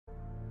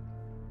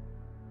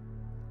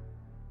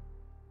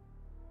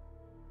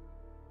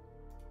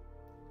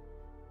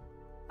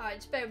Alright,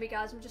 just bear with me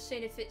guys, I'm just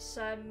seeing if it's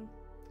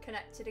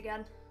connected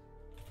again.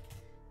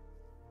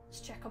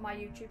 Let's check on my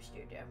YouTube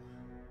studio.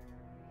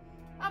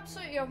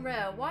 Absolutely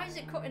unreal. Why is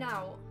it cutting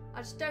out?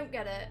 I just don't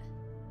get it.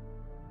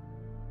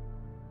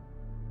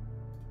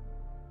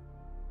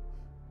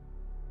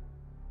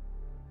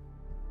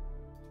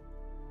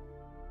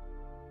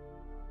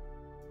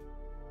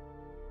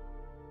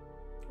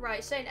 Right,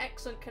 it's saying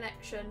excellent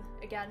connection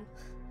again.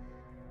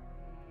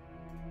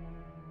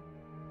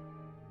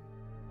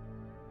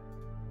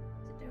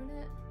 Is it doing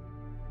it?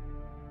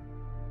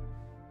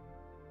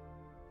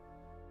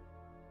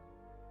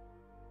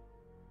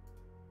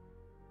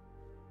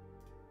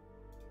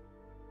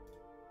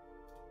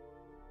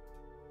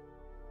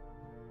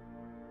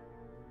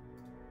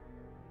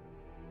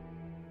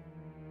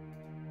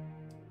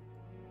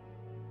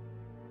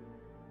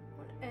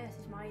 What on earth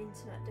is my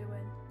internet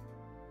doing?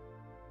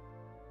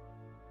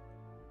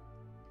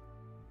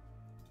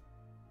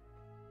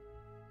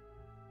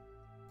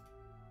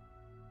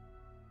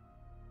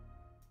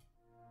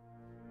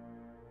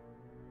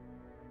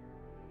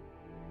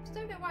 I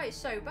don't get why it's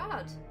so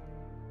bad.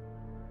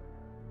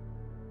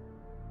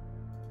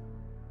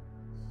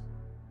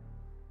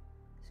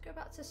 Let's go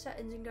back to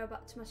settings and go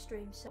back to my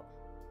stream set.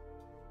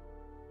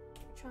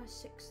 Try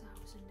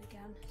 6,000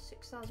 again.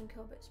 6,000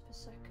 kilobits per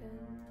second.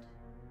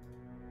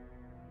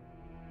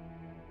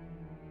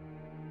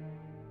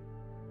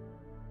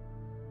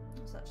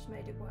 Has that just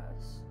made it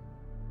worse?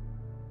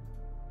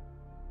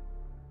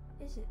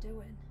 What is it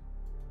doing?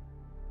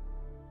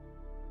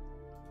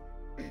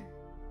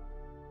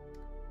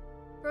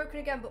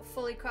 Broken again, but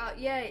fully cut.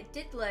 Yeah, it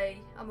did,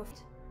 Lee. Let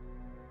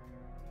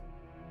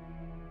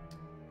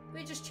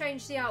me just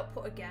change the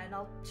output again.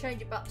 I'll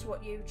change it back to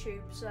what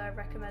YouTube's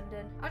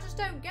recommending. I just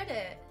don't get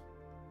it.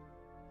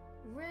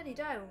 I really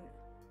don't.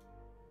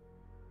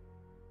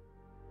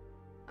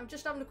 I'm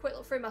just having a quick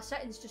look through my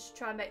settings just to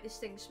try and make this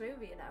thing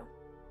smoother, you know.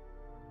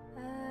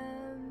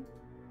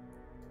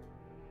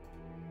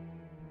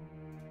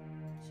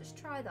 Let's just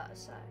try that a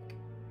sec.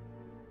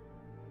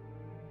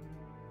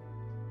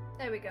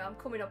 There we go, I'm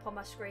coming up on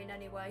my screen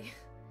anyway.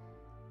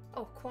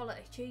 Oh,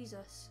 quality,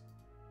 Jesus.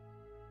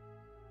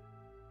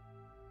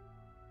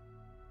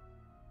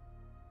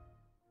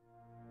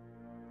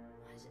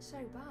 Why is it so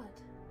bad?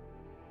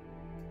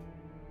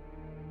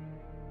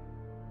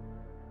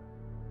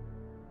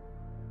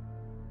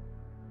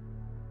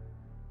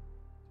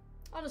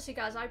 Honestly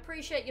guys, I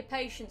appreciate your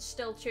patience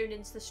still tuning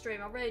into the stream.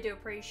 I really do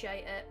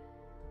appreciate it.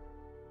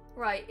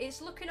 Right,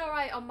 it's looking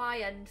alright on my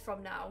end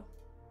from now.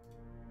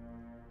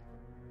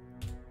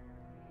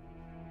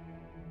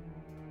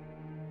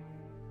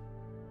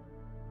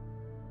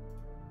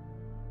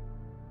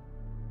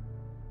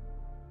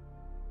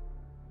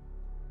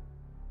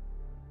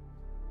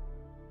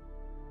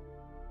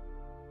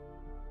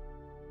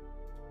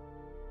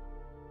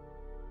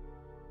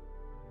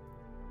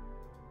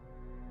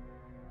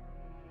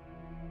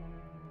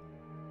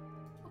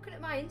 Looking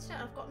at my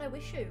internet, I've got no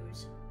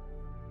issues.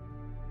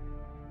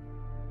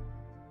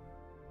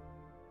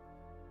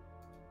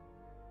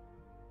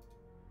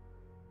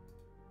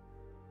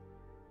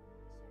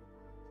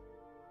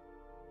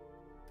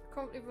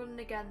 Currently running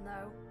again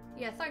though.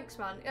 Yeah, thanks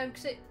man.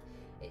 Because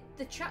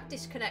the chat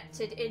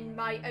disconnected in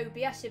my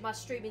OBS, in my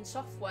streaming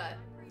software.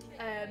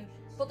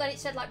 But then it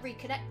said like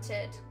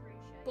reconnected.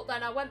 But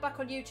then I went back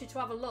on YouTube to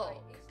have a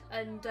look,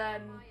 and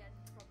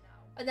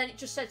then it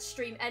just said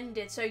stream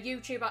ended, so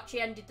YouTube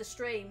actually ended the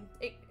stream.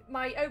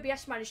 My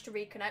OBS managed to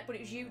reconnect, but it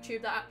was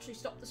YouTube that actually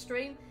stopped the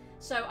stream,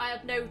 so I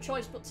had no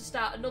choice but to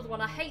start another one.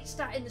 I hate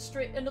starting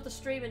another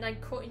stream and then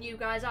cutting you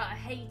guys out. I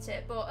hate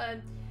it, but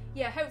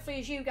yeah, hopefully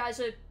as you guys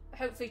are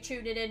hopefully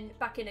tuning in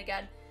back in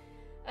again,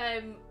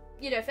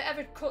 you know, if it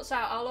ever cuts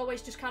out, I'll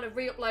always just kind of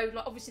re-upload,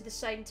 like, obviously the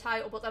same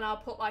title, but then I'll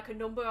put like a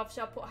number.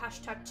 Obviously I'll put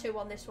 #2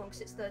 on this one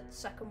because it's the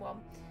second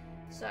one.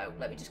 So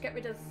let me just get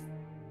rid of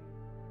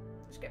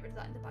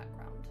that in the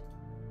background.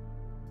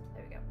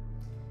 There we go.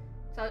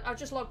 So I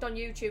just logged on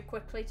YouTube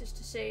quickly just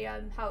to see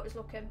how it was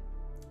looking.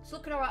 It's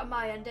looking alright on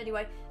my end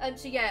anyway.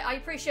 So yeah, I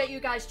appreciate you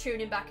guys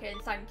tuning back in.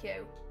 Thank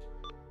you.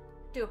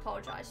 Do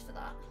apologise for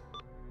that.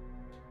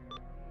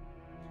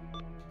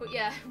 But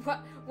yeah,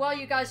 while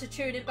you guys are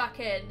tuning back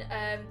in,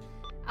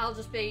 I'll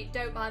just be,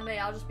 don't mind me,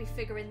 I'll just be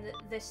figuring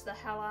this the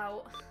hell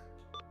out.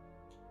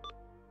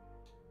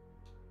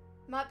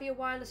 Might be a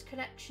wireless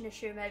connection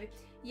issue maybe.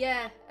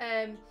 Yeah,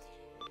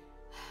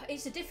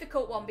 it's a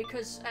difficult one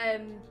because I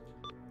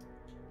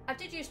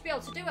did used to be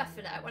able to do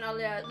Ethernet when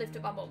I lived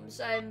at my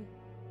mum's,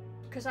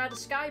 because I had a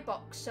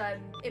skybox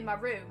in my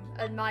room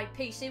and my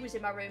PC was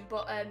in my room,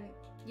 but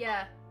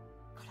yeah,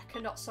 God, I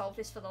cannot solve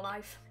this for the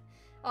life.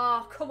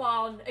 Oh, come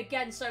on,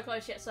 again, so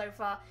close yet so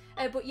far.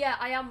 But yeah,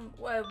 I am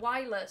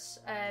wireless.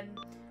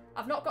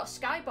 I've not got a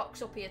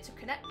skybox up here to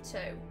connect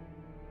to.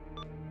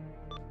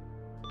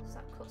 So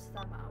that cuts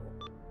them out.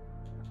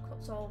 That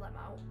cuts all them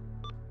out.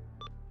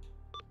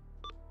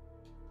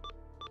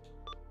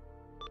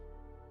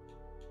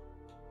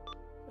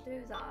 I'll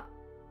do that.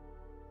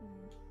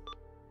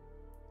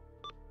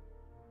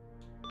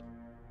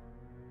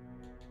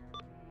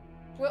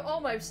 We're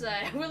almost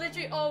there. We're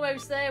literally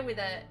almost there with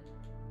it.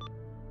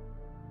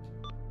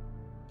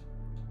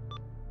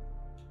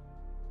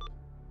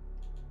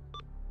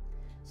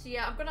 So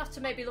yeah, I'm gonna have to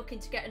maybe look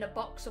into getting a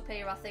box up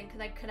here, I think,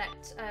 and then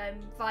connect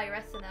via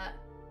Ethernet.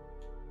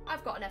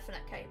 I've got an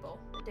Ethernet cable,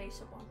 a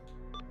decent one.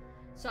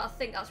 So I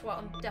think that's what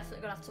I'm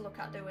definitely gonna have to look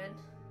at doing.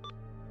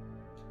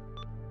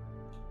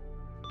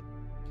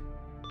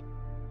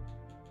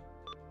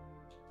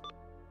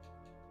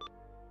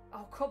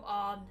 Oh, come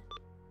on.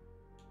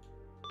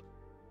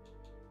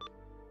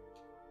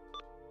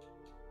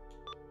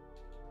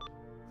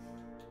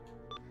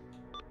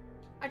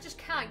 I just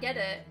can't get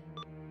it.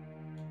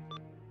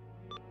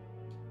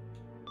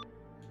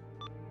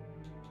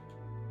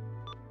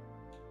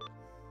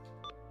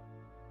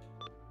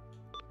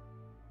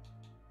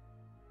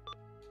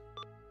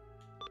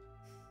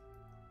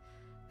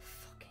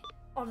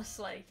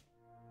 Honestly.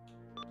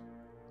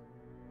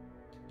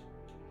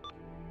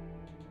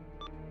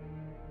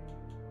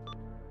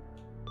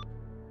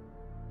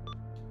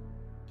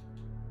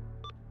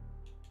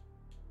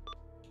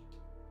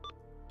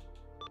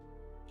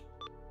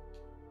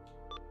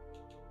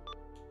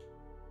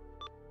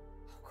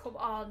 Oh, come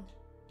on.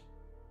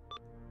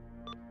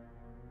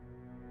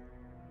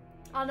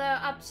 I know,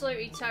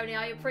 absolutely, Tony.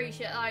 I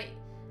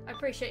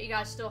appreciate you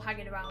guys still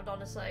hanging around,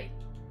 honestly.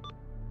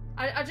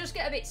 I just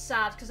get a bit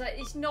sad because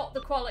it's not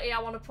the quality I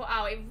want to put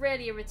out. It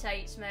really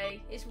irritates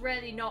me. It's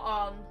really not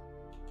on.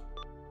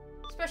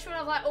 Especially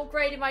when I've like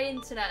upgraded my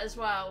internet as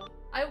well.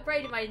 I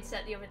upgraded my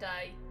internet the other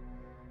day.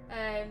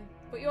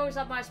 But you always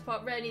have my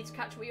support. Really need to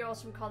catch up with your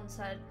awesome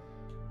content.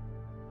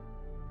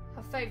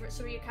 Have favourite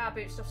some of your car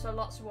boot stuff, so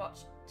lots to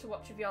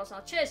watch of yours now.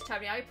 Cheers,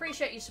 Tony. I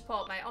appreciate your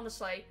support, mate.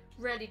 Honestly,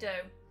 really do.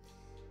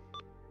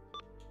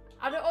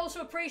 I'd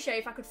also appreciate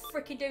if I could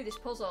freaking do this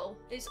puzzle.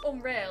 It's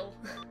unreal.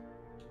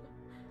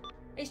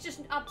 It's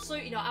just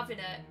absolutely not having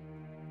it.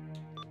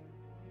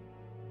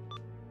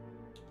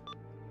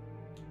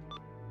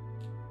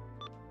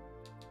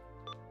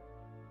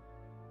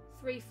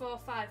 Three, 4,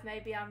 5.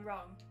 Maybe I'm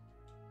wrong.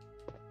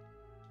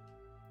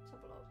 Let's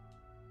have a look.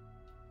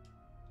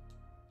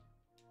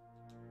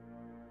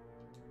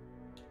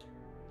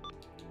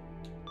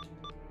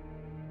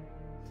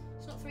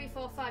 It's not 3,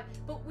 4, 5.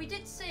 But we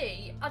did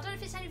see. I don't know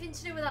if it's anything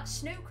to do with that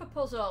snooker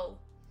puzzle.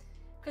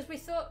 Because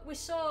we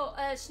saw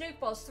snooker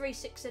balls 3,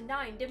 6, and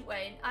 9, didn't we?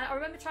 And I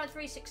remember trying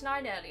 3, 6,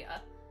 9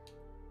 earlier.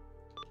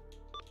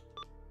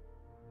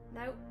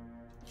 No,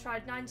 I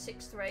tried 9,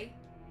 6, 3.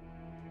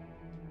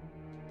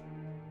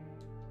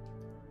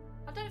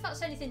 I don't know if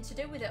that's anything to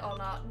do with it or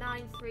not.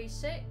 9, 3,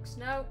 6.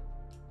 No.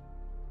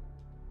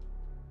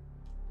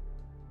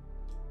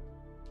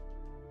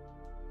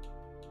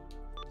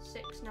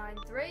 Six, 9,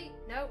 3.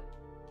 No.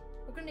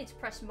 We're gonna need to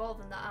press more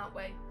than that, aren't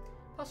we?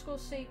 Possible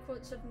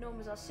sequence of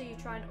numbers. I'll see you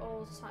trying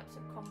all types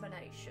of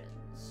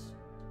combinations.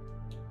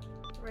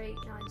 3,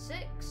 9,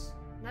 6.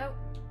 No.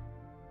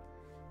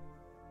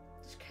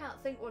 Just can't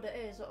think what it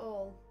is at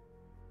all.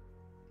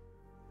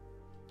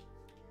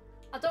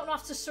 I don't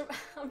have to.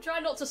 I'm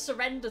trying not to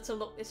surrender to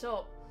look this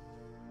up.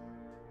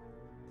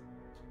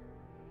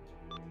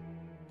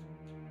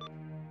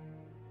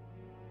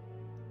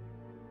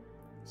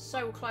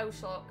 So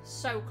close, look.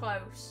 So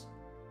close.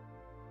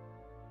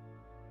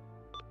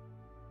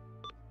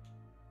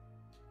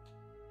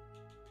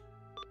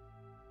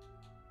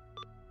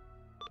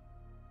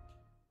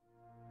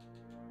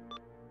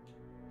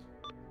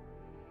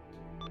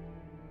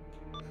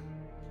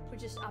 We're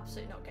just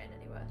absolutely not getting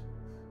anywhere.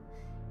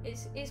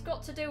 It's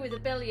got to do with the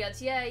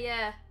billiards. Yeah,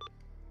 yeah.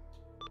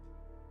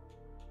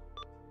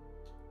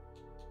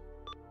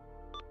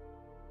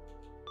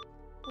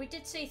 We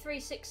did see 3,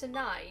 6, and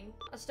 9.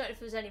 I just don't know if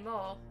there's any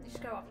more. Let's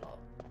go have a look.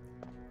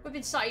 We've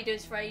been sat here doing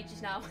this for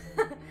ages now.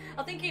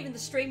 I think even the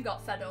stream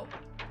got fed up.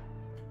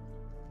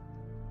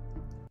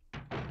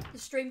 The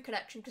stream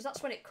connection, because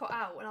that's when it cut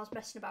out when I was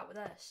messing about with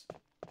this.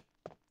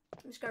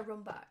 Let's go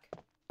run back.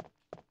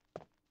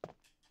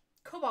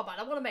 Come on, man.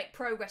 I want to make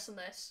progress on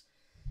this.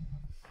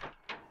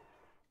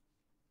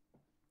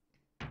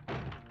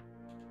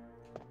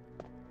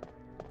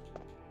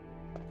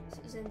 This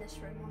is in this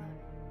room, wasn't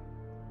it?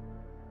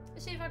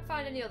 Let's see if I can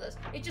find any others.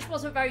 It just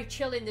wasn't very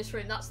chill in this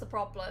room. That's the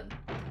problem.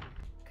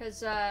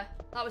 Because that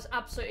was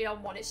absolutely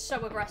on one. It's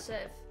so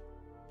aggressive.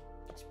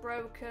 It's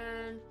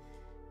broken.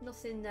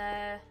 Nothing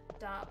there.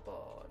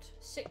 Dartboard.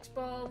 6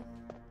 ball.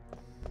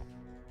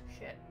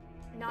 Shit.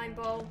 9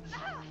 ball.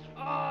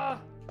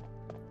 Ah!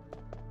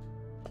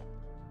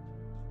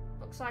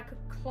 Looks like a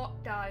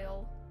clock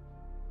dial.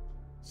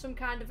 Some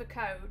kind of a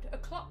code. A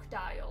clock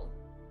dial.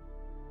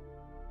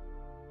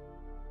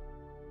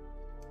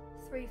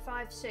 3,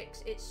 5,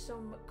 6. It's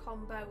some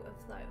combo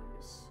of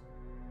those.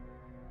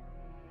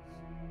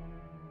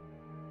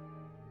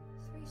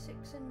 3,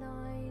 6, and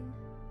 9.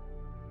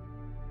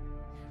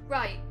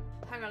 Right.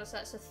 Hang on a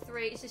sec. So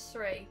 3. Is this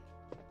 3?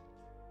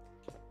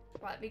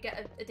 Right. Let me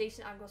get a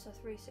decent angle. So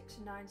 3, 6,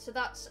 and 9. So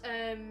that's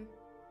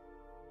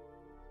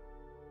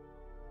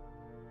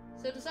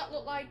So does that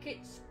look like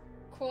it's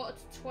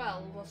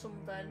 11:45 or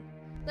something?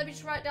 Let me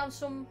just write down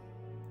some.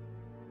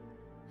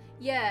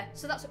 Yeah,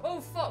 so that's... Oh,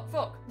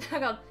 fuck.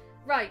 Hang on.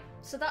 Right,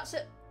 so that's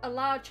a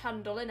large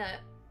handle, innit?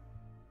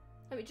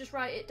 Let me just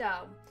write it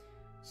down.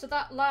 So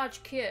that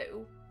large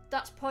Q,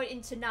 that's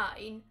pointing to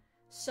 9.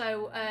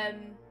 So,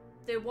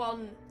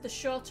 the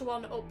shorter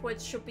one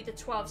upwards should be the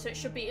 12. So it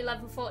should be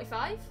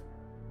 11:45.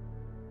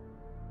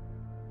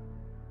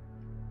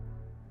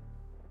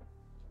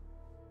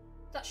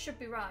 That should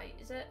be right,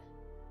 is it?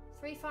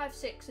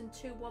 356 and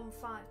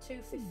 215.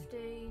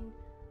 215.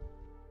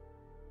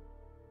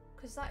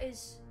 Because that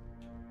is...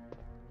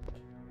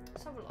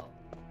 Let's have a look.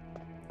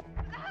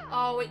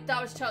 Oh,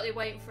 that was totally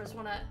waiting for us,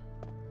 wasn't it?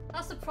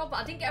 That's the problem.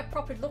 I didn't get a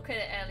proper look at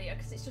it earlier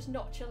because it's just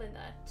not chilling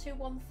there.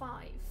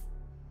 215.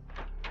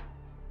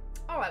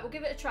 Alright, we'll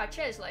give it a try.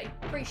 Cheers, Lee.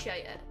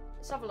 Appreciate it.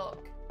 Let's have a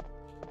look.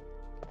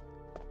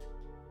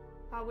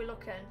 How are we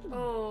looking?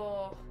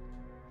 Oh.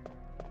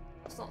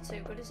 It's not too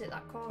good, is it?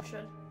 That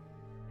caution.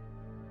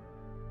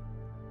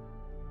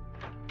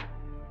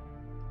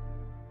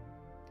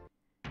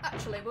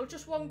 Actually, will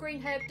just one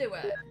green herb do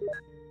it?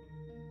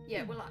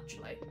 Yeah, well,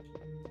 actually.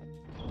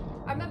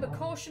 I remember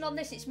caution on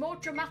this, it's more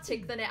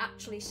dramatic than it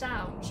actually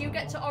sounds. You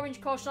get to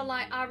orange caution on,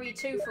 like,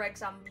 RE2, for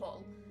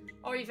example.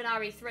 Or even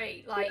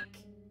RE3. Like,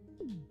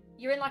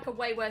 you're in, like, a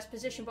way worse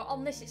position. But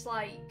on this, it's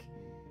like...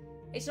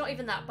 It's not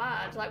even that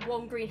bad. Like,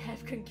 one green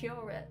herb can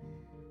cure it.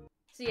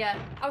 So, yeah.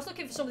 I was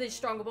looking for something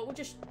stronger, but we'll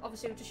just...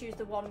 Obviously, we'll just use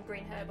the one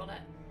green herb on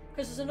it.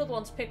 Because there's another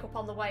one to pick up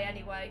on the way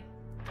anyway.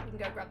 We can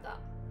go grab that.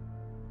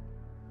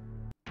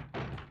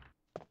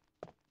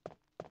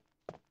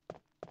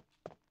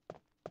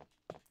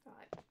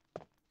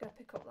 Go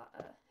pick up that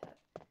herb.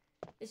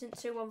 Isn't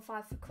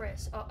 215 for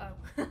Chris? Uh-oh.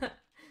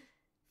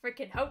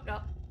 Freaking hope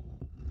not.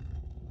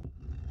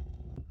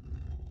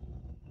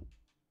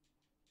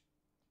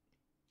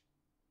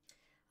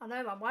 I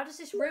know, man. Why does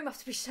this room have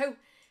to be so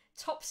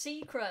top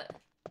secret?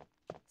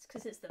 It's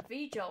because it's the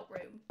V-Jolt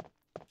room.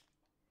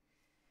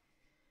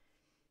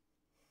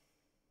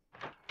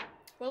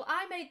 Well,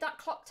 I made that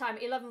clock time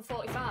at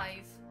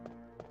 11:45.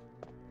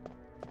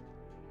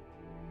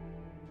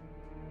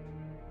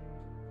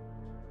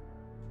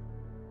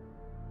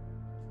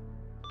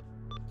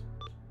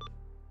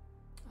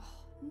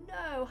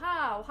 No,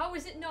 how? How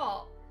is it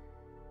not?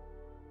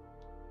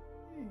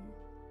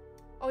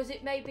 Or is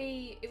it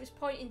maybe... It was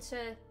pointing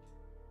to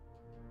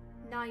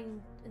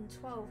 9 and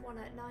 12,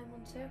 wasn't it? 9,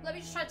 1, 2. Let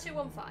me just try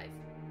 215.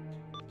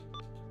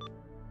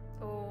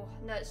 Oh,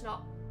 no, it's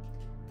not.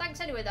 Thanks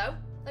anyway, though.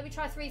 Let me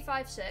try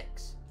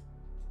 356.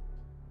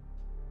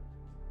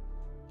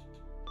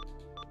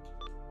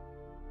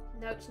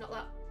 No, it's not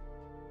that.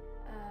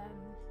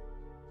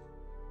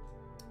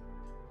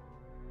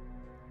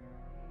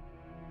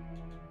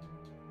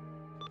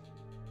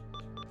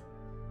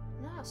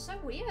 No, it's so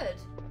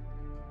weird.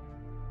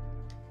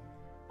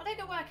 I don't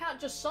know why I can't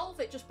just solve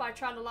it just by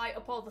trying to light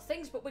up all the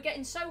things, but we're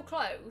getting so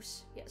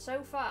close, yet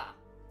so far.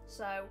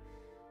 So,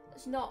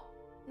 it's not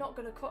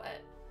going to cut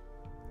it.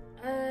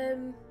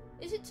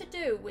 Is it to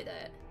do with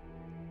it?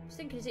 I was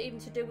thinking, is it even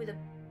to do with a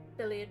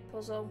billiard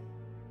puzzle?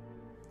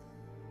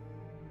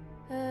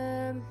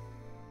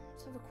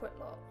 Let's have a quick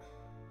look.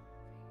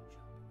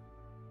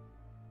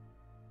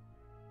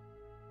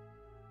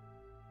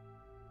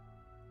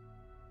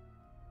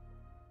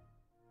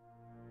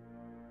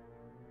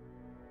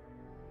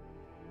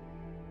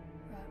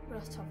 Right, we'll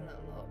have to have a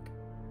little look.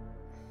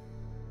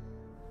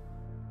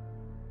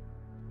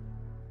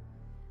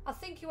 I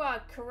think you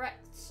are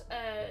correct.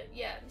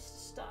 Yeah, Mr.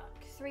 Stark.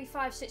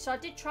 356. So I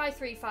did try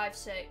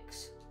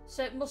 356.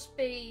 So it must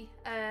be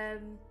a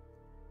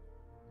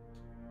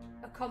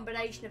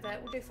combination of it.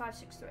 We'll do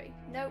 563.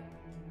 Nope.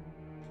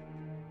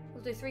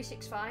 We'll do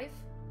 365.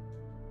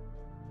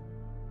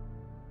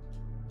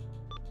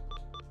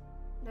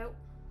 Nope.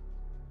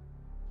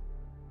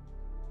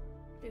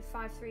 Do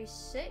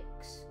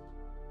 536.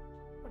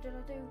 What did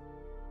I do?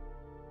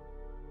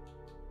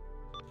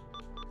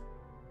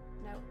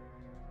 No.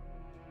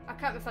 I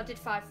can't remember if I did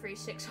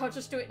 536. I'll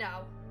just do it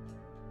now.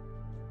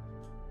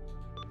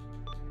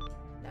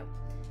 No.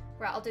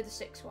 Right, I'll do the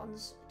 6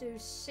 ones. Do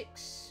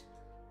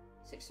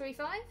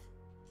 635?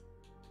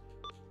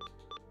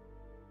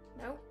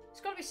 No.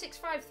 It's got to be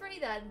 653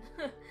 then.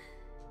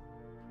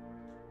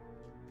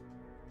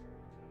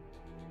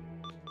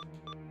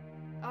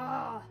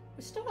 Ah,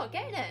 we're still not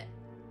getting it.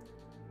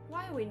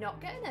 Why are we not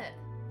getting it?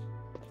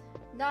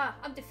 Nah,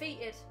 I'm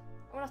defeated.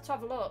 I want to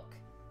have a look.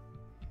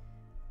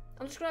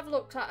 I'm just going to have a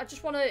look. I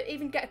just want to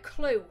even get a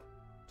clue.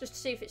 Just to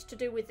see if it's to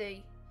do with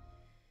the...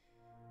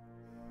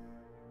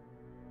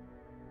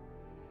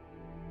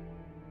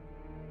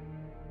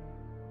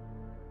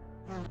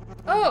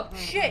 Oh,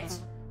 shit!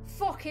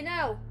 Fucking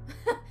hell.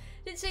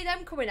 Didn't see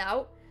them coming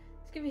out.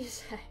 Just give me a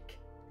sec.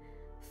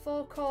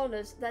 4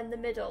 corners, then the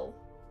middle.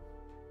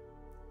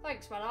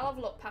 Thanks, man. I'll have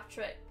a look,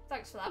 Patrick.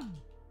 Thanks for that.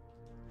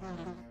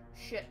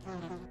 Shit.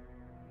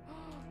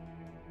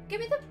 Give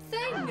me the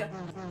thing!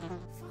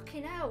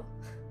 Fucking hell.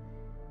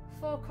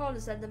 4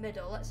 corners, then the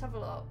middle. Let's have a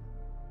look.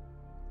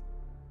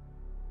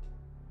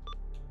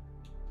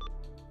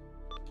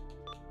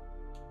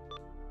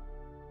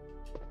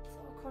 4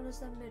 corners,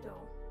 then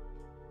middle.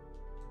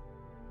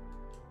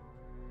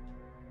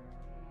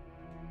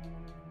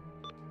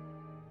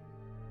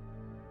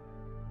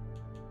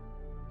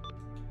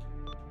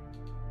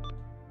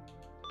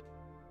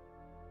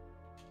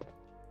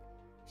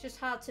 It's just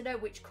hard to know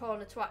which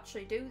corner to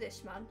actually do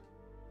this, man.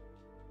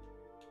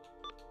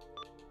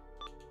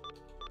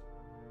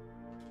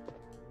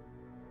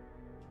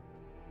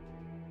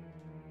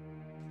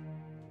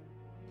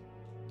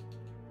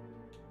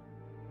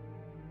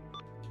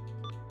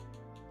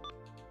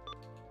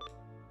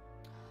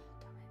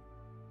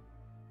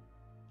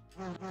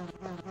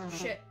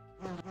 Shit.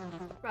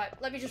 Right,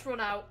 let me just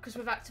run out, because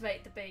we've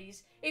activated the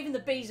bees. Even the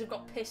bees have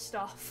got pissed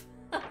off.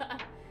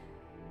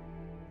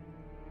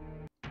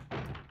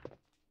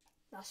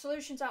 Now,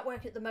 solutions aren't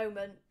working at the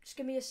moment. Just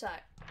give me a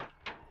sec.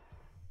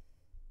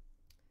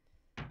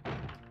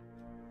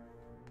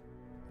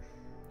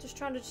 Just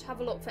trying to just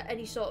have a look for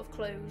any sort of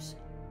clues.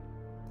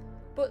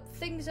 But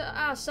things that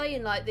are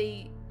saying, like,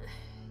 the...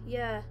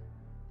 Yeah.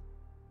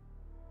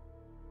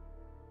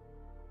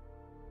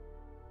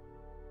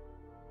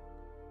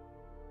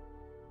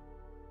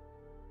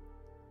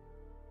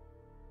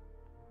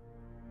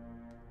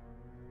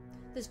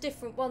 There's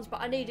different ones, but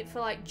I need it for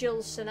like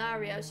Jill's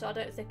scenario, so I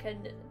don't think they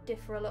can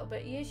differ a little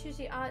bit. You use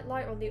the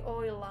lighter on the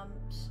oil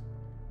lamps.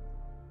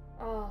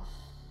 Oh,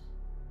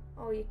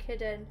 you're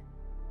kidding.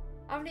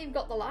 I haven't even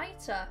got the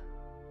lighter.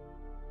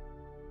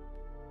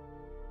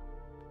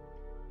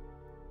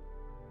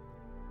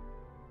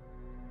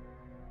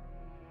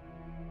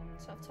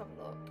 Let's have to have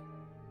a look.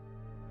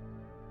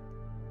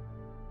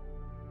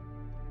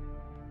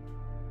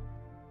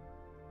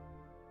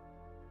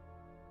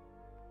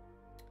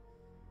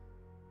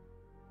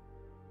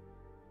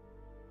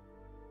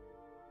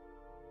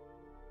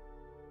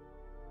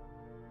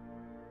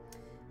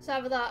 So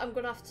over that, I'm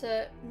going to have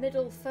to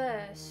middle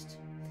first.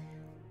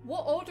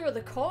 What order are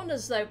the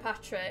corners though,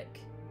 Patrick?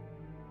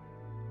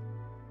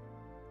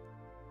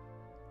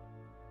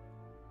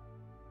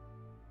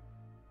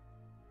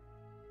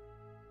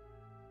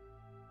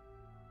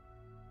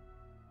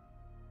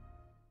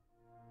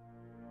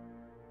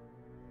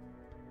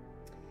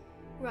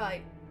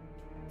 Right.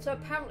 So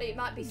apparently it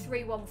might be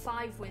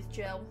 315 with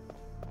Jill.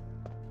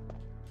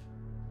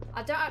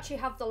 I don't actually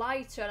have the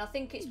lighter, and I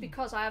think it's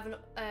because I haven't.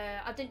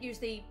 I didn't use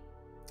the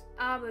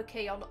armor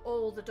key on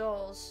all the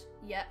doors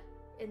yet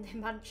in the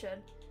mansion.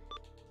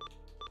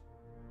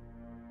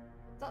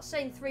 That's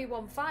saying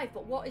 315,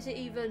 but what is it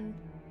even?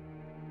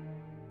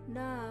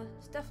 Nah,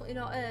 it's definitely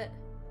not it.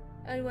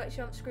 Only works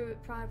you don't screw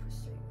with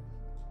privacy.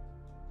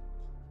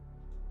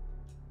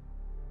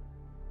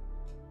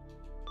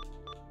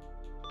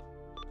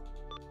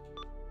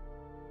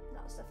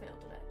 That's definitely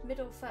not done it.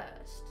 Middle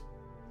first.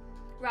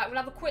 Right, we'll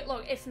have a quick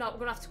look. If not, we're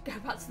gonna have to go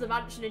back to the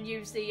mansion and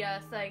use the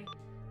thing.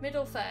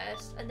 Middle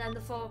first, and then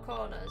the four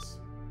corners.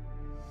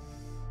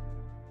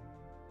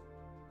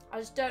 I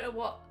just don't know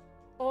what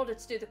order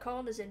to do the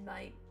corners in,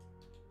 mate.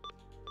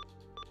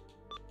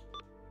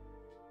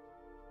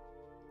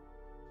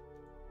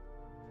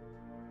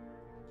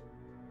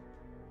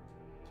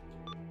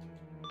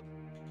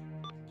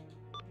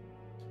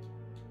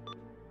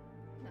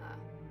 Nah.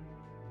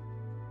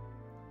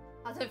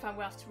 I don't think I'm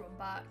gonna have to run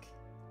back.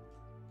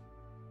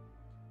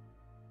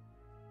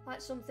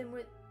 Like something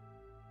with...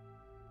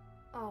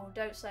 Oh,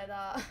 don't say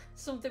that.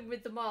 Something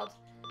with the mod.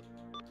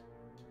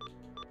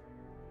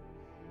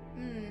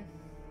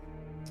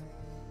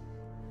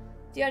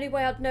 The only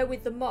way I'd know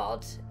with the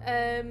mod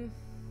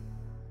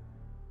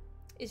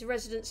is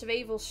Residents of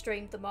Evil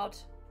streamed the mod.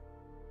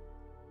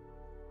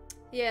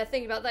 Yeah,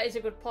 think about that is a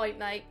good point,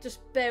 mate. Just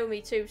bear with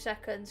me 2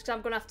 seconds, because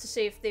I'm going to have to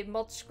see if the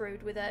mod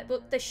screwed with it.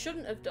 But they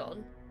shouldn't have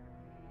done.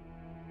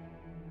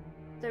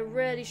 They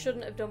really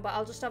shouldn't have done, but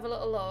I'll just have a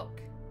little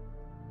look.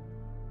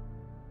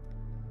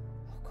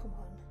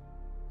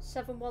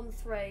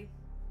 713.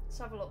 Let's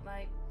have a look,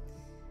 mate.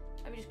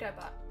 Let me just go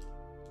back.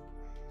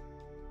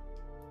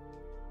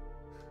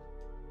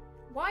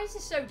 Why is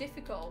this so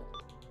difficult?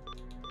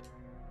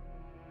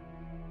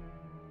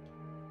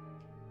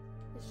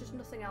 There's just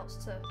nothing else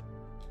to... No.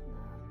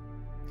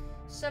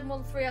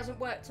 713 hasn't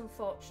worked,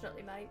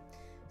 unfortunately, mate.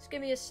 Just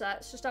give me a sec.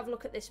 Let's just have a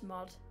look at this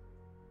mod.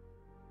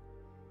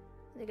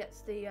 And it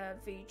gets the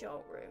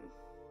V-Jolt room.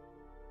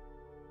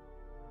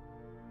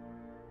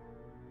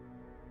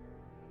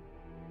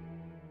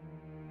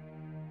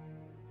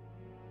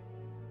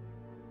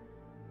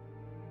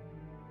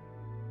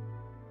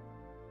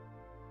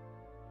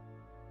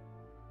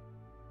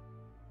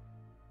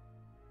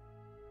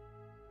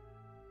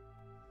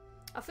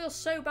 I feel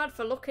so bad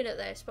for looking at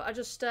this, but I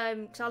just,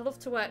 because I love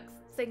to work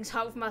things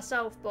out for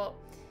myself, but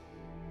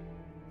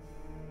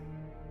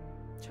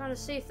trying to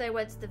see if they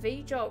went to the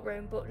V-Jolt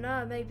room, but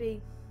no,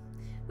 maybe.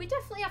 We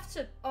definitely have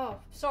to, oh,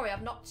 sorry,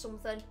 I've knocked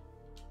something.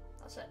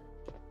 That's it.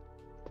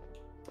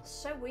 That's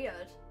so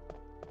weird.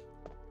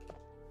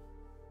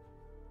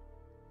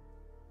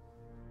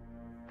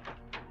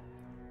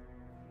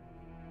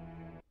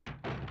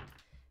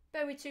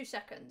 Bear with 2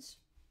 seconds.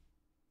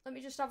 Let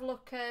me just have a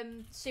look,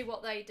 see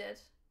what they did.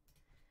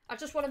 I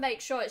just want to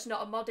make sure it's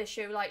not a mod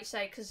issue, like you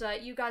say, because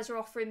you guys are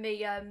offering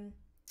me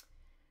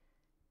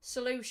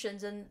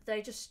solutions, and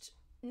they just...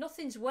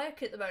 Nothing's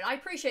working at the moment. I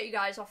appreciate you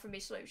guys offering me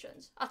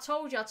solutions. I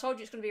told you it's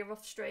going to be a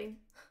rough stream.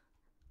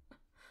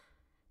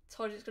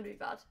 told you it's going to be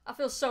bad. I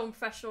feel so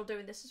unprofessional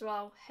doing this as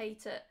well.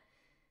 Hate it.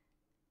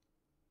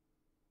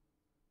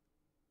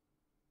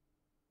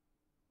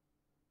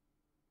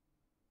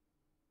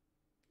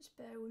 Just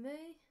bear with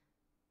me.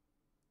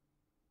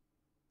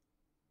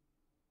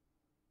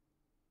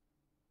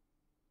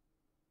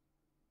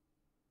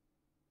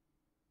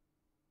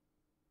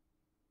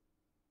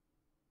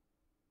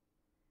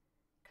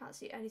 Can't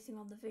see anything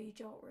on the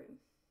VJot room.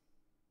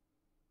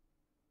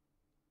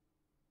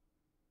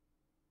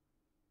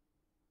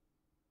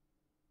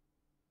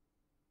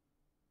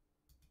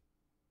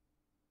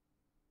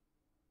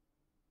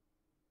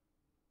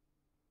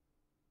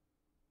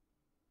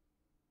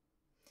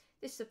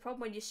 This is the problem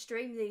when you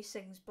stream these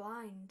things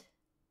blind.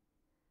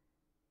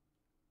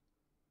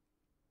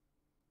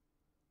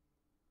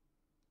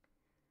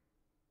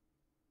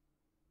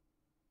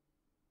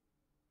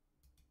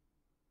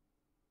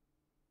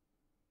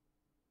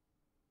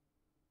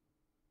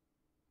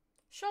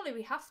 Surely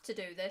we have to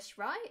do this,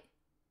 right?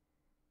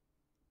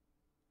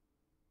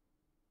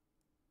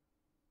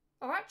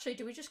 Or actually,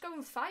 do we just go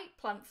and fight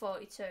Plant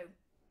 42?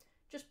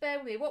 Just bear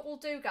with me. What we'll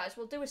do, guys,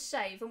 we'll do a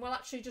save and we'll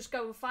actually just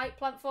go and fight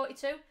Plant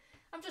 42.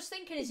 I'm just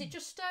thinking, is it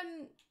just,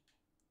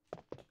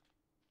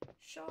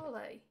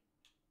 surely.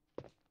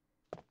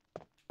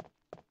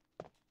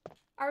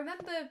 I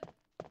remember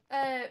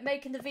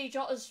making the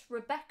VJot as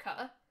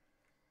Rebecca.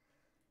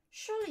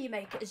 Surely you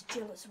make it as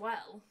Jill as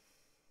well.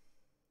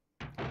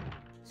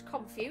 It's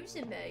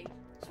confusing me.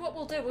 So what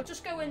we'll do, we'll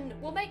just go and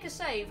we'll make a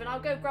save and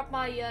I'll go grab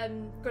my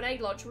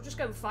grenade launcher. We'll just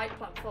go and fight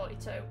Plant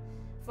 42.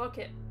 Fuck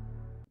it.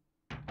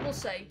 We'll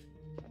see.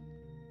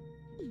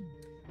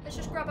 Let's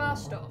just grab our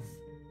stuff.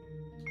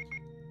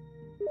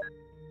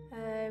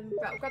 Right,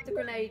 we'll grab the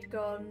grenade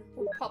gun.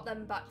 We'll pop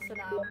them back for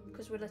now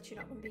because we're literally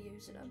not going to be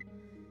using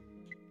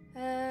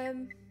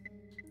them.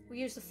 We'll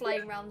use the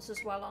flame rounds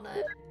as well on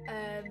it.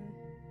 I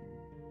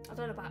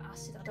don't know about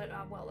acid. I don't know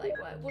how well they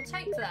work. We'll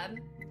take them.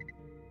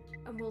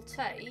 And we'll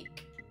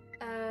take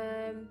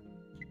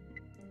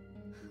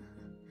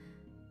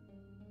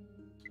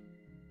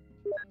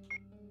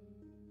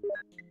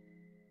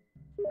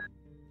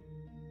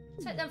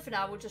take them for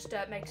now. We'll just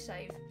make a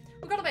save.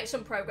 We've got to make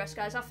some progress,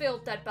 guys. I feel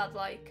dead bad.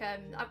 Like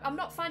I'm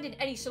not finding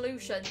any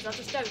solutions. I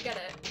just don't get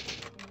it.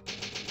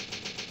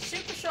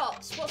 Super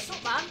shots. What's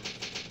up, man?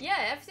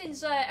 Yeah,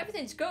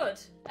 everything's good.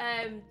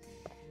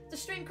 The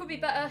stream could be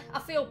better. I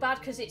feel bad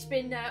because it's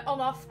been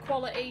on-off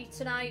quality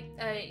tonight.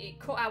 It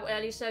cut out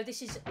early, so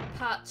this is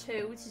part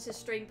 2. This is a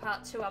stream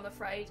part 2, I'm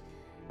afraid.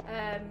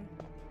 And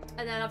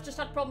then I've just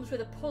had problems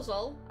with a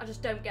puzzle. I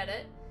just don't get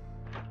it.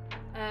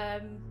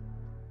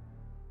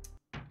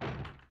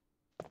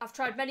 I've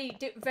tried many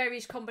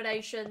various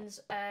combinations.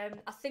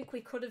 I think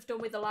we could have done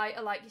with the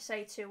lighter, like you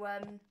say, to...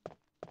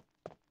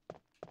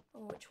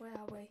 Oh, which way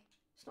are we?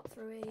 It's not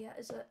through here yet,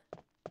 is it?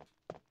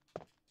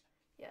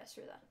 Yeah, it's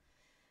through there.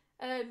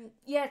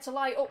 Yeah, to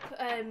light up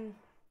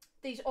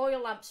these oil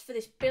lamps for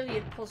this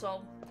billiard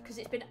puzzle, because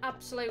it's been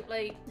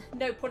absolutely,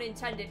 no pun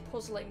intended,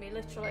 puzzling me,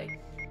 literally.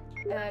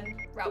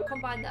 Right, we'll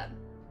combine them.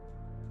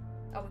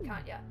 Oh, we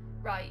can't yet.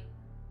 Right.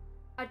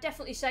 I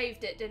definitely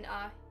saved it, didn't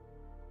I?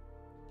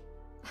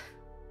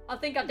 I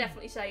think I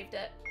definitely saved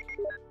it.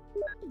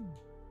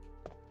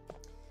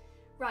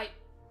 Right,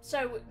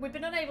 so we've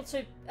been unable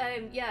to,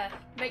 yeah,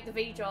 make the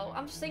VJOL.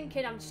 I'm just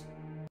thinking, I'm just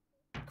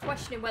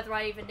questioning whether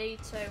I even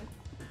need to.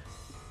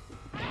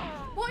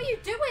 What are you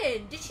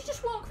doing? Did she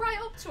just walk right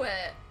up to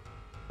it?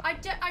 I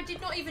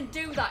did not even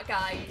do that,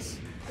 guys.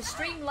 The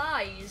stream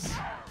lies.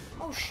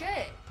 Oh,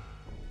 shit.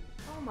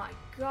 Oh, my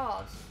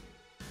God.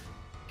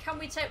 Can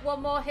we take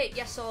one more hit,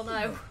 yes or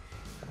no?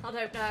 I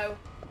don't know.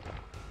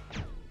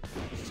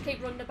 Just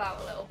keep running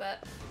about a little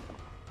bit.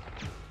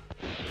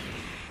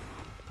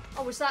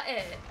 Oh, was that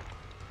it?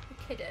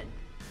 You're kidding.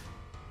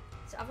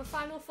 Does it have a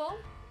final form?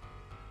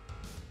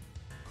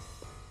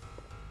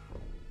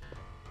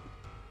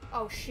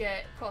 Oh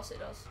shit, of course it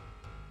does.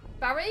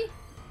 Barry?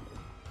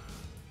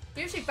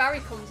 Usually Barry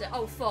comes in.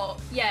 Oh fuck,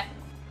 yeah.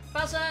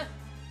 Bazza,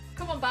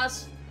 come on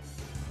Baz.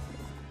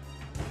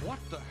 What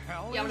the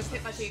hell? Yeah, I'm gonna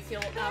pick my G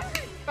fuel up now.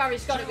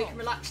 Barry's got it, we can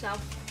relax now.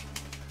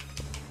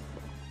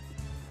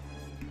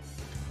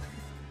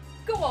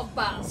 Go on,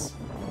 Baz.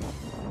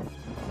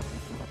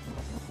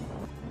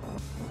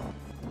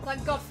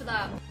 Thank God for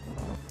that.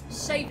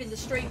 Saving the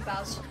stream,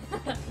 Baz.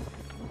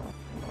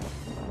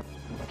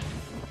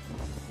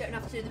 Don't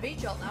have to do the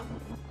beach shot now.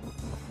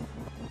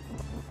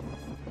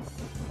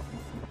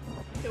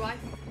 Do I?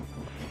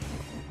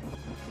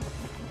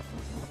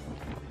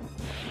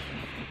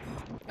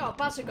 Oh,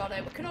 Bazza got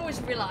it. We can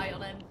always rely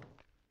on him.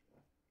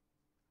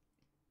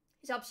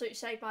 He's absolutely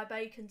saved my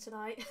bacon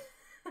tonight.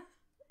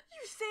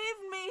 You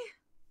saved me!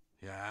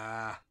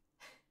 Yeah.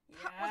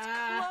 That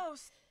was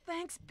close.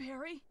 Thanks,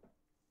 Barry.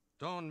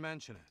 Don't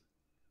mention it.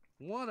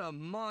 What a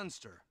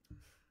monster.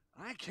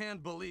 I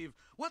can't believe...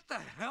 What the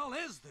hell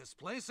is this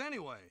place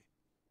anyway?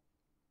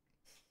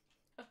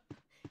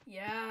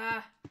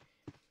 Yeah.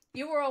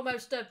 You were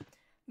almost a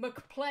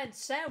McPlant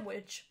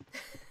sandwich.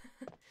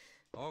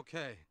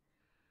 Okay.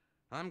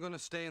 I'm gonna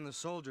stay in the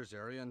soldiers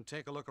area and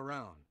take a look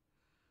around.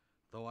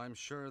 though I'm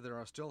sure there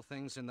are still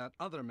things in that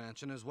other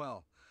mansion as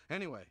well.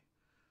 Anyway,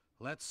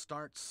 let's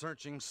start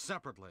searching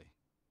separately.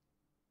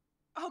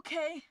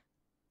 Okay.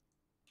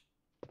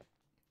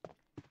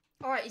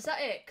 Alright, is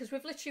that it? Because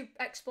we've literally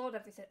explored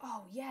everything.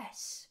 Oh,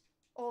 yes.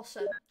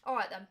 Awesome.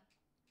 Alright then.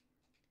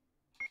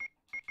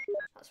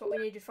 That's what we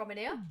needed from in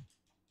here.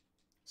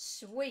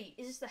 Sweet.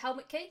 Is this the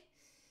helmet key?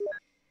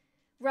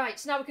 Right,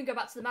 so now we can go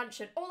back to the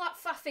mansion. All that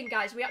faffing,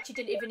 guys, we actually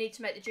didn't even need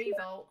to make the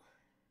G-Volt.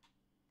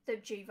 The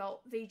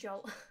G-Volt.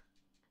 V-Jolt.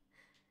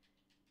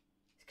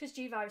 It's because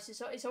G-Virus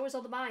is it's always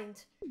on the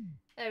mind.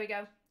 There we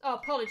go. Oh,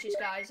 apologies,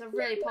 guys. I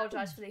really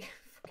apologise for the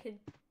fucking...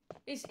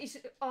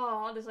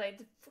 Oh, honestly,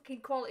 the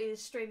fucking quality of the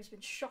stream has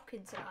been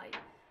shocking tonight.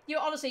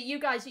 Honestly, you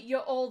guys,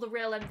 you're all the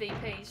real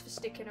MVPs for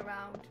sticking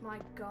around. My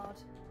God.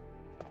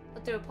 I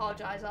do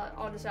apologise.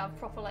 Honestly, I've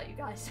proper let you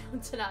guys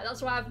down tonight.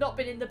 That's why I've not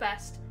been in the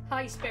best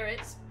high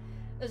spirits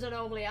as I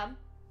normally am.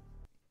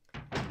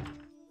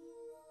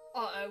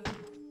 Uh-oh.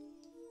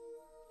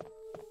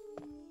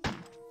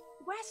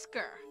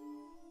 Wesker.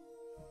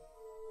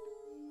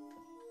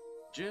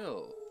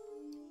 Jill,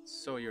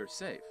 so you're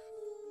safe.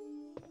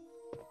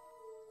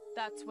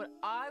 That's what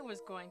I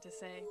was going to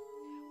say.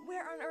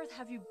 Where on earth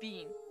have you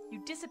been?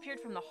 You disappeared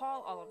from the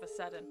hall all of a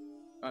sudden.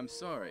 I'm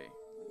sorry,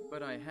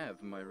 but I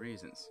have my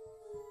reasons.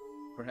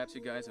 Perhaps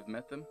you guys have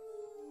met them?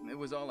 It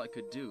was all I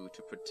could do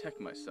to protect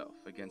myself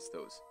against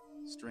those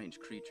strange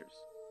creatures.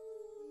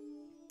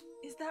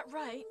 Is that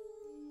right?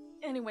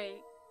 Anyway,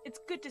 it's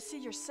good to see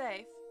you're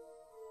safe.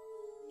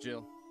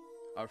 Jill,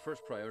 our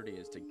first priority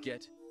is to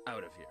get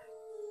out of here.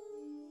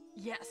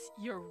 Yes,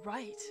 you're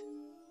right.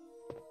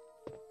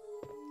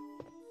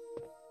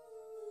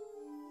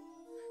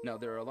 Now,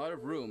 there are a lot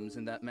of rooms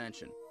in that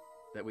mansion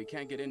that we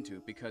can't get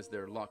into because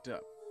they're locked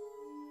up.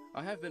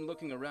 I have been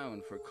looking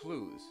around for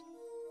clues.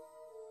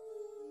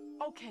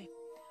 Okay,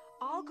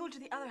 I'll go to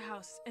the other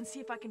house and see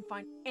if I can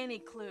find any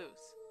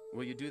clues.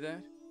 Will you do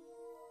that?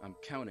 I'm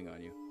counting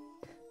on you.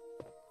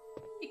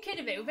 You're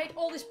kidding me? We've made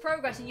all this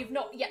progress and you've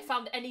not yet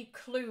found any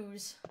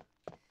clues.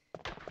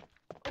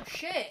 Oh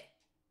shit!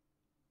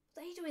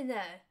 What are you doing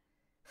there?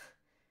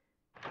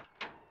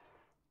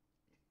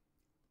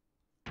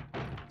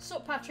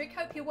 Sup, Patrick?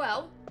 Hope you're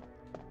well.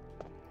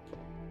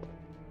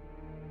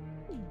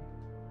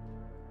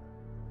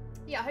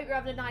 Yeah, I hope you're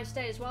having a nice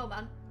day as well,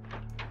 man.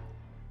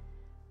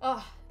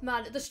 Oh,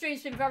 man, the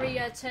stream's been very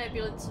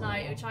turbulent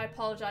tonight, which I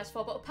apologise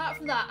for. But apart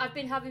from that, I've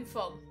been having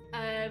fun.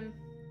 Right,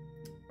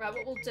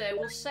 what we'll do,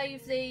 we'll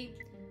save the...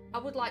 I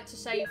would like to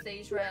save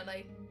these,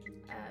 really.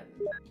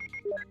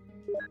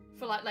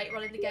 For, like, later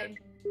on in the game.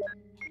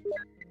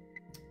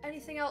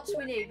 Anything else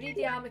we need? We need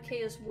the armour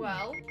key as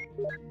well.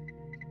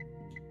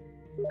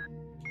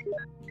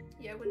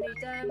 Yeah, we need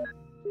them.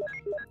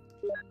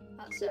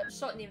 That's it. I'm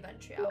sorting the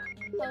inventory out.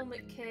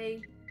 Helmet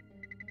key.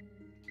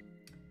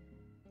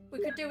 We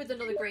could do with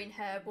another green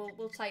herb.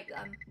 We'll take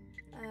them.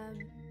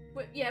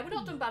 Yeah, we're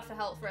not done bad for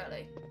health,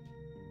 really.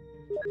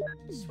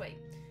 Sweet.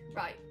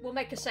 Right, we'll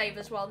make a save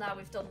as well now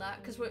we've done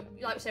that, because we're,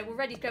 like we said, we're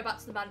ready to go back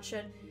to the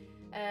mansion.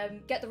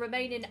 Get the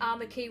remaining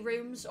armour key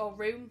rooms, or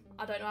room.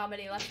 I don't know how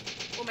many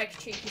left. We'll make a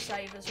cheeky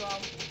save as well.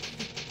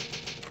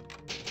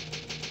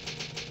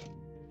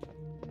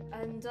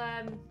 And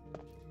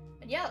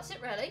yeah, that's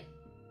it really.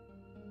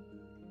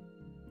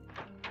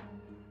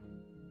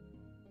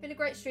 Been a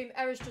great stream.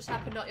 Errors just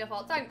happened, not your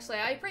fault. Thanks, Lee.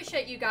 I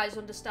appreciate you guys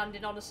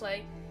understanding,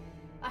 honestly.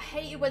 I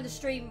hate it when the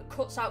stream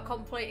cuts out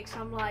completely, because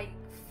I'm like,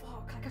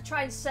 fuck, like I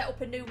try and set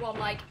up a new one,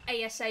 like,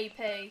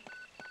 ASAP.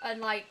 And,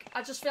 like,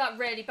 I just feel like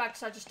really bad,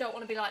 because I just don't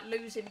want to be, like,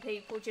 losing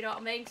people, do you know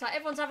what I mean? Because, like,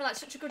 everyone's having, like,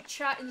 such a good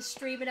chat in the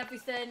stream and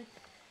everything.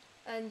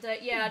 And,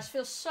 yeah, I just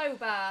feel so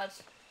bad.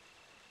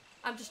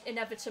 I'm just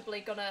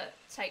inevitably gonna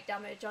take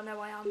damage. I know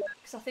I am.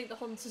 Because I think the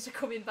hunters are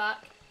coming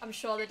back. I'm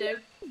sure they do.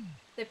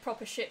 They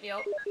proper shit me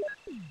up.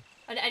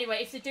 And anyway,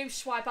 if they do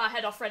swipe our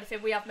head off or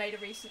anything, we have made a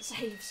recent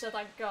save, so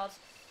thank God.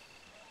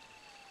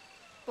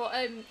 But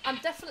I'm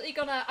definitely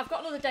gonna... I've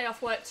got another day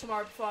off work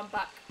tomorrow before I'm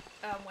back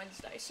on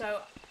Wednesday.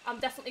 So I'm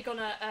definitely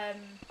gonna...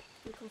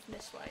 we'll come from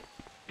this way.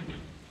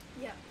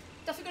 Yeah.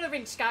 Definitely gonna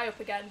ring Sky up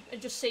again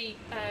and just see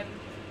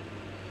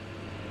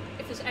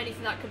if there's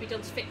anything that could be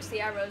done to fix the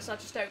errors. I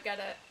just don't get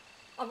it.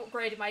 I've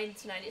upgraded my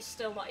internet and it's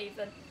still not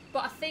even.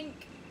 But I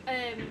think,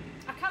 I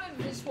can't remember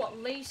if this is what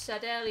Lee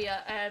said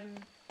earlier,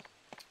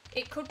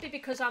 it could be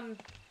because I'm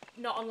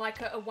not on like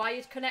a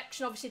wired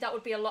connection. Obviously that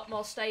would be a lot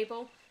more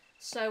stable.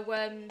 So,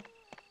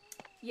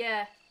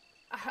 yeah,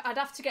 I'd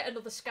have to get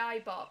another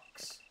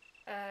skybox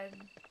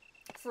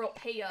for up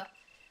here.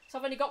 So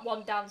I've only got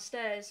one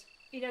downstairs,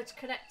 you know, to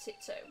connect it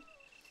to.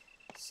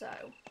 So,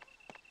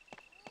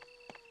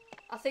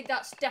 I think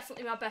that's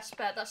definitely my best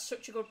bet. That's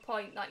such a good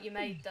point that you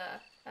made there.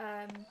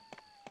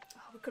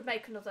 We could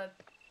make another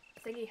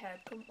thingy head,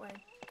 couldn't we?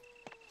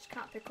 Just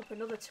can't pick up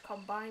another to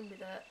combine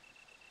with it.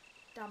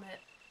 Damn it.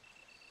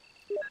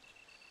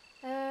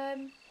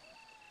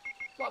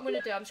 What I'm going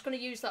to do, I'm just going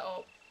to use that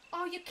up.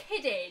 Oh, you're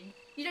kidding?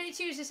 You don't need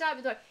to use this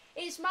item though.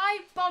 It's my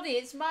body,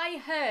 it's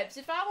my herbs.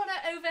 If I want to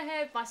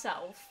overherb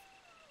myself,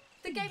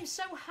 the game's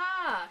so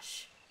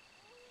harsh.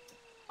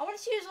 I wanted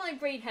to use one of the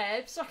green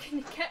herbs so I can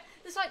get...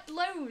 There's like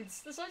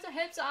loads. There's loads of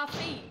herbs at our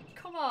feet.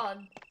 Come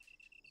on.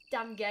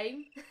 Damn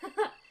game.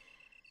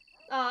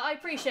 I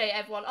appreciate it,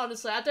 everyone.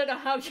 Honestly, I don't know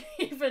how you're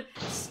even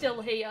still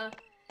here.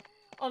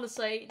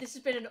 Honestly, this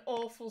has been an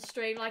awful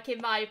stream. Like,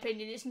 in my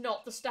opinion, it's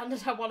not the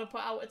standard I want to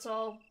put out at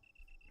all.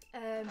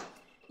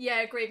 Yeah,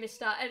 agree,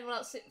 Mr. Anyone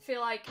else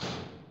feel like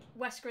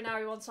Wesker and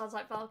Harry one sounds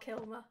like Val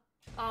Kilmer?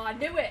 Oh, I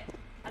knew it!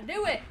 I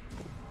knew it!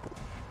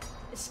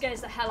 It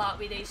scares the hell out of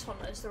me, these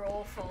hunters. They're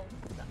awful.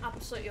 They're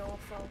absolutely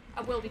awful.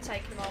 I will be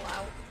taking them all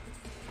out.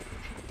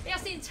 He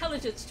has the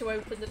intelligence to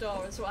open the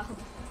door as well.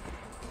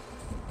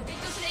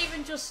 It doesn't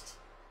even just...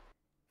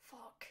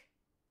 Fuck.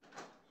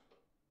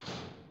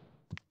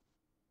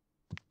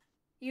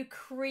 You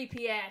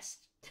creepy ass.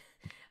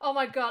 Oh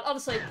my god,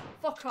 honestly,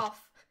 fuck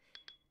off.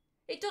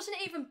 It doesn't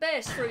even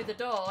burst through the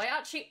door. It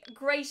actually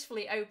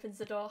gracefully opens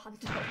the door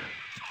handle.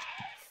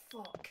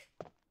 Fuck.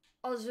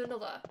 Oh, there's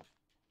another.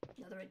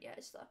 No, there ain't yet,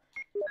 is there?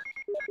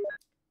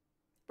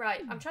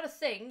 Right, I'm trying to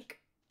think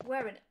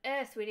where on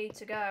earth we need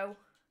to go.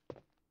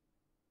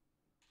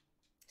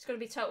 It's going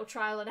to be total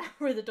trial and error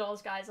with the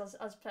doors, guys,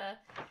 as per.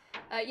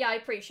 Yeah, I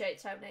appreciate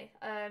it, Tony.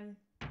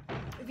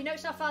 Have you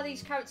noticed how far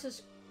these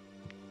characters...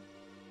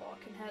 Oh, I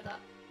can hear that.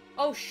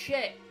 Oh,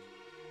 shit.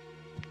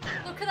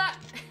 Look at that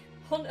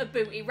hunter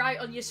booty right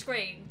on your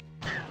screen.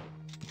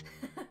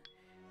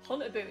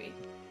 Hunter booty.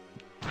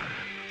 There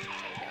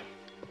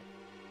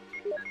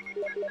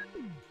we go.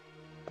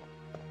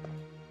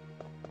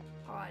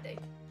 Alrighty.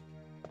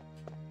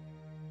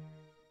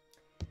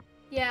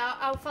 Yeah,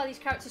 how far these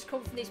characters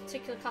come from these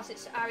particular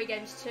classics RE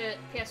games to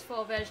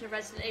PS4 version of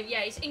Resident Evil. Yeah,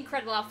 it's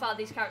incredible how far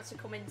these characters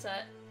come into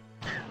it.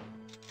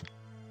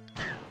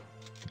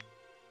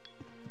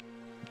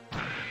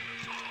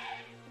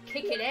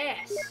 Kicking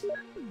ass.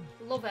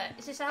 Love it.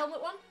 Is this a helmet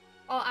one?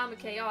 Oh, armor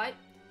key, alright.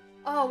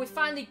 Oh, we've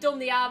finally done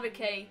the armor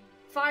key.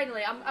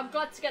 Finally, I'm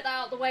glad to get that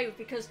out of the way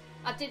because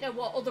I didn't know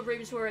what other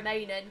rooms were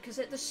remaining because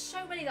there's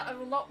so many that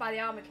are unlocked by the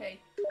armor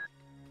key.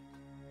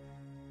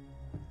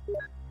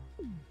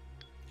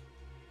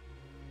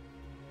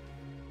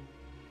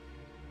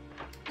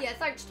 Yeah,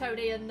 thanks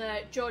Tony and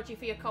Georgie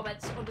for your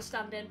comments,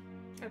 understanding.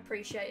 I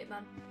appreciate it,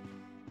 man.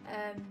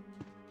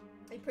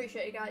 I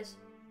appreciate you guys.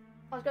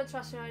 I was going to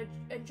ask you,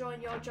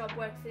 enjoying your job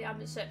working for the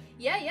ambulance.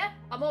 Yeah,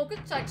 I'm all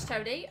good, thanks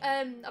Tony.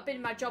 I've been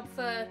in my job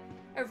for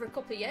over a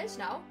couple of years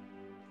now.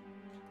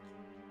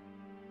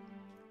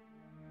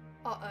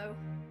 Uh-oh.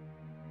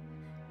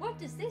 What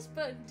does this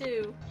button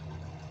do?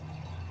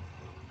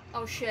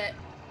 Oh shit.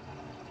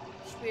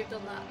 Should we have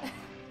done that?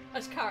 I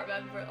just can't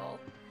remember it all.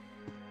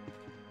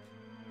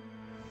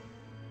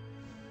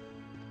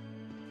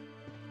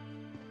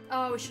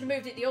 Oh, we should have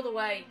moved it the other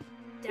way.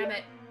 Damn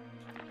it.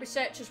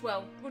 Research as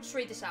well. We'll just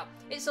read this out.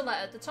 It's a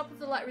letter. The top of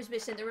the letter is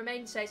missing. The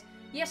remainder says,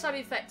 yes, I'm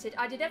infected.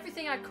 I did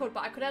everything I could,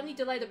 but I could only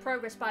delay the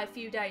progress by a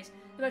few days.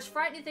 The most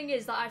frightening thing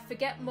is that I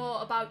forget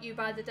more about you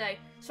by the day,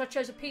 so I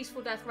chose a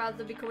peaceful death rather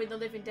than becoming the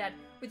living dead.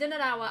 Within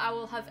an hour, I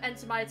will have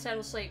entered my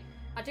eternal sleep.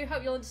 I do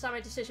hope you'll understand my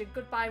decision.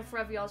 Goodbye and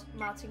forever yours,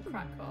 Martin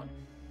Crackhorn.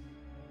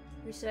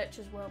 Research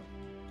as well.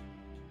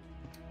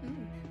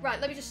 Right,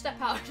 let me just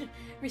step out and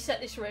reset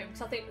this room,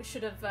 because I think we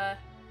should have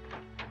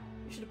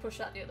pushed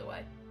that the other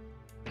way.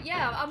 But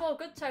yeah, I'm all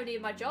good, Tony,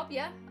 in my job,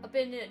 yeah. I've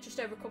been in it just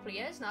over a couple of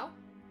years now.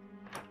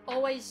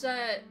 Always,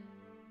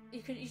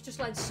 you just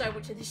learn so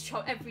much in this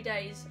job. Every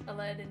day is a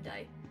learning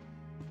day.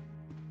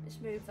 Let's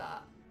move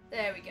that.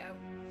 There we go.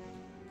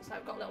 So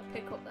I've got a little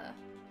pickup there.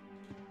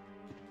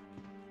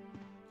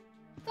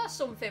 That's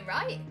something,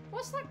 right?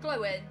 What's that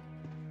glowing?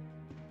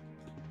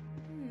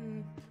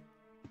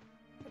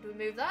 How do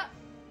we move that?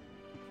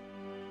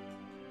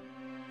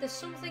 There's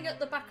something at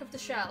the back of the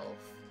shelf.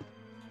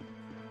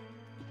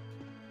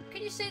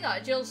 Can you see that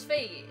at Jill's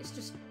feet? It's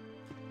just...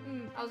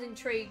 I was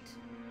intrigued.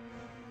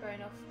 Fair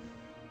enough.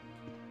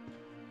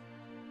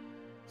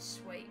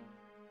 Sweet.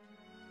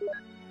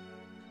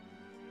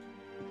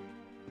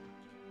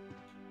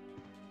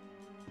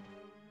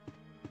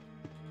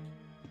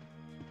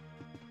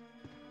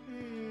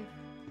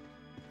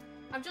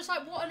 I'm just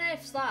like, what on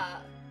earth's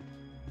that?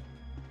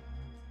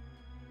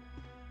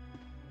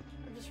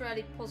 I'm just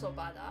really puzzled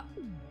by that.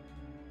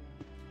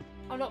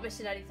 I'm not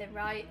missing anything,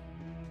 right?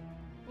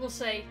 We'll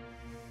see.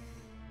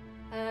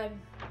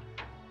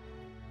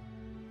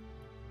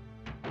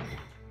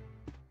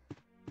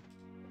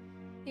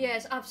 Yeah,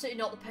 it's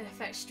absolutely not the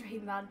perfect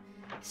stream, man.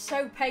 It's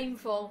so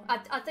painful.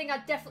 I think I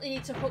definitely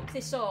need to hook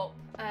this up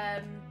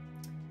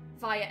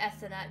via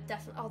Ethernet.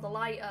 Definitely. Oh, the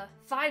lighter.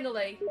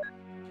 Finally.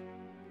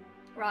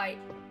 Right.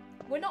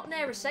 We're not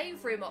near a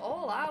save room at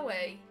all, are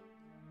we?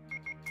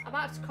 I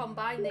might have to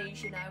combine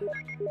these, you know.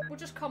 We'll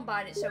just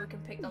combine it so we can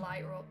pick the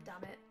lighter up,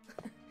 damn it.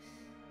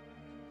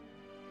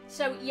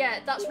 So, yeah,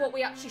 that's what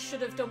we actually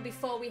should have done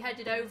before we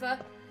headed over.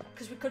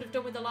 Because we could have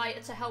done with the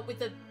lighter to help with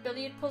the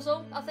billiard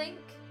puzzle, I think.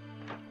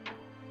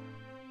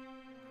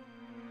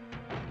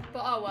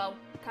 But, oh well.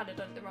 Kind of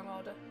done it in the wrong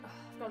order. Oh,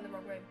 I've gone in the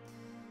wrong room.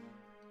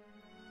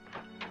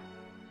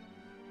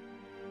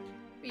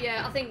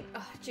 Yeah, I think,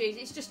 oh, geez,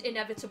 it's just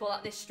inevitable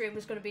that this stream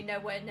was going to be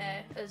nowhere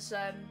near as,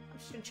 I'm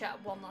just going to chat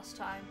one last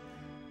time.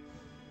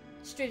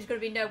 Stream's going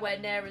to be nowhere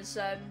near as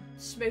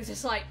smooth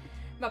as, like,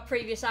 my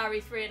previous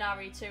RE3 and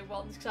RE2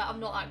 ones, because I'm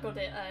not that good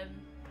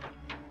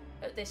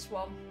at this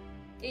one.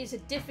 It is a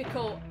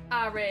difficult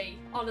RE,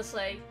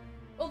 honestly.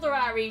 Other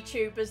RE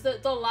tubers,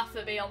 they'll laugh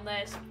at me on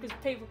this, because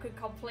people can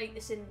complete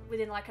this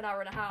within, like, an hour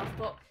and a half,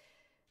 but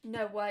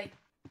no way.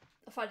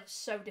 I find it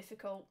so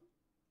difficult.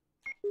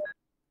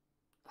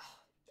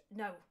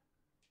 No.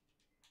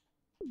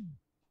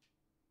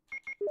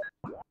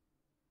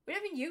 We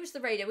don't even use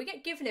the radio. We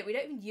get given it. We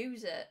don't even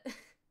use it.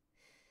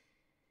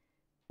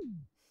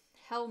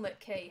 Helmet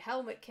key.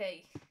 Helmet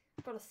key.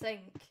 Gotta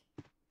think.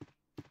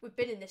 We've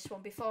been in this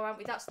one before, haven't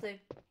we? That's the...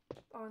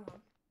 Oh, hang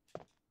on.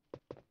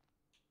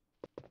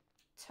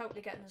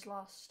 Totally getting us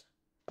lost.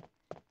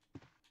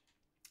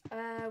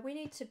 We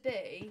need to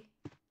be...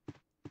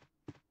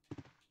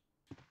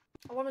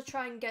 I want to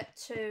try and get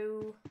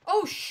to...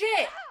 Oh,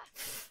 shit!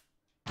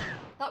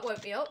 That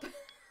woke me up.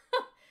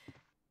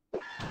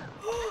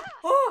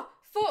 Oh,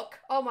 fuck!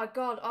 Oh my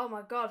god, oh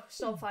my god.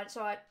 Still fine, it's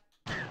alright.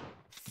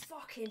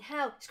 Fucking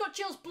hell. He's got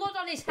Jill's blood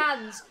on his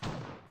hands.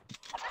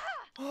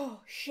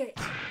 Oh, shit.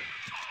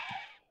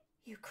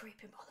 You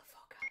creepy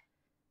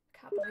motherfucker.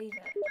 Can't believe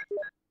it.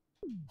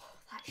 Oh,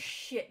 that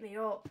shit me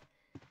up.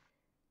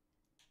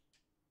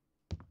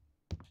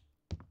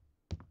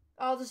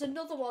 Oh, there's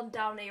another one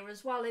down here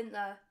as well, isn't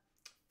there?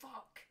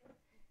 Fuck.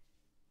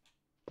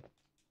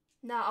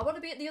 No, I want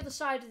to be at the other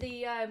side of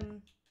the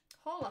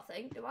hall, I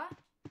think, do I?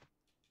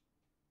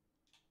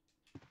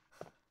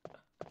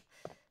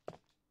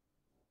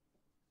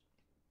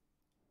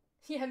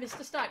 Yeah,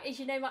 Mr. Stack, is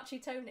your name actually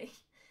Tony?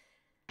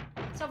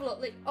 Let's have a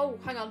look. Oh,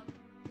 hang on.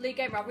 Lee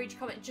Gamer, I'll read your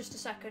comment in just a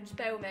second. Just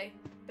bear with me.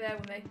 Bear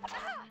with me.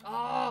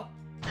 Oh!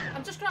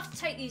 I'm just going to have to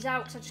take these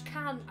out because I just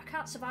can't. I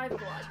can't survive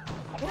otherwise.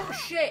 Oh,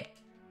 shit!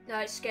 No,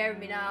 it's scaring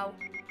me now.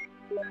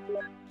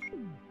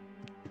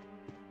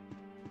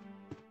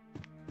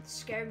 It's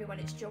scaring me when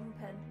it's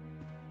jumping.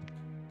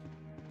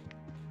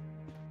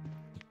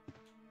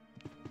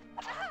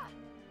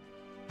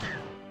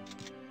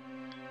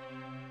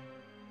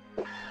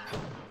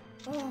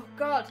 Oh,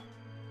 God.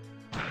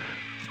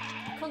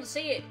 I couldn't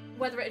see it,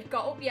 whether it had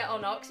got up yet or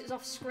not, because it's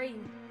off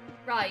screen.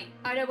 Right,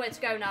 I know where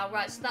to go now.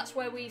 Right, so that's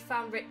where we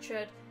found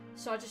Richard.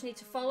 So I just need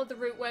to follow the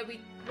route where we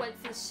went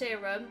for the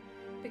serum,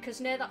 because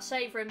near that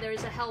save room there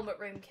is a helmet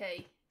room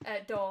key.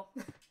 Door.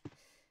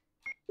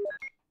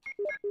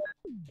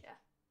 Yeah.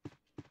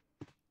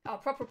 I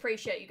proper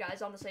appreciate you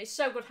guys, honestly. It's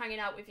so good hanging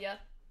out with you.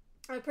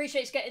 I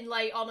appreciate it's getting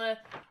late on a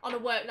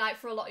work night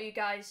for a lot of you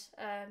guys.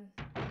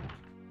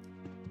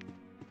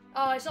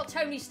 Oh, it's not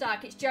Tony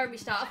Stark, it's Jeremy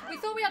Stark. We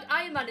thought we had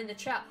Iron Man in the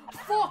chat.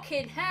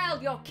 Fucking hell,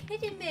 you're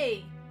kidding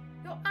me.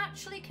 You're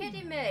actually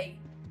kidding me.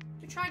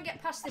 We try and get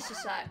past this a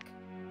sec.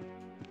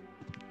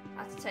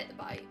 I have to take the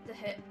bite, the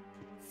hit.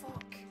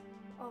 Fuck.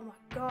 Oh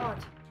my god.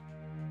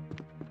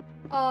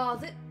 Oh,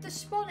 the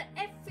spawn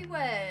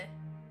everywhere.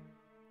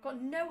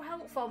 Got no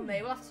health on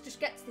me. We'll have to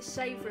just get to the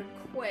save room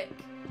quick.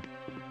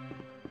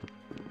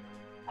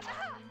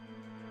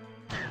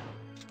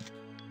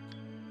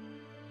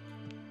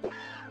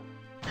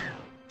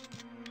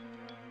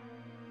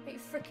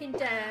 Freaking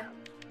dare.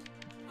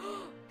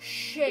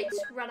 Shit,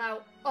 ran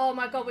out. Oh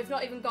my god, we've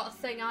not even got a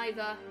thing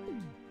either.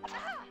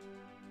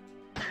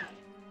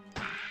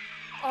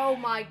 Oh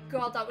my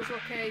god, that was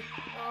lucky.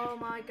 Oh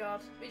my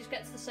god. We just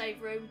get to the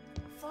save room.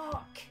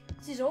 Fuck.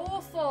 This is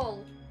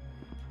awful.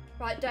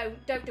 Right,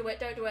 don't do it,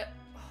 don't do it.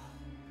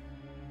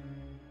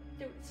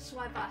 Do it to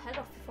swipe our head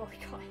off before we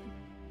got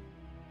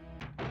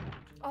in.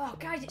 Oh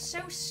guys, it's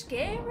so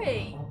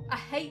scary. I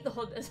hate the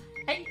hunters.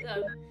 I hate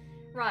them.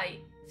 Right,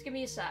 just give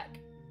me a sec.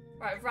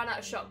 Right, I've ran out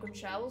of shotgun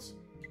shells.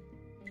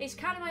 It's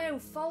kind of my own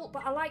fault,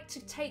 but I like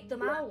to take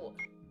them out.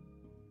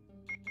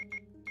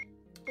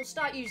 We'll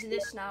start using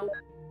this now.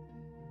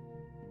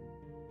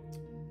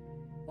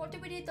 What do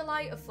we need the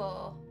lighter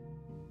for?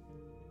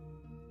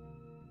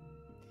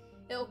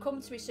 It'll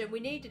come to me soon. We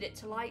needed it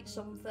to light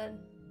something.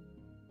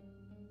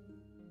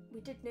 We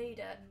did need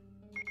it.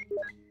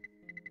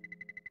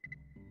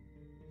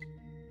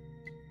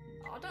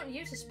 Oh, I don't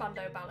use the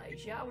Spando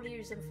ballets yet. I want to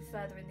use them for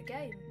further in the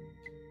game.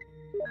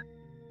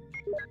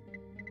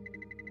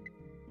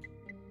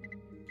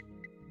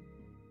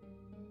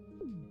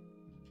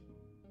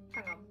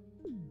 Hang on.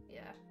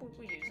 Yeah,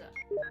 we'll use it.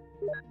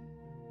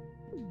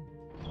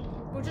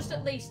 We'll just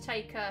at least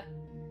take a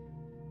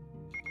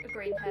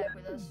green hair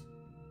with us.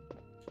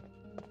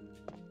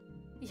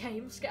 Yeah,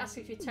 you must get asked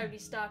if you're Tony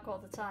Stark all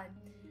the time.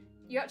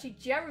 You're actually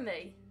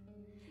Jeremy.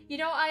 You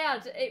know what I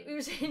had? It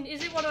was in,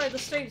 is it one of the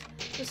streams?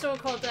 There's someone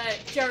called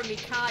Jeremy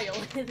Kyle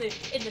in the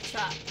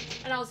chat.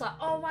 And I was like,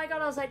 oh my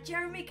god, I was like,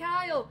 Jeremy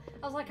Kyle!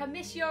 I was like, I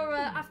miss your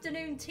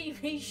afternoon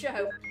TV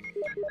show.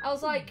 I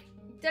was like,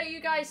 don't you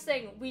guys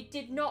think we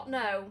did not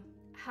know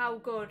how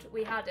good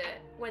we had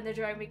it when the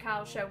Jeremy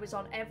Kyle show was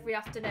on every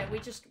afternoon? We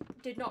just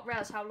did not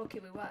realise how lucky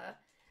we were.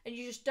 And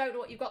you just don't know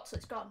what you've got till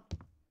it's gone.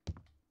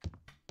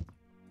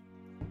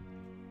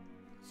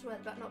 I swear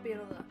there better not be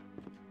another.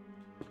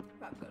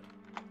 Right, good.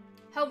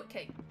 Helmet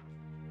key.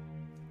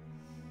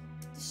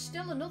 There's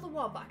still another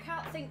one, but I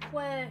can't think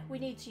where we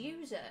need to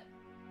use it.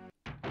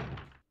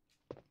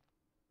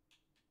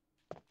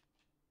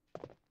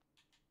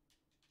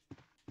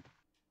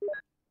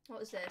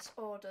 What is this?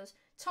 Orders.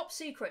 Top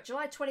secret,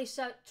 July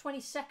 22nd,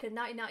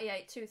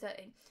 1998,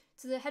 2:30.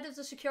 To the head of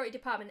the security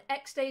department,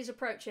 X day is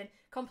approaching.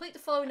 Complete the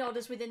following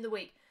orders within the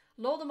week.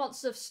 Lure the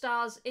monsters of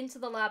stars into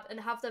the lab and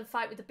have them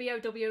fight with the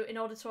BOW in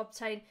order to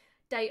obtain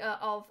data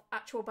of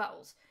actual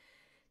battles.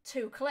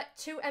 2. Collect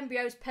 2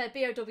 embryos per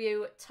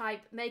BOW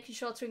type, making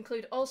sure to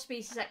include all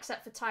species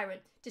except for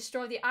Tyrant.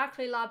 Destroy the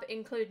Arkley lab,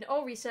 including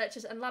all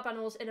researchers and lab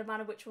animals, in a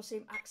manner which will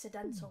seem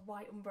accidental.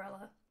 White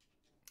umbrella.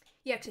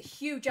 Yeah, because a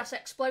huge-ass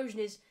explosion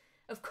is,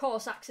 of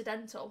course,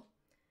 accidental.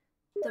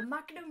 The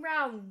Magnum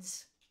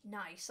rounds.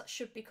 Nice, that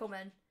should be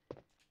coming.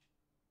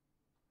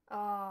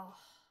 Oh,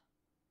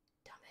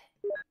 damn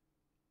it.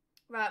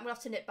 Right, I'm going to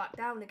have to nip back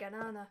down again,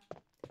 aren't I?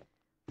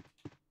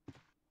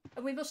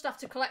 And we must have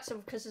to collect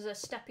some because there's a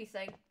steppy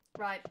thing.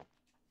 Right.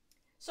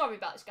 Sorry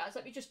about this, guys.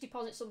 Let me just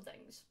deposit some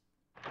things.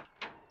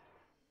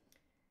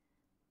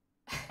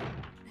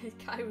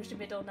 Kai was the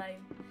middle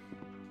name.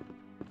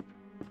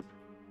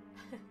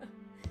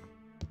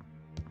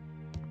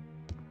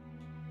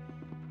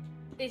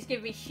 It's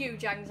giving me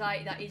huge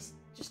anxiety that he's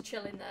just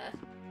chilling there.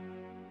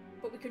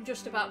 But we can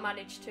just about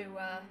manage to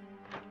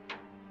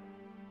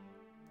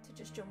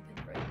just jump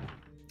in through.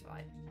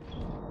 Right.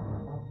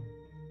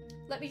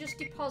 Let me just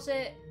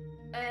deposit,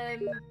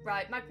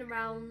 right, Magnum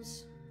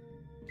rounds.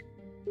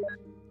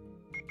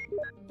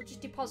 We'll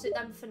just deposit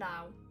them for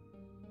now.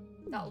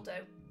 That'll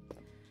do.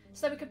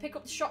 So then we can pick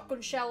up the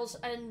shotgun shells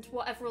and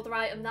whatever other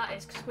item that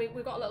is, because we've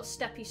got a little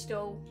steppy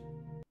stool.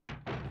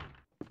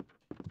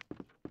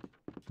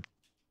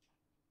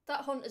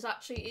 That hunt is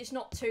actually, it's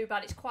not too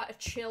bad, it's quite a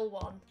chill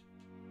one.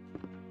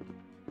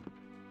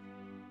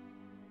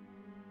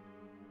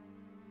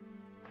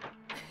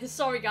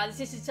 Sorry guys,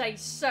 this is taking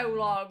so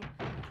long.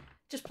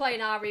 Just playing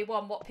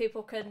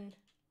RE1,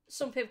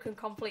 some people can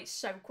complete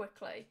so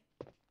quickly.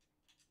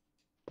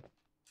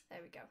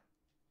 There we go.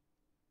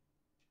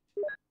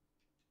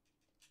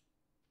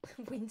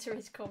 Winter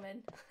is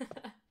coming.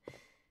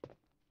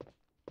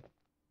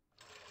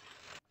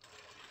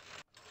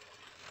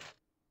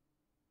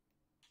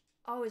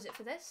 Oh, is it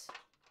for this?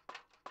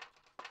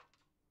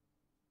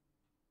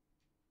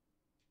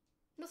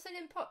 Nothing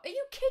important. Are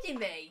you kidding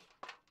me?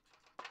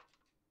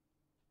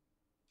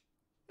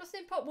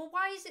 Nothing important. Well,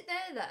 why is it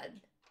there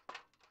then?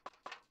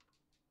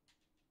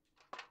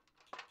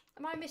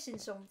 Am I missing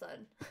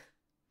something?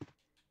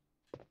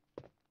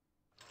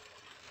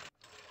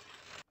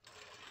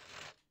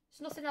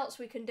 There's nothing else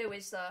we can do,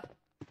 is there?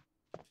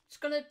 It's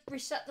gonna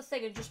reset the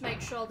thing and just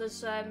make sure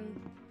there's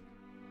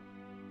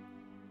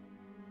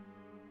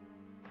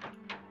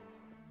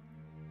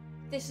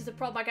This is the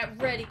problem, I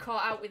get really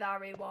caught out with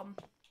RE1.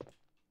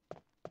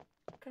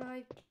 Can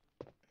I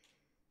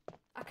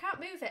can't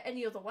move it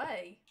any other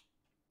way.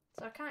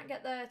 So I can't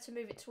get there to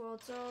move it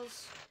towards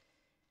us.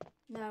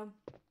 No.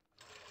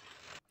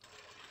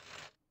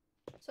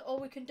 So all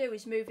we can do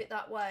is move it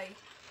that way.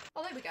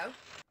 Oh, there we go.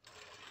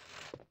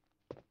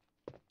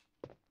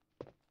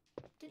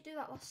 Didn't do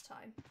that last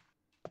time.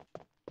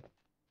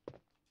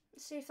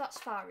 Let's see if that's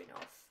far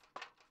enough.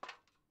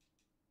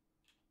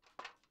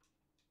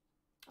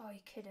 Oh, you're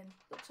kidding.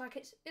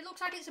 It looks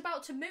like it's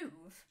about to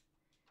move.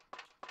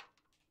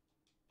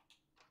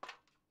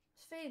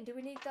 Sphene, do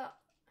we need that?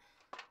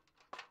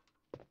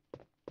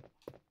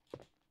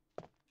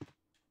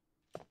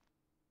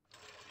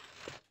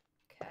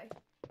 Okay.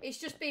 It's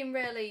just been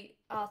really...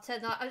 Oh,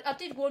 Ted, I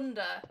did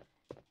wonder.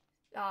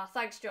 Ah, oh,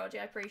 thanks, Georgie.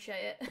 I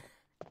appreciate it.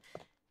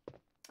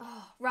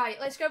 Oh, right.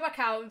 Let's go back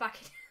out and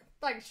back in.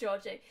 Thanks,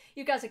 Georgie.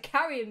 You guys are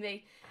carrying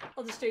me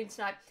on the stream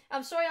tonight.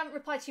 I'm sorry I haven't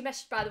replied to your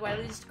message, by the way, on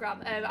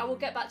Instagram. I will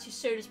get back to you as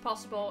soon as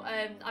possible.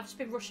 I've just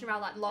been rushing around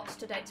like lots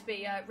today to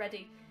be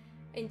ready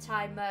in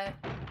time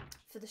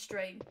for the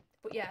stream.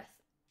 But yeah,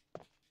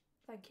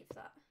 thank you for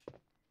that.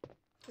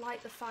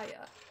 Light the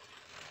fire.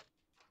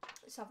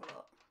 Let's have a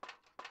look.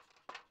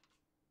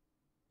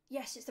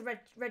 Yes, it's the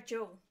red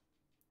jewel.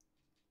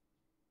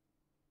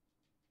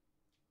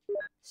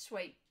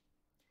 Sweet.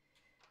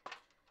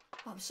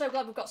 Oh, I'm so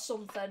glad we've got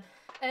something.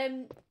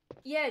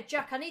 Yeah,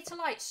 Jack, I need to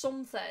light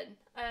something.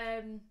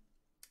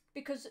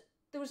 Because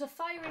there was a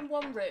fire in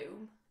one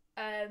room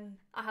I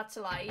had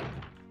to light.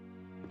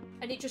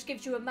 And it just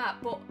gives you a map.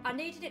 But I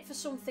needed it for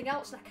something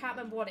else and I can't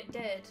remember what it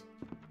did.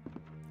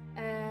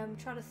 I'm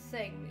trying to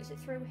think. Is it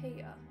through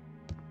here?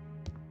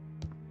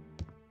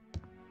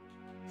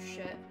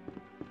 Shit.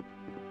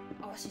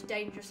 Oh, this is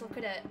dangerous. Look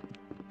at it.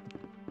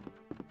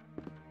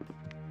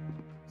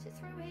 Is it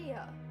through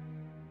here?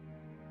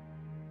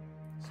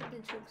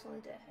 Something chunks on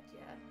the dead,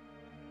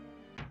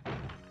 yeah.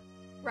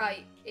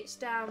 Right, it's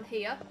down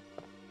here.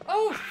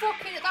 Oh,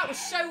 fucking it, that was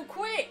so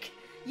quick!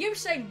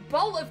 Usain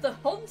Bolt of the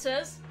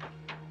Hunters!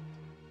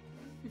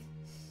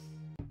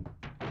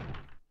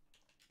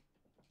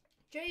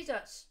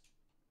 Jesus.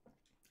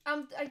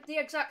 I'm the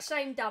exact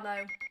same,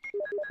 Damo.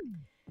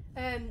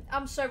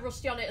 I'm so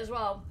rusty on it as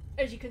well.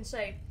 as you can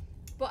see.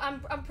 But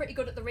I'm pretty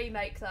good at the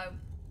remake though.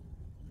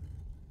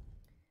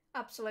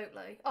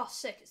 Absolutely. Oh,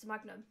 sick! It's the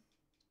Magnum.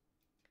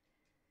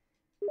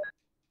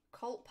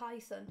 Colt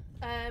Python.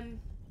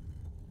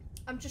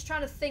 I'm just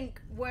trying to think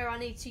where I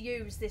need to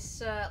use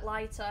this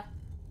lighter.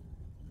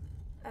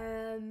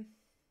 I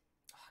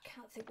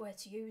can't think where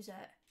to use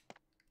it.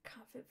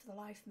 Can't think for the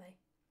life of me.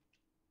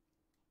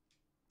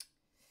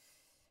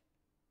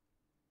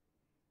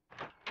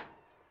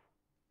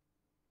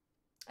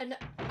 And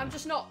I'm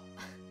just not...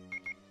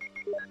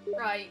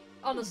 Right,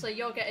 honestly,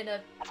 you're getting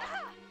a...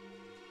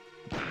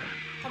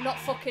 I'm not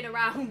fucking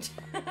around.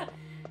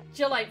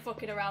 Jill ain't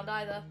fucking around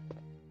either.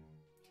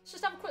 Let's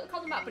just have a quick look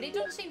on the map, but it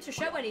doesn't seem to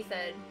show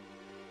anything.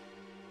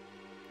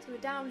 So we're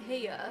down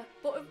here,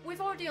 but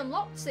we've already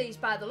unlocked these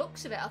by the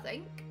looks of it, I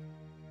think.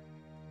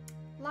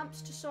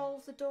 Lamps to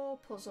solve the door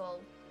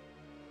puzzle.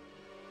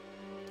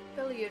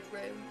 Billiard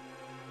room.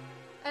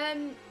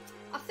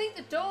 I think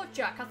the door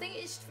jack, I think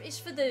it's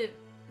for the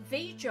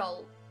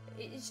V-Jolt.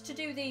 It's to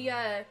do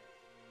the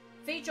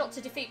V-Jolt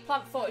to defeat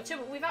Plant 42,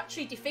 but we've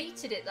actually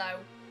defeated it though.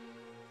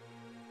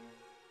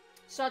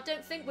 So I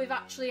don't think we've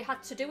actually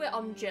had to do it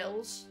on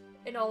Jill's,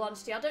 in all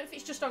honesty. I don't know if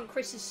it's just on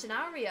Chris's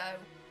scenario.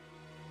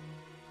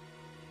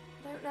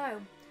 I don't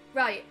know.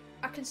 Right,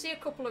 I can see a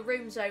couple of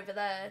rooms over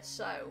there,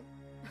 so...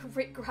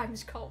 Rick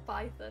Grimes Colt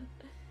Python.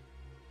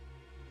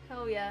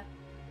 Hell yeah.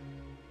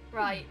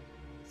 Right,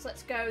 so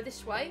let's go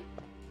this way.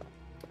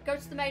 Go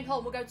to the main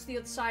hall, we'll go to the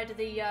other side of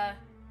the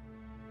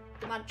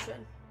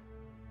mansion.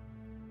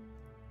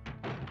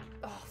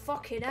 Oh,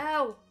 fucking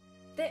hell.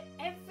 They're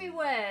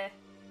everywhere.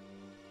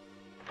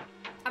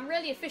 I'm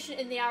really efficient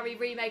in the RE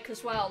remake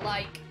as well,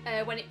 like,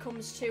 when it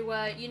comes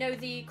to, you know,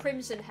 the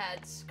Crimson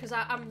Heads, because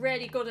I'm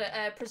really good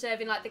at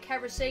preserving, like, the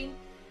kerosene,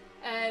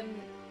 and,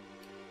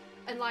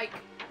 like,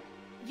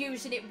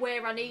 using it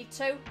where I need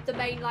to, the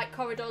main, like,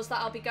 corridors that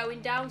I'll be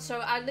going down, so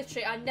I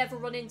never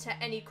run into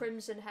any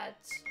Crimson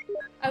Heads.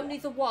 Only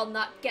the one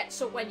that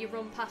gets up when you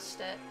run past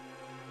it,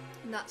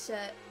 and that's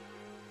it.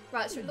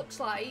 Right, so it looks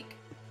like,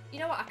 you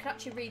know what, I can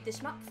actually read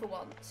this map for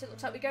once. It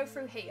looks like we go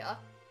through here.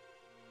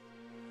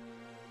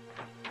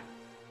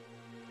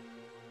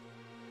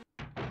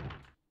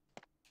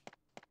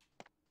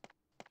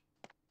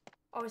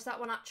 Oh, is that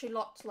one actually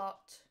locked?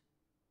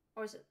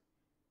 Or is it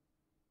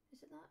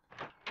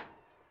that?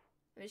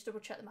 Let me just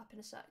double check the map in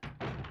a sec.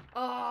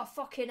 Oh,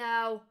 fucking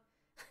hell.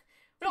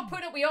 We're not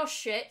putting up with your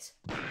shit.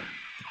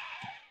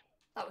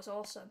 That was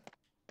awesome.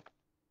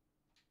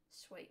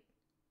 Sweet.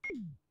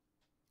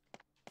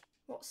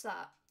 What's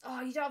that?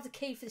 Oh, you don't have the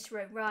key for this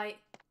room, right?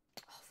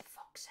 Oh, for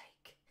fuck's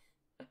sake.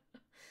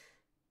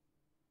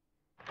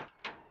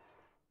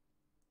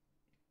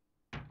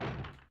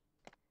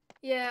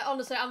 Yeah,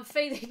 honestly, I'm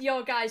feeling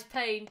your guys'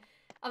 pain.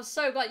 I'm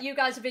so glad you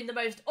guys have been the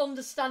most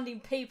understanding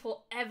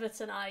people ever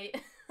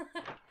tonight.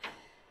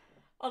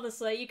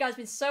 Honestly, you guys have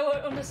been so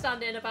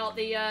understanding about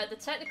the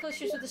technical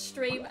issues with the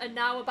stream, and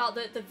now about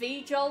the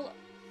V-Jolt.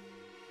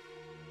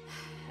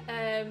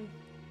 Yeah,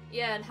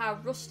 and how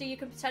rusty you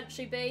can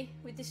potentially be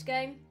with this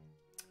game.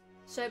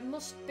 So it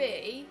must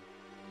be...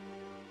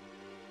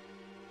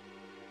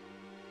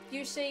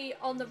 You see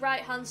on the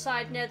right-hand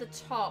side near the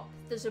top,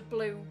 there's a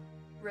blue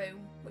room,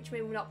 which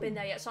means we've not been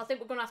there yet. So I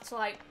think we're gonna have to,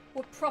 like,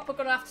 we're proper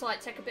gonna have to,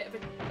 like, take a bit of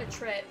a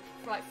trip,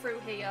 like, through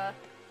here,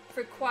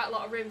 through quite a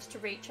lot of rooms to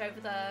reach over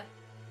there.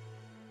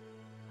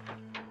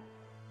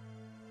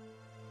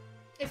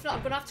 If not,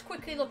 I'm gonna have to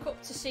quickly look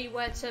up to see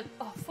where to...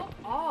 Oh, fuck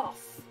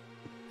off!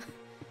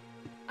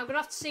 I'm gonna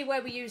have to see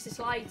where we use this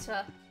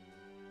lighter.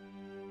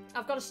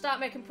 I've got to start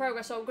making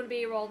progress or I'm gonna be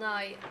here all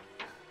night.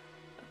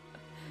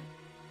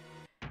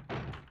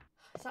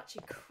 It's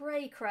actually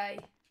cray-cray.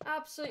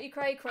 Absolutely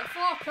cray-cray.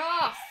 Fuck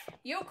off!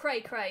 You're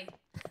cray-cray.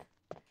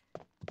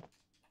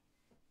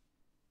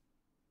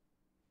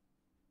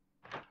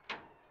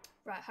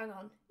 Right, hang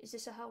on. Is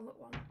this a helmet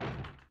one?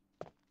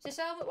 Is this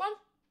a helmet one?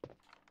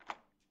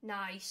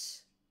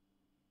 Nice.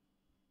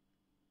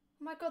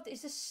 Oh my god,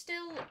 is there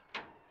still...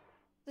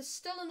 There's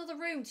still another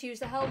room to use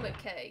the helmet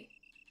key.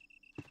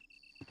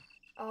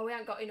 Oh, we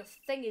haven't got enough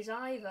thingies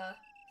either.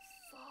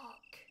 Fuck.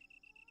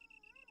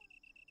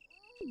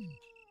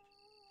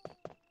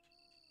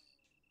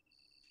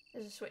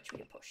 There's a switch, we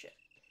can push it.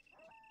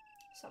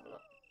 Let's have a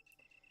look.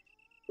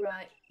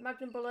 Right,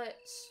 magnum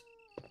bullets.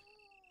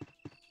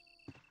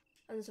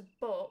 And there's a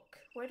book.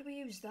 Where do we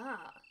use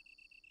that?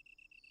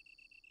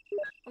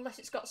 Unless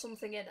it's got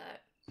something in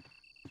it.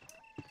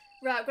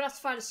 Right, I'm gonna have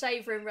to find a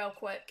save room real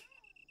quick.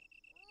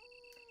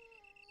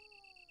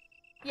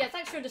 Yeah,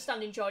 thanks for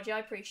understanding, Georgie. I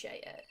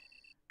appreciate it.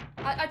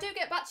 I do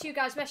get back to you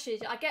guys'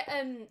 messages. I get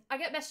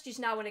messages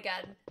now and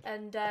again,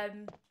 and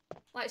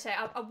like I say,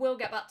 I will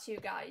get back to you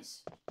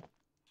guys.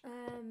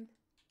 Oh man,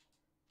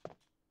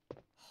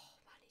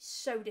 it's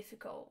so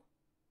difficult.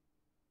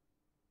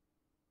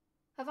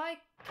 Have I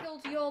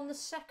killed Yawn the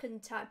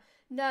second time?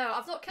 No,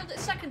 I've not killed it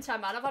the second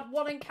time, man. I've had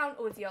one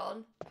encounter with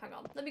Yawn. Hang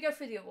on, let me go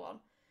through the other one.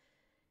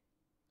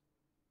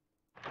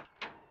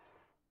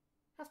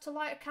 Have to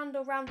light a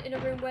candle round in a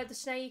room where the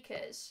snake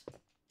is.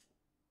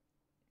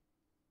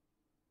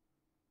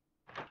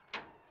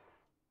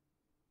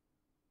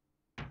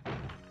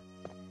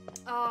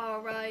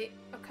 Oh, right.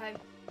 Okay.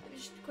 Let me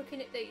just quickly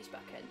nip these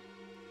back in.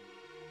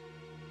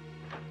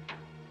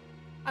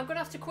 I'm gonna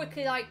have to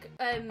quickly, like,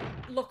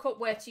 look up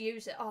where to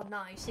use it. Oh,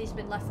 nice. These have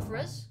been left for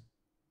us.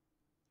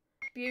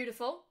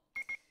 Beautiful.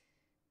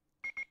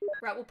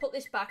 Right, we'll put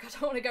this back. I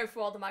don't want to go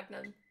through all the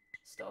Magnum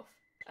stuff.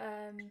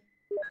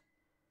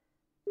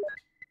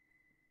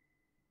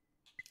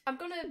 I'm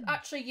gonna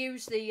actually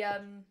use the,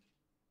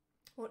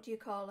 what do you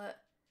call it?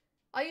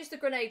 I use the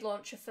grenade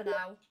launcher for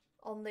now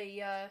on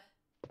the,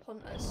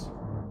 hunters.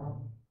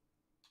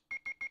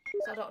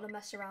 So I don't want to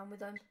mess around with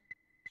them.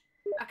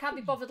 I can't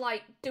be bothered,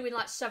 like, doing,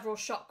 like, several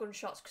shotgun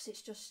shots because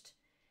it's just...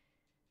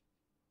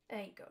 It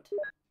ain't good.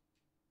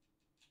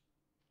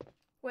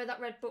 Where that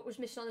red book was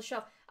missing on the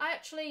shelf. I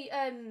actually,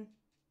 I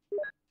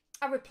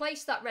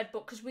replaced that red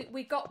book because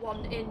we got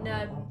one in,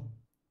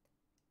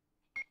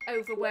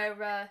 over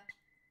where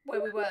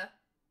we were.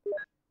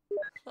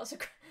 That's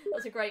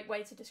a great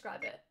way to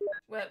describe it.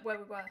 Where we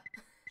were.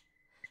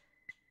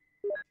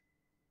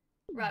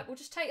 Right, we'll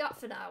just take that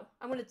for now.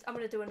 I'm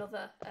gonna do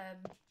another, I'm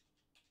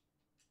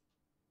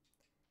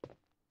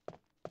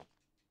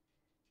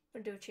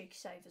gonna do a cheeky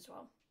save as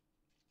well.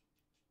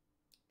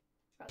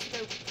 Right, so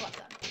go collect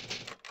them.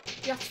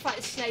 You have to fight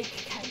the snake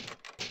again.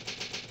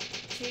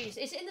 Jeez,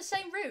 is it in the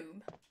same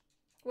room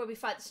where we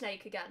fight the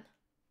snake again?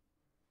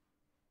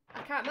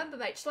 I can't remember,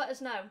 mate. Just let us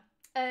know.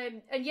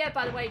 And yeah,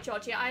 by the way,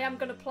 Georgie, I am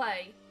gonna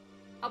play.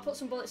 I'll put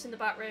some bullets in the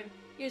back room.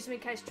 Use them in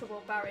case of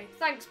trouble, Barry.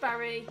 Thanks,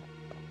 Barry.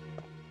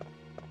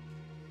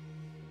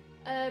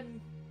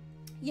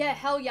 Yeah,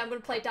 hell yeah, I'm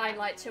gonna play Dying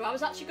Light 2. I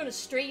was actually gonna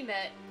stream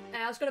it.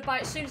 I was gonna buy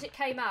it as soon as it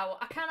came out.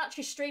 I can't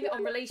actually stream it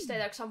on release day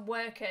though because I'm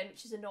working,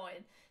 which is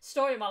annoying.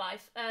 Story of my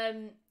life.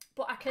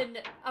 But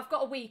I've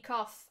got a week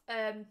off.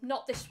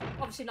 Not this,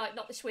 obviously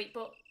not this week,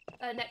 but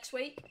next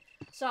week.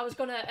 So I was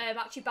gonna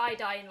actually buy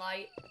Dying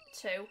Light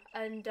 2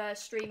 and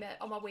stream it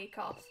on my week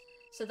off.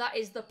 So that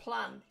is the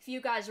plan. If you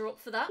guys are up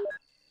for that.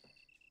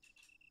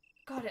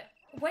 God,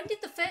 when did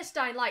the first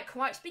Dying Light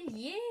come out? It's been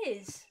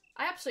years.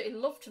 I absolutely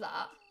loved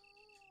that.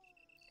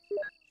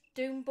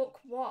 Doom Book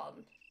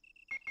 1.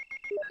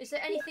 Is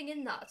there anything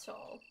in that at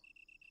all?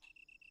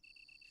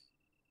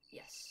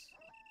 Yes.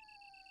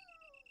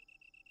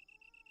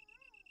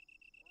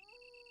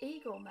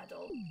 Eagle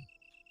Medal.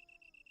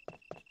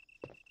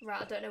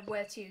 Right, I don't know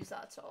where to use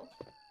that at all.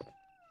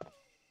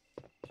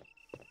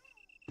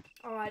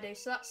 Alrighty,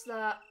 so that's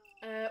that.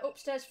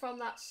 Upstairs from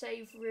that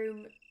save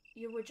room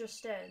you were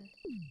just in.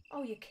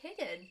 Oh, you're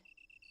kidding?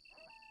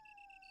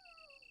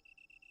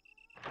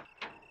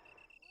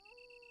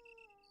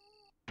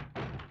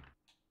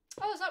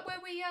 Oh, is that where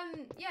we,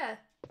 yeah.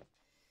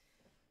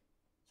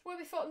 It's where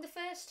we fought him the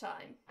first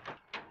time.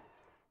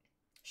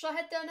 Shall I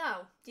head there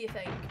now, do you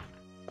think?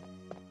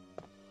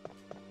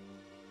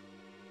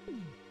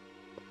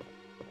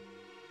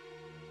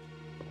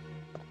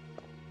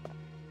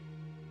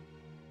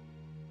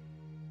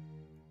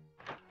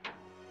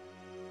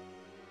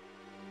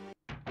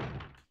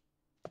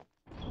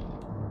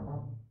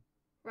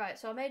 Right,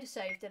 so I made a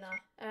save, didn't I?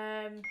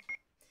 Don't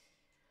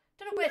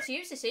know where to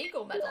use this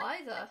Eagle Medal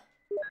either.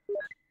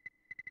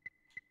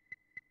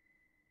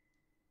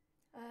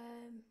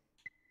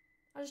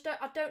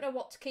 I don't know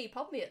what to keep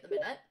on me at the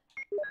minute.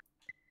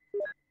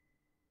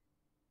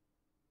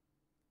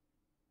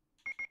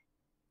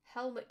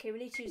 Helmet key, we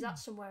need to use that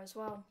somewhere as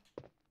well.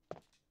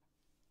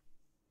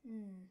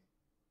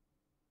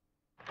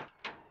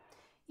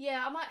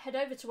 Yeah, I might head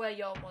over to where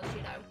Yorn was,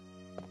 you know.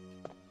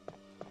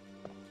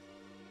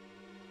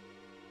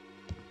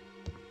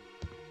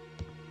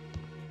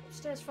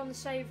 Upstairs from the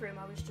save room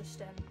I was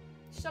just in.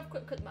 Just have a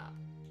quick look at the map.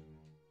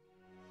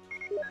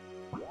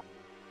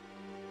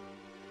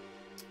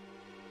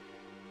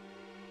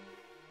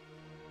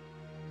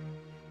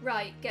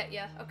 Right, get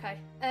ya. Okay.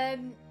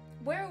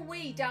 Where are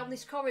we down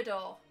this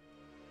corridor?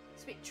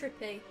 It's a bit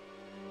trippy.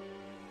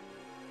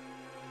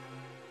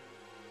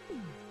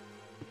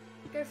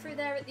 Go through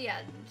there at the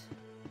end.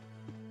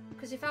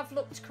 Because if I've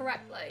looked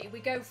correctly, we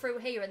go through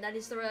here and then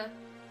is there a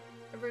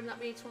room that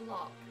we need to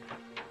unlock?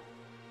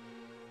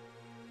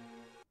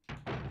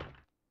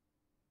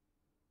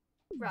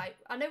 Right,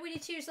 I know we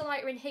need to use the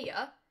lighter in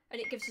here and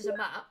it gives us a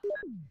map.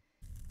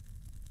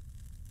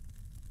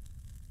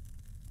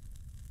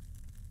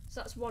 So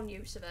that's one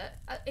use of it.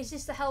 Is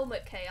this the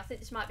helmet key? I think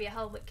this might be a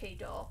helmet key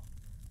door.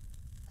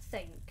 I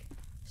think.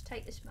 Let's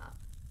take this map.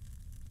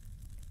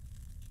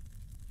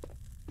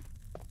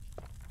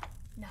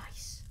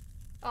 Nice.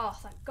 Oh,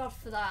 thank God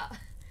for that.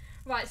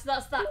 Right, so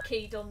that's that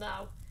key done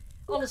now.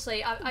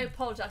 Honestly, I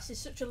apologise.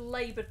 It's such a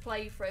laboured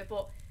playthrough,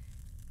 but...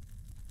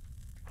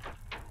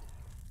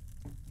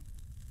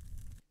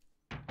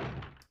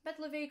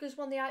 Medal of Eagle is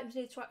one of the items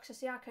needed to access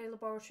the arcade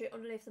laboratory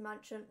underneath the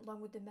mansion,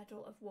 along with the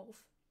Medal of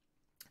Wolf.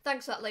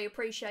 Thanks for that, Lee.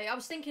 Appreciate it. I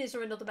was thinking, is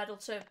there another medal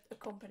to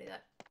accompany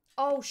that?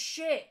 Oh,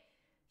 shit.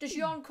 Does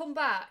Yorn come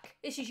back?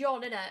 This is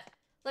Yorn, innit?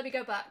 Let me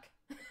go back.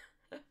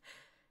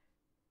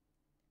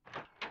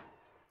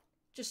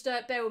 Just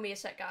bear with me a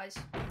sec, guys.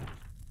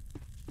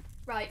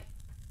 Right.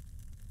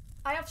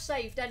 I have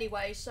saved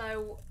anyway,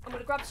 so I'm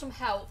going to grab some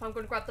help. I'm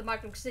going to grab the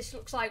Magnum, because this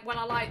looks like, when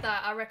I like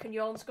that, I reckon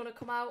Yawn's going to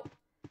come out.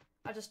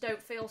 I just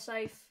don't feel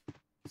safe.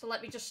 So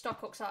let me just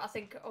stock up, because I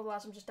think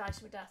otherwise I'm just dying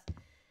to my death.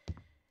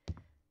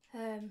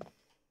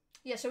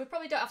 Yeah, so we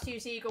probably don't have to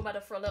use the Eagle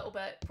medal for a little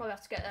bit. Probably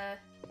have to get,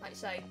 like you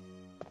say,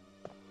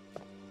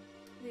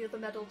 the other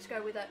medal to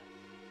go with it.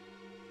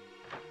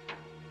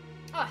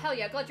 Oh, hell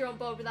yeah, glad you're on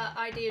board with that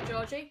idea,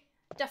 Georgie.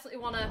 Definitely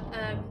want to,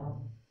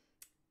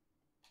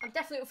 I'm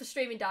definitely up for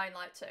streaming Dying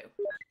Light 2.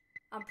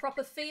 I'm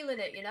proper feeling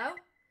it, you know?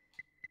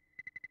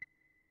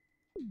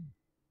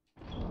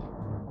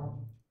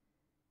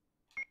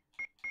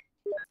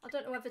 I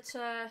don't know whether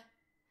to...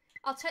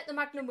 I'll take the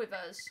Magnum with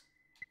us.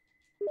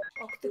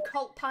 Or the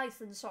Colt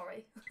Python,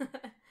 sorry.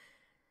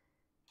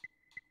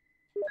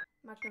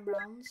 Magnum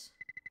rounds.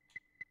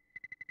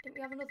 Didn't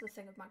we have another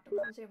thing of Magnum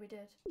rounds? Yeah, we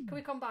did. Can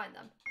we combine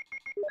them?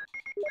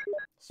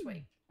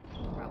 Sweet.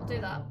 Right, we'll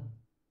do that.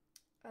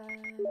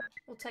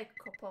 We'll take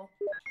a couple.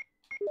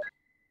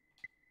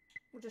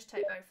 We'll just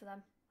take both of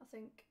them, I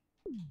think.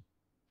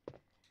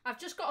 I've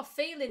just got a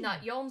feeling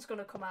that Yawn's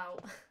gonna come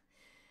out.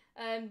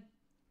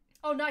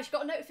 Oh nice, you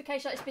got a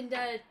notification that it's been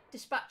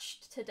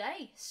dispatched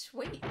today.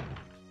 Sweet.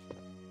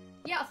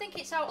 Yeah, I think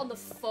it's out on the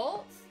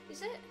 4th,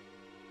 is it?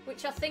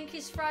 Which I think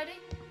is Friday.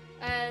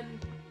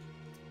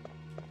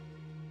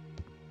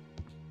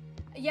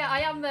 Yeah, I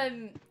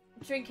am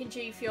drinking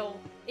G Fuel,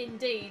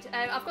 indeed.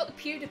 I've got the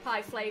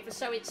PewDiePie flavour,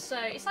 so it's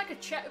like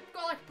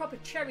got like a proper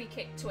cherry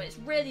kick to it. It's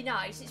really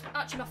nice. It's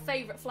actually my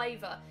favourite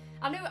flavour.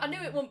 I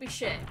knew it wouldn't be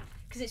shit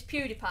because it's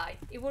PewDiePie.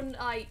 It wouldn't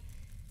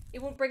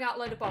bring out a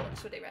load of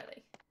bollocks, would it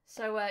really?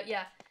 So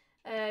yeah.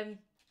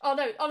 Oh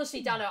no,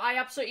 honestly, Dano, I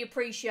absolutely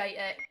appreciate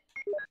it.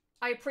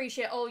 I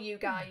appreciate all you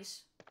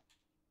guys.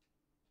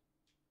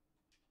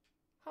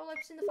 Whole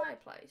lips in the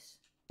fireplace.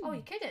 Oh,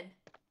 you're kidding?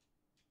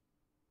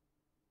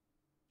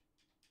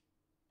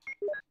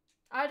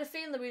 I had a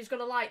feeling that we was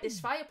gonna light this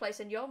fireplace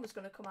and Yawn was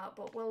gonna come out,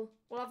 but we'll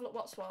have a look.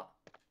 What's what?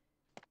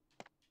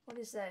 What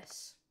is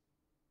this?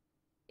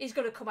 He's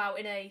gonna come out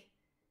in a.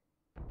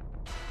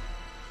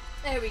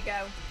 There we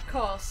go. Of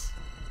course.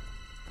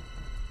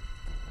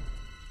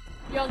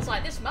 Yawn's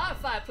like, this is my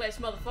fireplace,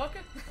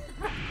 motherfucker.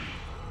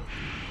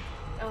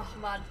 Oh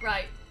man,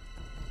 right.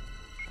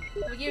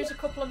 We'll use a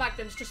couple of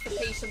Magnums just for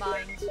peace of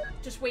mind.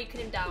 Just weaken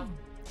him down.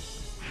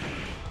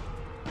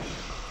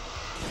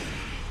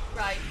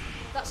 Right.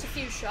 That's a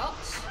few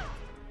shots.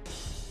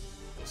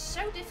 It's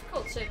so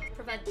difficult to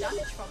prevent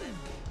damage from him.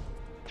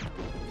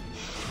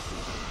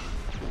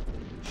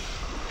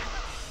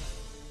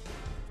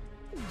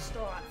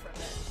 Store that for a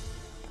bit.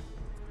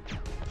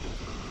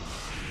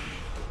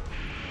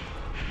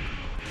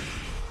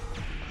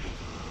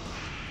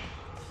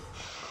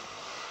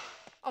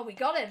 Oh, we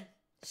got him.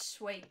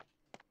 Sweet.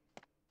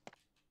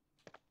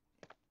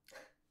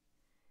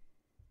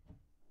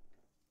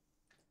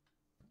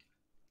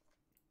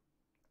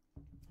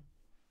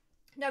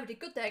 No, we did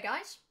good there,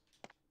 guys.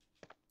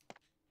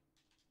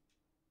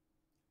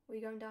 Were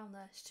you going down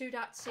there? It's too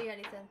dark to see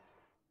anything.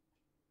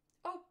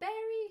 Oh,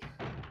 Barry!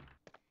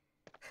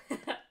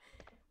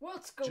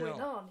 What's going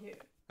Jill, on here?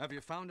 Have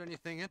you found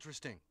anything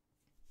interesting?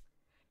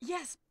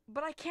 Yes,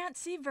 but I can't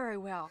see very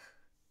well.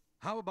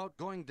 How about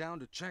going down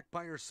to check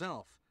by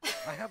yourself?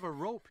 I have a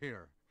rope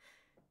here.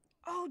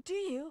 Oh, do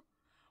you?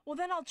 Well,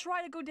 then I'll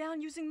try to go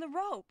down using the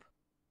rope.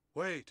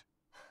 Wait.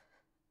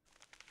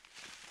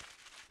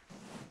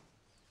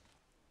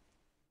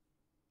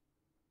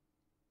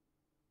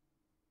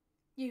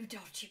 You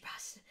dodgy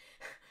bastard.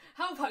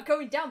 How about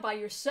going down by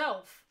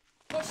yourself?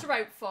 What's the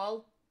rope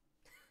fall?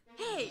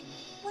 Hey,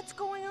 what's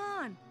going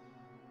on?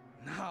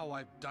 Now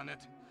I've done it.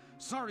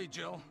 Sorry,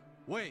 Jill.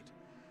 Wait.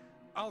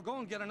 I'll go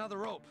and get another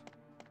rope.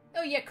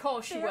 Oh yeah, of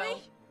course you Barry?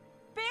 will.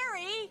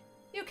 Barry!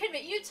 You kidding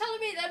me? You telling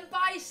me them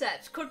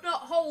biceps could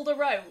not hold a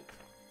rope?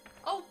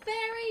 Oh,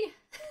 Barry!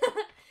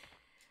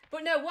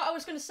 But no, what I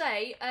was going to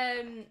say,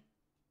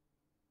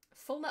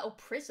 Full Metal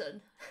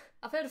Prison?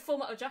 I've heard of Full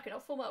Metal Jacket,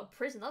 not Full Metal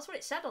Prison. That's what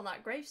it said on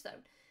that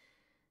gravestone.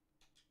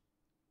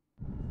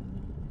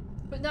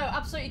 But no,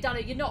 absolutely,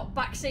 Danny, you're not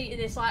backseating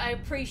this. Like, I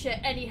appreciate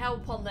any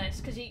help on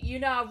this, because you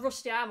know how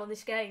rusty I am on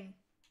this game.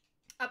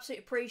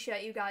 Absolutely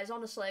appreciate you guys,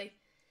 honestly.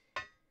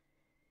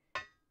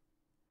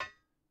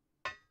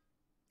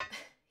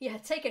 Yeah,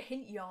 take a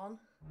hint, Yawn.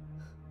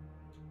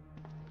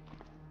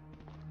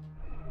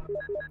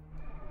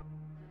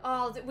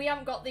 Oh, we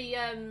haven't got the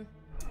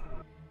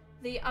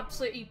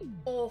absolutely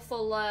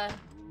awful,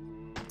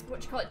 what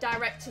do you call it,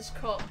 director's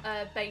cut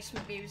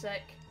basement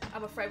music.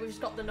 I'm afraid we've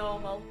just got the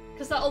normal.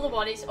 Because that other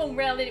one, it's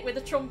unreal in it with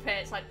the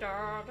trumpet. It's like,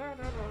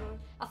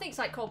 I think it's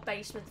like called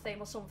basement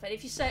theme or something.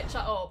 If you search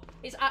that up,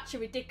 it's actually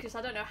ridiculous.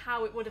 I don't know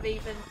how it would have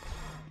even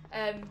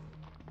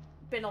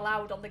been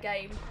allowed on the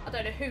game. I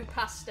don't know who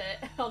passed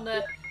it on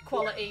the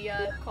quality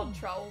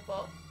control,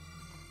 but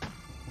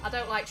I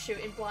don't like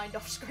shooting blind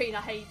off screen.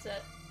 I hate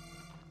it.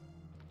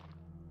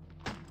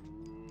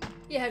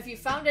 Yeah, have you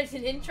found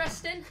anything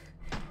interesting?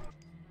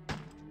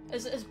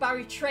 As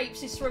Barry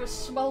traipses through a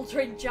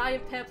smouldering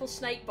giant purple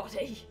snake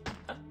body.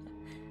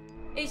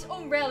 It's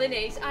unreal, isn't it?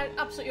 It's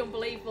absolutely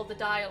unbelievable, the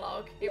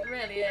dialogue. It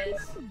really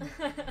is.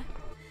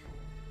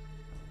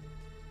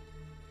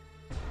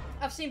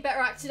 I've seen better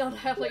acting on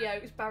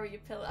Hollyoaks, Barry,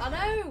 your pillar. I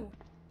know!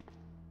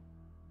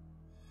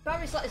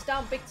 Barry's let us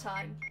down big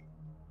time.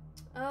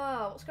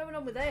 Oh, what's going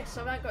on with this?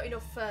 I haven't got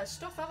enough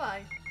stuff, have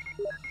I?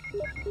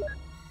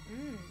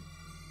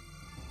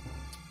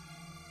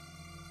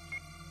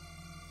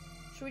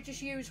 Should we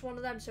just use one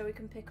of them so we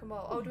can pick them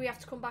up? Oh, do we have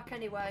to come back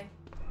anyway?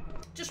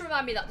 Just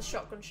remind me that the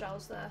shotgun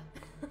shell's there.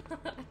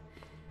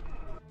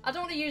 I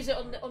don't want to use it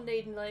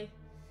unneedingly.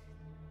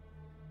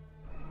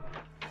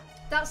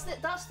 That's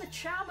the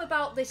charm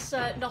about this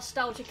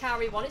nostalgic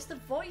RE one. It's the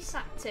voice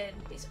acting.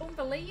 It's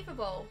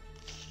unbelievable.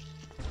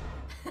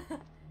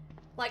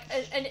 Like,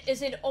 and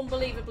as in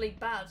unbelievably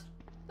bad.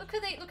 Look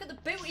at the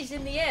booties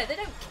in the air. They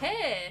don't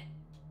care.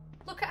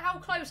 Look at how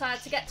close I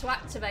had to get to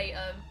activate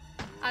them.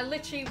 I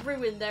literally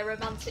ruined their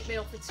romantic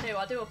meal for two.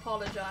 I do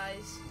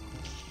apologise.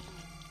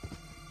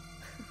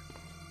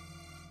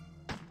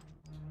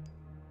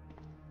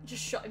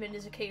 Just shot him in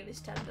his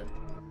Achilles tendon.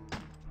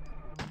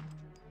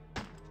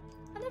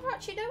 I never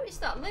actually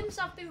noticed that. Limbs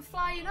have been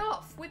flying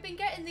off. We've been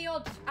getting the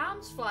odd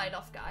arms flying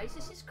off, guys.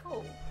 This is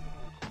cool.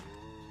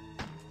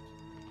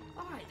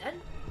 Alright then.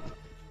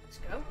 Let's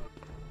go.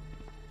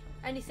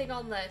 Anything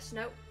on this?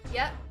 Nope.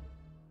 Yep.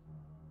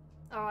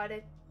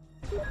 Alrighty.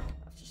 I'll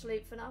just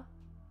leave for now.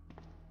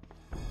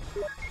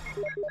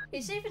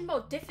 It's even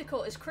more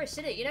difficult as Chris,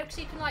 isn't it? You know, because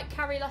he can, like,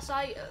 carry less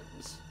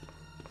items.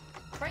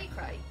 Cray.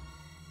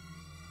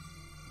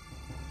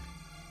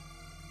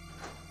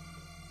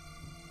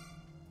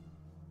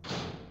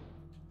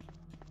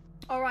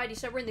 Alrighty,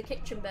 so we're in the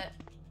kitchen bit.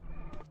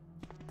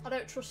 I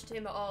don't trust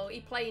him at all.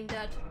 He playing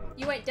dead.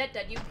 You ain't dead,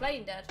 you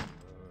playing dead.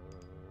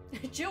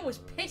 Jill was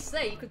pissed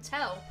there, you could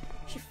tell.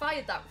 She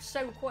fired that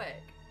so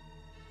quick.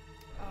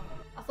 Oh,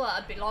 I thought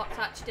that'd be locked.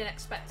 I actually didn't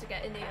expect to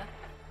get in here.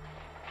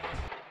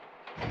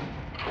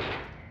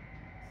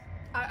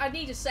 I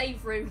need a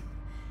save room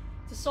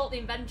to sort the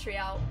inventory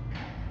out.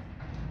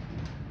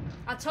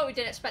 I totally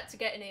didn't expect to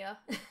get in here.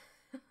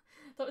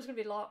 Thought it was going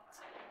to be locked.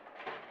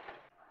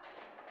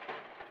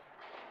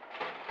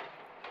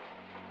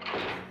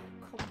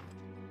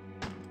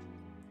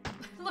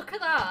 Look at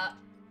that.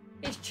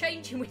 It's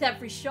changing with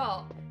every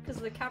shot because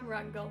of the camera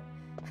angle.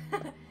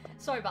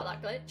 Sorry about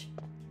that glitch.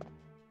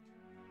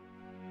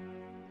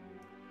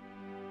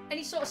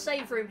 Any sort of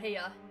save room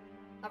here?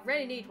 I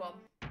really need one.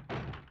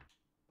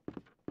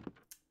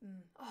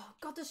 Oh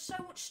god, there's so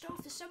much stuff.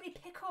 There's so many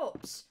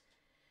pickups.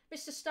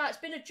 Mr. Stark, it's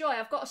been a joy.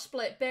 I've got a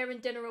split. Beer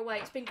and dinner away.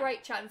 It's been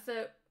great chatting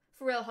for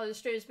real. The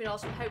stream's been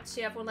awesome. Hope to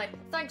see everyone later.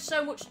 Thanks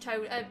so much,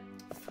 Tony. I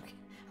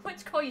went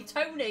to call you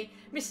Tony,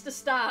 Mr.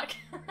 Stark.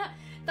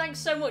 Thanks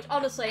so much.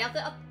 Honestly,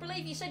 I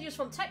believe you said you was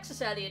from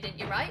Texas earlier, didn't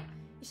you, right?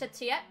 You said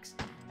TX?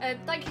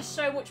 Thank you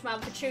so much,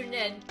 man, for tuning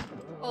in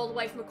all the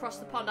way from across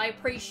the pond. I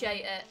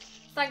appreciate it.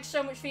 Thanks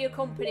so much for your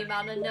company,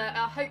 man, and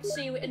I hope to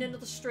see you in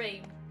another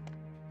stream.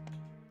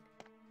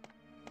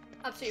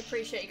 Absolutely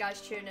appreciate you guys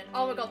tuning in.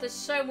 Oh my god, there's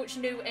so much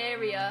new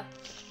area.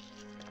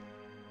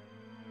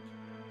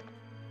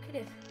 Look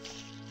at him.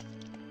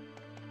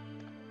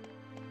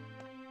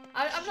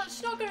 I'm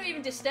just not going to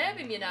even disturb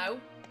him, you know.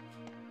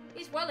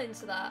 He's well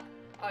into that.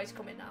 Oh, he's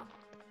coming now.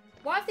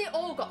 Why have they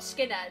all got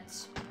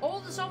skinheads? All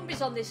the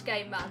zombies on this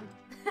game, man.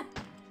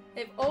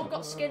 They've all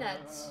got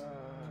skinheads.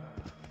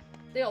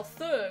 They all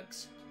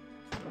thugs.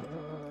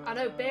 I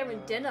know, beer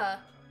and dinner.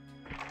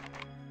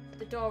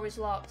 The door is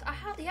locked. I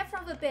hardly ever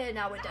have a beer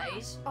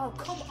nowadays. Oh,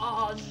 come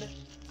on.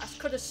 I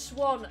could have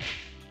sworn.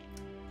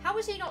 How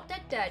is he not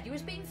dead? He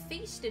was being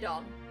feasted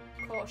on.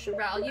 Caution.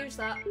 Right, I'll use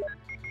that.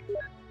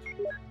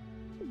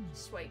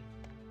 Sweet.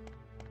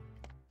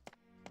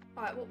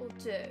 Alright, what we'll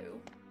do...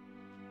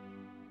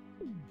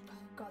 Oh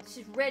god, this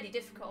is really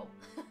difficult.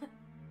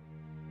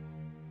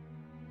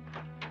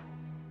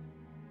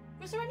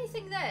 Was there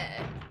anything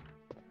there?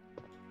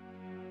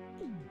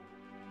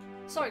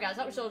 Sorry guys,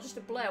 that was all just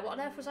a blur. What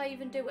on earth was I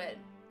even doing?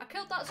 I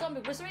killed that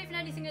zombie. Was there even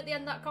anything at the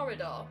end of that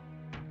corridor?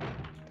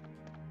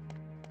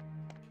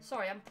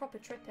 Sorry, I'm proper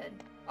tripping.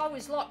 Oh,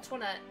 it's locked,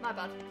 wasn't it? My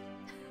bad.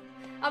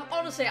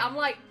 I'm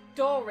like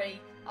Dory.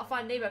 I'll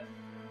find Nemo.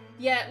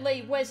 Yeah,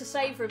 Lee, where's the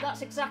save room?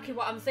 That's exactly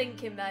what I'm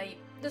thinking, mate.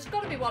 There's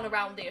got to be one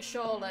around here,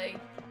 surely.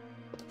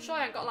 Sure,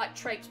 I ain't got, like,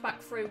 traipse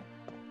back through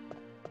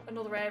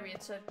another area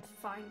to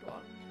find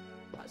one.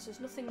 Right, so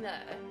there's nothing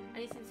there.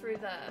 Anything through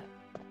there?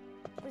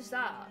 What is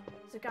that?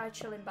 There's a guy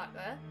chilling back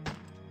there.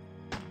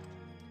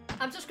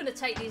 I'm just going to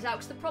take these out,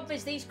 because the problem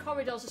is these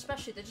corridors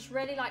especially, they're just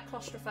really, like,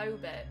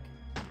 claustrophobic.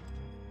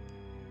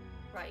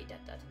 Right,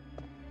 dead.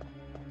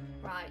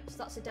 Right, so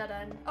that's a dead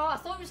end. Oh, I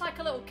thought it was, like,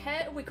 a little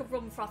curtain we could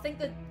run for. I think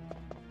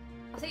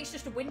it's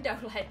just a window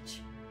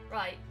ledge.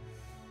 Right.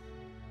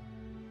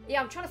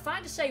 Yeah, I'm trying to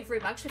find a save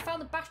room. I actually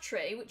found the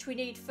battery, which we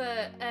need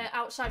for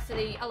outside for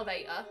the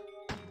elevator.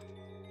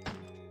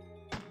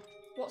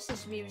 What's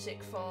this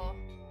music for?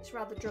 It's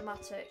rather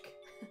dramatic.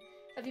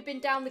 Have you been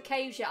down the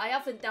caves yet? I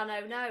haven't,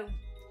 Dano, no.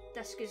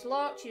 Desk is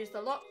locked. Use the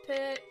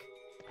lockpick.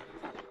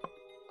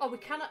 Oh, we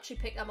can actually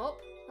pick them up.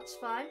 That's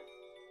fine.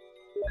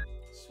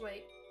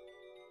 Sweet.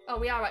 Oh,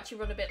 we are actually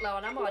running a bit low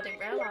on ammo, I didn't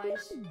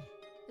realise.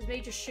 There's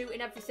me just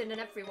shooting everything and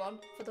everyone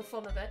for the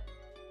fun of it.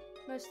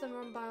 Most of them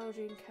are on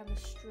biology and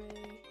chemistry.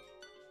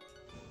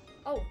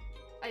 Oh,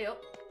 hey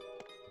up.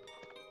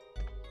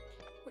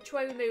 Which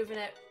way are we moving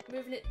it?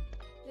 Moving it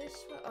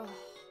this way? Oh.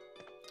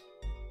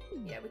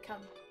 Yeah, we can.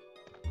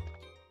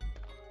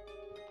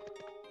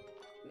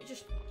 Let me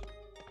just...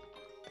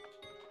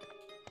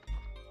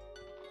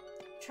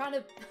 trying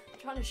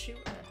to shoot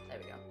it. There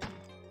we go.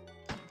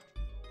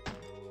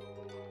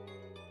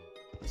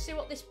 Let's see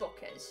what this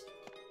book is.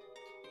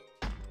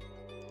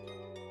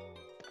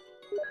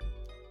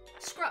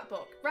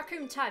 Scrapbook.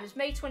 Raccoon Times,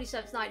 May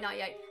 27th,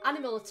 1998.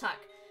 Animal attack.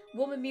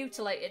 Woman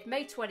mutilated.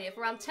 May 20th.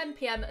 Around 10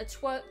 PM, a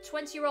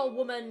 20-year-old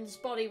woman's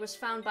body was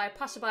found by a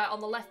passerby on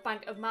the left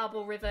bank of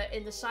Marble River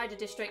in the Cider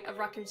district of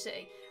Raccoon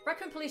City.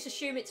 Raccoon police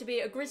assume it to be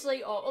a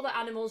grizzly or other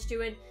animals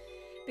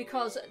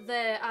because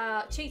there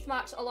are teeth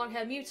marks along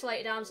her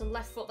mutilated arms and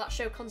left foot that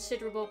show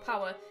considerable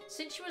power.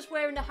 Since she was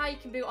wearing a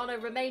hiking boot on her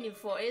remaining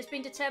foot, it has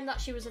been determined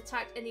that she was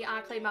attacked in the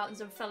Arclay Mountains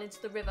and fell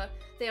into the river.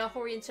 They are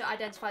hurrying to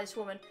identify this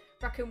woman.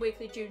 Raccoon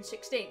Weekly, June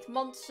 16th.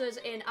 Monsters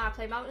in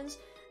Arclay Mountains.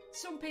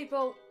 Some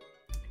people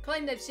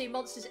claim they've seen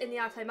monsters in the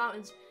Arclay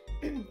Mountains.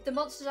 The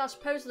monsters are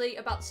supposedly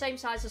about the same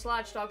size as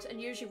large dogs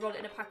and usually run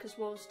in a pack as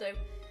wolves do.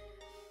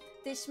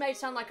 This may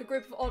sound like a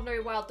group of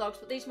ordinary wild dogs,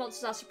 but these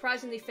monsters are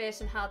surprisingly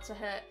fierce and hard to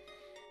hurt.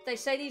 They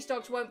say these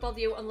dogs won't bother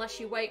you unless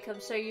you wake them,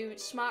 so you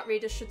smart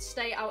readers should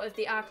stay out of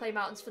the Arclay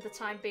Mountains for the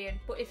time being.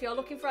 But if you're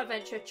looking for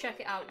adventure, check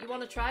it out. You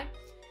want to try?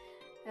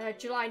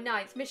 July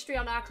 9th, Mystery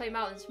on Arclay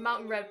Mountains,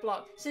 Mountain Road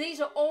Block. So these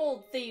are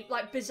all the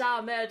like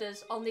bizarre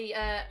murders on the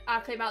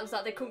Arclay Mountains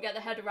that they couldn't get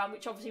their head around,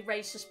 which obviously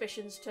raised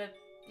suspicions to,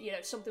 you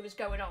know, something was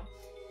going on.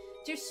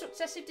 Due to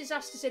successive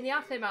disasters in the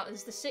Arclay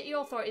Mountains, the city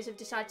authorities have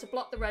decided to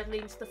block the road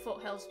leading to the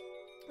foothills.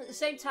 At the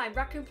same time,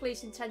 Raccoon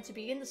Police intend to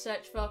begin the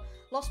search for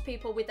lost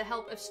people with the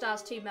help of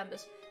STARS team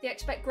members. They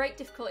expect great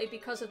difficulty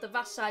because of the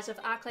vast size of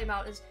Arclay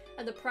Mountains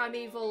and the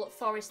primeval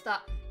forest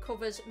that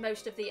covers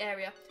most of the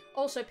area.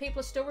 Also,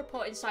 people are still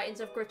reporting sightings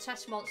of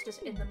grotesque monsters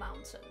in the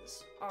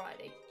mountains.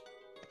 Alrighty.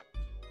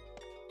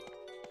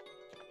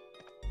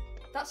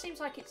 That seems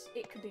like it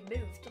could be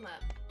moved, doesn't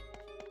it?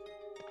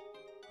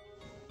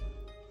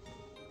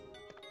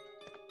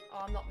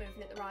 Oh, I'm not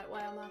moving it the right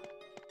way, am I? Hang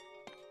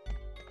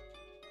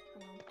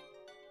on.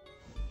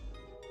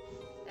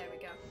 There we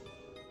go.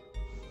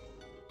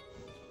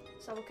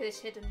 Let's have a look at this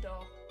hidden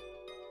door.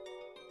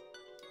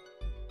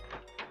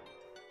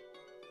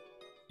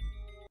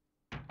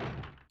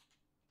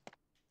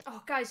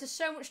 Oh, guys, there's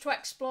so much to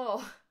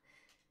explore.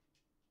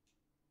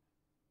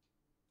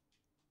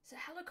 It's a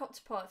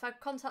helicopter port. If I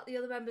contact the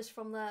other members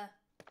from there.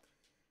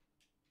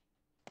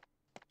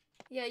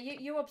 Yeah,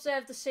 you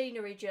observe the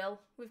scenery, Jill.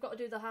 We've got to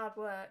do the hard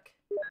work.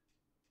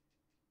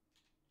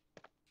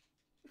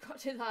 We've got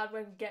to do the hard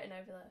work of getting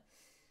over there.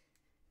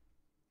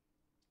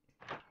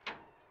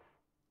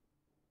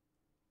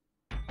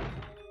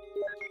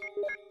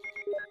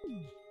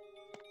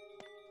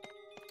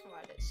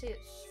 Alright, let's see,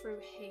 it's through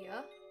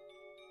here.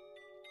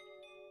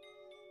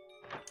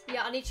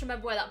 Yeah, I need to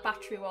remember where that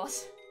battery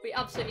was. We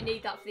absolutely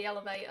need that for the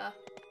elevator.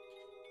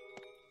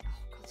 Oh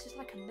god, this is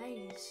like a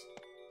maze.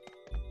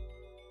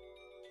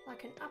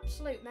 Like an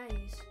absolute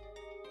maze.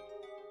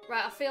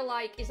 Right, I feel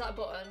like... Is that a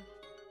button?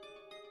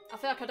 I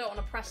feel like I don't want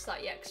to press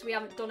that yet, because we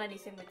haven't done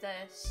anything with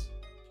this.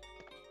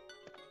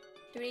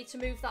 Do we need to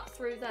move that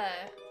through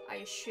there? I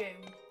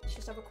assume. Let's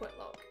just have a quick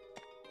look.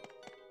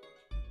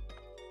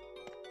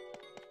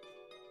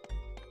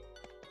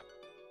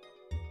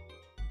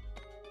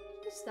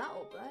 What is that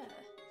up there?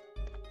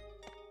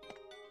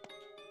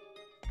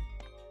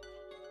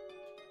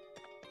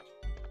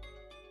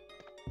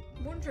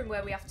 I'm wondering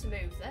where we have to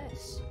move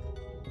this.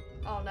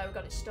 Oh no, we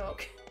got it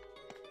stuck.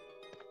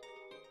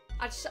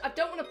 I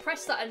don't want to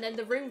press that and then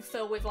the room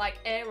fill with like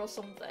air or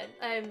something.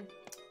 Air.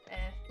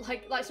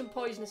 Like some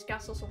poisonous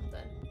gas or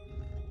something.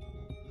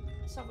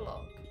 Let's have a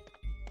look.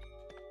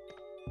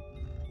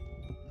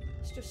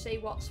 Let's just see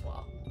what's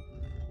what.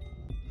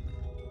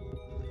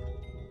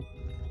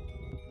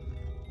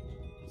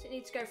 Does it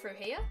need to go through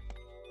here?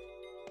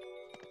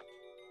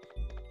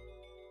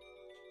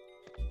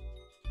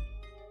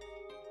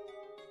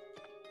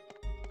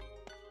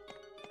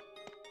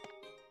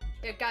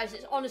 Yeah, guys,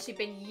 it's honestly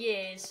been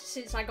years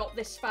since I got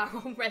this far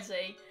on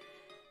Resi,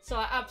 so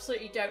I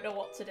absolutely don't know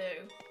what to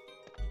do.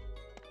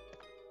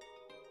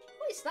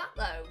 What is that,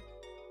 though?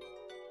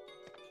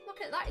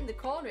 Look at that in the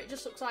corner, it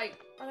just looks like...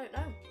 I don't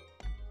know.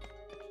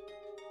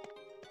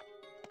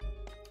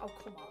 Oh,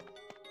 come on.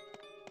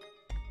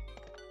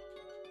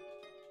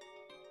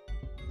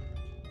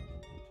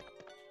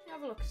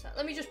 Have a look at that.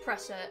 Let me just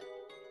press it.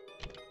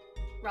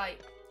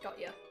 Right, got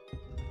you.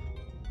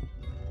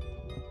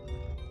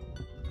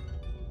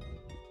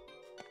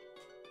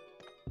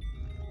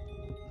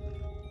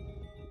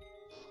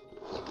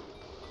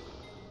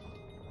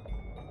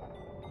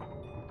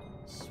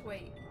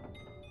 Sweet.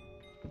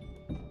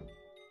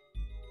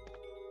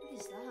 What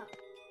is that?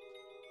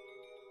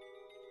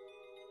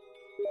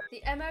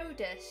 The MO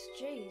disc,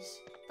 jeez.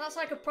 That's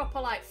like a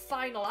proper, like,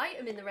 final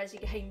item in the Resi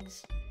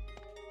games.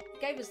 It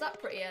gave us that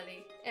pretty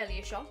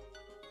early-ish on.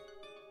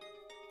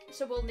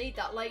 So we'll need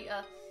that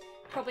later.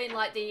 Probably in,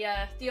 like, the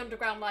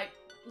underground, like,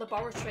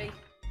 laboratory.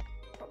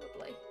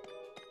 Probably.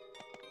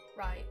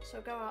 Right,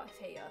 so go out of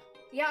here.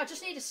 Yeah, I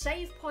just need a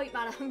save point,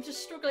 man. I'm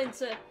just struggling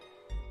to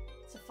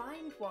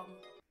find one.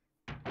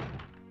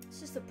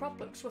 This is the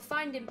problem, because we're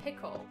finding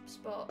pickups,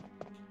 but...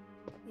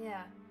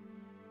 yeah.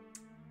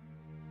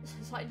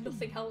 There's, like,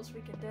 nothing else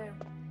we can do.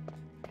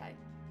 Okay.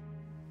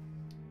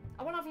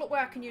 I want to have a look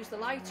where I can use the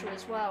lighter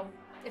as well.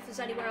 If there's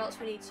anywhere else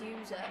we need to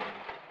use it.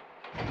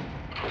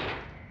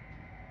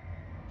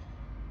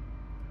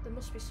 There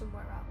must be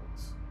somewhere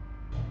else.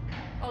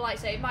 Oh, like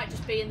I say, it might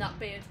just be in that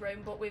beard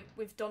room, but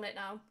we've done it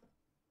now.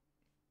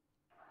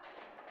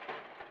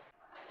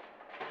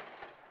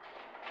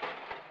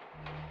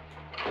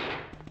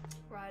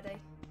 Righty.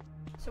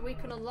 So we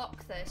can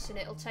unlock this, and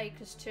it'll take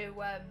us to,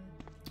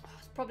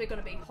 it's probably going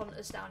to be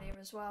hunters down here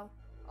as well.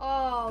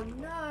 Oh,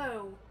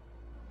 no!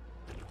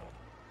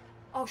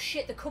 Oh,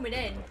 shit, they're coming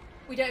in.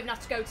 We don't even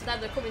have to go to them,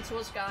 they're coming to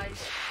us,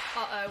 guys.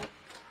 Uh-oh.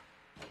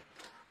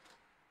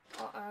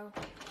 Uh-oh.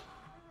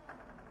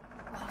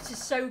 Oh, this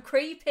is so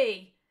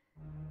creepy.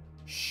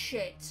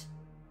 Shit.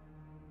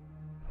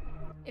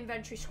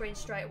 Inventory screen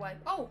straight away.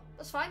 Oh,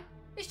 that's fine.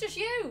 It's just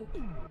you.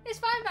 It's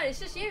fine, man. It's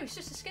just you. It's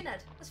just a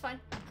skinhead. That's fine.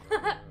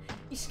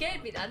 You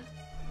scared me then.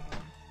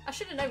 I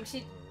should have known because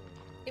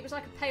it was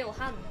like a pale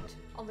hand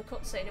on the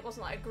cutscene. It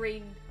wasn't like a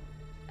green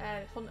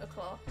hunter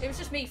claw. It was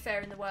just me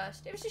fearing the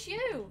worst. It was just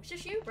you. It's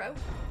just you, bro.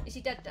 Is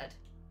he dead?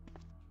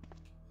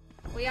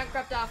 Well, he hadn't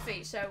grabbed our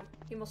feet, so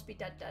he must be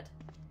dead.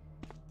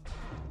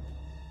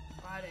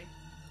 Righty.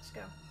 Let's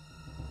go.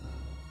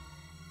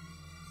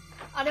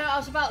 I know, I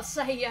was about to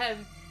say,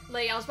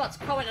 Lee, I was about to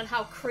comment on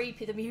how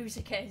creepy the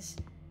music is.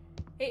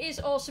 It is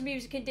awesome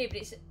music indeed,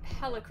 but it's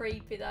hella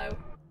creepy though.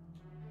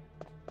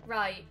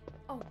 Right.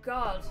 Oh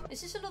god.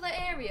 Is this another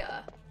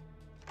area?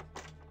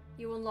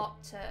 You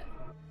unlocked it.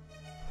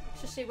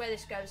 Let's just see where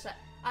this goes.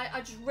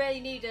 I just really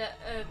need a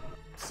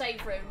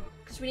save room,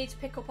 because we need to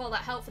pick up all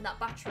that health and that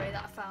battery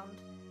that I found.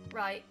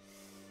 Right.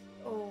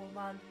 Oh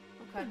man.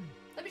 Okay.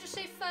 Let me just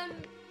see if I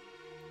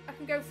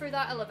can go through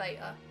that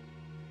elevator.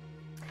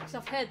 Because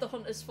I've heard the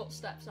hunter's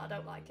footsteps and I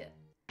don't like it.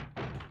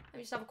 Let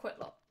me just have a quick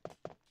look.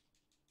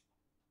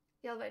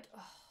 The elevator.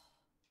 Oh.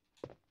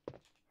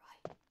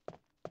 Right.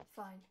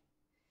 Fine.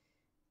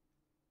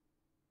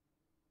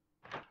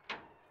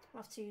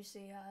 I'll have to use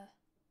the,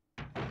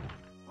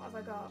 what have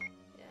I got?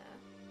 Yeah.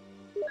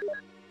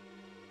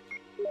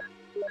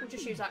 We'll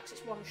just use axe,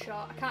 it's one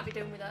shot. I can't be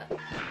doing with it.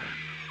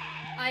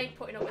 I ain't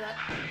putting up with it.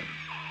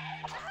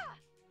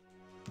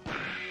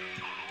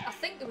 I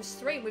think there was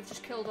 3 and we've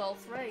just killed all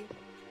 3.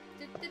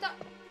 Did that...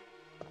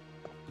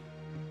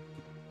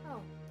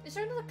 Oh. Is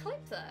there another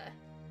clip there?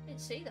 I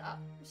didn't see that. I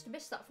must have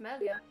missed that from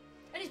earlier.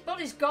 And his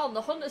body's gone.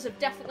 The hunters have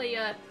definitely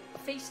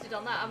feasted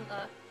on that, haven't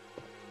they?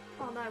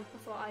 Oh no, I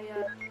thought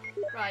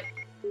Right.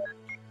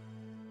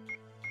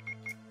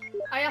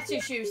 I had to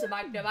use the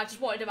Magnum. I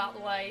just wanted him out of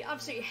the way.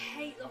 Absolutely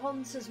hate the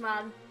hunters,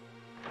 man.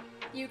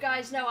 You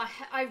guys know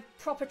I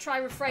proper try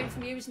refrain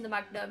from using the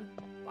Magnum.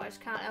 But I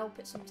just can't help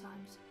it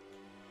sometimes.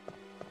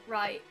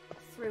 Right.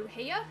 Through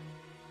here?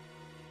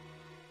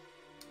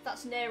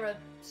 That's near a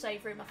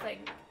save room, I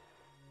think.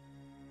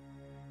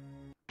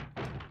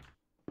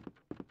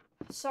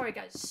 Sorry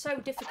guys, it's so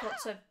difficult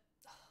to...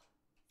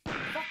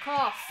 Fuck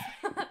off!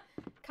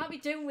 Can't be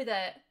doing with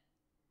it.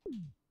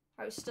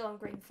 Right, we're still on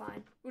green,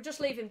 fine. We'll just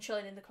leave him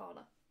chilling in the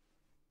corner.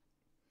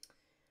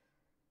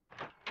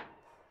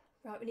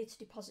 Right, we need to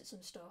deposit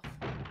some stuff.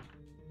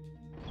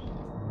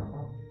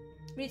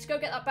 We need to go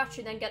get that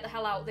battery and then get the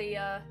hell out of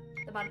the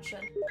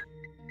mansion.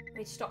 We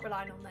need to stop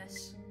relying on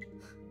this.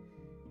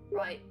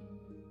 Right.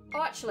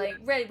 Oh, actually,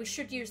 really, we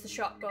should use the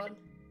shotgun.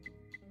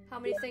 How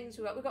many things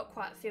we got? We've got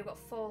quite a few. We've got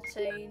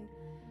 14.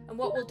 And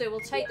what we'll do, we'll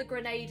take the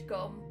grenade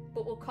gun,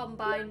 but we'll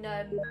combine...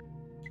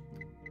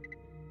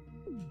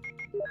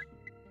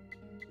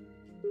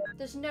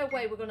 There's no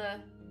way we're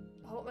gonna...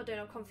 Oh, what am I doing?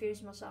 I'm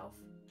confusing myself.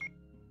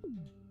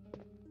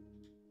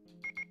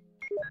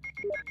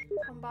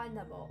 Combine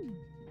them up.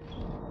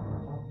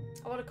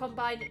 I want to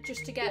combine it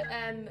just to get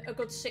a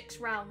good 6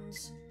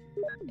 rounds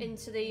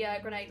into the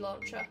grenade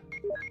launcher.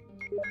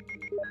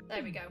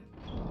 There we go.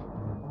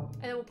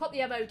 And then we'll pop the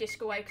ammo disc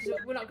away because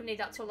we're not going to need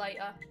that till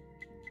later.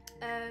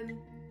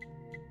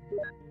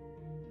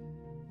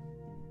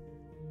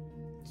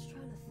 Just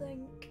trying to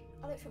think.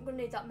 I don't think I'm going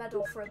to need that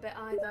medal for a bit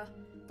either.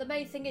 The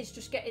main thing is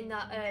just getting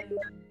that,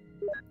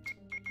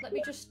 let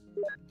me just...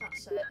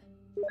 That's it.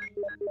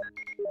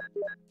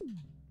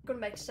 I'm going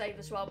to make a save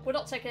as well. We're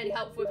not taking any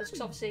help with us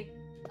because obviously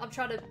I'm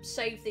trying to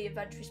save the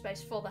inventory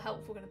space for the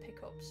help we're going to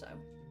pick up, so...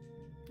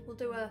 We'll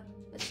do a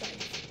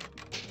save.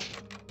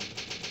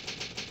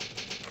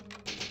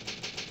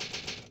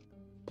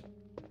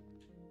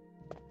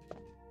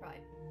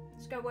 Right.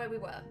 Let's go where we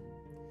were.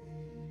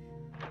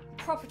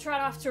 Proper trying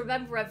to have to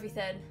remember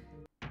everything.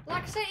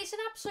 Like I said, it's an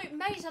absolute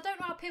maze. I don't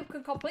know how people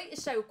can complete it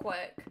so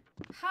quick.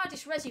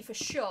 Hardest resi for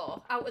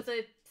sure, out of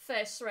the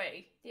first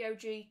three, the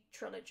OG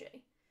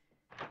trilogy.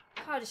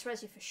 Hardest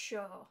resi for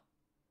sure.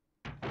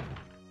 I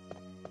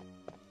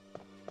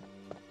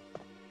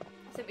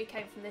think we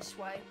came from this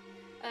way.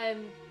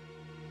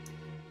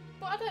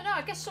 But I don't know,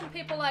 I guess some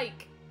people,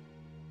 like,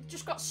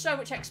 just got so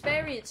much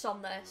experience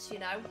on this, you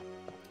know?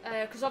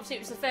 Because obviously it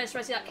was the first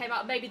Resi that came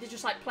out, maybe they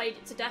just, like, played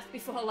it to death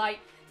before, like,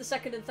 the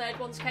second and third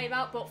ones came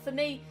out, but for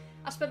me,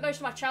 I spent most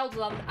of my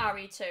childhood on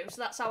RE2,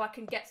 so that's how I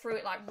can get through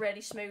it, like,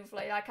 really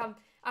smoothly. Like,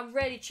 I'm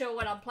really chill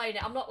when I'm playing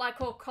it. I'm not, like,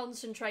 all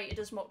concentrated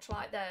as much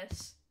like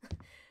this.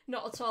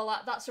 Not at all.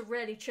 Like, that's a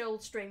really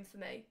chilled stream for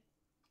me.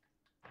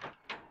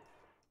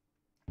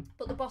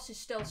 But the bosses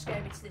still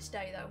scare me to this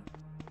day, though.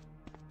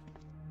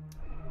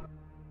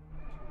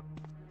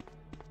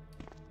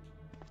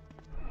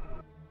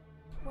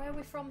 Where are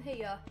we from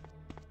here?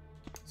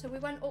 So we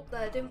went up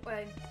there, didn't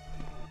we?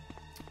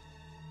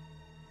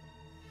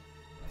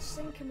 Just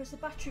thinking, was the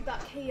battery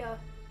back here?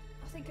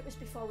 I think it was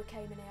before we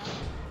came in here.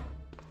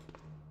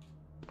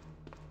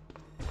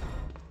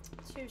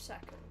 2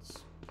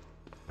 seconds.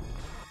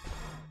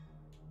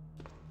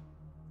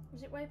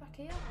 Was it way back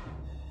here?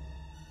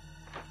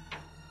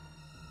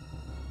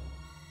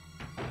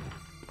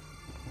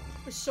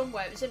 It was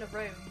somewhere, it was in a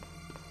room.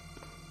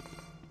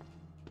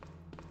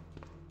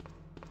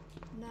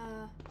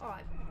 Nah.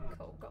 Alright,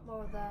 cool. Got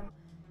more of them.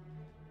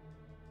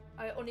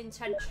 I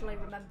unintentionally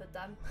remembered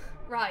them.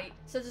 Right,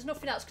 so there's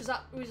nothing else, because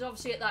that was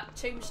obviously at that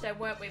tombstone,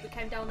 weren't we? We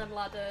came down them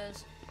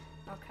ladders.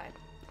 Okay.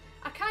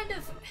 I kind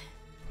of...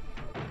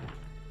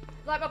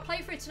 Like, my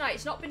playthrough tonight,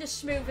 it's not been as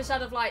smooth as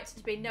I'd have liked it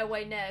to be, no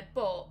way near,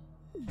 but...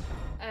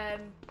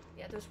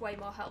 yeah, there's way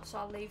more health, so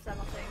I'll leave them,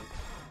 I think.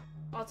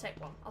 I'll take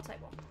one. I'll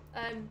take one.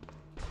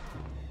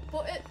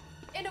 But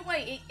in a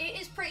way,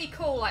 it is pretty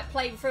cool, like,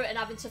 playing through it and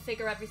having to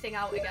figure everything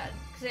out again.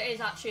 Because it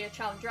is actually a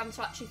challenge. You're having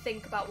to actually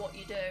think about what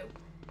you do.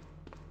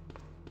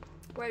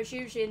 Whereas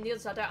usually in the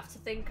others, I don't have to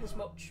think as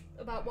much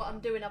about what I'm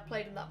doing. I've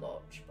played them that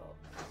much, but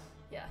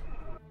yeah.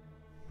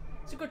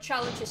 It's a good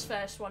challenge, this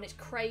first one. It's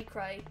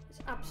cray-cray. It's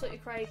absolutely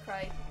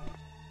cray-cray.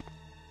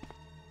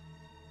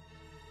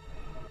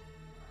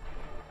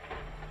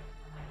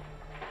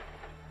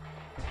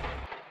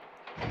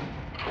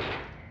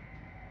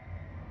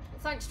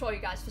 Thanks to all you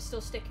guys for still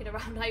sticking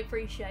around, I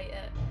appreciate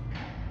it.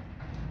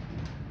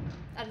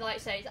 And like I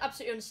say, it's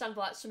absolutely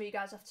understandable that some of you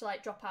guys have to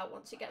like drop out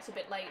once it gets a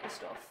bit late and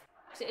stuff.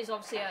 Because it is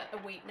obviously a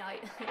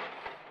weeknight.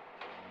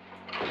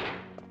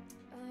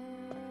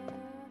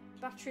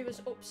 Battery was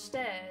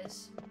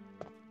upstairs.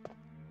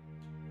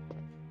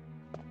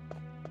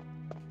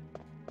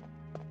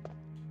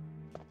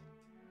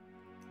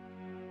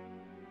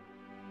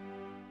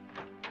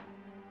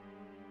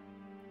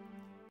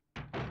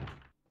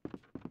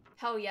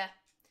 Hell yeah.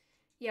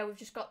 Yeah, we've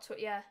just got to it,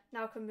 yeah.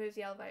 Now I can move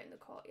the elevator in the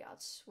courtyard.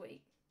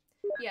 Sweet.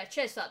 Yeah,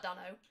 cheers for that,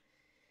 Dano.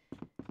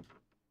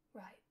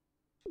 Right.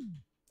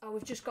 Oh,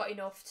 we've just got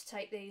enough to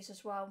take these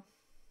as well.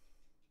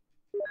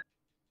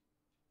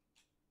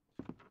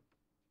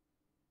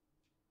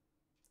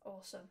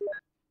 Awesome.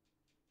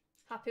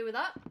 Happy with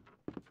that?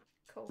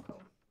 Cool,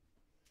 cool.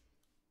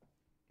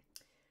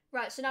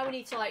 Right, so now we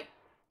need to, like,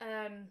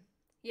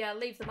 yeah,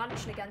 leave the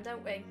mansion again,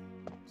 don't we?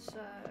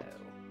 So...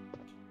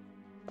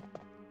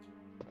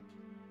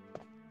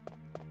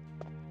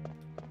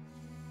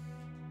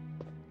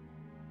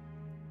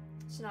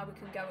 So now we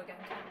can go again,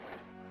 can't we?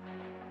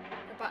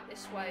 Go back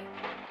this way.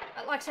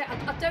 Like I say,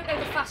 I don't know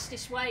the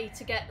fastest way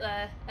to get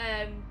there,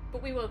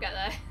 but we will get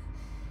there.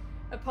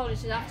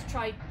 Apologies, I have to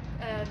try...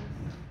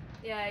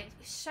 yeah,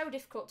 it's so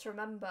difficult to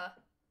remember.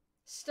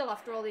 Still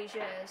after all these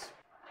years.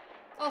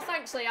 Oh,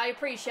 thanks, Lee, I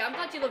appreciate it. I'm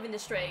glad you're loving the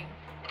stream.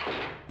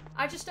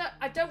 I just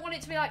I don't want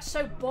it to be like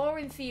so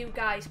boring for you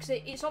guys, because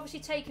it's obviously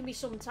taken me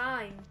some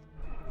time.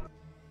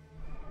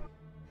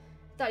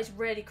 That is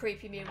really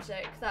creepy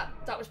music.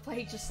 That was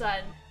played just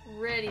then.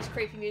 Really is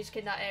creepy music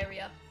in that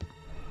area.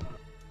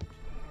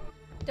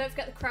 Don't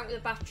forget the crank with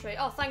the battery.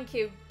 Oh, thank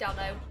you,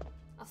 Dano.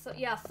 I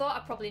thought I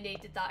probably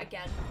needed that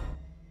again.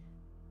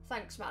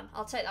 Thanks, man.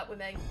 I'll take that with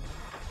me.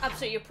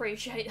 Absolutely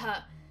appreciate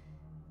that.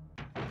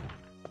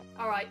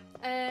 Alright.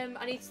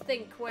 I need to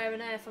think where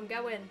on earth I'm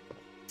going.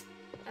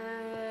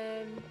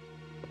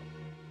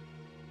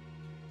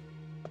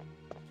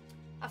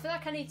 I feel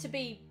like I need to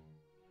be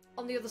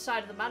on the other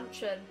side of the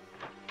mansion.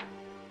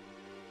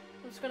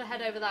 I'm just going to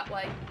head over that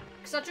way.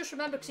 Because I just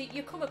remember, because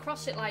you come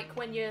across it like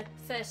when you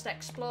first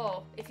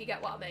explore, if you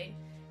get what I mean.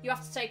 You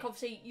have to take,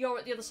 obviously, you're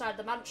at the other side of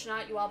the mansion,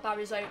 aren't you, while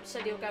Barry's out,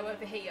 said he'll go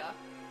over here.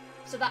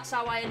 So that's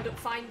how I end up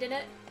finding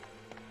it.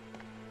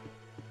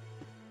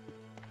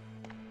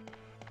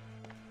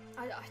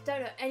 I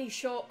don't know any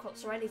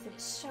shortcuts or anything,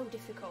 it's so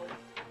difficult.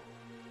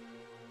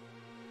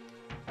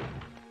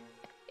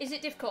 Is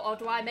it difficult, or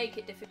do I make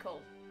it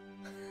difficult?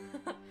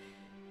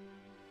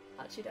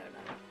 Actually don't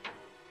know.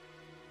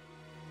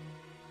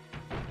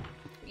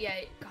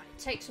 Yeah, God,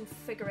 it takes some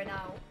figuring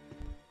out.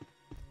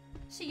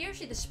 See,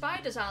 usually the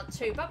spiders aren't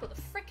too bad, but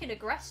they're freaking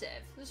aggressive.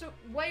 They're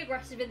way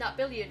aggressive in that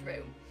billiard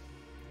room.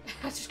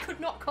 I just could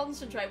not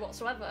concentrate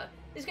whatsoever.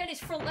 He's getting his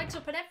front legs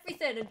up and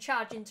everything and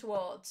charging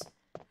towards.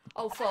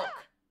 Oh, fuck.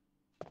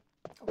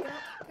 Oh,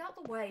 get out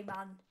the way,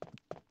 man.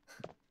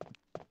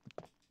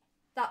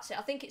 That's it.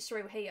 I think it's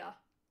through here.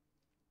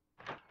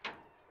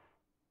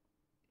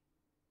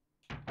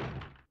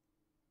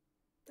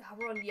 Oh,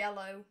 we're on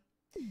yellow.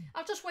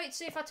 I'll just wait to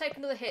see if I take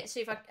another hit,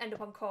 see if I end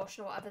up on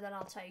caution or whatever, then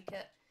I'll take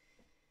it.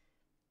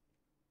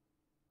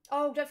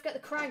 Oh, don't forget the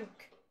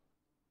crank.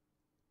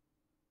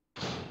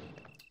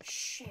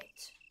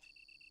 Shit.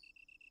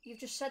 You've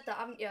just said that,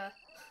 haven't you?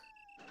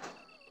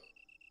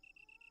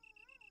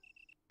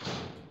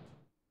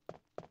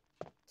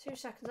 2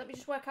 seconds. Let me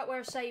just work out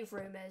where a save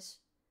room is.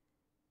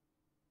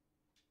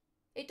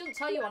 It doesn't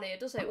tell you on here,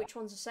 does it, which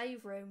one's a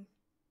save room?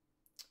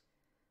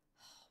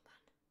 Oh,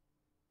 man.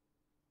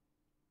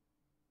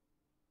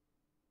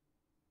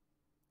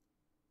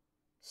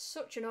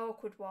 Such an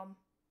awkward one.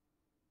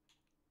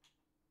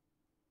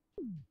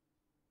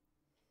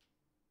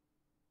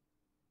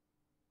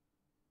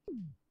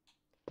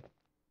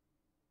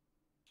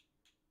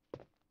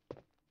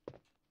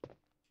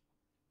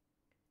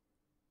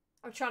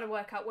 I'm trying to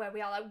work out where we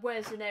are. Like,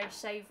 where's the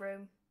nearest save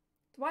room?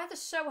 Why are they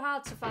so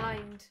hard to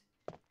find?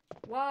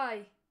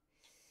 Why?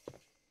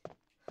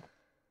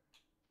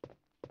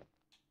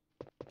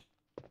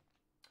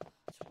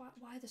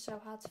 Why are they so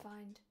hard to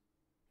find?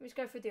 Let me just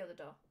go through the other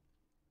door.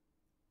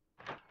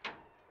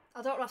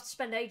 I don't have to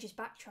spend ages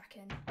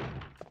backtracking.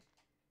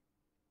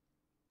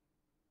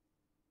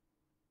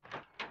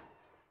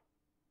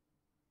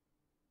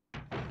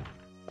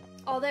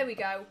 Oh, there we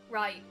go.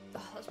 Right.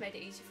 Oh, that's made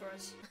it easy for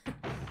us.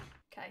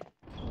 Okay.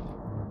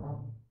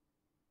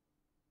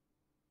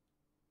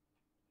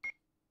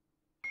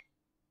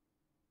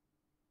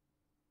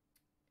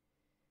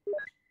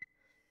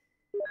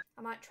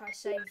 I might try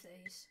save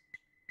these.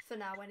 For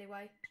now,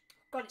 anyway.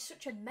 God, it's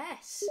such a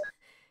mess.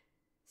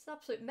 It's an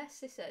absolute mess,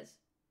 this is.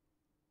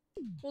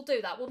 We'll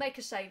do that. We'll make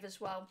a save as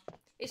well.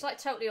 It's like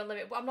totally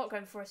unlimited, but I'm not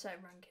going for a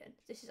certain ranking.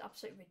 This is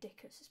absolutely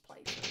ridiculous, this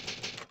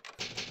playthrough.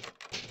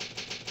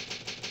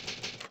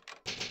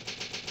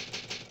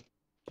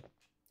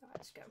 Alright,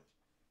 let's go.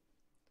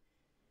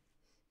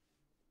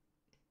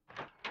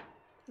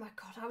 My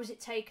God, how has it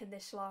taken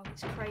this long?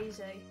 It's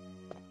crazy.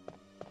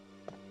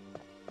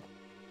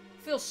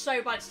 Feels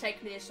so bad it's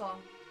taken me this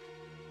long.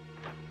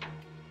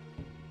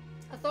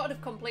 I thought I'd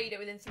have completed it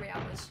within 3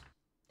 hours.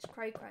 It's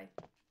cray.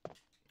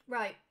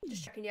 Right,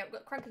 just checking. Yeah, we've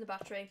got the crank in the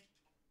battery.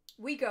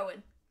 We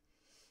going.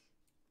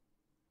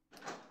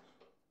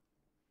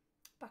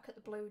 Back at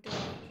the blue door.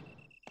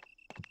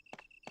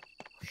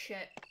 Oh,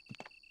 shit.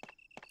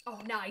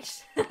 Oh,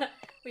 nice.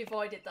 We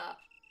avoided that.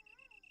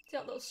 See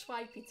that little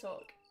swipey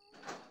talk?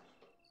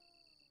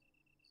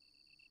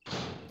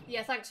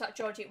 Yeah, thanks for that,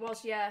 George. It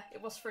was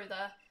through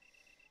there.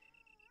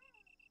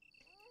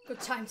 Good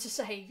time to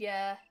save,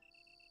 yeah.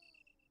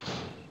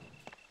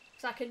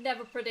 Because I can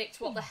never predict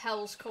what the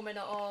hell's coming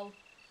at all.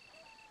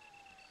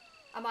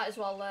 I might as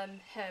well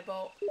herb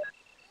up.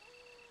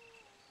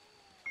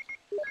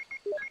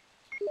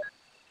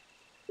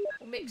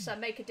 We'll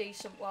make a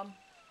decent one.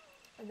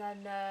 And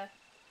then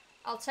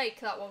I'll take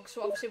that one, because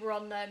obviously we're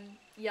on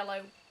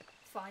yellow.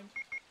 Fine.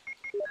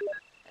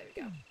 There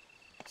we go.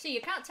 See,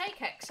 you can't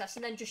take excess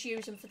and then just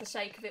use them for the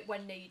sake of it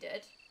when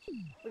needed.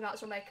 We might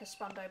as well make a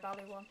Spando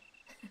Bally one.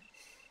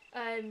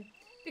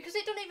 Because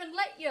it doesn't even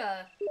let you.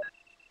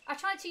 I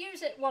tried to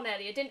use it one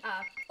earlier, didn't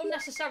I?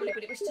 Unnecessarily,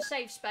 but it was to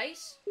save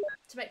space,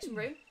 to make some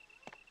room.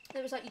 And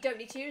it was like, you don't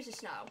need to use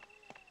this now.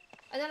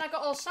 And then I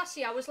got all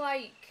sassy. I was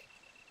like,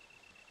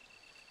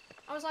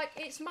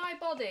 it's my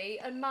body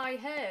and my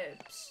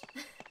herbs.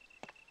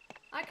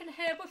 I can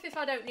herb up if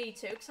I don't need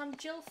to, because I'm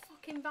Jill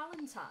fucking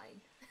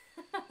Valentine.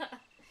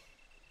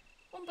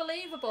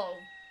 Unbelievable.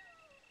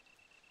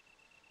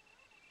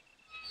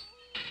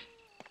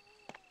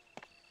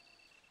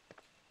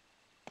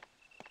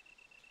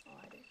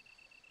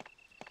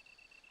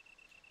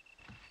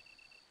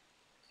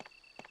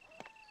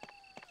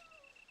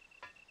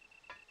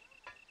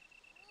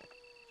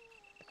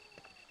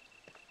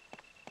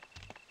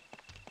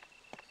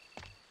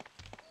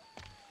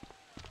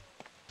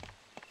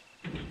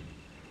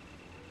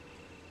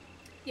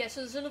 Yeah,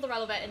 so there's another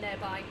elevator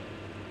nearby.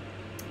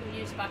 We'll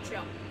use the battery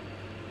on.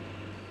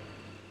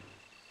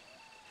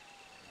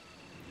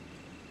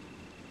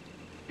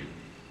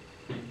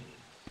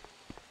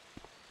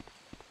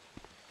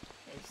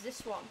 It's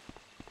this one.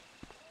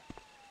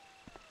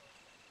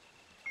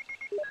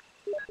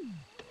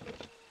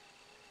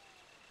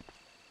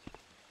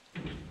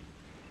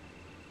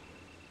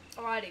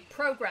 Alrighty,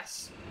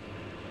 progress.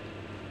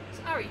 It's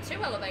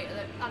RE2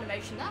 elevator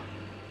animation there.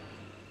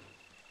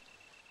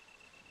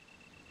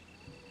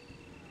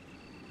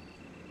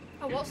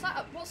 Oh, what's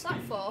that? What's that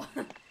for?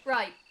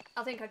 Right,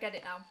 I think I get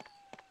it now.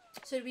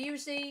 So we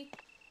use the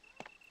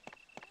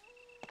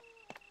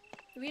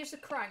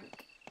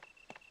crank.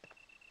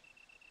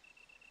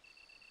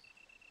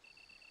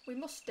 We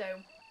must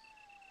do.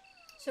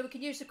 So we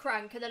can use the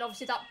crank, and then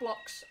obviously that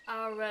blocks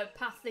our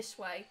path this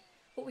way,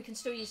 but we can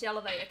still use the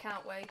elevator,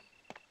 can't we?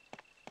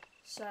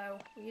 So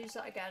we'll use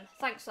that again.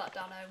 Thanks for that,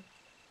 Dano.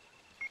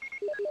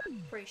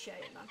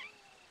 Appreciate it, man.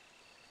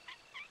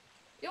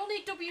 You all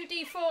need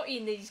WD-40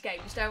 in these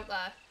games, don't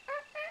there?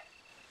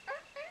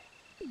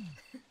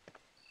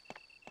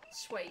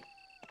 Sweet.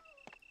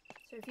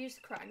 So we've used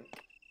the crank.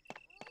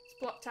 It's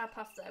blocked our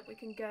path there. We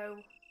can go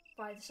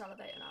by this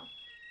elevator now.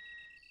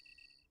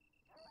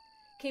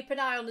 Keep an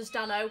eye on us,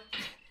 Dano.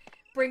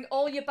 Bring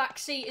all your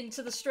backseat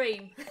into the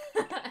stream.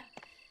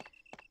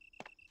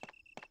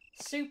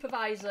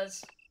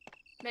 Supervisors.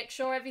 Make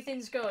sure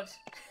everything's good.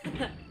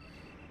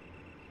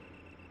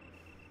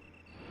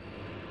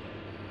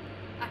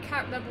 I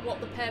can't remember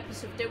what the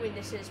purpose of doing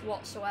this is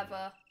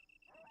whatsoever.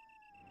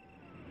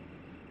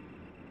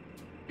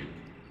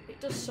 It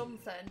does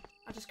something.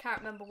 I just can't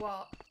remember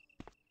what.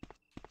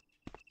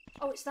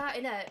 Oh, it's that,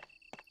 innit?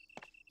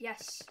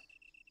 Yes.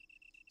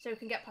 So we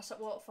can get past that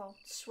waterfall.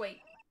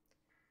 Sweet.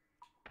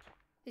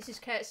 This is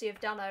courtesy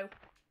of Dano.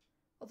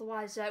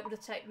 Otherwise, it would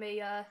have taken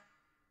me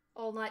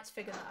all night to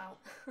figure that out.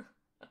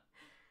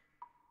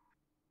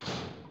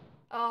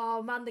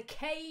 Oh man, the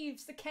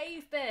caves! The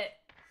cave bit!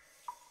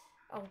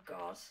 Oh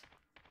god.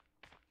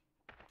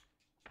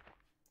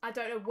 I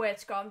don't know where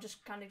to go, I'm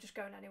just kind of just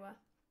going anywhere.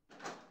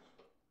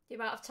 The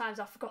amount of times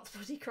I forgot the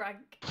bloody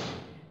crank.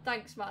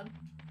 Thanks, man.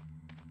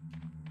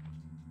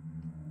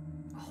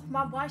 Oh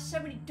man, why so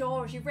many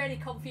doors? You're really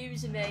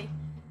confusing me.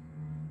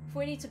 If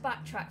we need to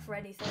backtrack for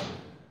anything.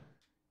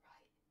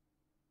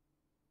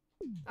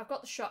 Right. I've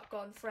got the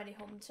shotgun for any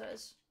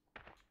hunters.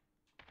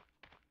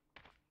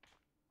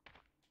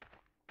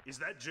 Is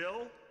that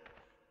Jill?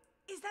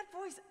 Is that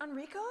voice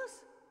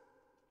Enrico's?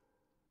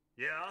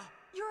 Yeah?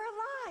 You're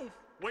alive!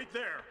 Wait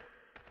there!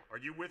 Are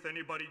you with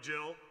anybody,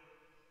 Jill?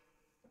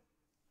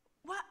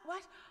 What?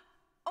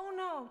 Oh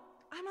no,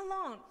 I'm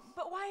alone.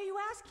 But why are you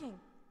asking?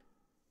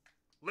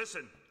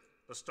 Listen,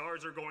 the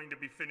stars are going to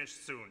be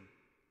finished soon.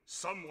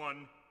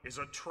 Someone is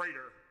a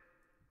traitor.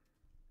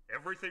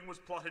 Everything was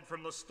plotted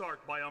from the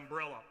start by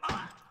Umbrella.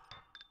 Ah!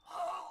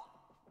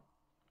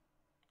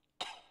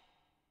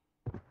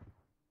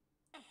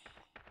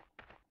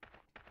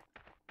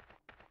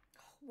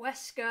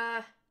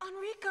 Wesker.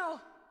 Enrico!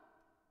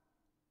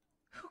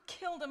 Who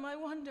killed him, I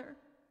wonder?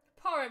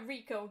 Poor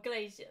Enrico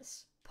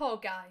Iglesias. Poor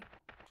guy.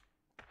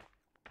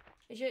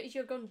 Is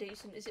your gun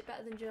decent? Is it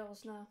better than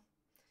Jill's? No.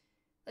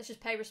 Let's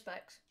just pay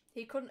respects.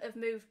 He couldn't have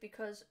moved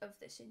because of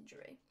this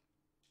injury.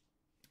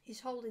 He's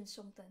holding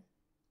something.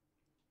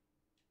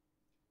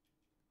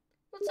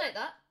 We'll take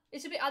that.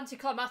 It's a bit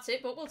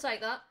anticlimactic, but we'll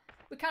take that.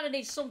 We kind of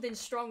need something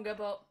stronger,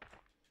 but...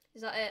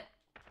 Is that it?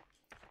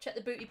 Check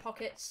the booty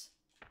pockets.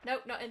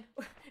 Nope, nothing.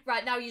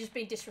 Right, now you're just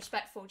being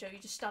disrespectful, Joe.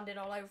 You're just standing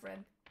all over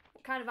him.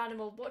 What kind of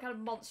animal, what kind of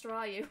monster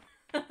are you?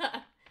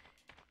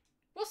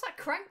 What's that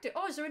crank do?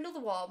 Oh, is there another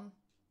one?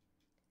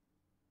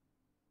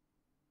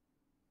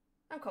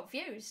 I'm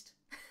confused.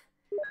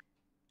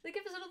 They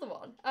give us another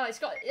one. Oh, it's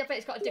got. I bet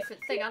it's got a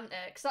different thing, hasn't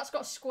it? Because that's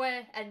got a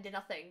square ending, I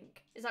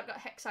think. Is that got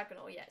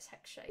hexagonal? Yeah, it's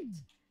hex shaped.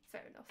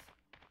 Fair enough.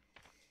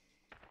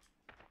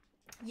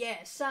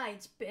 Yeah,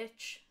 sides,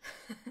 bitch.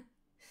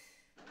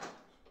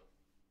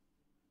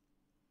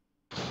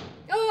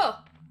 Oh!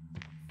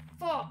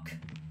 Fuck!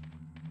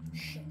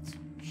 Shit.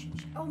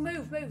 Oh,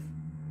 move.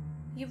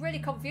 You really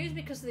confused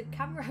me because of the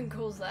camera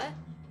angles there.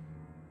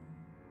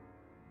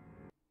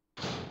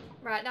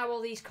 Right, now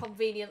all these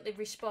conveniently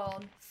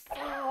respawn.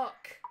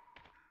 Fuck!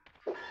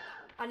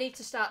 I need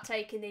to start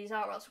taking these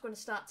out or else we're going to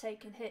start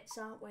taking hits,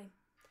 aren't we?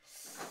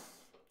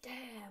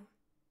 Damn.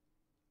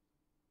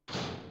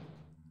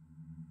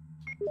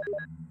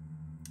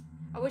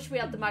 I wish we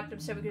had the Magnum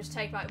so we could just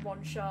take them out in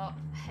one shot.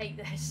 I hate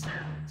this.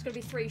 It's going to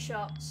be 3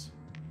 shots.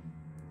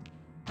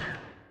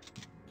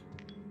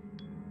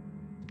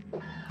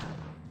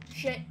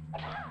 Shit.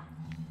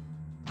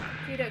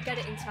 If you don't get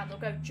it in time, they'll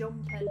go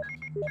jumping.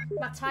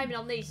 My timing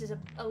on these is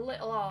a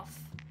little off.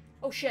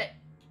 Oh shit.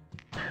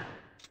 Can't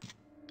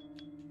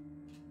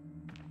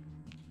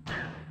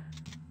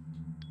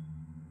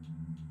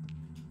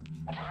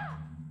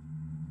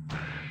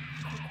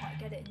quite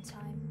get it in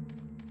time.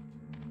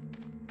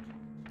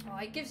 Oh,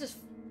 it gives us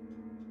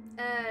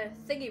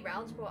thingy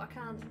rounds, but I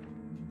can't.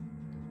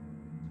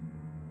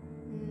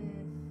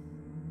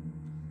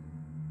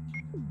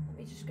 Let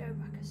me just go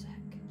back a sec.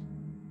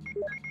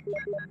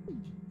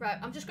 Right,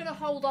 I'm just going to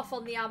hold off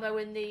on the ammo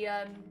in the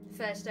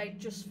first aid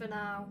just for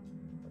now.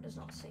 But it does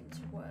not seem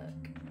to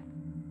work.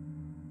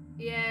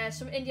 Yeah,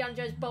 some Indiana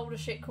Jones boulder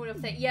shit coming up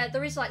thing. Yeah,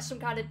 there is like some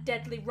kind of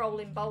deadly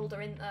rolling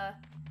boulder, isn't there?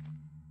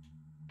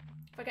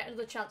 If I get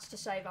another chance to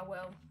save, I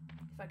will.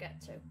 If I get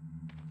to.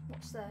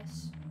 What's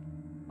this?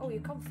 Oh,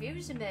 you're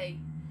confusing me.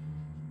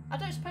 I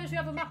don't suppose we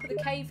have a map of the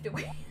cave, do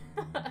we?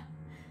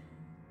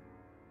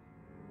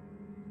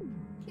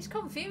 It's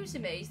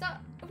confusing me. Is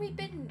that... Have we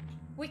been...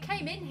 We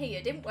came in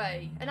here, didn't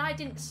we? And I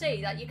didn't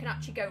see that you can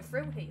actually go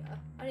through here.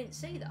 I didn't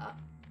see that.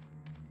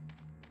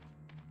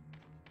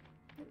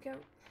 There we go.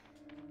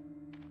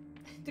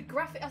 The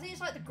graphic... I think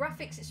it's like the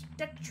graphics. It's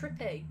dead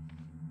trippy.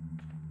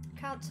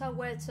 Can't tell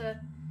where to...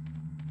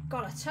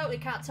 God, I totally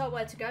can't tell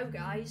where to go,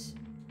 guys.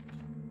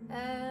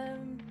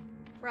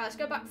 Right, let's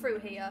go back through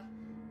here.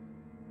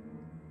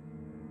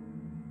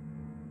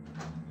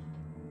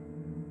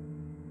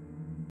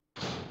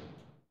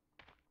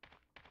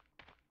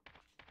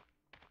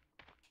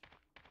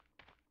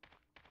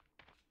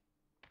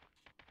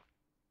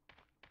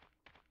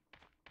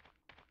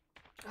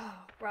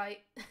 Oh, right.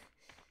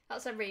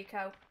 That's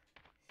Enrico.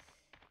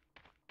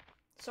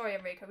 Sorry,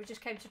 Enrico, we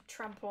just came to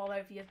trample all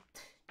over your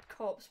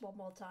corpse one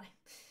more time.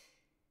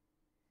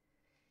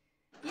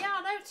 Yeah,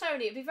 I know,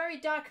 Tony. It'd be very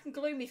dark and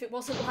gloomy if it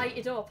wasn't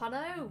lighted up. I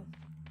know.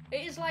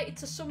 It is lighted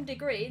to some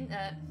degree, isn't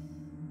it?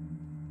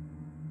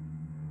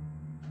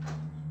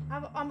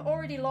 I'm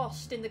already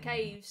lost in the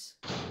caves.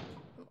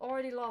 I'm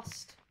already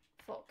lost.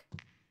 Fuck.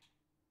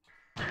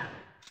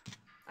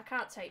 I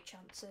can't take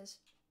chances.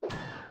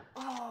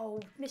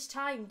 Oh,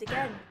 mistimed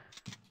again.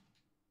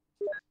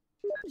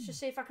 Let's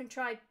just see if I can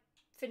try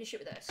finish it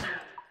with this.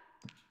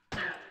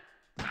 Yeah,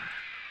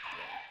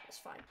 that's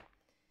fine.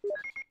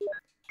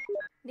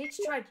 Need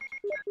to try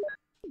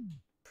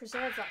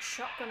preserve that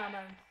shotgun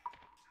ammo.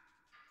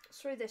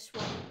 Through this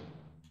one.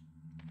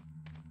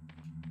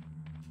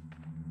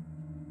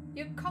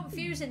 You're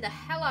confusing the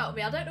hell out of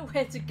me. I don't know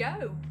where to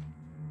go.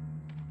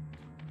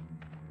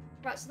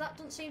 Right, so that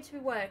doesn't seem to be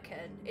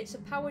working. It's a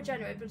power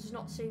generator, but it does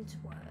not seem to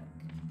work.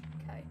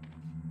 Okay.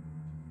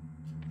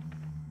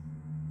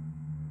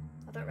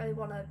 I don't really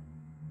want to...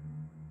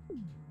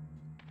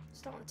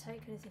 Just don't want to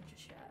take anything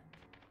just yet.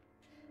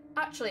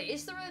 Actually,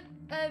 is there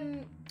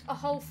a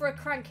hole for a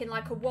crank in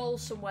like a wall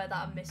somewhere that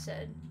I'm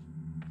missing?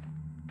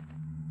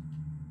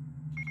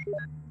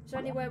 Is there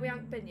anywhere we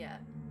haven't been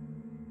yet?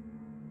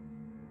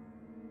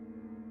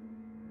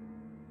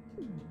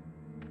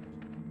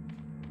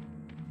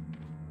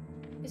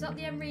 Is that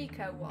the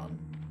Enrico one?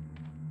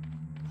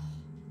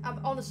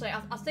 Honestly,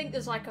 I think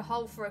there's like a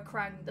hole for a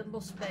crank. There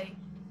must be.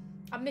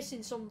 I'm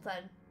missing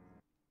something.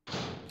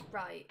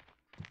 Right.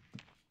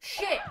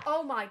 Shit!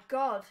 Oh my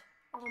god.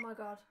 Oh my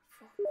god.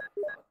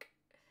 Fuck.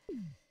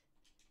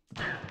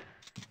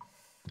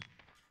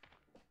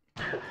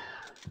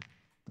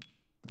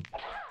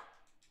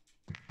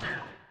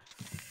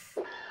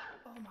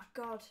 Oh my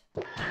god.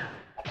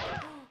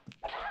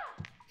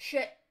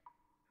 Shit.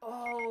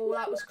 Oh,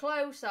 that was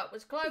close. That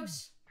was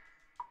close.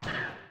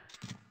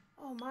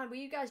 Oh man, will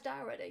you guys die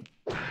already?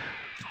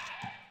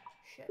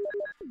 Shit.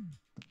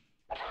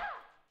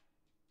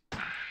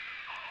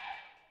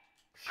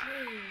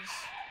 Jeez.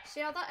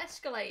 See how that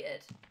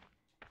escalated?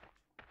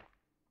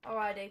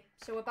 Alrighty,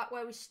 so we're back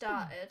where we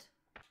started.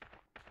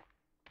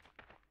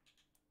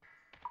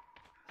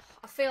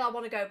 I feel I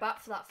want to go back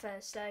for that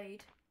first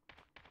aid.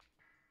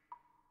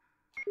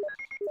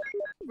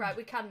 Right,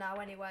 we can now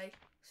anyway.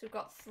 So we've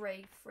got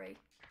three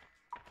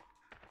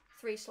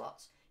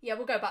slots. Yeah,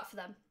 we'll go back for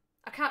them.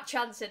 I can't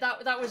chance it. That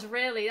was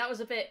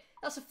a bit...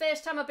 That's the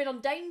first time I've been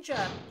on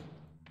danger.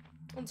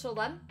 Until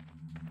then.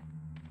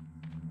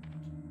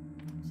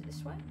 Is it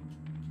this way?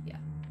 Yeah.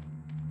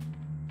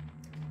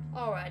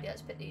 Alrighty,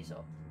 let's pick these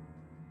up.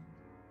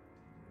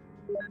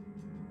 It's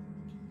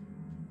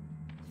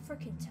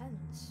freaking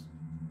tense.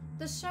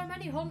 There's so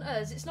many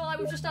hunters. It's not like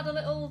we've just had a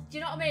little... Do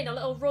you know what I mean? A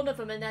little run of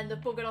them and then they're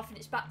buggered off and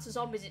it's back to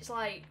zombies. It's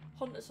like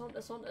hunters,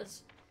 hunters,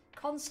 hunters.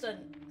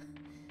 Constant.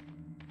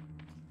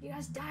 You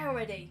guys die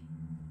already.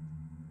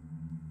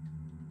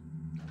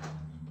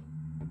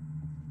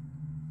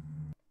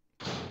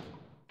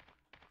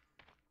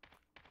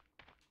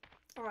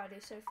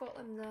 Alrighty, so fought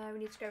them there. We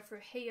need to go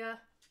through here.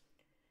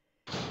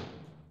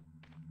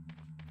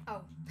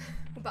 Oh,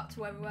 we're back to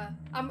where we were.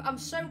 I'm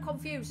so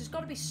confused. There's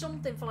got to be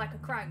something for like a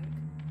crank.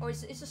 Or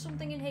is there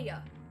something in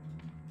here?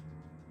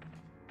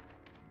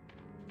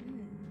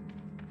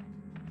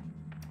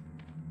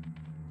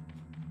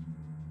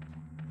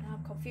 Now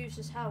I'm confused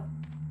as hell.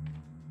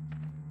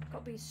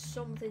 Got to be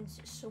something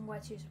somewhere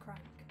to use a crank.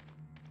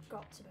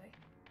 Got to be.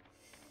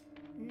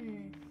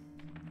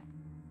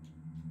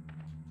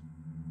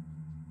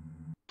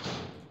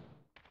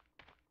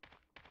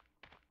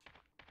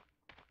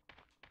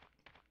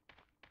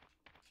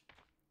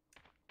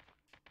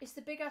 Is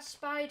the big ass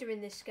spider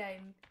in this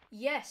game?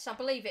 Yes, I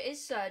believe it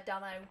is,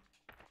 Dano.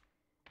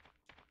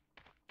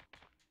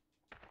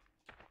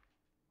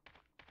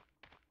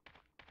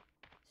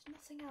 There's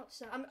nothing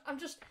else. I'm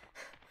just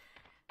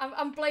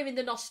I'm blaming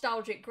the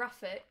nostalgic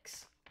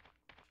graphics.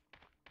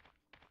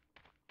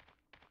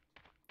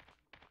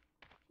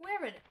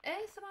 Where on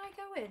earth am I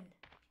going?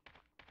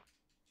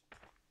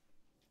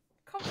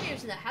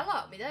 Confusing the hell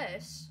out of me,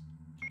 this.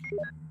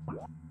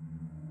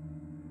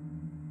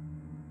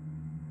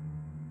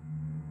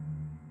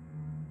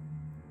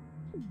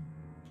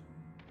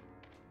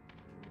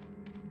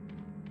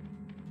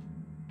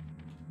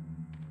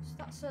 So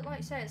that's like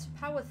I say, it's a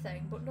power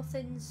thing, but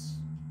nothing's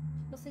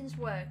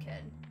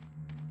working.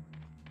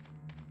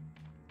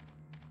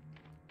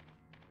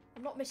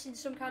 I'm not missing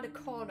some kind of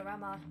corner,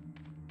 am I?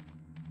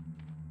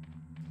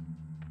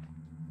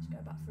 Let's go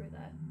back through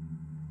there.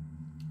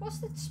 What's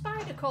the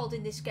spider called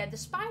in this game? The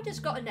spider's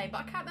got a name,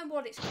 but I can't remember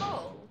what it's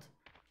called.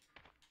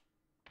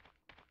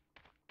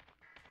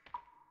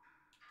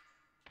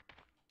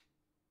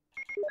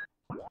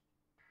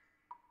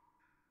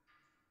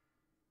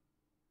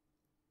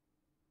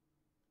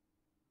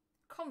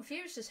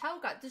 Confused as hell,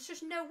 guys. There's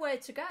just nowhere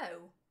to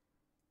go.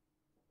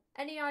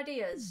 Any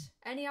ideas?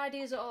 Any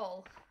ideas at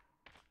all?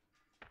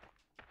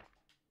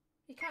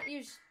 You can't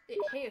use it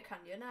here,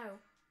 can you? No.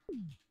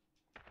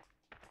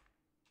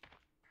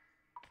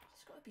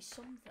 to be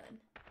something.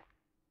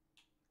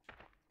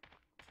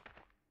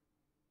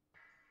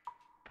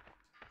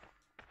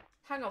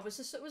 Hang on, was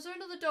there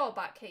another door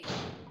back here?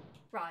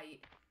 Right.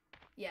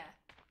 Yeah.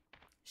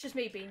 It's just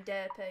me being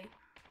derpy.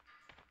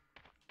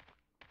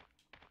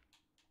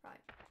 Right.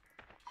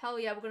 Hell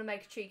yeah, we're gonna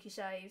make a cheeky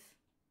save.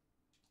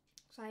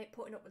 Because I ain't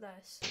putting up with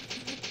this.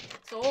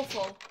 It's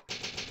awful.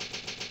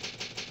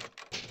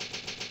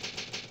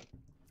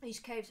 These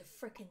caves are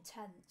freaking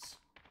tense.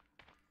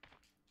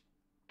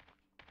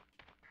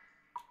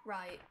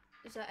 Right.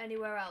 Is there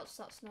anywhere else?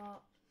 That's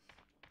not...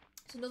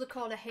 There's another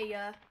corner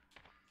here.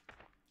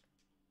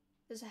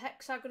 There's a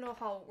hexagonal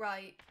hole.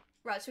 Right.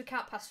 Right, so we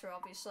can't pass through,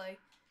 obviously.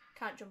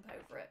 Can't jump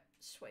over it.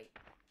 Sweet.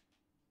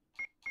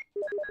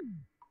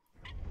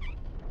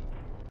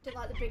 Didn't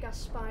like the big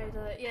ass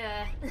spider.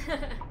 Yeah.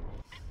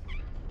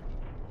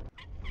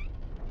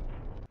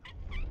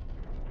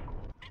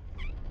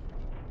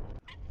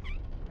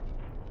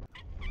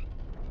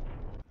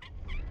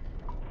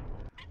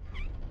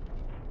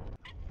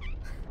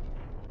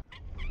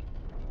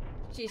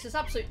 Jeez, there's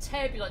absolute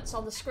turbulence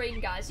on the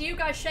screen, guys. Are you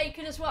guys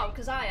shaking as well?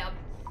 Because I am.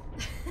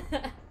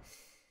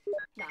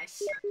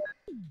 Nice.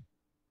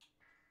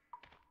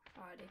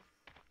 Alrighty.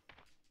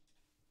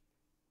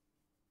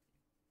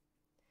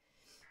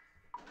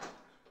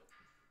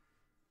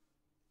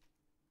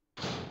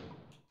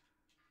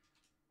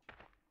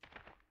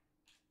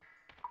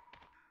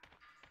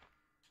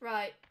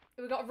 Right.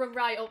 We've got to run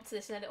right up to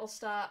this and then it'll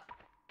start.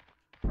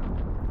 Yeah,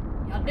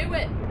 I knew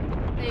it!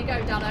 There you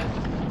go, Dano.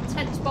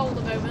 Tense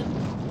boulder moment.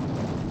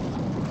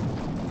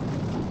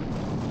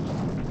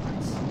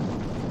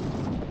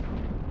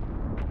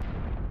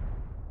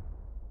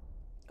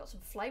 Got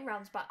some flame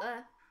rounds back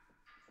there.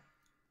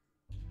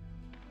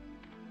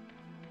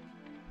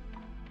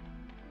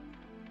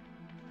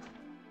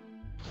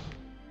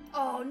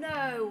 Oh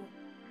no!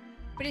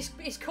 But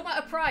it's come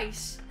at a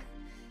price.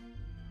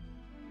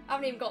 I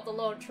haven't even got the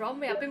launcher on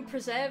me. I've been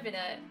preserving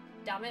it.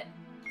 Damn it.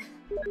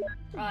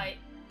 Right.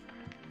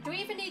 Do we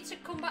even need to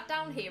come back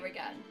down here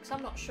again? Because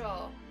I'm not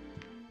sure.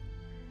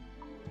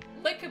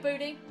 Lick a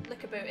booty.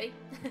 Lick a booty.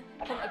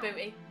 Hunt a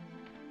booty.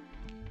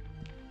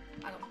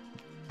 Hang on.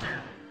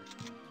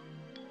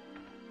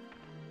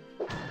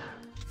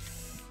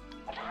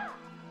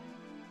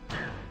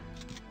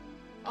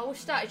 Oh, we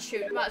started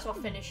shooting. Might as well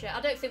finish it. I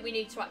don't think we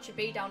need to actually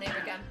be down here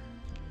again.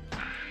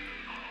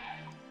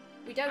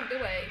 We don't, do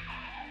we?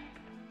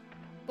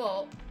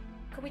 But,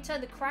 can we turn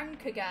the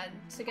crank again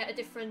to get a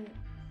different...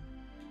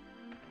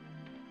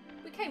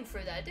 We came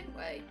through there, didn't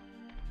we?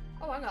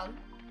 Oh, hang on.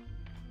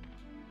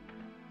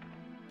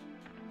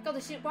 God,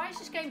 why is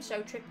this game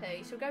so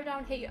trippy? So we go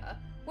down here.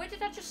 Where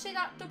did I just see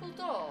that double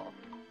door?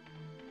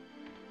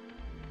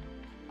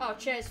 Oh,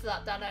 cheers for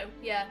that, Dano.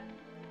 Yeah.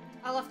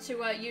 I'll have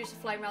to use the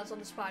flame rounds on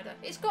the spider.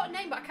 It's got a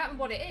name, but I can't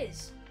remember what it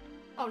is.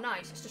 Oh,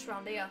 nice. It's just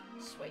round here.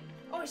 Sweet.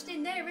 Oh, it's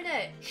in there,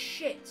 innit?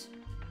 Shit.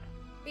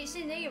 It's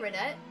in here,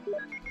 innit?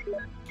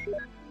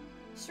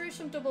 It's through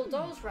some double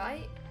doors,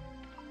 right?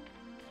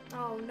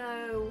 Oh,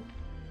 no.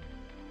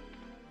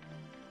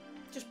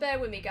 Just bear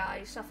with me,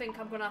 guys. I think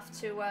I'm going to have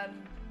to...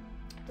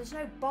 There's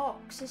no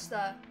box, is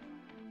there?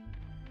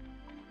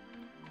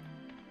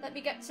 Let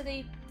me get to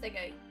the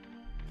thingy.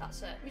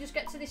 That's it. Let me just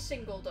get to this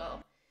single door.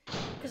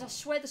 Because I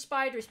swear the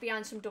spider is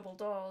behind some double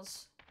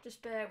doors.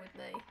 Just bear with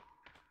me.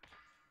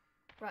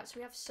 Right, so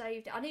we have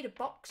saved it. I need a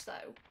box,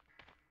 though.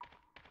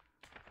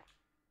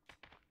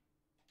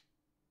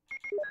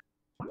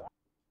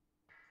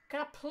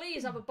 Can I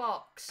please have a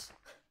box?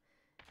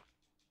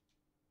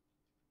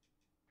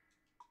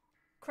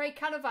 Craig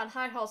Canavan,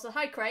 hi Holster.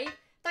 Hi Craig.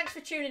 Thanks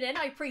for tuning in,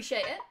 I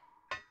appreciate it.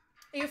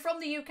 Are you from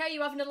the UK? Are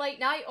you having a late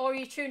night? Or are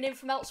you tuning in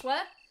from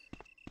elsewhere?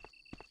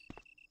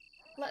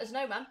 Let us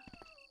know, man.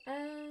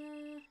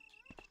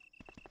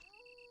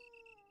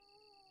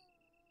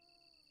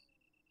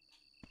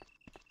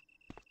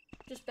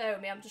 Just bear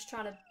with me, I'm just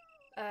trying to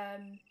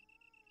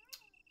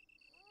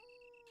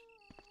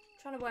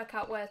work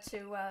out where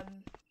to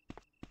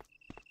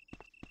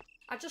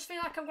I just feel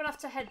like I'm gonna have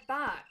to head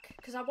back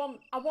because I want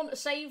a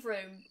save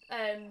room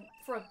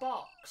for a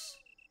box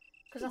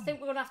because I think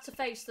we're gonna have to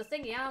face the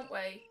thingy, aren't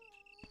we?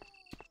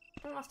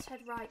 Don't have to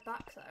head right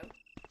back though.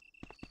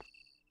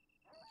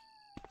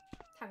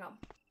 Hang on.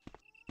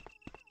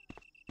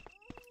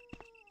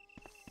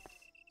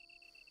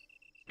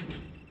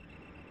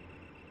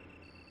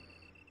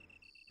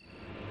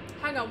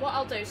 Hang on, what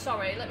I'll do,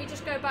 sorry, let me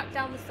just go back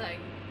down the thing.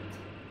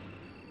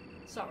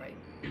 Sorry.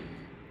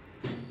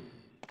 Let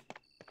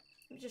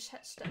me just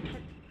head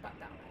back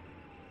down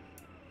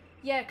it.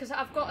 Yeah, because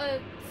I've got a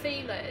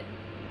feeling... I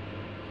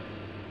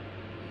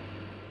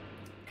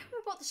can't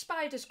remember what the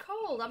spider's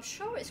called. I'm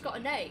sure it's got a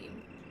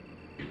name.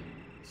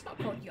 It's not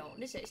called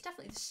Yawn, is it? It's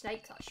definitely the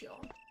snake that's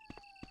Yawn.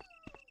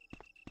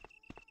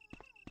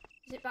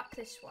 Is it back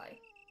this way?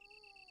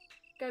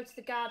 Go to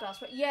the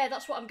guardhouse. Yeah,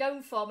 that's what I'm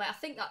going for, mate. I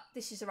think that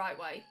this is the right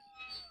way.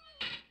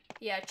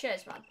 Yeah,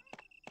 cheers, man.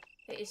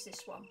 It is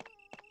this one.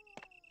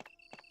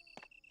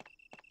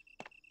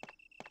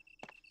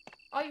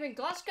 Oh, you're in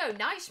Glasgow.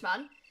 Nice,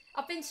 man.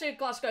 I've been to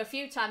Glasgow a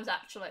few times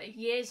actually,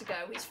 years ago.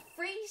 It's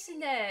freezing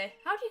there.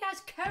 How do you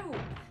guys cope?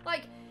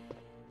 Like,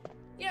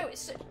 you know,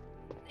 it's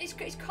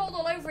cold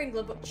all over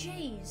England, but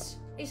jeez,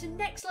 it's a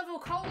next level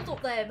cold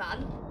up there,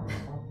 man.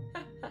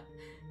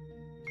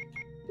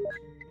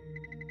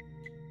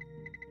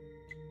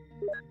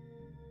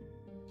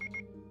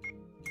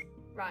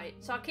 Right,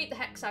 so I'll keep the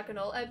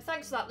hexagonal.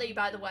 Thanks for that, Lee,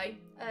 by the way.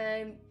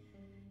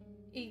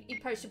 He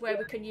posted where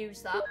we can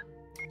use that.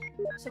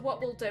 So what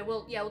we'll do,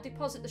 we'll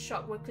deposit the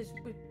shotgun because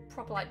we've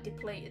proper like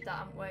depleted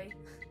that, haven't we?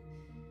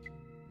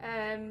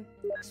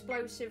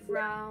 Explosive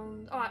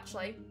round. Oh,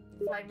 actually,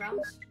 flame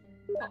rounds.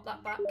 Pop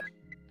that back.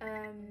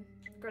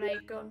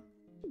 Grenade gun.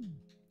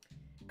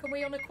 Can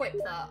we unequip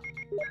that?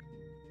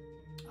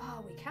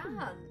 Oh, we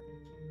can.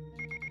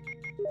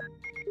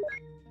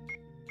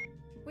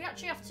 We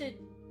actually have to.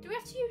 Do we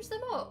have to use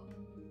them up?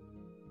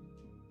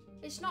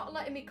 It's not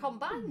letting me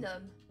combine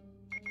them.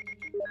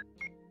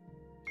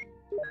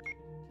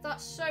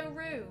 That's so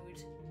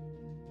rude.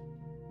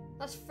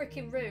 That's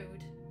freaking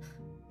rude.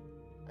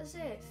 As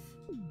if.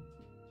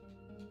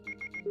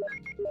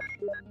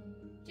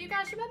 Do you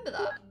guys remember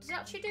that? Does it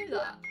actually do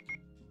that?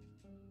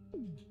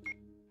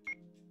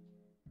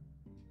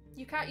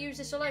 You can't use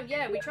this alone.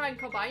 Yeah, we try and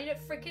combine it,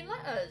 freaking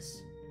let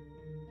us.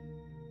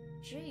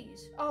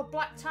 Jeez. Oh,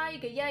 Black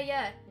Tiger. Yeah,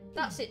 yeah.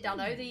 That's it,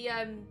 Dano. The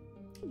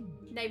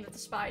name of the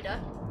spider.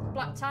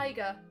 Black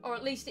Tiger. Or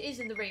at least it is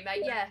in the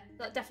remake. Yeah,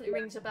 that definitely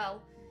rings a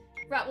bell.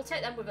 Right, we'll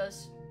take them with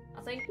us,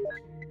 I think.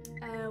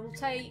 We'll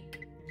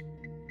take...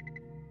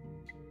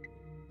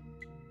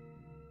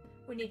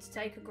 We need to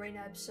take a green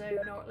herb soon,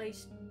 or at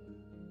least...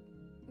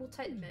 We'll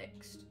take the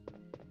mixed.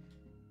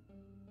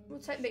 We'll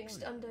take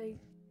mixed and a...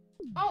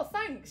 Oh,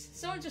 thanks!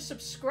 Someone just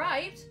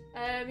subscribed.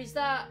 Is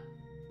that...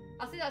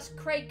 I think that's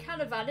Craig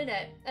Canavan,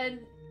 innit? And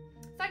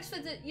thanks for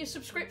your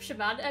subscription,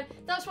 man.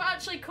 That's what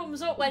actually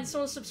comes up when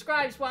someone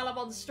subscribes while I'm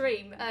on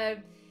stream.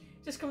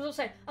 Just comes up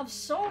saying, I'm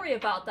sorry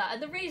about that.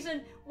 And the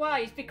reason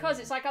why is because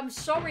it's like, I'm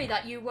sorry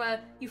that you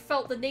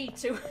felt the need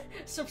to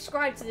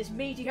subscribe to this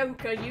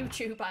mediocre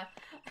YouTuber.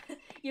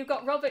 You've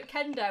got Robert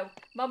Kendo,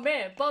 my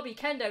man, Bobby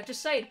Kendo,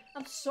 just saying,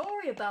 I'm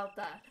sorry about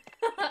that.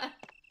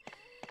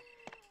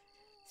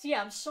 So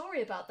yeah, I'm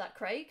sorry about that,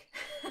 Craig.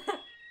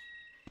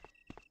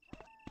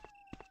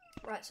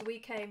 Right, so we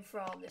came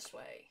from this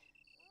way.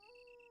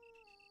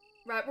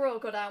 Right, we're all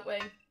good, aren't we?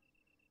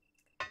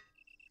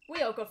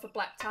 We all good for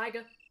Black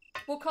Tiger.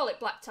 We'll call it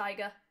Black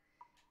Tiger.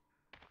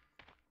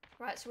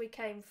 Right, so we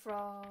came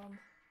from...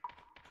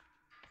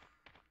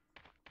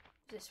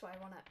 this way,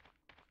 wasn't it?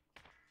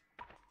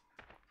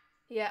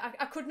 Yeah,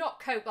 I could not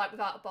cope, like,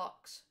 without a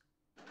box.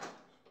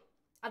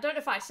 I don't know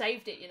if I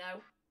saved it, you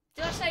know.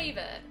 Did I save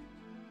it?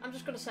 I'm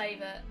just gonna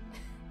save it.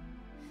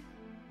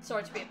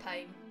 Sorry to be a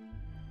pain.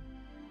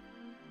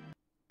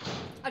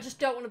 I just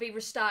don't want to be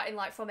restarting,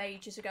 like, from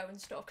ages ago and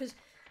stuff, because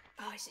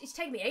it's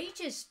taken me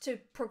ages to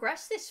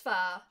progress this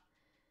far.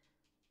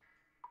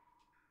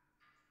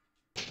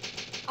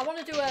 I want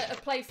to do a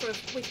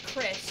playthrough with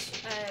Chris,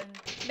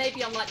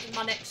 maybe on, like,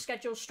 my next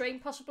scheduled stream,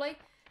 possibly.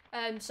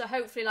 So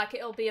hopefully, like,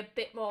 it'll be a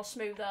bit more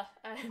smoother.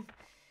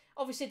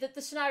 Obviously,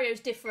 the scenarios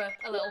differ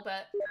a little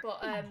bit,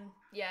 but,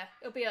 yeah,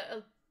 it'll be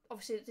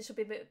obviously, this will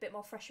be a bit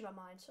more fresh in my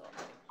mind, sort of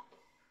thing.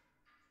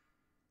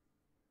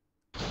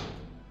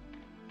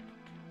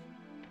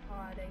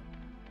 Alrighty.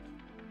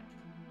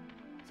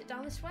 Is it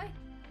down this way?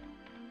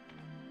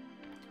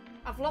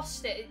 I've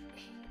lost it.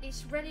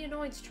 It's really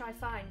annoying to try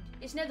find.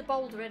 It's near the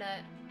boulder,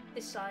 innit?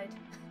 This side.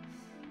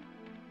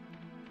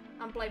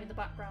 I'm blaming the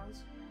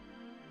backgrounds.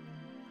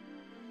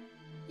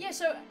 Yeah,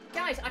 so,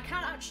 guys, I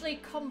can't actually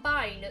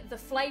combine the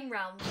flame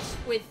rounds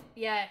with...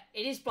 Yeah,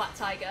 it is Black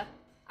Tiger.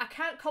 I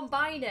can't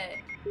combine it,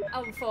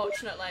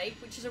 unfortunately,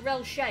 which is a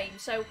real shame.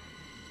 So,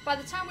 by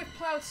the time we've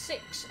ploughed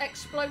 6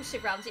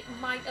 explosive rounds, it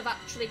might have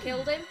actually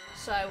killed him.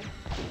 So...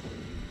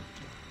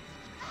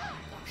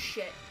 Oh,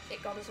 shit.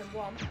 It got us in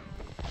 1.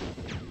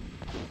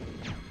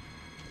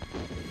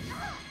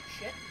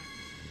 Shit.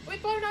 Have we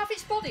blown half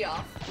its body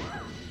off?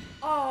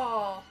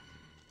 Oh,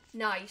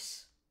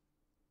 nice.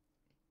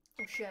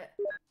 Oh shit.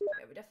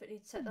 Yeah, we definitely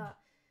need to take that.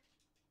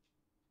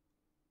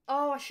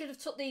 Oh, I should have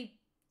took the...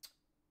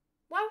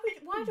 Why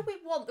do we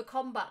want the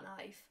combat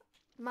knife?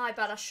 My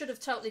bad, I should have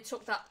totally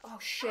took that. Oh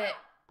shit.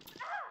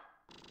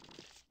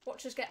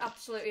 Watch us get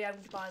absolutely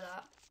owned by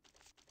that.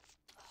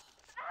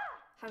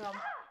 Hang on.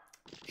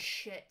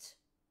 Shit.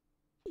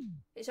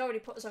 It's already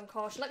put us on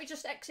caution. Let me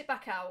just exit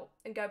back out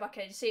and go back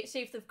in. See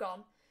if they've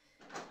gone.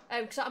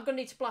 Because I'm going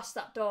to need to blast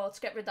that door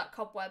to get rid of that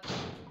cobweb.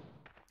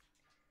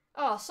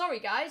 Oh, sorry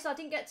guys. I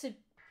didn't get to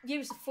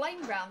use the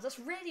flame rounds. That's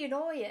really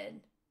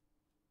annoying.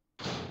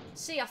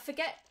 See, I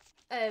forget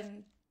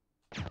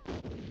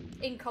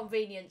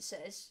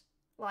inconveniences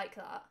like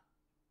that.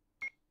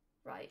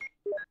 Right.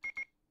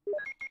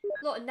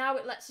 Look, and now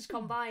it lets us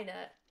combine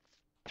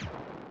it.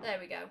 There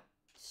we go.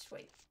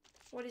 Sweet.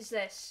 What is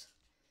this?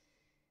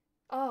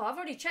 Oh, I've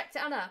already checked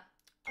it, Anna.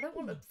 I don't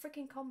want a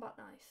freaking combat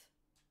knife.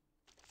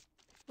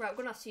 Right,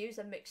 we're going to have to use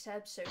them mixed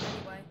herbs soon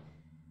anyway.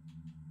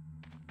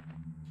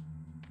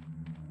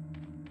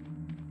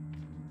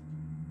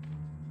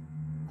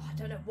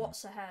 don't know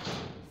what's ahead.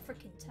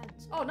 Freaking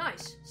tense. Oh,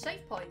 nice.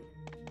 Save point.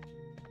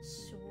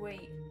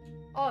 Sweet.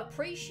 Oh,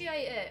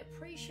 appreciate it.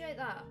 Appreciate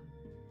that.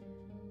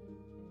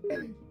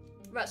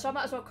 Right, so I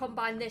might as well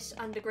combine this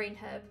and a green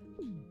herb.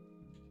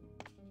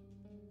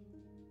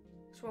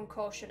 It's one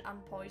caution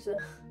and poison.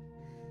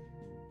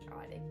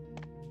 Alrighty.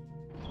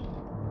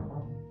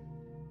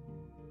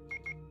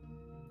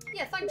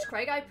 Yeah, thanks,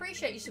 Craig. I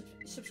appreciate you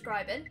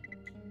subscribing.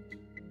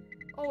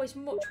 Always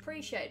much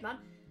appreciated, man.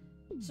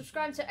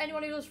 Subscribe to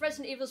anyone who loves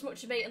Resident Evil as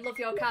much as me and love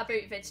your car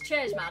boot vids.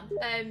 Cheers, man.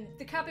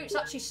 The car boots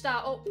actually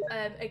start up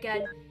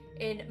again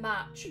in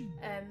March.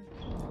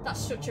 That's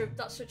such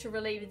a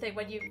relieving thing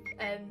when you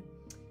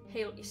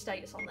heal up your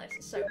status on this.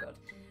 It's so good.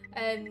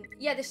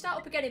 Yeah, they start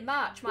up again in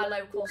March. My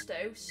locals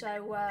do.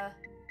 So,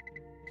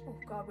 oh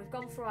god, we've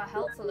gone through our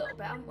health a little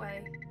bit, haven't we?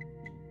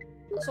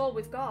 That's all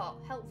we've got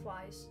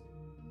health-wise.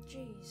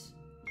 Jeez.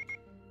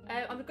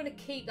 I'm going to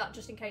keep that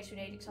just in case we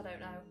need it, because I don't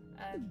know.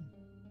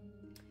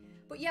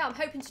 But yeah, I'm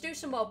hoping to do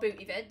some more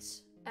booty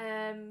vids.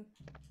 I'm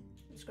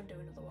just going to do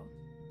another one.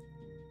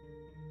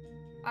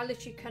 I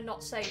literally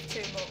cannot save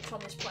too much on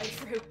this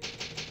playthrough.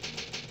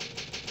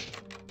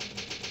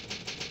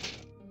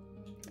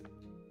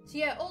 So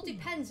yeah, it all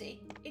depends. It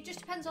just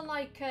depends on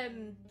like,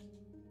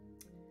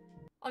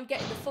 on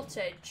getting the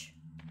footage.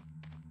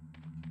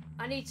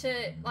 I need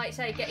to, like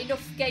say, get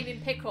enough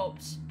gaming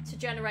pickups to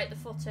generate the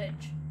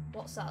footage.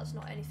 What's that? It's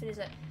not anything, is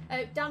it?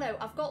 Dano,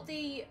 I've got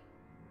the...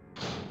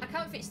 I can't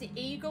remember if it's the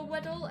eagle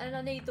medal and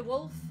I need the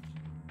wolf.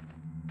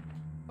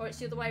 Or it's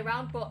the other way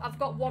around, but I've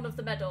got one of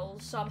the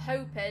medals, so I'm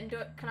hoping...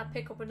 Can I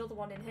pick up another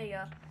one in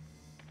here?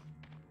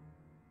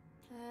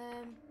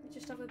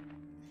 Just have a...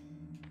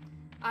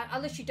 I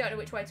literally don't know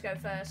which way to go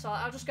first, so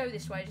I'll just go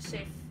this way, just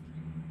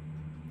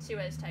see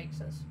where this takes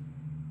us.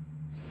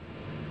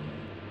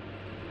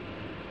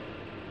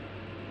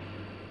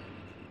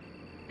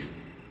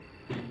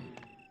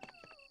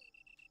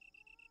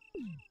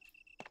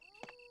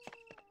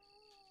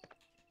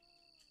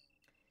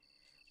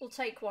 We'll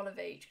take one of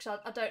each, because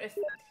I don't know if...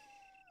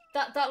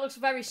 That looks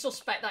very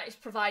suspect that it's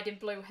providing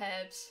blue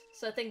herbs,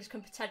 so things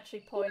can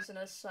potentially poison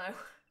us, so...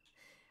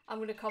 I'm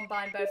going to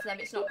combine both of them,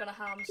 it's not going to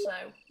harm, so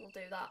we'll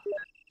do that.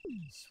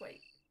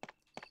 Sweet.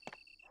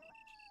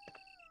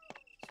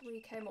 So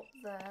we came up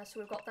there, so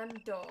we've got them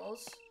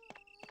doors.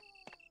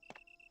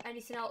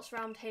 Anything else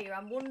around here?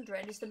 I'm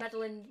wondering, is the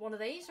medal in one of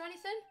these or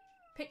anything?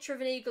 Picture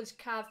of an eagle is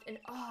carved in...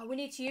 Oh, we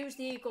need to use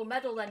the eagle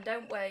medal then,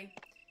 don't we?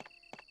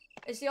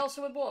 Is there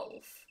also a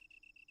wolf?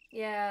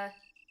 Yeah.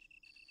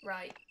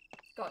 Right.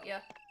 Got ya.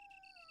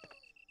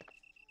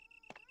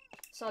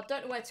 So I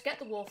don't know where to get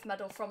the wolf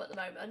medal from at the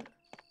moment.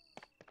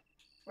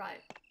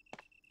 Right.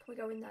 Can we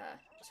go in there?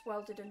 It's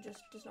welded and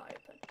just does not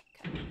open.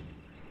 Okay.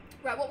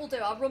 Right, what we'll do,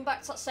 I'll run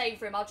back to that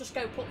save room. I'll just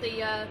go put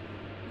the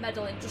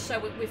medal in just so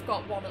we've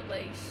got one at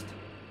least.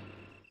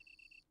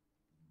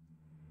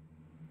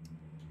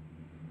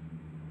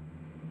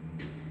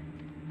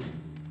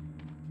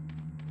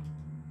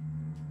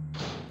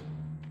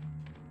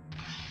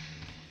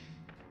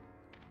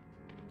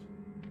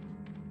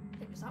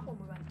 That one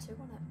we went to,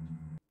 wasn't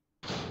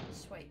it?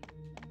 Sweet.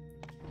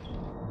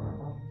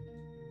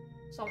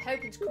 So I'm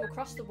hoping to come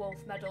across the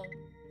wolf medal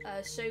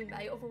soon,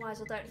 mate.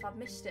 Otherwise, I don't know if I've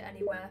missed it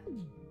anywhere.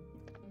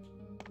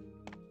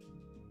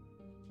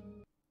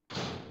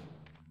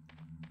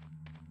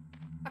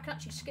 I can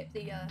actually skip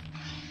the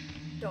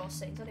door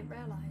scenes. I didn't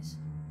realise.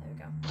 There we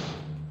go.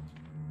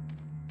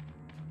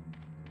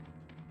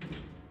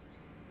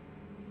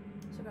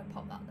 So I'm going to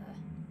pop that there.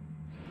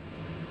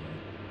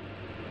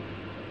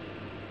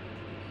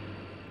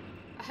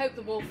 I hope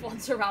the wolf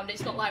one's around,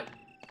 it's not like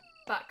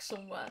back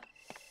somewhere.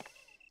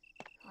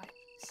 Right,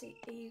 it's the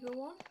eagle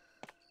one.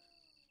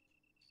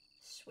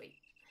 Sweet.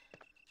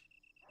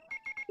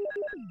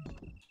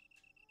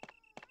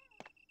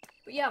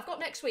 But yeah, I've got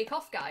next week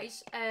off,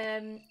 guys.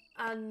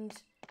 And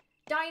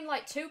Dying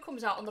Light 2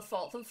 comes out on the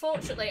 4th.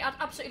 Unfortunately, I'd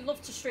absolutely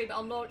love to stream it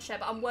on launch day,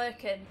 but I'm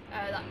working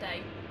that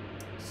day.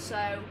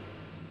 So,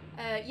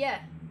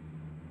 yeah.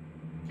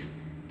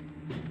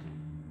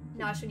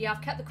 Nice one. Yeah,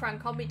 I've kept the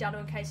crank on me, Dano,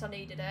 in case I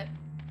needed it.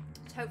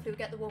 So hopefully we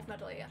get the wolf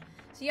medal here.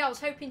 So yeah, I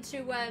was hoping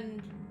to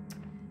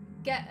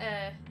get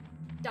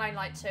Dying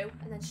Light 2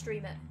 and then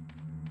stream it.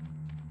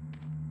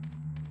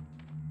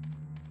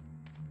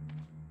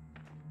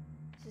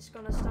 Is this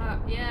gonna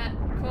start? Yeah,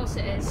 of course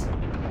it is.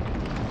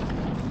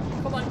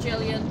 Come on,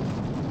 Jillian.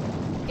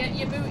 Get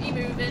your booty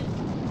moving.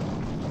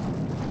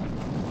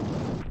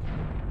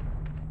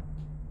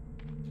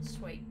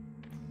 Sweet.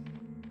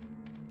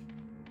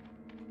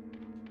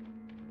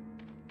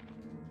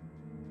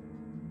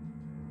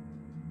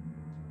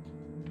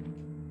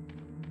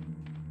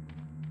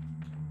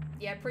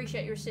 Yeah,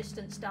 appreciate your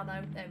assistance,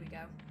 Dano. There we go.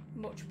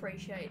 Much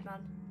appreciated,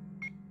 man.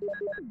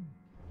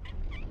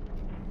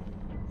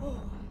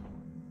 Oh.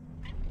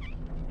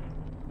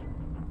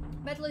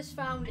 Medal is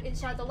found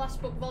inside the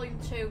last book, volume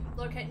 2,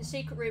 located in the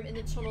secret room in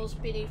the tunnels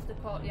beneath the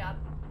courtyard.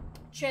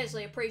 Cheers,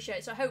 Lee, appreciate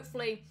it. So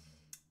hopefully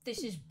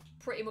this is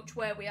pretty much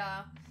where we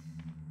are.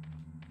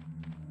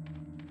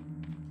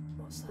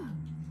 What's that?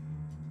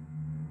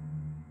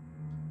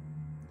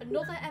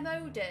 Another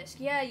MO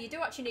disc. Yeah, you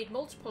do actually need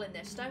multiple in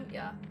this, don't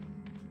you?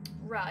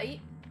 Right.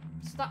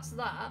 So that's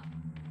that.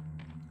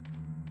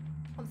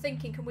 I'm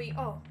thinking, can we...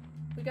 Oh,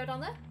 we go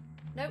down there?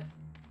 Nope.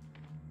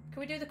 Can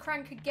we do the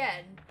crank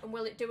again? And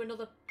will it do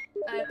another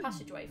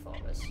passageway for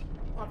us?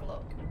 I'll have a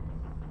look.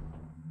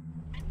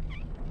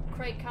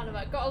 Craig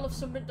Canova. Gotta love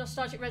some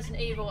nostalgic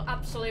Resident Evil.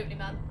 Absolutely,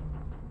 man.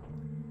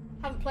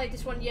 Haven't played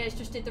this one in years,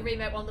 just did the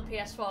remake on the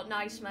PS4.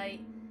 Nice,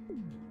 mate.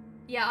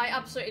 Yeah, I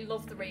absolutely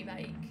love the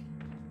remake.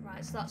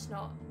 Right, so that's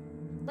not...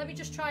 Let me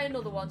just try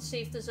another one,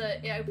 see if there's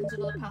a... It opens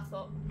another path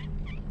up.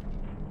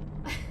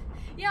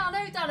 Yeah, I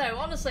know, Dano,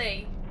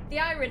 honestly. The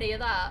irony of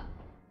that.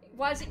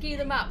 Why does it give you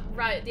the map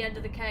right at the end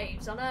of the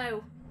caves? I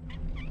know.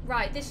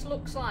 Right, this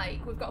looks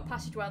like we've got a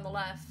passageway on the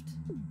left.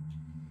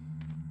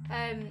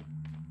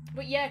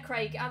 But yeah,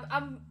 Craig,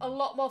 I'm a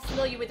lot more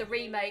familiar with the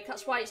remake.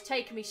 That's why it's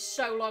taken me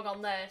so long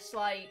on this.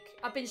 Like,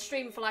 I've been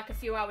streaming for like a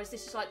few hours.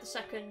 This is like the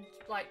second,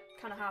 like,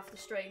 kind of half of the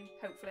stream.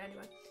 Hopefully,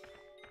 anyway.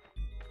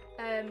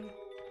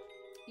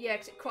 Yeah,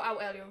 because it cut out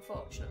earlier,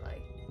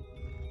 unfortunately.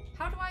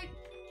 How do I...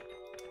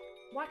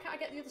 Why can't I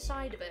get the other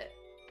side of it?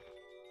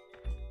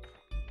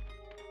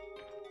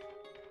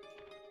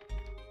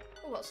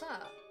 Oh, what's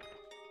that?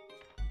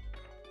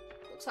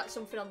 Looks like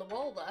something on the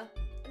wall there.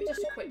 Let me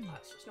just equip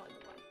that so it's not in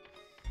the way.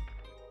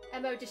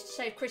 MO just to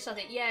save Chris, I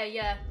think.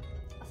 Yeah.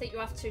 I think you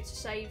have to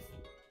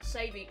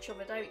save each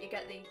other, don't you?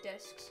 Get the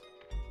discs.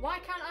 Why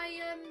can't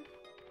I,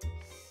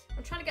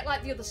 I'm trying to get,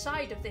 like, the other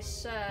side of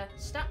this,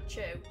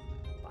 statue.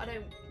 But I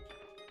don't...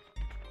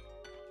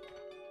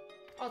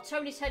 Oh,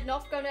 Tony's heading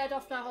off. Going to head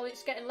off now, Holly.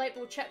 It's getting late,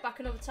 but we'll check back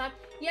another time.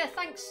 Yeah,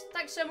 thanks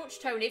so much,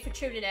 Tony, for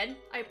tuning in.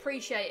 I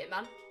appreciate it,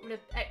 man. I'm going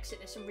to exit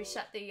this and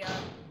reset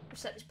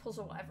this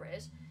puzzle, whatever it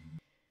is.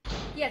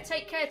 Yeah,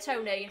 take care,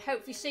 Tony, and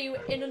hopefully see you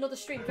in another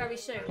stream very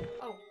soon.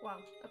 Oh, wow.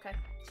 Okay,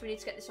 so we need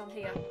to get this on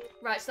here.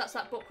 Right, so that's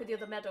that book with the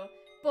other medal.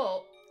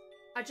 But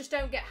I just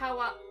don't get how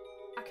I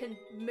can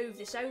move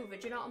this over,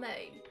 do you know what I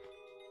mean?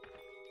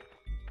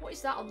 What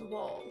is that on the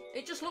wall?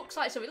 It just looks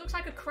like something. It looks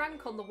like a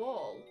crank on the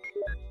wall.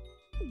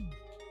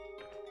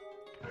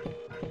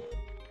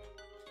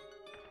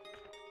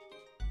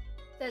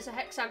 There's a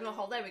hexagonal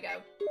hole. There we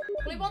go.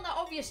 Well, it wasn't that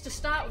obvious to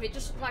start with. It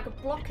just looked like a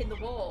block in the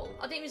wall.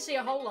 I didn't even see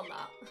a hole on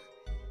that.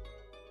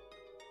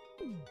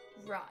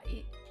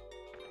 Right.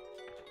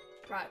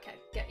 Right, okay.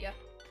 Get you.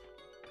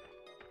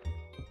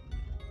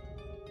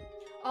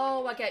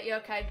 Oh, I get you.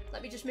 Okay.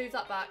 Let me just move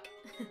that back.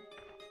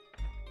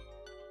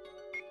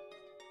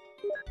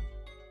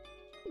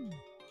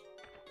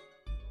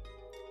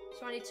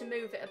 So I need to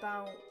move it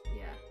about...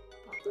 Yeah.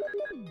 About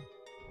there.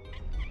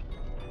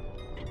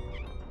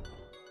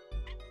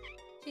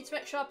 Need to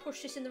make sure I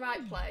push this in the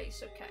right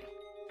place. Okay.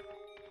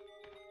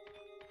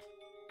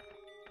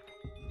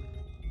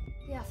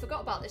 Yeah, I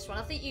forgot about this one.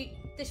 I think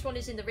this one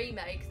is in the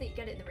remake. I think you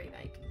get it in the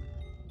remake.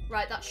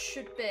 Right, that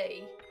should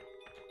be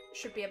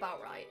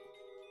about right.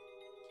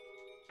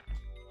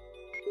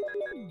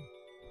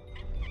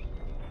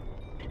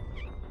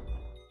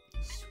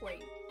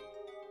 Sweet.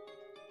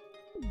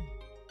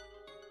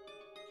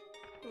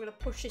 I'm gonna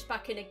push this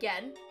back in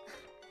again.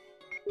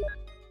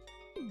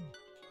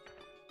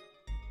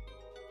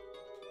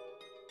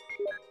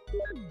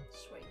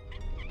 Sweet.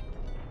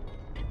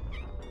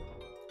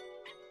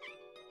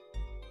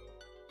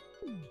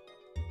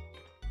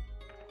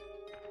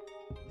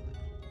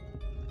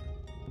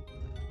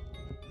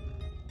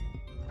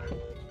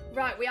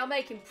 Right, we are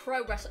making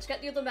progress. Let's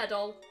get the other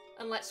medal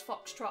and let's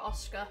foxtrot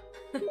Oscar.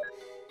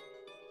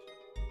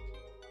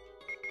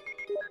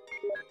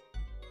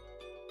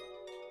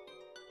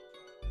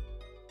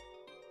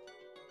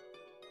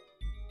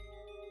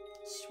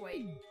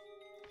 Sweet.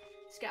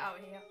 Let's get out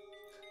of here.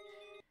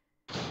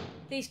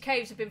 These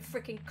caves have been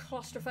freaking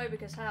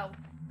claustrophobic as hell.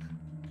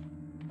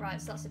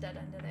 Right, so that's a dead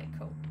end, isn't it?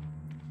 Cool.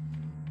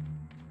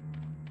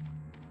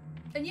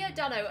 And yeah,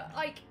 Dano,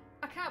 like,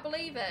 I can't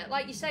believe it.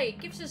 Like you say, it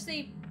gives us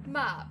the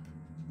map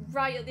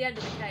right at the end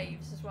of the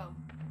caves as well.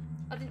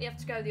 I didn't have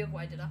to go the other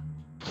way, did I?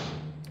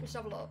 Let's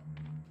have a look.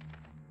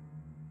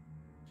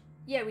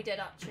 Yeah, we did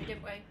actually,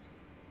 didn't we?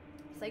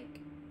 I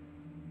think.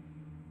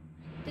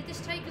 Did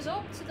this take us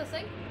up to the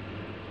thing?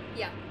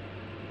 Yeah.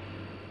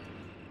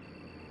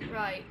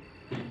 Right.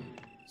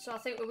 So I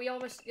think, were we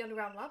almost at the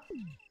underground lab?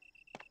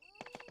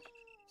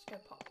 Let's go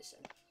pop this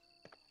in.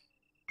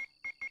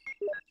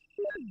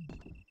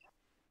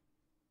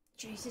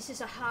 Jeez, this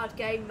is a hard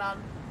game,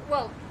 man.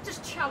 Well,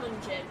 just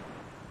challenging.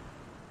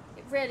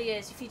 It really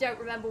is, if you don't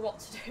remember what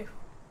to do.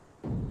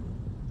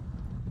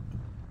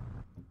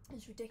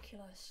 It's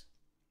ridiculous.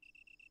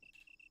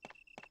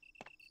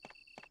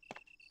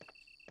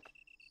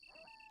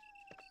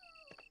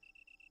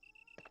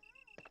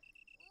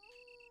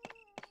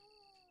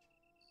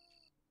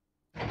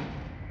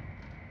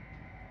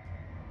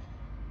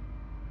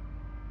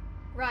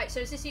 Right,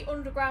 so is this the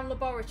underground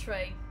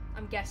laboratory?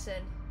 I'm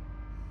guessing.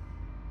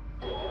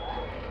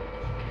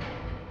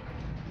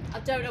 I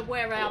don't know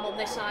where I am on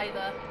this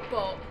either,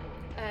 but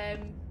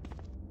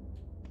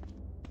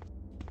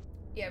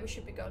yeah, we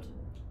should be good.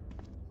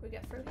 Can we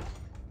get through here?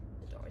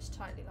 The door is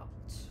tightly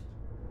locked.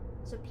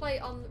 There's a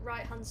plate on the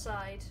right-hand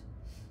side.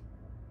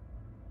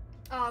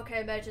 Oh,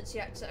 okay, emergency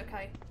exit,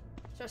 okay.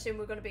 So I assume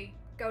we're going to be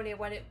going here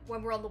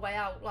when we're on the way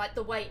out. Like,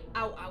 the way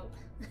out.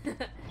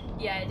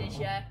 Yeah, it is,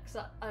 yeah.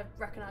 Because I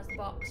recognise the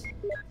box.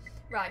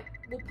 Right,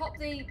 we'll pop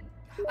the...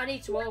 I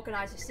need to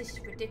organise this. This is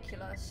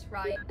ridiculous.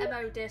 Right,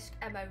 MO disc,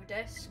 MO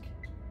disc.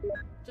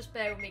 Just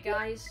bear with me,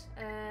 guys.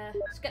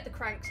 Let's get the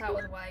cranks out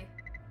of the way.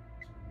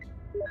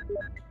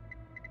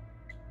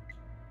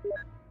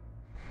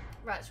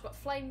 Right, so we've got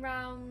flame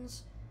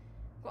rounds,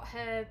 got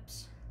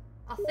herbs.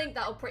 I think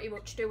that'll pretty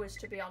much do us,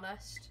 to be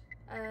honest.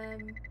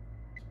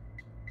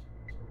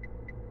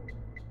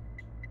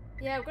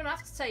 Yeah, we're going to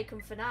have to take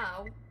them for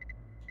now.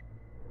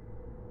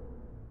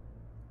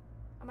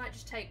 I might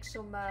just take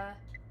some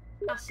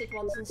acid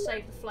ones and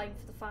save the flame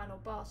for the final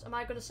boss. Am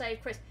I going to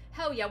save Chris?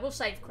 Hell yeah, we'll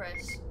save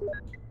Chris.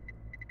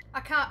 I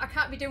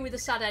can't be doing with a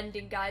sad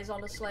ending, guys,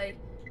 honestly.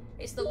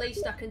 It's the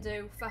least I can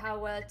do for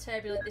how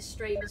turbulent this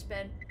stream has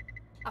been.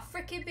 I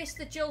freaking missed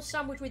the Jill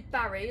sandwich with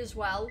Barry as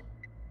well.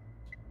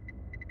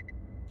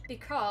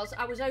 Because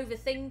I was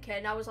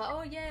overthinking. I was like,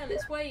 oh yeah,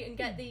 let's wait and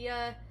get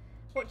the,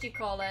 what do you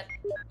call it?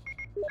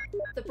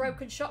 The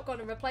broken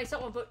shotgun and replace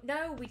that one. But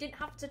no, we didn't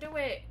have to do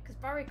it. Because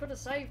Barry could have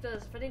saved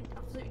us if I didn't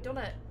absolutely done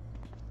it.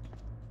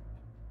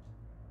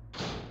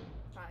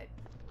 Right.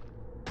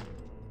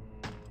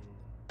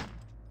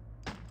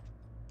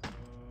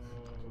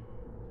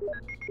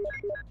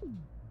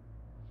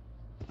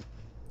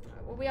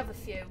 Right, well, we have a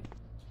few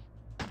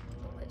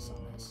bullets on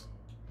this.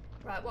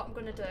 Right, what I'm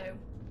gonna do,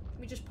 let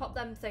me just pop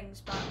them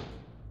things back.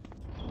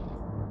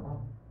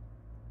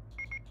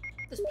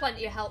 There's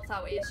plenty of health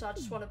out here, so I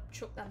just want to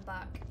chuck them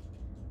back.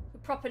 We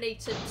proper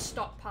need to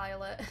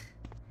stockpile it.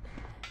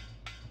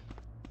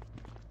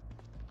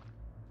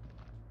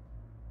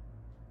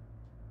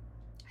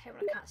 I hate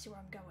when I can't see where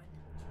I'm going.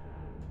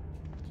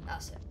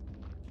 That's it.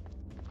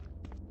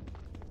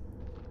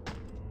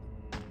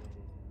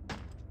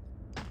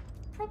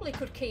 Probably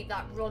could keep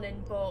that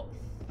running, but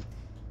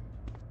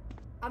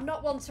I'm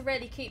not one to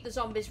really keep the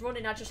zombies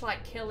running. I just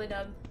like killing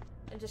them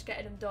and just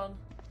getting them done.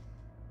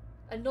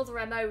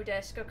 Another MO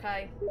disc,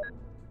 okay.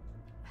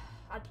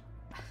 I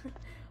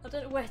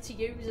don't know where to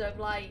use them.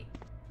 Like,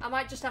 I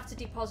might just have to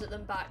deposit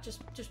them back.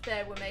 Just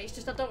bear with me. It's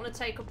just I don't want to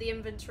take up the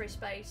inventory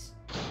space.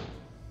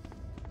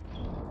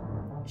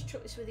 Let's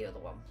chuck this with the other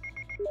one.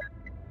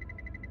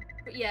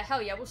 But yeah,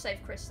 hell yeah, we'll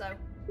save Chris though.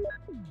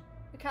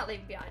 We can't leave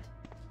him behind.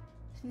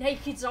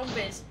 Naked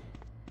zombies.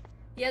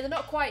 Yeah, they're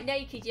not quite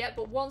naked yet,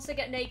 but once they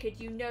get naked,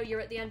 you know you're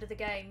at the end of the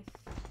game.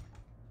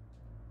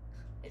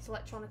 It's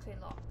electronically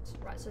locked.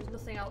 Right, so there's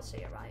nothing else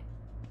here, right?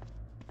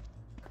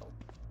 Cool.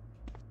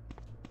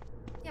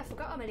 Yeah, I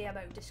forgot how many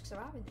MO discs there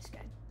are in this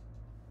game.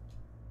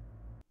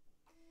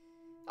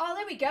 Oh,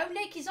 there we go.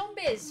 Naked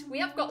zombies. We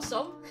have got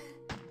some.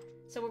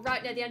 So we're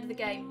right near the end of the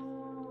game.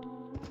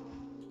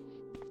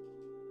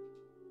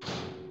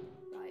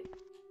 Right.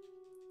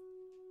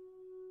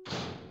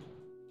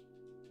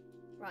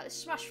 Right, let's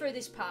smash through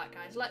this part,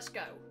 guys. Let's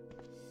go.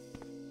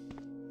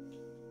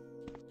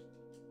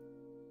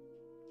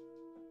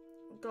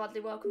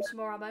 Gladly welcome some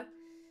more ammo.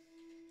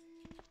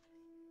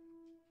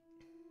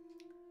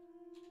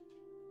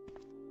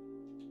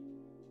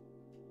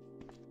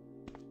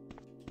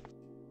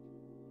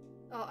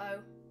 Uh-oh.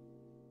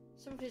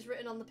 Somebody's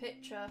written on the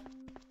picture.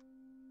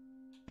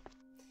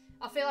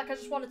 I feel like I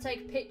just want to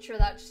take a picture of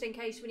that just in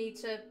case we need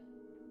to,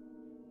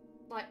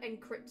 like,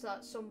 encrypt that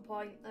at some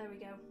point. There we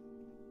go.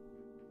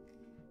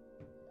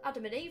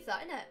 Adam and Eve,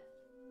 that, innit?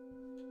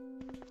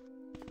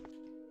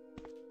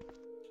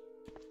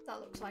 That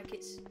looks like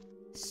it's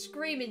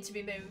screaming to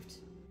be moved.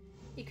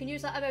 You can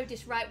use that MO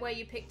disc right where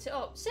you picked it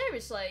up.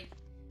 Seriously?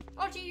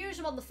 Oh, do you use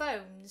them on the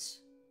phones?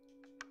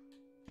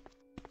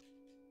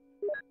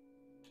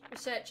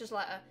 Researcher's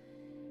letter.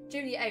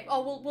 Junior 8.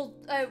 Oh, we'll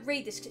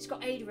read this because it's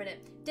got Ada in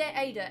it. Dear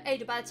Ada,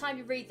 Ada, by the time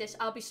you read this,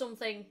 I'll be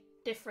something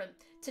different.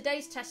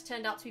 Today's test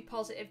turned out to be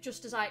positive,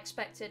 just as I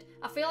expected.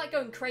 I feel like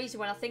going crazy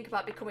when I think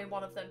about becoming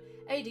one of them.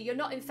 Ada, you're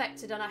not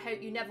infected and I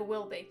hope you never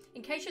will be.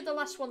 In case you're the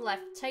last one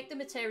left, take the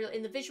material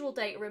in the visual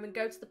data room and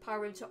go to the power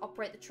room to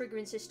operate the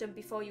triggering system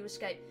before you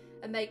escape,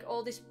 and make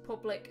all this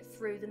public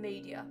through the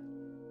media.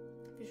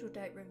 Visual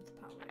data room, the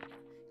power room.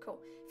 Cool.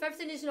 If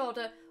everything is in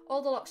order,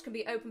 all the locks can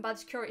be opened by the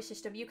security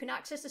system. You can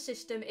access the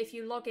system if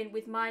you log in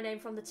with my name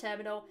from the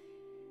terminal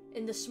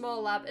in the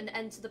small lab and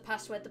enter the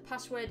password. The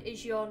password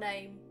is your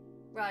name.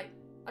 Right.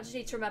 I just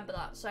need to remember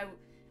that. So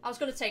I was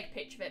going to take a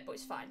picture of it, but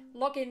it's fine.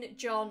 Log in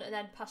John and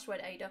then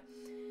password Ada.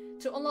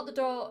 To unlock the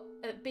door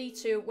at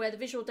B2 where the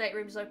visual data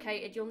room is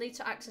located, you'll need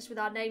to access with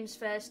our names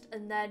first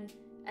and then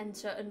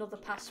enter another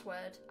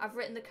password. I've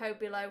written the code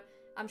below.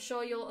 I'm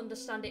sure you'll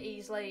understand it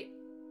easily.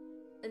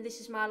 And this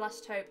is my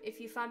last hope.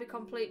 If you find me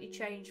completely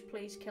changed,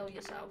 please kill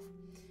yourself.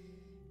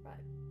 Right.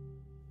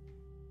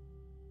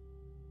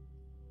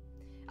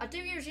 I do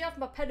usually have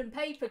my pen and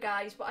paper,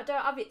 guys, but I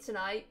don't have it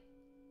tonight.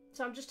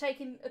 So I'm just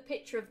taking a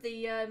picture of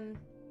the,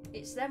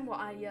 it's them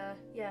what I,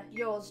 yeah,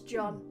 yours,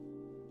 John.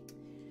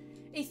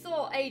 He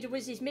thought Ada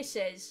was his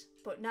missus,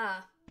 but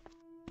nah.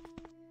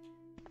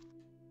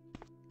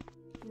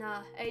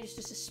 Nah, Ada's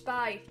just a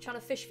spy, trying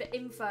to fish for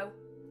info.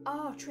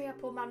 Oh, tree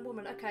apple man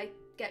woman. Okay,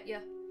 get you.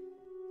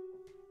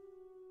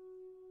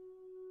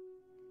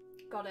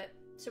 Got it.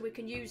 So we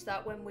can use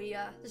that when we,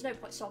 there's no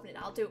point solving it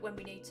now. I'll do it when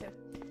we need to.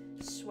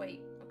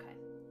 Sweet. Okay.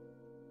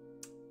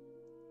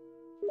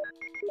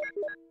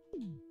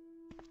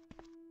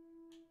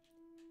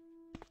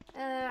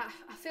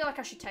 I feel like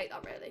I should take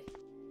that, really.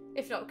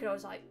 If not, we could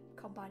always, like,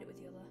 combine it with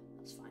the other.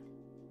 That's fine.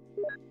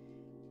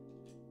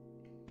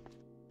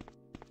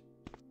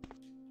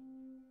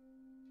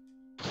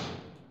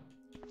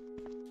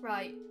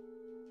 Right.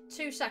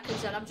 2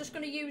 seconds then. I'm just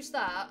going to use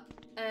that.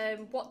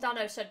 What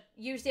Dano said,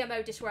 use the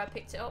MO disc where I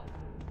picked it up.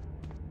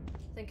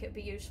 I think it would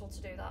be useful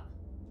to do that.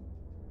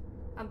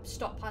 I'm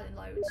stockpiling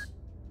loads.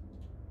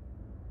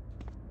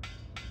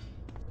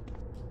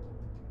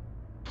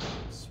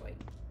 Sweet.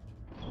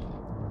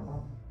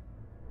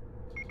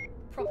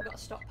 Probably got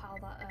to stockpile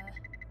that,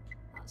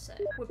 that's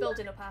it. We're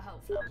building up our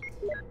health now.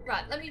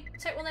 Right, let me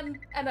take one of them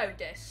MO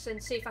discs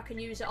and see if I can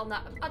use it on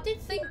that. I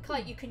did think,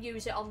 like, you can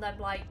use it on them,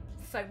 like,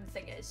 phone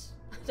thingies.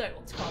 I don't know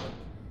what to call them.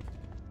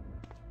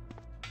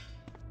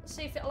 Let's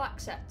see if it'll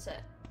accept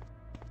it.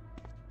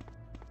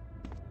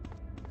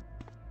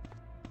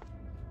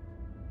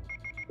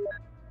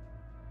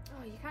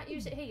 Oh, you can't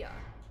use it here?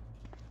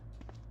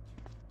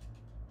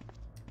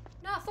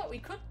 No, I thought we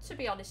could, to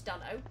be honest,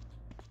 Dano.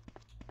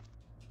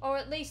 Or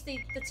at least the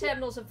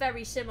terminals are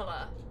very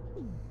similar.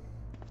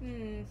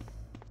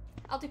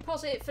 I'll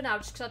deposit it for now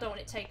just because I don't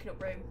want it taking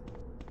up room.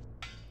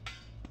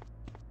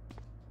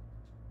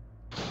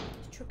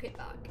 Just chuck it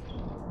back.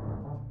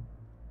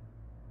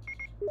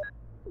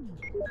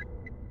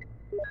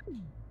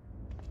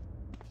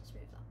 Let's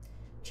move that.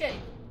 Chin.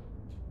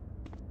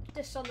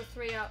 This on the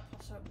 3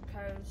 outpost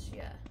codes.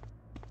 Yeah.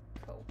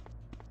 Cool.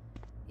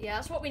 Yeah,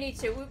 that's what we need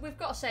to. We've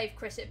got to save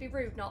Chris. It'd be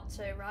rude not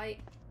to, right?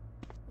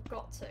 We've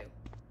got to.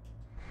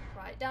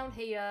 Right, down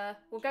here.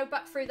 We'll go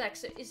back through there.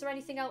 Cause is there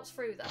anything else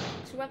through there?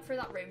 Because we went through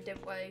that room,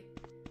 didn't we?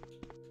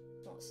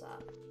 What's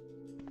that?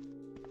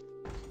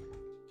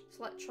 It's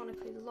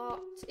electronically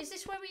locked. Is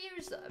this where we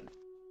use them?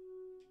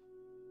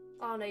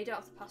 Oh no, you don't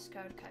have the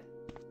passcode. Okay.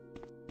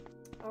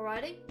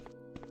 Alrighty.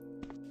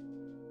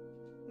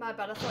 My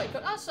bad, I thought you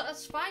could. Oh,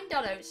 that's fine,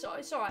 Dano. It's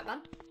alright,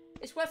 man.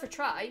 It's worth a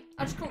try.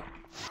 I just can't.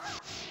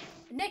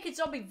 A naked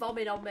zombie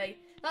vomit on me.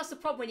 That's the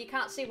problem when you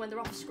can't see when they're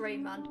off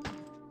screen, man.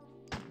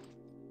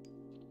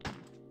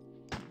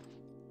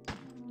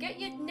 Get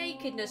your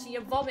nakedness and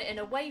your vomiting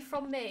away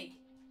from me.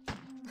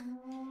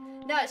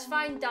 No, it's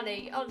fine,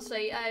 Danny.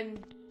 Honestly,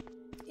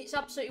 it's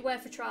absolutely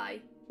worth a try.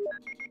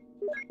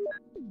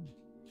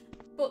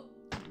 But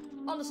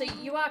honestly,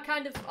 you are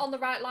kind of on the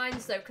right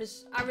lines though,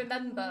 because I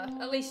remember,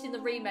 at least in the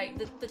remake,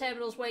 the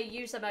terminals where you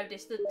use them,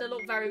 Odis, they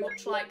look very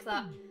much like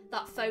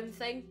that phone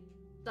thing,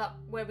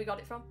 where we got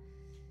it from.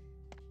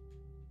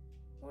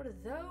 What are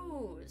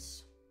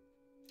those?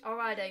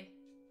 Alrighty.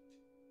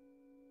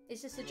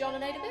 Is this the John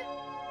and Ada bit?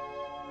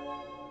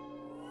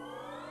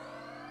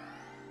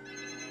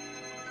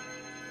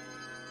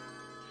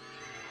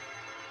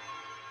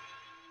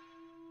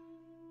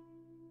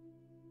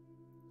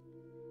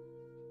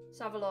 Let's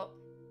have a look.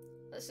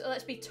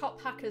 Let's be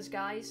top hackers,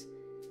 guys.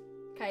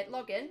 Okay,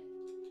 log in.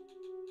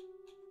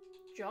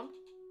 John.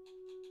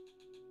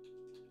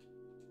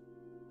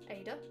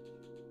 Ada.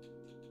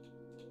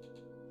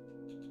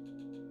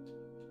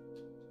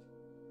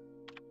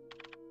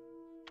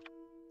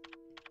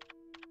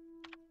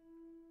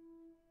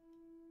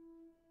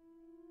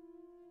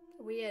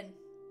 Are we in?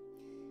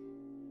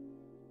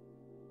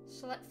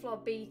 Select floor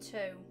B2.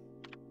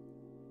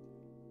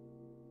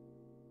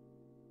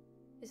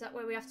 Is that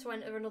where we have to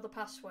enter another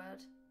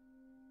password?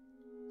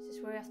 Is this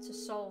where we have to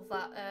solve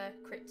that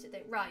cryptic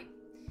thing? Right.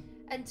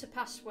 Enter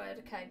password.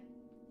 Okay.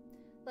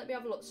 Let me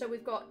have a look. So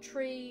we've got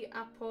tree,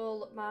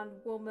 apple, man,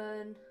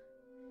 woman.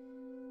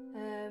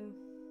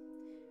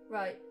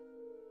 Right.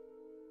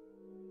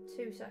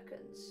 2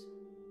 seconds.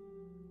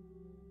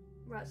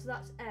 Right, so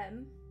that's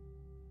M.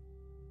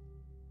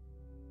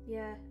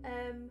 Yeah,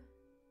 M.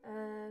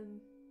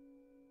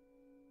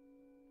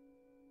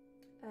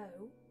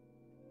 O.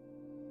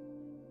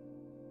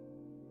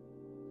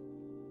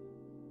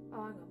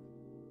 Oh, hang on.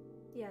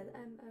 Yeah, the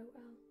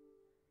M-O-L.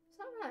 Is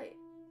that right?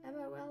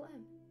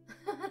 M-O-L-M.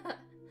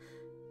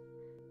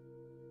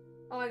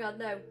 Oh, hang on.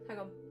 No, hang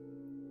on.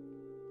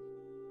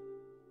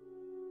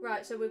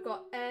 Right, so we've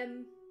got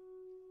M.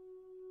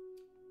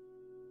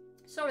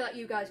 Sorry that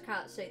you guys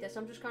can't see this.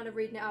 I'm just kind of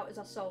reading it out as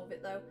I solve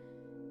it, though.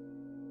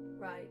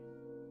 Right.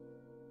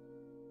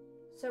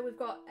 So we've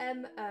got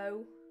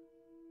M-O.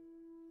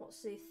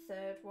 What's the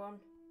third one?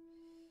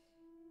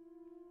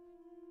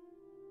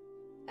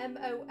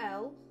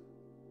 M-O-L.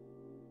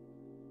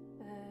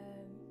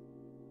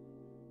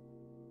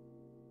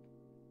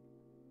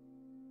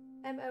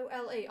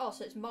 M-O-L-E. Oh,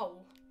 so it's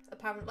mole,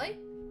 apparently.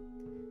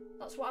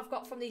 That's what I've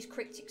got from these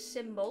cryptic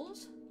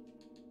symbols.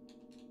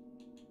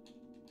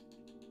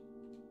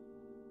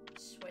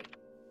 Sweet.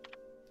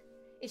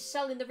 Is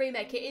selling the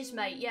remake? It is,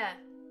 mate, yeah.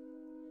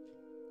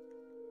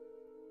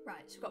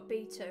 Right, so we've got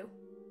B2.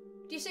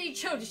 Do you see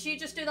Jill? Did she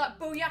just do that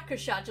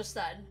booyakasha just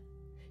then?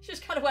 She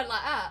just kind of went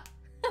like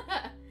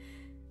that.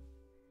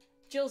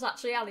 Jill's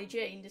actually Ali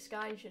G in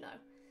disguise, you know.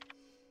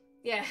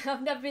 Yeah,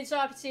 I've never been so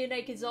happy to see a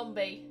naked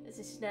zombie as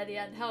this is near the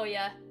end. Hell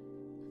yeah.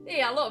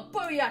 Yeah, look,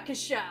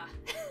 booyakasha!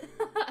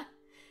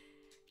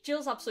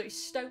 Jill's absolutely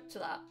stoked to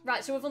that.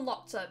 Right, so we've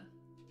unlocked them.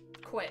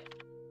 Quit.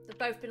 They've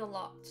both been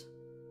unlocked.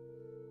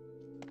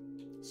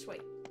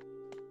 Sweet.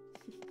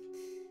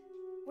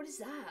 What is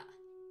that?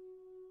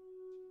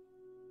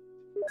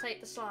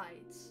 Take the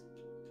slides.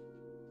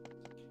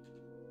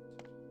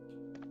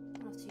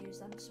 I'll have to use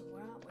them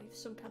somewhere, aren't we? For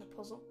some kind of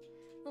puzzle.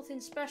 Nothing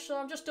special.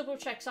 I'm just double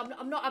checking.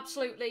 I'm not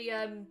absolutely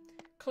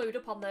clued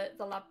up on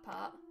the lab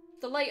part.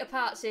 The later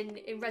parts in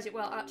Resident,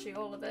 well, actually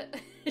all of it,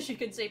 as you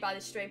can see by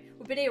this stream.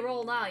 We've been here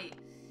all night.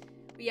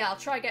 But yeah, I'll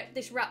try and get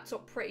this wrapped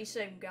up pretty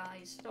soon,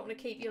 guys. Don't want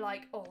to keep you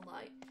like all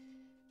night.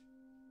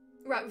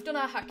 Right, we've done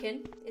our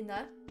hacking in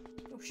there.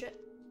 Oh shit.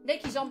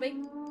 Naked zombie.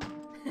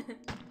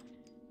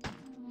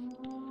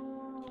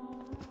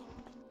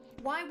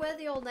 Why were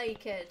they all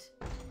naked?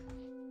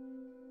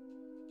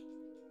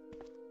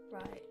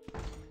 Right.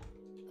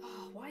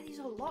 Oh, why are these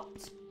all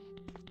locked?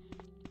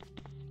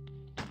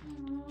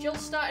 Jill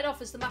started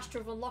off as the master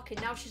of unlocking,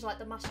 now she's like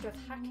the master of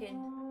hacking.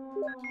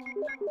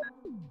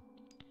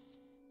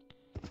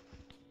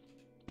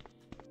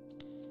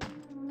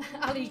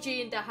 Ali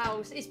G in the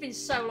house. It's been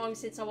so long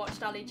since I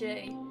watched Ali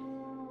G.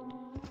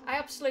 I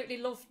absolutely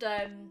loved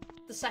the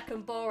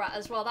second Borat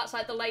as well. That's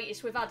like the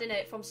latest we've had in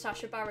it from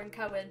Sacha Baron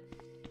Cohen.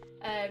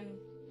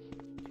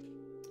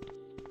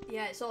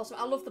 Yeah, it's awesome.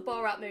 I love the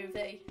Borat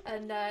movie,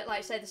 and like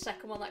I say, the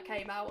second one that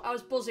came out, I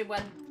was buzzing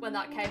when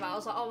that came out. I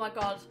was like, oh my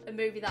god, a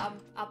movie that I'm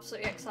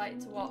absolutely excited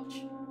to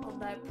watch on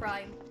their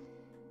Prime.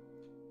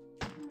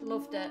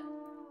 Loved it.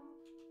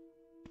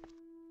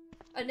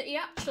 And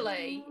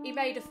he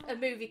made a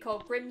movie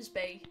called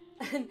Grimsby,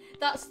 and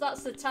that's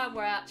the town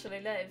where I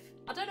actually live.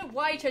 I don't know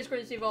why he chose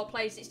Grimsby of all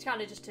places. It's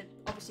kind of just to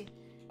obviously,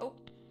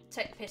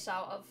 take the piss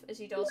out of, as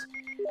he does.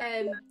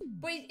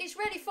 But it's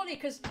really funny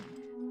because,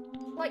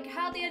 like,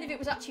 hardly any of it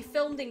was actually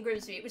filmed in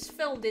Grimsby. It was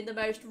filmed in the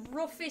most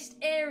roughest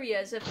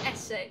areas of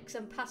Essex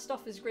and passed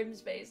off as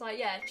Grimsby. It's like,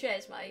 yeah,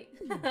 cheers, mate.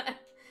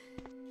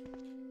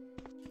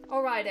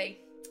 Alrighty.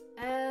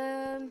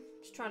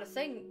 Just trying to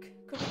think.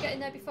 Could we get in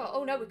there before?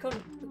 Oh no, we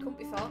couldn't. We couldn't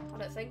before, I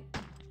don't think.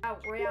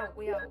 Out, we out,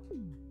 we out.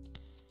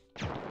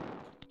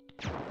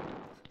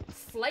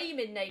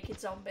 Flaming naked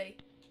zombie.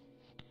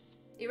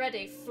 You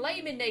ready?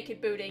 Flaming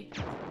naked booty.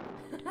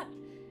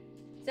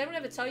 Does anyone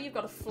ever tell you you've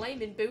got a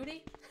flaming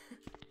booty?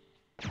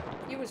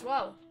 You as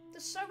well.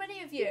 There's so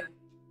many of you.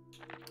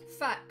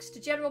 Facts. To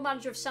General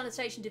Manager of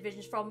Sanitation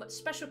Divisions from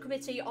Special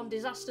Committee on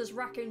Disasters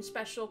Raccoon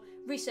Special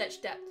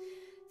Research Depth.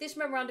 This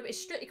memorandum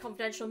is strictly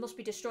confidential and must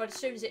be destroyed as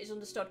soon as it is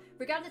understood.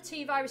 Regarding the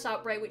T-virus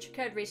outbreak which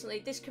occurred recently,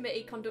 this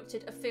committee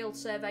conducted a field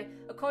survey.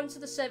 According to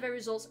the survey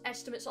results,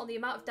 estimates on the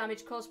amount of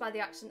damage caused by the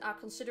accident are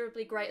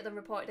considerably greater than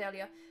reported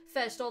earlier.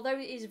 First, although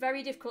it is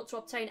very difficult to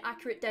obtain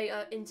accurate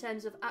data in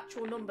terms of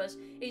actual numbers,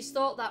 it is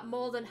thought that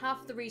more than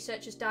half of the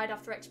researchers died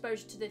after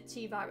exposure to the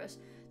T-virus.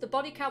 The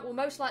body count will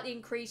most likely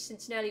increase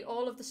since nearly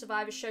all of the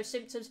survivors show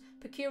symptoms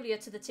peculiar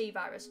to the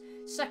T-virus.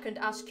 Second,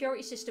 our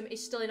security system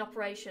is still in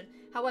operation.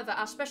 However,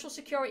 our special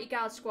security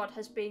guard squad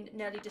has been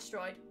nearly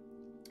destroyed.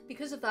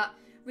 Because of that,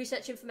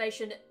 research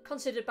information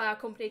considered by our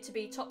company to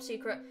be top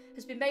secret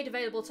has been made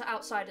available to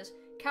outsiders.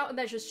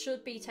 Countermeasures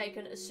should be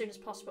taken as soon as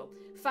possible.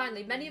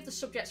 Finally, many of the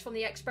subjects from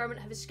the experiment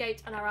have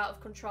escaped and are out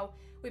of control.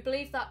 We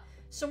believe that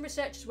some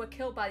researchers were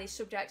killed by these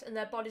subjects and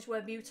their bodies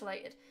were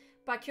mutilated.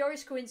 By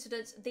curious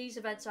coincidence, these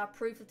events are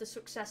proof of the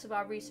success of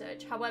our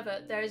research.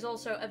 However, there is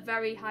also a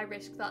very high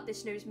risk that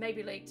this news may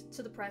be leaked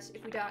to the press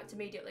if we don't act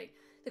immediately.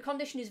 The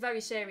condition is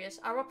very serious.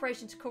 Our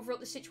operation to cover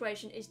up the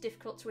situation is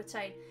difficult to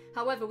attain.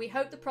 However, we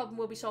hope the problem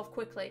will be solved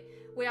quickly.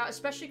 We are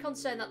especially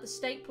concerned that the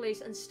state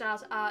police and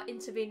STARS are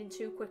intervening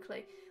too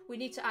quickly. We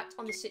need to act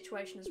on this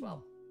situation as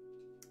well.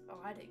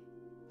 Alrighty.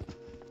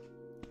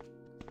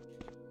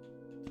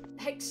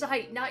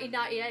 Excite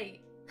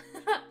 1998.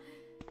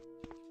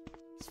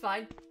 It's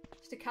fine.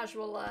 Just a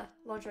casual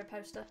lingerie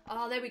poster.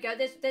 Oh, there we go.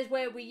 There's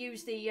where we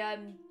use the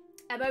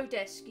MO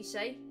disc, you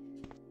see.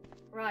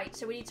 Right,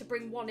 so we need to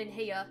bring one in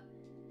here.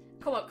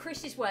 Come on,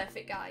 Chris is worth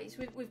it, guys.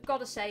 We've got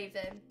to save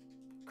him.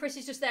 Chris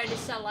is just there in his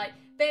cell like,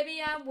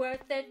 baby, I'm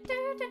worth it.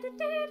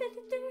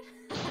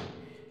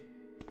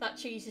 That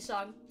cheesy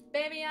song.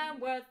 Baby, I'm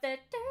worth it.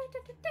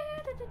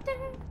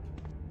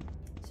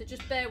 So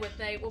just bear with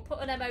me. We'll put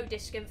an MO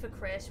disc in for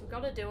Chris. We've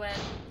got to do it.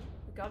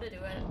 We've got to do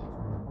it.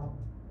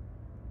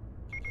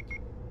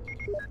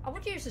 I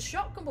would use the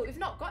shotgun, but we've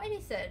not got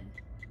anything.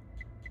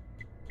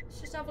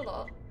 Let's just have a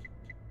look.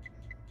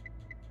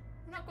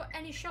 We've not got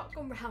any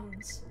shotgun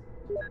rounds.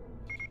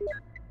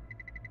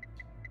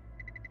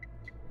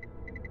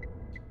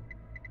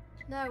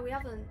 No, we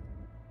haven't.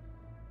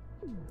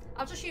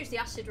 I'll just use the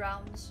acid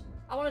rounds.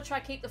 I want to try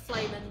keep the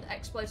flame and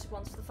explosive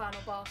ones for the final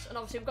boss. And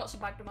obviously we've got some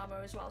magnum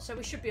ammo as well, so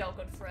we should be all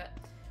good for it.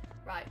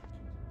 Right.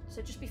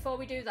 So just before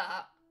we do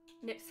that,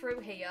 nip through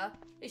here.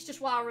 It's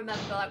just while I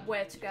remember like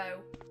where to go.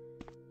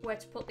 where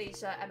to put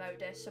these MO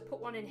discs. So put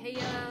one in here.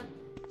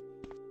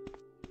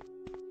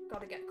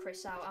 Gotta get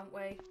Chris out, haven't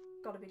we?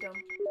 Gotta be done.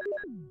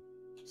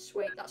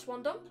 Sweet, that's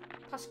one done.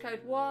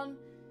 Passcode 1.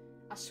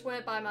 I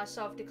swear by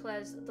myself,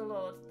 declares the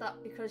Lord,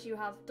 that because you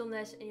have done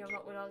this and you have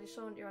not withheld your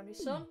son, your only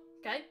son.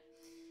 Okay.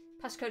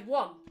 Passcode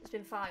 1 has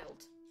been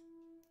filed.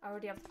 I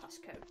already have the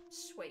passcode.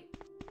 Sweet.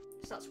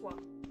 So that's 1.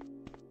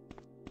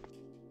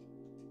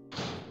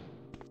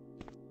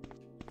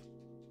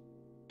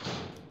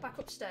 Back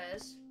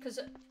upstairs, because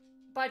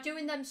by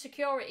doing them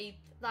security,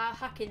 that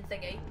hacking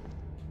thingy,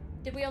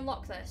 did we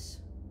unlock this?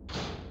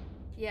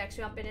 Yeah, because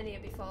we haven't been in here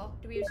before.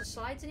 Do we use the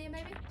slides in here,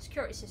 maybe?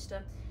 Security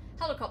system.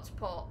 Helicopter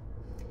port.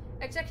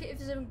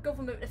 Executives and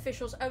government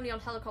officials only on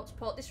helicopter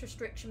port. This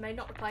restriction may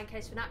not apply in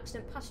case of an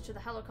accident. Passenger of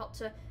the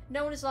helicopter.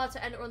 No one is allowed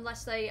to enter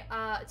unless they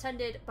are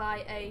attended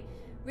by a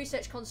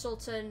research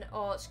consultant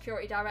or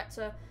security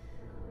director.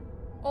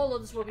 All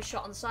others will be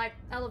shot on site.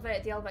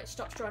 Elevator. The elevator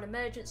stops during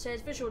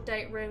emergencies. Visual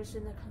data rooms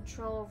in the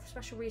control of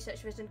Special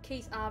Research Division.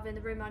 Keith Arvin,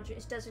 the room manager,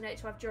 is designated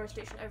to have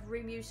jurisdiction over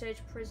room usage.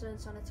 Prison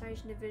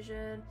Sanitation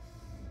Division.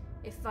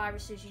 If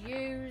virus is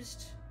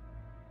used.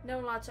 No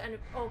one allowed to enter.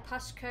 Oh,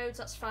 passcodes,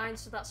 that's fine.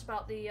 So that's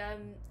about the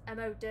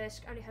MO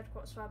disc. Only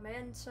headquarters file may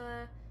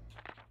enter.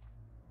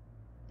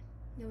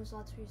 No one's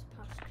allowed to use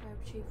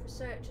passcode. Chief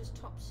researchers,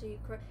 top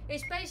secret.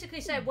 It's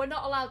basically saying we're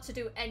not allowed to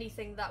do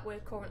anything that we're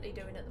currently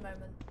doing at the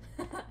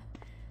moment.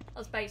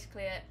 That's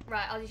basically it.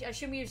 Right, I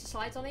assume we use the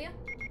slides on here?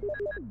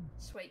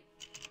 Sweet.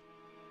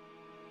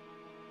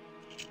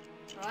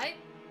 Right.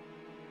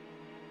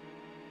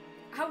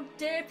 How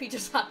derpy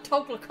does that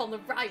dog look on the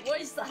right?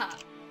 What is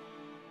that?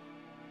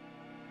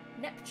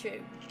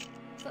 Neptune.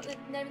 Is that the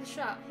name of the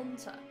shark?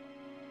 Hunter.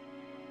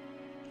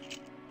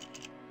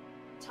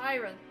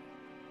 Tyrant.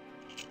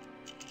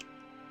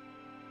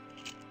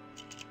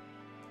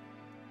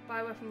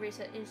 Bioweapon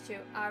Research Institute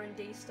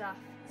R&D staff.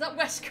 Is that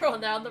Wesker on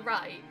there on the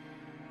right?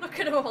 Look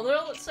at them all. They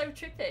all look so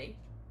trippy.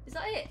 Is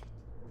that it?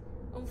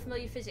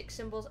 Unfamiliar physics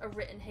symbols are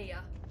written here.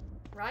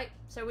 Right?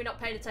 So we're not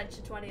paying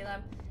attention to any of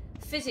them.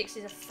 Physics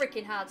is a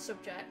freaking hard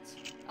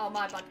subject. Oh,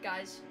 my bad,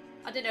 guys.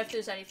 I didn't know if there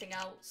was anything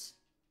else.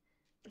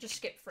 I'll just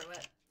skip through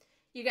it.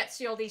 You get to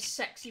see all these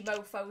sexy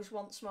mofos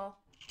once more.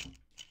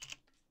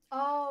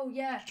 Oh,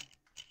 yeah.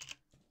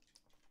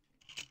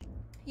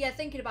 Yeah,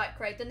 thinking about it,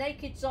 Craig. The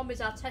naked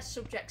zombies are test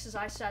subjects, as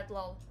I said,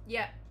 lol.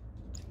 Yeah.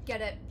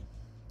 Get it.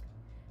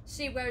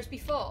 See, whereas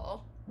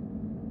before...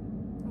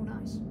 Oh,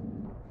 nice.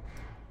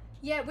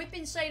 Yeah, we've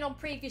been saying on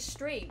previous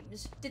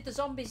streams, did the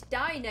zombies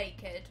die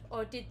naked,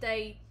 or did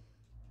they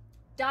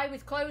die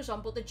with clothes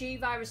on, but the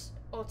G-virus,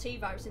 or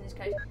T-virus in this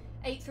case,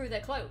 ate through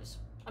their clothes?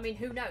 I mean,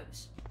 who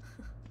knows?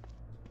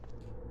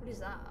 What is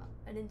that?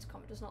 An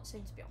intercom. It does not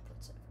seem to be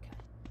operative. Okay.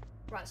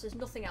 Right, so there's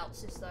nothing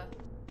else, is there?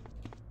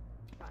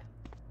 Right.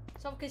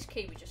 Let's have this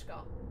key we just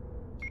got.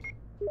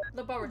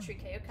 Laboratory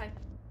key, okay.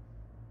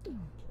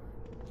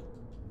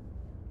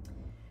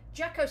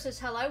 Jacko says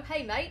hello.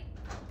 Hey, mate.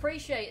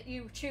 Appreciate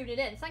you tuning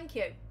in. Thank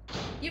you.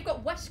 You've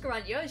got Wesker,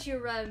 haven't you, as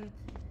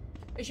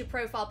your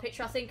profile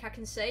picture, I think I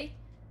can see.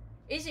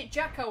 Is it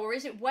Jacko or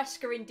is it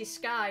Wesker in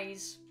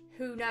disguise?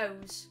 Who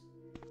knows?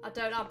 I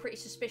don't know, I'm pretty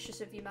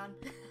suspicious of you, man.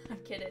 I'm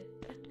kidding.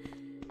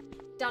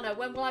 Dano,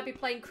 when will I be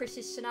playing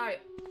Chris's scenario?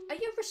 Are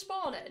you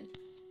respawning?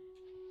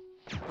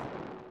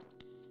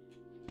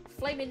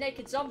 Flaming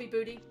naked zombie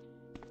booty.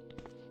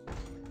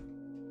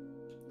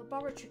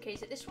 Laboratory key,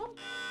 is it this one?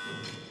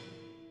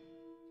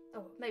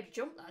 Oh, maybe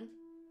jump then.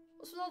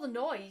 What's with all the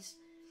noise?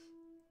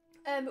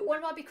 When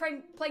will I be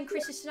playing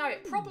Chris's scenario?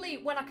 Probably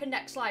when I can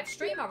next live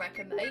stream, I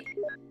reckon, mate.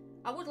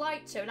 I would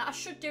like to, and I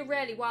should do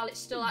really while it's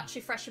still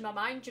actually fresh in my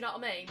mind, do you know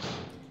what I mean?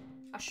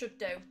 I should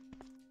do.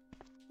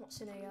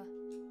 What's in here?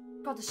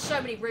 God, there's so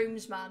many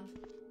rooms, man.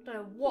 I don't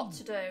know what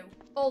to do.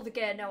 All the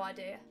gear, no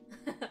idea.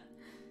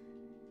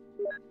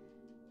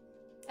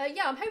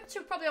 Yeah, I'm hoping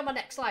to probably on my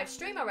next live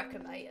stream, I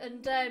reckon, mate.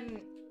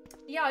 And,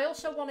 yeah, I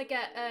also want to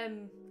get,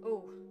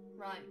 oh,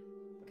 right.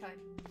 Okay.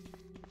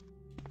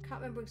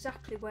 Can't remember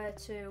exactly where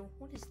to...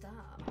 What is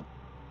that?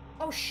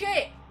 Oh,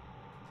 shit!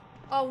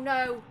 Oh,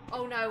 no.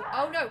 Oh, no.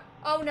 Oh, no.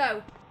 Oh,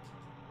 no.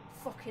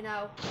 Fucking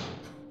hell.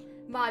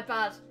 My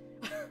bad.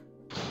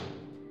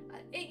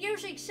 It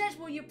usually says,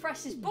 will you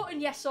press this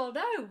button, yes or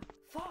no?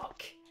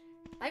 Fuck.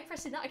 I ain't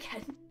pressing that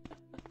again.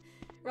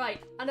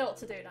 Right, I know what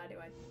to do now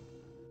anyway.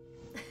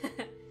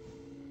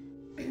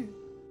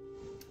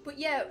 But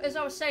yeah, as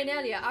I was saying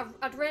earlier,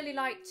 I'd really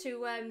like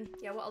to,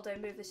 yeah, what I'll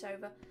do, move this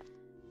over.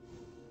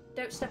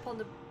 Don't step on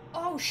the...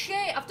 Oh,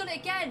 shit, I've done it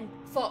again.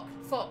 Fuck,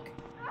 fuck.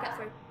 Get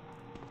through.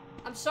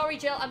 I'm sorry,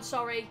 Jill, I'm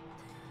sorry.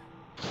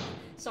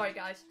 Sorry,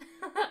 guys.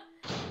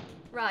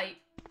 Right.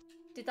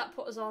 Did that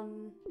put us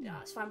on... Yeah,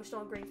 it's fine, we're still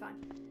on green, fine.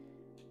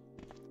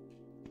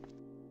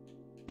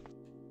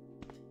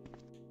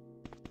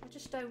 I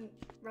just don't...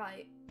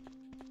 Right.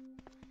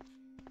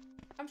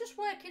 I'm just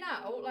working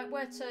out, like,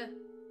 where to...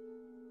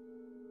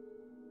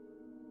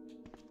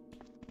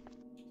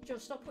 Jill,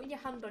 stop putting your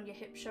hand on your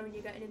hip showing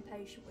you're getting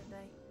impatient with me.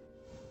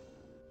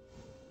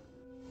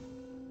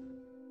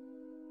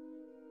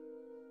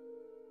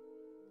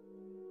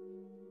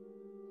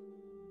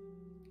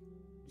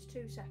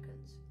 2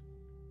 seconds.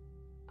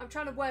 I'm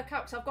trying to work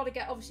out because I've got to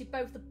get obviously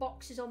both the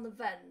boxes on the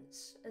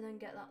vents and then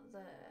get that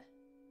there.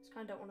 Just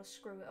kind of don't want to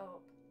screw it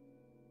up.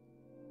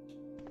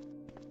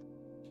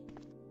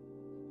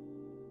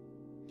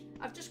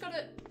 I've just got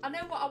to... I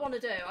know what I want to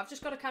do. I've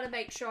just got to kind of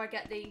make sure I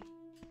get the...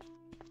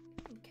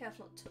 Be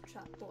careful not to touch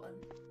that button.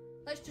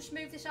 Let's just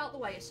move this out the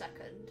way a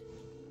second.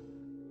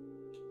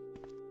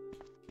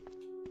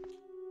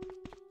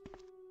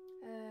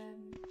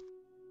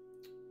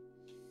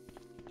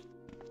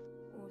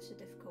 Oh, it's a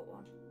difficult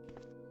one.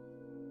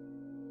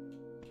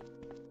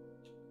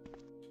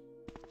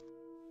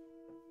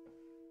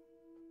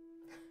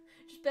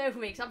 Just bear with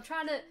me, because I'm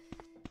trying to...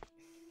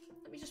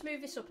 Let me just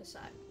move this up a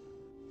sec.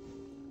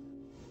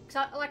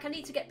 Because I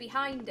need to get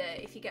behind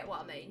it, if you get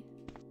what I mean.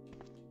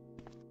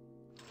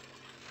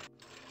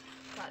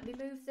 Right, let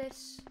me move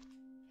this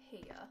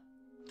here.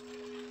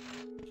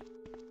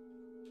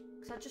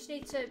 Because I just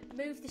need to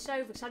move this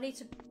over, because I need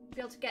to be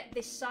able to get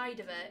this side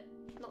of it.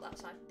 Not that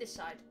side, this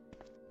side.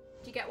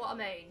 Do you get what I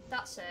mean?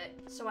 That's it,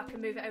 so I can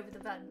move it over the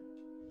vent.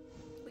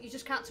 But you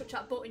just can't touch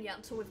that button yet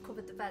until we've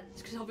covered the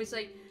vents, because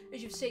obviously,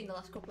 as you've seen the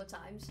last couple of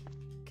times,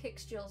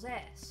 kicks Jill's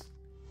ass.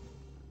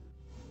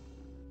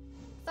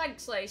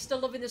 Thanks, Lee. Still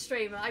loving the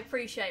stream. I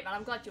appreciate it, man.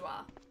 I'm glad you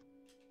are.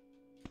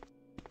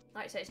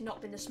 Like I say, it's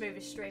not been the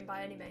smoothest stream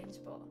by any means,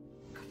 but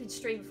I've been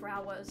streaming for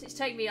hours. It's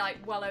taken me like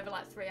well over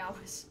like 3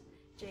 hours.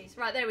 Jeez.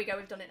 Right, there we go.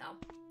 We've done it now.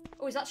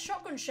 Oh, is that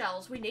shotgun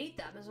shells? We need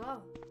them as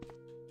well.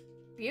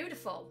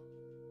 Beautiful.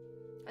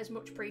 As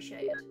much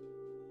appreciated.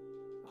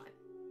 Right.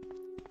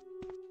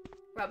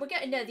 Right, we're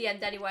getting near the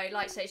end anyway.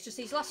 Like I say, it's just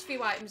these last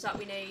few items that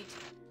we need.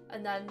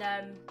 And then,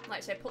 like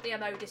I say, put the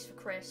MO disc for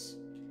Chris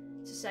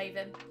to save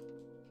him.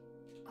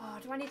 Oh,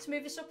 do I need to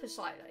move this up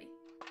slightly?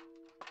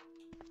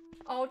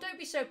 Oh, don't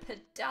be so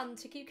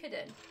pedantic, are you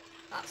kidding?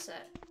 That's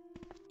it.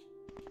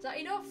 Is that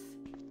enough?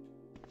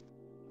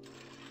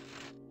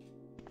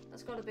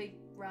 That's got to be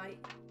right.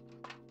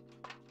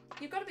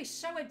 You've got to be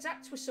so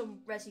exact with some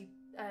Resi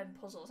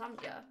puzzles,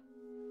 haven't you?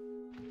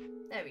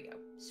 There we go.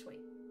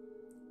 Sweet.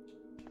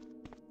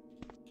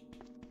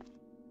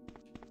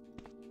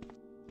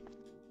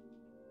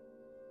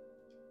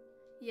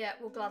 Yeah,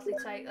 we'll gladly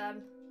take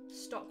them.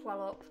 Stock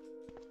well up.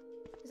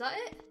 Is that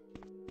it?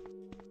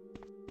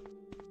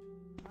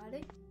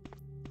 Ready?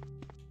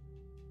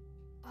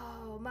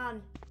 Oh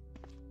man.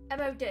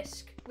 MO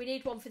disc. We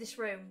need one for this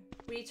room.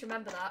 We need to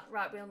remember that.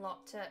 Right, we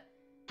unlocked it.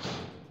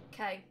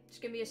 Okay,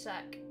 just give me a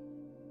sec.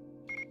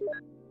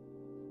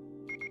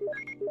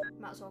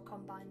 Might as well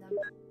combine them.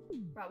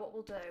 Right, what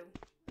we'll do.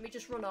 Let me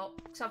just run up.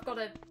 Because I've got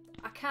to...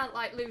 I can't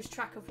like lose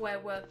track of where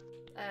we're...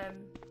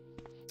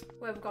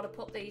 where we've got to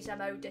put these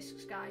MO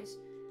discs, guys.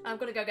 And I'm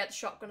going to go get the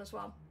shotgun as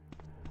well.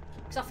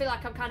 Because I feel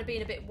like I'm kind of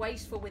being a bit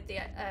wasteful with the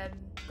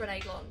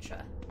grenade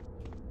launcher.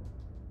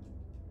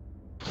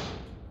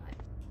 Right.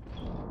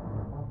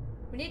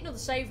 We need another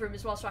save room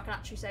as well so I can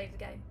actually save the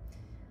game.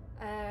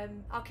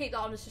 I'll keep that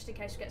on us just in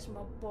case we get some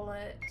more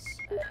bullets.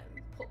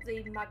 Put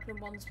the Magnum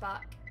ones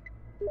back.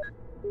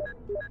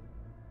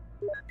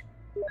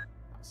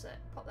 That's it.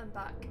 Pop them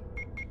back.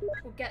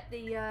 We'll get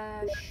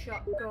the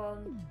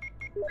shotgun.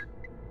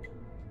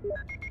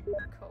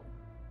 Cool.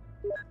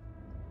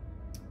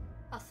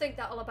 I think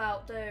that'll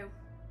about do.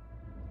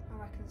 I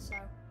reckon so.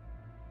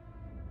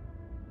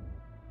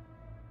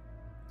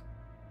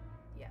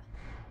 Yeah.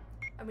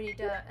 And we need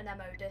an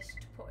ammo disc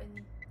to put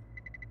in.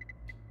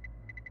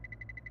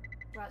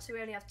 Right, so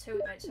we only have 2 at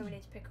the minute, so we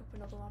need to pick up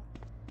another one.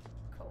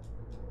 Cool.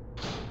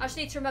 I just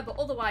need to remember,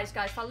 otherwise,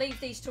 guys, if I leave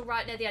these till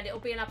right near the end, it'll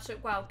be an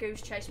absolute wild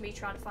goose chase me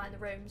trying to find the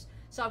rooms.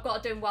 So I've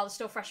got to do them while they're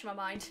still fresh in my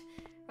mind.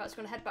 Right, so I'm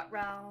going to head back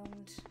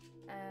round.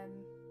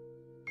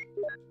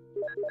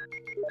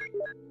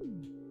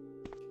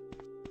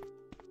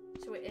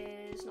 So it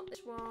is not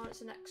this one, it's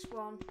the next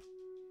one.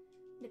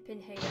 Nip in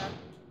here,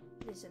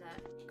 isn't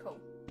it? Cool.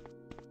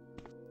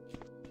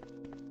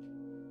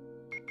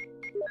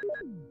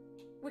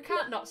 We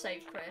can't not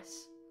save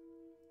Chris.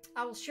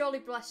 I will surely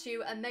bless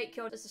you and make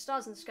you as the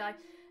stars in the sky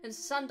and as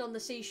the sand on the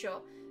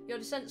seashore. Your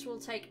descendants will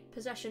take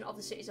possession of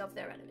the cities of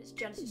their enemies.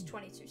 Genesis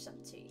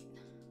 22:17.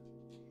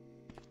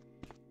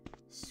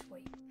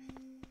 Sweet.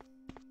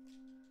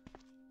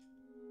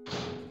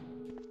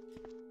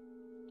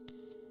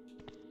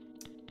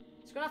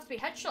 It's gonna have to be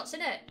headshots,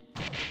 isn't it?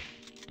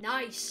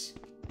 Nice.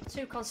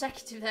 2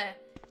 consecutive there.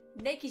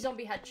 Naked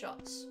zombie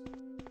headshots.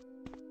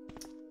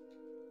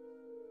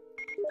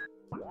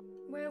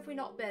 Where have we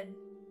not been?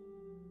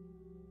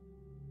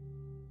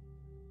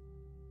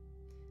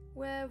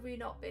 Where have we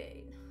not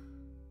been?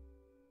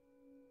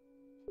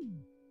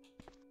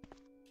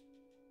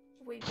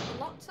 We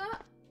unlocked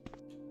that?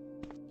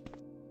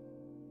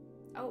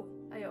 Oh,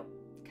 hey up.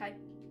 Okay.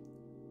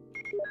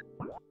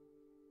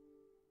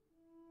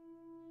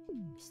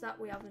 Is that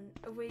we haven't...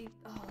 Are we...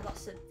 Oh,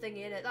 that's the thing,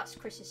 innit? That's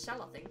Chris's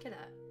cell, I think,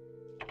 innit?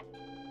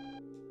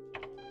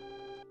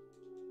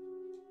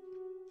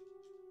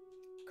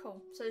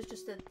 Cool. So there's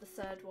just the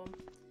third one.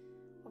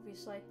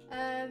 obviously.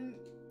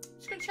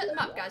 Just gonna check the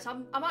map, guys.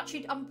 I'm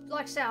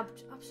like I say, I'm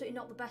absolutely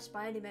not the best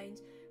by any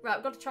means. Right,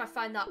 we've got to try and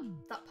find that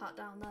part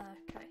down there.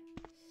 Okay.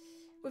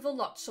 We've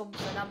unlocked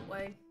something, haven't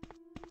we?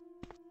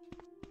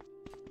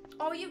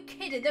 Oh, are you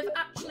kidding? They've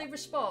actually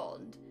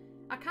respawned.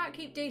 I can't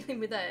keep dealing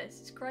with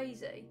this. It's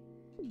crazy.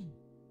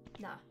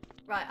 Nah.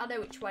 Right, I know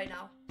which way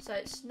now. So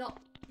it's not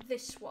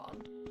this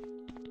one.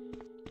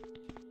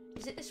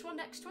 Is it this one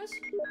next to us?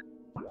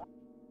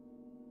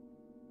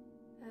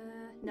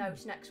 No,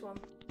 it's next one.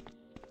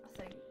 I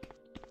think.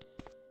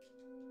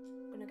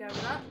 I'm gonna go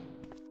with that.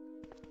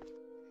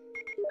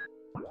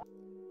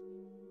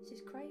 This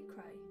is cray.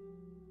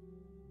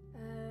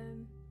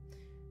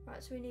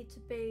 Right, so we need to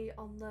be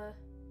on the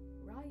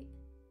right.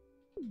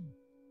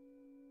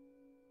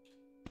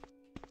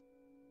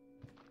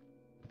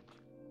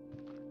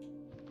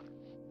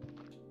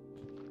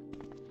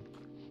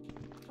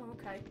 Oh,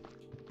 okay.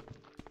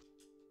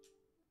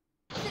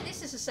 I think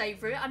this is a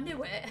save room. I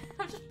knew it.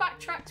 I just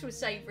backtracked to a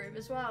save room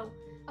as well.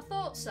 I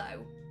thought so.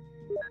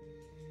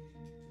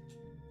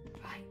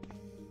 Right.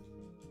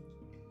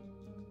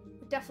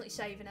 We're definitely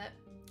saving it.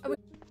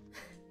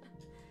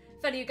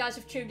 If any of you guys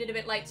have tuned in a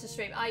bit late to the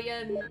stream,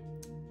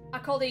 I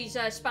call these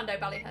Spando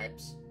Valley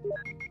herbs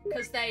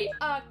because they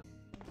are.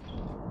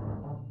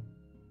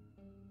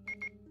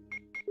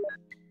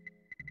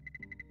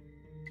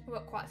 We've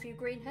got quite a few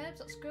green herbs.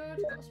 That's good.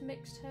 We've got some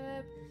mixed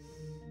herb.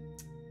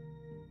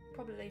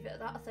 Probably leave it at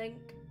that. I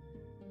think.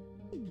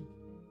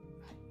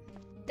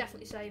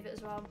 Definitely save it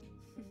as well.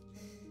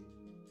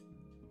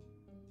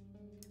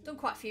 Done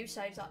quite a few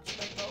saves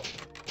actually,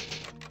 but.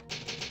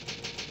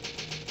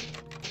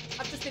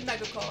 I've just been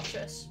mega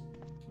cautious.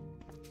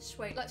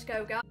 Sweet, let's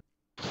go, guys.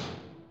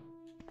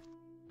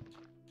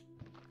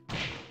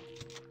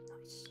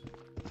 Nice.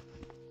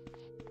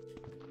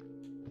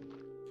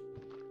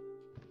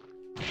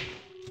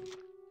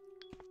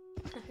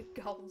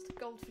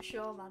 Gold for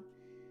sure, man.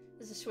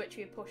 There's a switch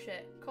where you push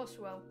it. Of course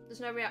we will. There's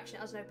no reaction,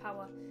 it has no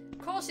power. Of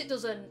course it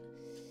doesn't.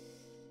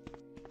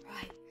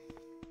 Right.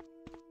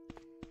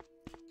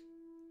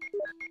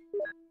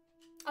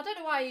 I don't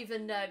know why I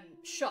even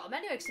shot them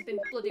anyway, because they've been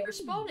bloody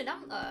respawning,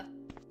 haven't they?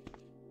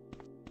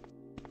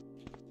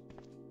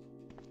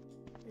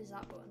 Where's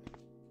that going?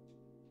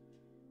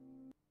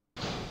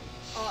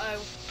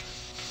 Uh-oh.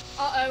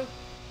 Uh-oh.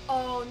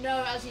 Oh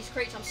no, as these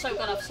creatures, I'm so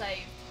glad I've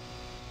saved.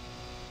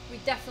 We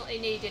definitely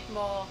needed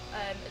more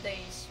of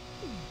these,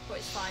 but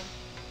it's fine.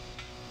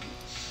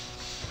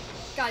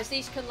 Guys,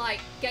 these can like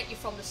get you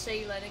from the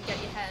ceiling and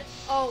get your head.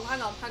 Oh,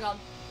 hang on.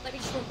 Let me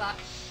just run back.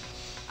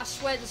 I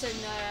swear there's an,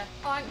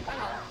 oh, hang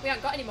on. We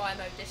haven't got any more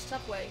ammo discs,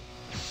 have we?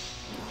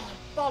 Oh,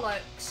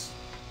 bollocks.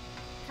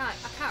 I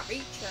can't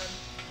reach them.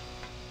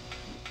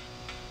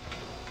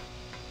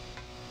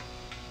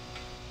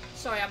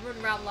 Sorry, I'm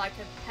running around like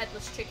a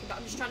headless chicken, but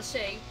I'm just trying to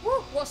see.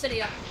 Woo! What's in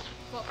here?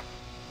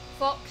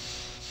 Fuck.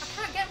 I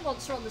can't get them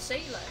once they're on the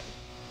ceiling.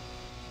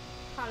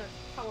 Power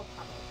panel.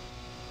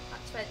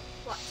 Activate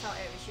blacked out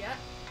areas yet.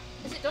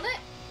 Has it done it?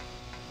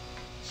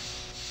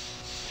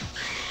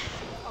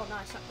 Oh,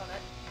 nice, that got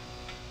it.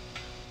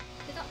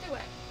 Did that do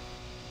it?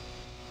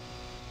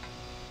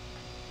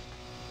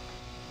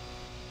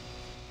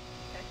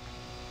 Okay.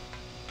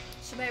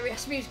 Some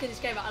areas music in this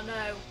game, I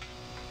know.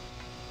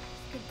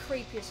 It's been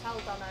creepy as hell,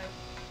 Dano.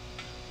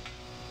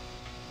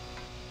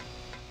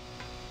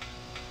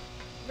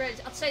 Really,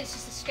 I'd say this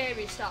is the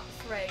scariest out of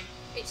the three.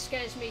 It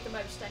scares me the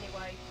most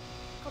anyway.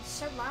 God, it's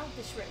so loud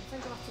this room. I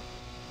think I'll have to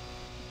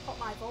pop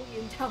my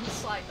volume down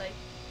slightly.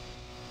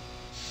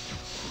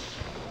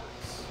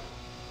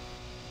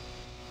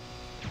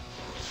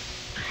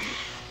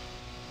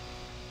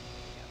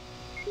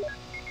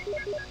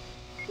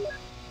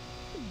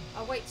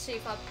 I'll wait to see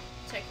if I'm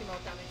taking more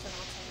damage and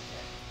I'll take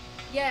it.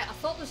 Yeah, I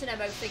thought there was an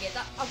MO thing.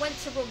 That I went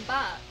to run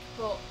back,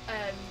 but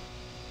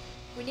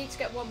we need to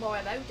get one more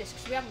MO disc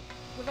because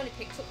we've only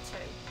picked up 2.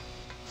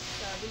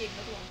 So we need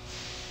another one.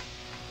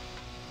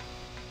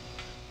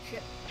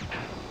 Shit.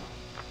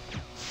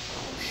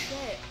 Oh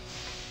shit.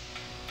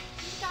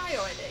 Did he die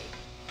already?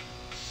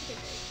 Did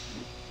he?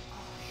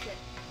 Oh shit.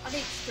 I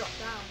need to drop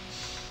down.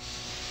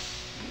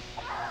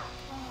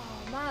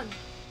 Oh man.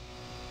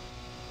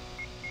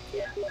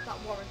 Yeah, that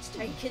warrant's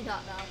taking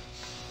that now.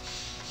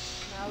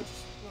 Now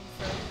just run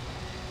through.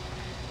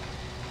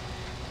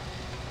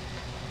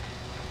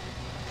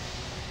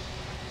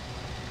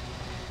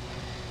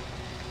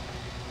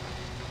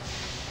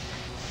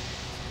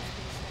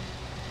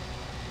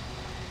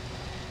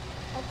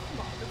 Oh come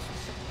on, this is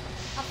something.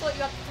 I thought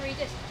you had 3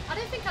 discs. I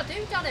don't think I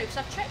do, Dano, because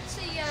I checked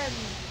the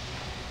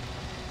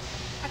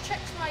I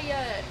checked my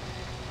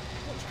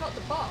what do you call it,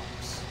 the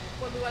box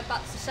when we went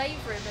back to the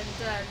save room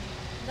and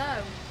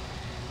no.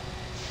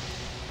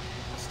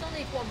 I still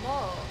need one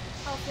more.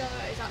 Health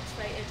yellow is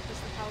activated as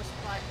the power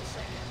supply at the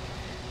second.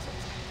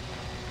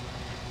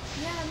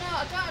 Yeah, no,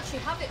 I don't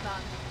actually have it, man.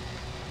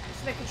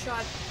 Just making sure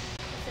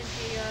nothing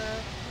here,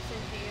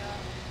 nothing here.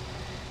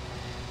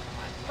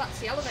 Right, back to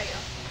the elevator.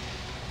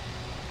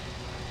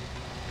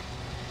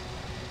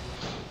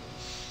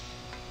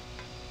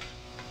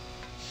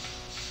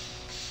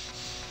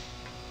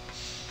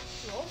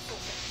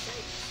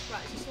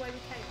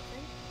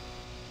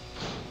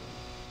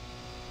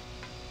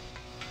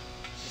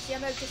 the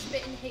MO disc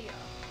bit in here?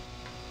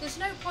 There's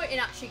no point in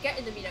actually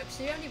getting them, you know, because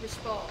they only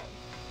respawn.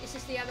 Is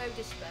this the MO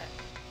disc bit?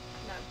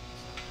 No,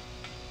 it's not.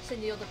 It's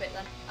in the other bit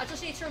then. I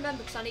just need to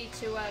remember because I need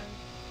to,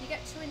 you get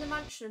 2 in the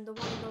mansion and the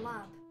 1 in the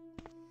lab.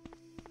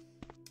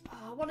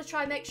 Oh, I want to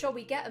try and make sure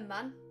we get them,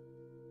 man.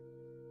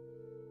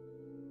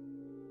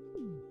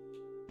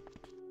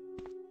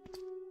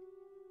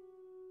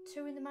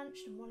 Two in the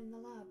mansion and 1 in the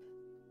lab.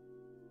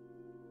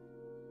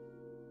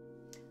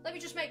 Let me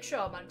just make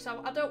sure, man, because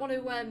I don't want to,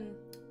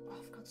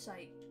 oh, for God's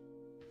sake.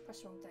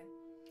 Press the wrong thing.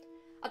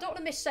 I don't want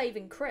to miss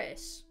saving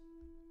Chris.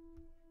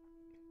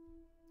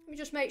 Let me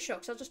just make sure,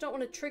 because I just don't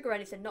want to trigger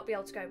anything, not be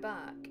able to go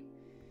back.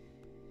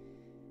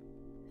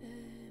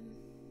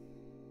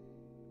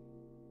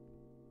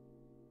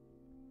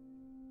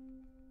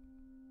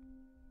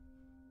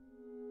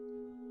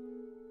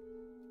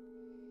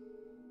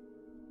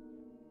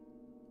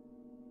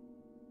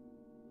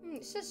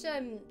 It says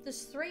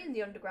there's 3 in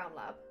the underground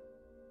lab.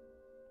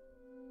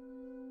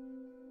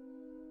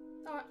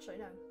 Oh, actually,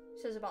 no. It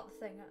says about the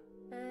thing.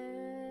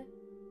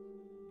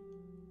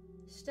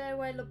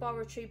 Stairway,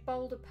 laboratory,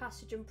 boulder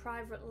passage, and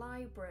private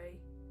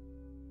library.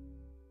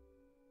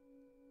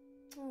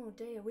 Oh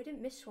dear, we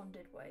didn't miss one,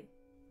 did we? I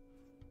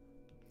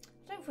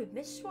don't know if we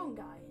missed one,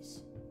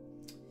 guys.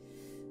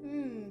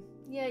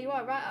 Yeah, you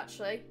are right,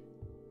 actually.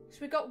 So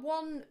we got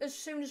 1 as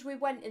soon as we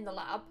went in the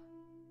lab.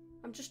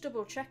 I'm just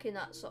double checking,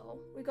 that's all.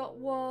 We got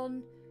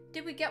 1.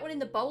 Did we get one in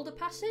the boulder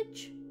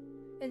passage?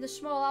 In the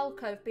small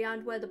alcove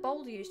behind where the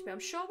boulder used to be. I'm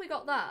sure we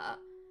got that.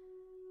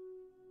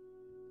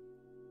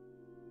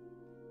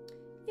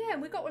 Yeah,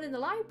 and we got one in the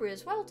library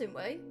as well, didn't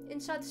we?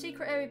 Inside the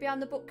secret area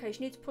behind the bookcase,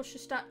 you need to push the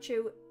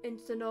statue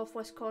into the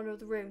northwest corner of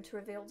the room to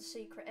reveal the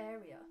secret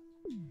area.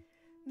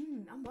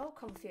 I'm well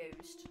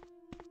confused.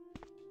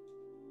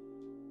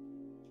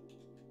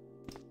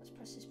 Let's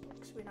press this button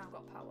because we now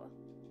got power.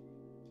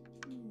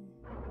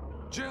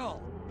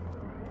 Jill!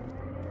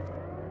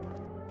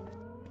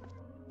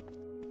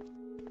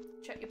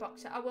 Check your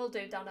box set. I will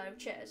do, Dano.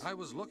 Cheers. I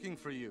was looking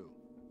for you.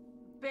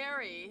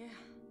 Barry.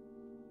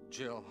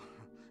 Jill,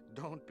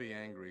 don't be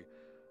angry.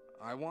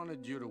 I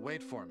wanted you to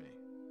wait for me.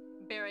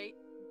 Barry,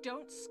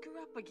 don't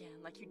screw up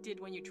again like you did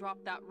when you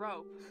dropped that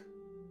rope.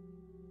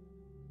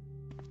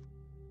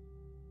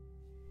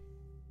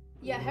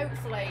 Yeah,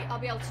 hopefully I'll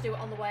be able to do it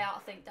on the way out, I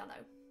think,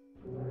 Dano.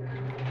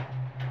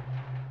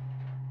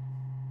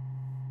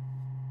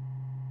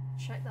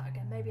 Check that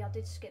again. Maybe I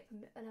did skip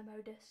an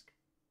MO disc.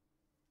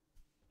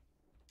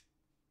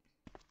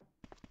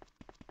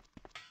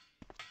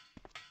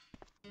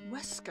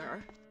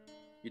 Wesker?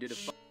 You did a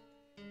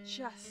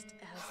Just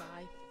as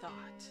I thought.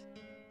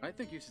 I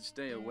think you should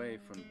stay away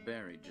from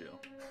Barry,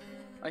 Jill.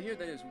 I hear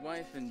that his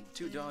wife and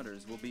 2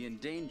 daughters will be in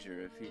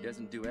danger if he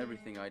doesn't do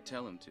everything I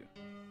tell him to.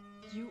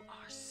 You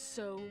are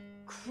so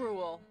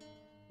cruel.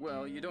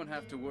 Well, you don't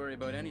have to worry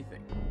about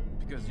anything,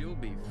 because you'll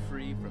be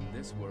free from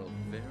this world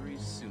very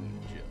soon,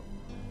 Jill.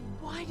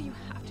 Why do you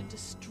have to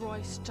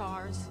destroy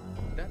stars?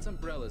 That's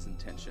Umbrella's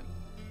intention.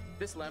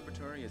 This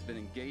laboratory has been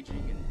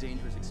engaging in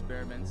dangerous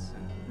experiments,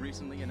 and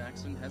recently an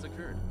accident has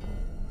occurred.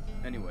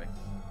 Anyway,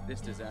 this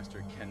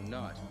disaster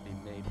cannot be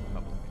made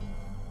public.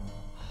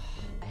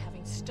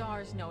 Having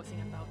stars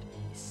nosing about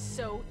is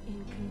so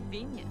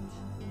inconvenient.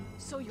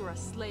 So you're a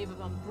slave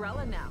of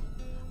Umbrella now,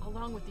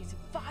 along with these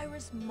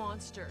virus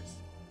monsters.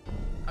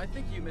 I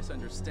think you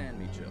misunderstand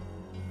me, Jill.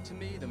 To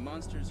me, the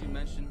monsters you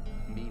mention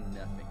mean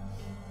nothing.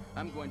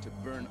 I'm going to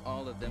burn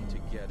all of them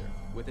together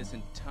with this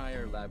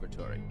entire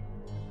laboratory.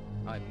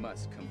 I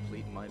must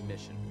complete my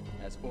mission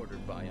as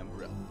ordered by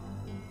Umbrella.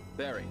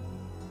 Barry,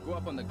 go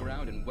up on the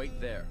ground and wait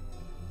there.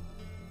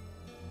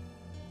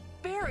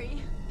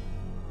 Barry!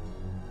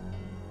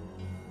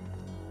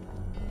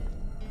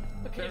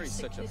 Look at him Barry's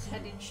stick such a his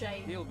head in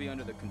shame. He'll be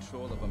under the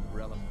control of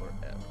Umbrella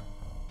forever.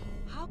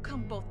 How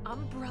come both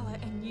Umbrella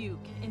and you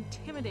can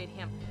intimidate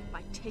him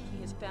by taking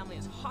his family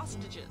as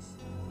hostages?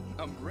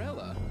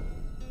 Umbrella?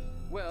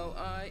 Well,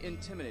 I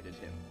intimidated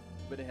him,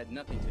 but it had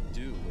nothing to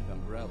do with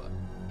Umbrella.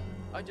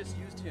 I just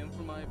used him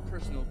for my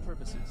personal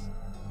purposes,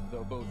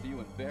 though both you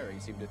and Barry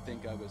seem to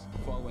think I was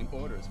following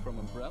orders from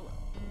Umbrella.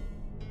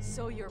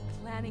 So you're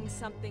planning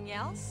something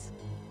else?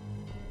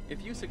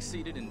 If you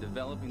succeeded in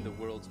developing the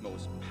world's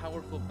most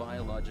powerful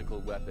biological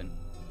weapon,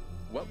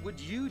 what would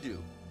you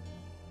do?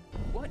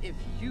 What if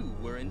you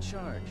were in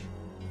charge?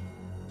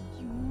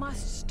 You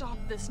must stop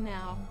this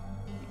now.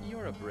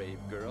 You're a brave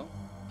girl,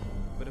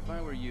 but if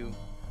I were you,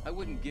 I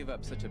wouldn't give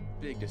up such a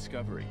big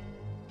discovery.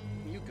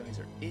 You guys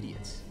are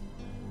idiots.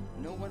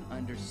 No one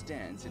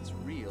understands its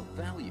real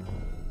value.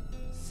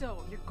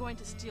 So, you're going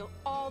to steal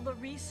all the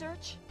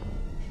research?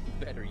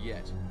 Better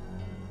yet,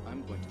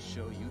 I'm going to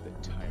show you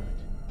the tyrant.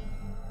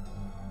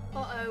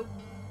 Uh-oh.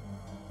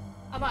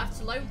 I might have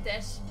to load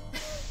this.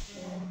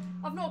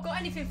 I've not got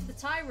anything for the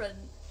tyrant.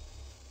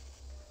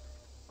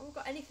 I haven't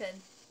got anything.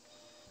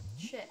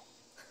 Shit.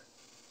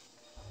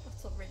 I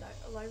have to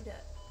reload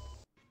it.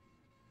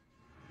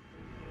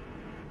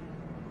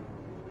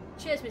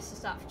 Cheers, Mr.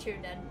 Stat, for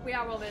tuning in. We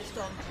are almost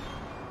done.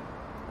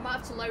 I might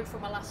have to load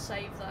from my last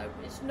save though.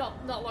 It's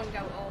not long ago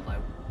at all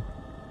though.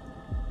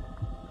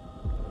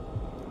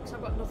 So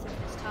I've got nothing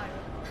this time.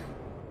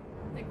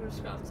 I think we're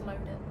just gonna have to load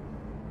it.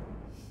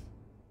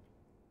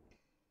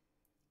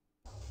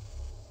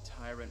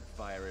 Tyrant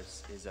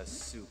virus is a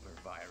super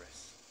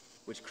virus,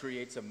 which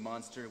creates a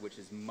monster which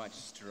is much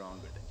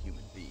stronger than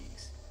human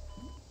beings.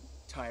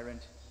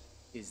 Tyrant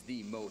is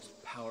the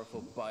most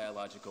powerful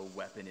biological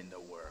weapon in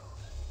the world.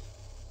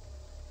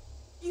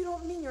 You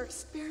don't mean you're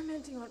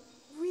experimenting on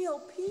real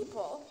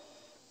people?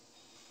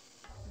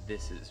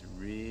 This is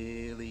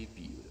really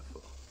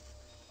beautiful.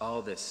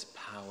 All this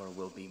power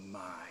will be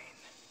mine.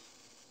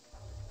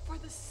 For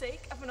the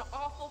sake of an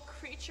awful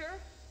creature?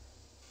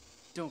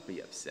 Don't be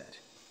upset.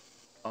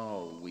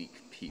 All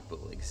weak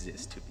people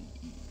exist to be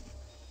eaten.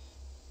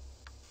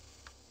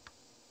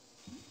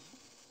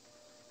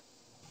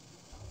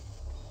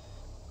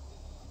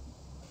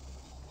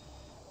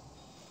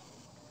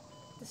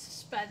 The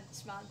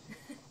suspense, man.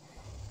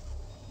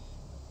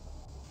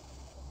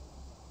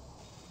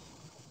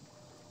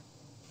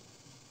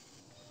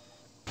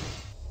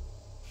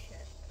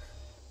 Shit.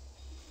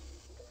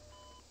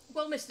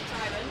 Well, Mr.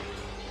 Tyrant.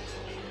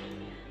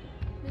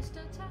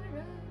 Mr.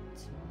 Tyrant.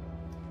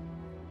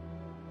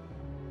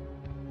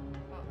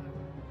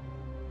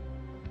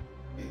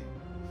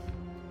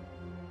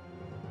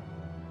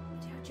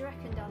 What do you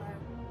reckon, Dano?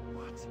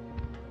 What?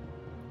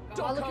 Oh,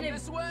 Don't look come at him.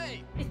 this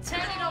way! He's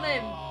turning on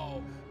him.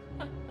 Oh!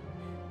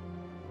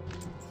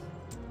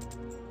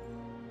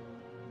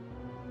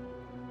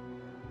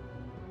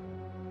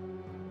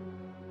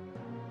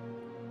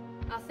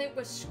 I think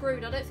we're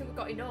screwed. I don't think we've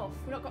got enough.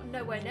 We've not got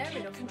nowhere near Can't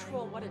enough.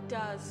 control what it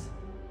does.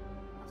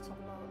 Let's have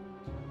a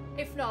look.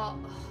 If not,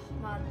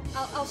 oh, man,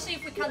 I'll see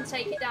if we can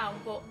take it down.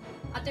 But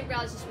I didn't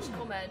realise this was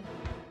coming.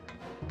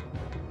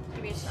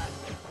 Give me a sec.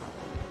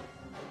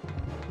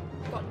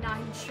 I've got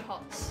 9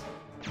 shots.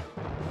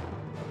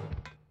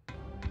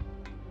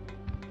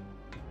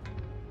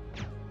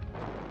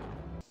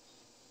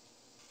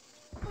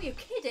 Oh, you're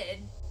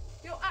kidding?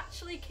 You're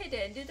actually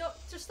kidding? Did not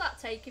just that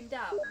take him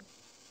down?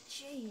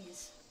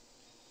 Jeez.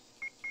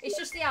 It's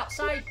just the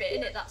outside bit,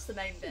 isn't it? That's the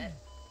main bit.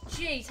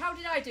 Jeez, how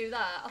did I do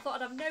that? I thought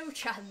I'd have no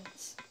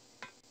chance.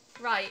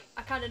 Right,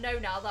 I kind of know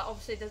now that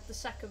obviously the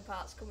second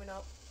part's coming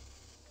up.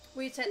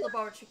 Will you take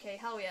laboratory key?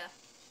 Hell yeah.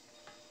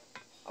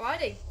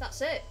 Alrighty, that's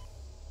it.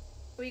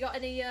 We got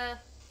any, I'm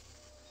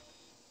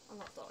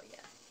not thought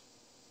yet.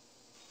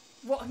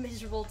 What a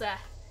miserable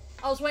death.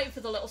 I was waiting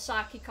for the little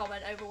Saki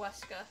comment over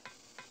Wesker.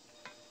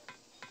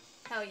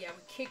 Hell yeah,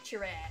 we kicked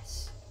your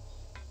ass.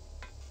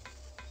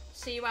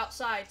 See you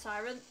outside,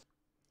 Tyrant.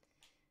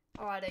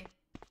 Alrighty.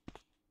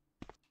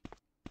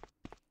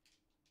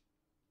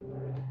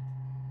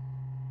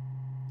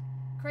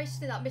 Crazy to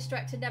think that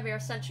misdirected Nemi are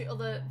essentially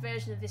other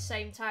versions of this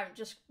same Tyrant,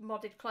 just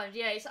modded clones.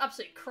 Yeah, it's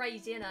absolutely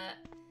crazy, isn't it?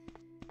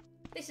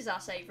 This is our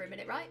save room,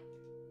 innit, right?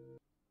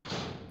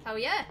 Hell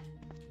yeah!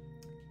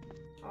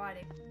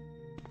 Alrighty.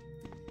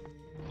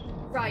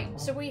 Right,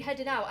 so we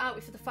heading out, aren't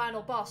we, for the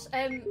final boss?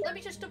 Let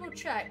me just double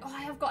check. Oh,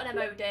 I have got an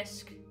MO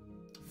disc.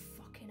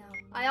 Fucking hell.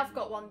 I have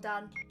got one,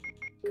 Dan.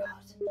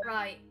 God.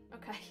 Right,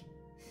 okay.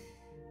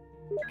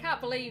 I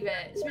can't believe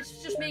it.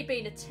 It's just me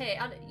being a tit.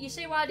 And you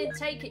see why I didn't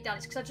take it, Dan?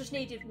 It's because I just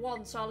needed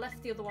one, so I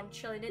left the other one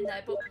chilling in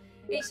there. But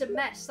it's a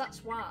mess,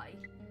 that's why.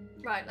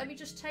 Right, let me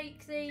just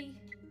take the...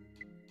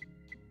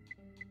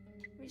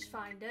 Let me just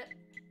find it.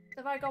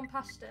 Have I gone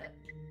past it?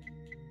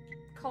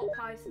 Colt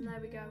Python, there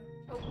we go.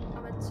 Oh,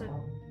 I meant to...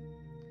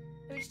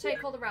 Let me just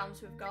take all the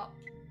rounds we've got.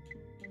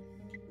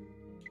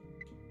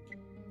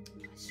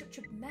 Oh, it's such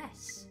a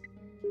mess.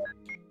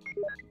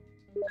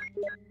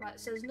 Right,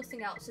 so there's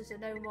nothing else, is there?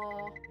 No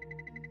more...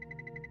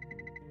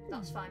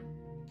 That's fine.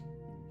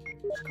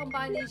 Just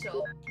combine these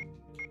up.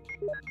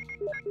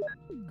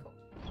 Cool.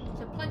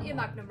 So plenty of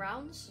Magnum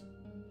rounds.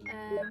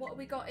 What have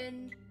we got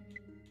in?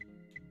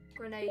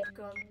 Grenade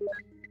gun.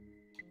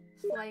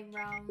 Flame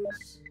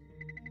rounds.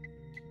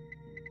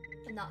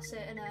 And that's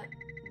it, innit?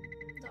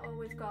 Is that all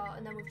we've got?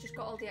 And then we've just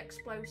got all the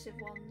explosive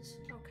ones.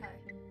 Okay.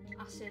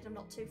 Acid, I'm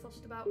not too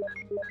fussed about.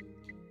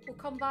 We'll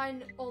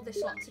combine all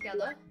this lot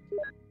together.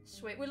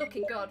 Sweet. We're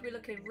looking good. We're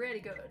looking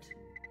really good.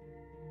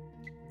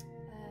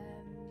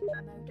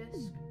 Ammo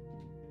disc.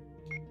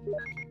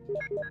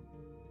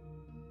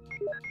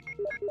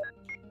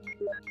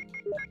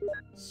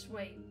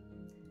 Sweet.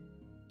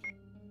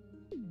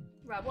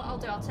 Right, what I'll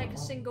do, I'll take a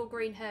single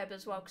green herb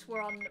as well, because we're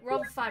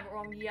on fine, but we're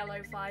on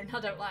yellow fine. I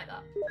don't like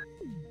that.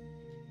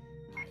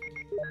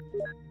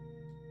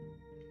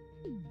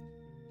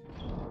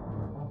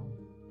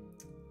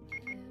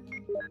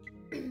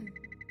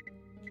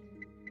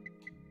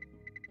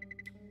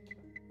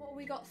 What have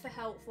we got for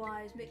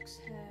health-wise?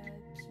 Mixed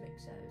herbs,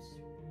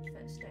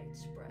 first aid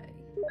spray.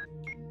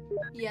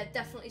 Yeah,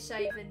 definitely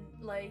saving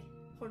Lee,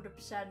 100%.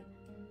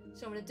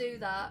 So I'm going to do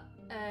that.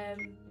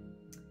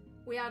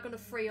 We are going to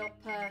free up,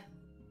 I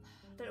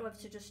don't know whether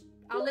to just,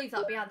 I'll leave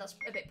that behind, that's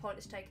a bit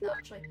pointless taking that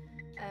actually.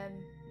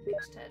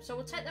 Mixed herbs. So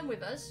we'll take them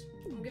with us,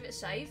 and we'll give it a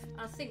save,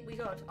 and I think we're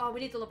good. Oh, we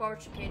need the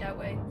laboratory key, don't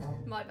we?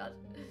 My bad.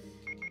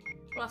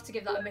 We'll have to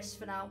give that a miss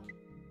for now.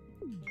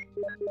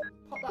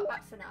 Pop that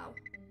back for now.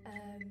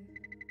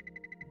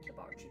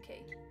 laboratory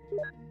key.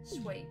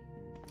 Sweet.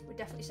 We're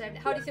definitely saving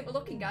it. How do you think we're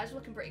looking, guys? We're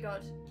looking pretty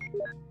good.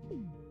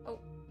 Oh,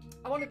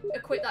 I want to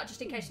equip that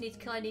just in case I need to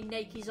kill any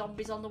naked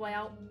zombies on the way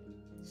out.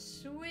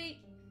 Sweet.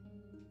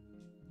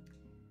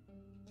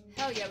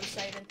 Hell yeah, we're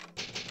saving.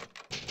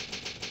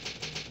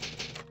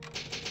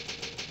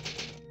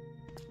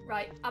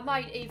 Right, I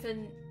might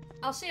even...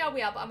 I'll see how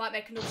we are, but I might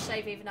make another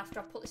save even after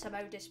I put this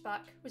MO disc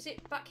back. Was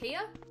it back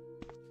here?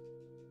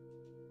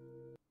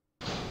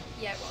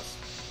 Yeah, it was.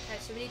 Okay,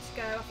 so we need to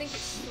go... I think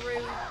it's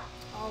through...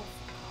 Oh,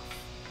 fuck off.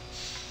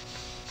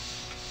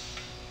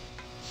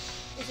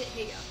 Is it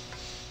here?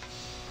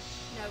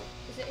 No.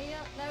 Is it here?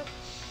 No.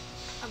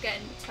 I'm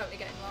totally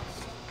getting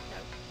lost. No.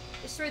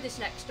 It's through this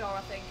next door,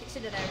 I think. It's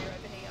in an area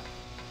over here.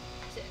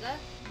 Is it there?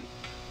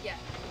 Yeah.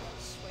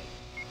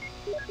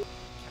 Sweet.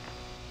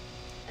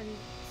 And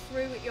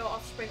through your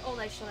offspring, all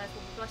nations on earth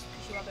will be blessed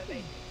because you have a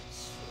baby.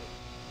 Sweet.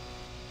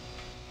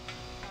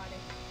 Righty.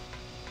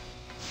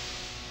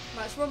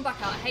 Right, let's run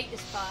back out. I hate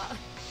this part.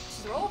 This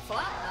is awful,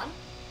 man. I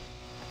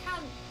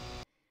can't...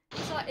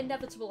 These are like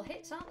inevitable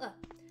hits, aren't they?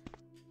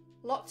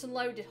 Locked and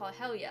loaded, oh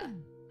hell yeah.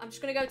 I'm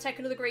just going to go take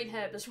another green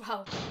herb as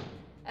well.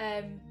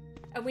 And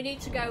we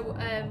need to go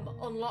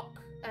unlock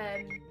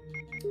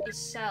his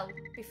cell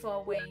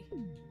before we...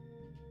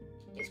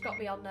 It's got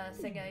me on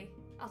thingy.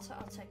 I'll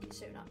take it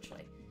soon,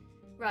 actually.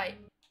 Right.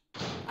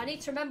 I need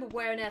to remember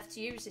where on earth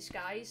to use this,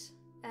 guys.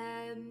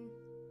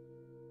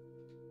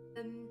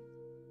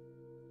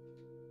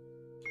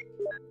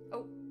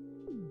 Oh.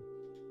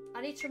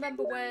 I need to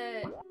remember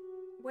where...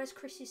 Where's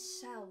Chris's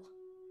cell?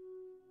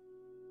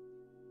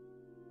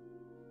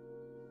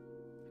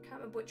 I can't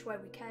remember which way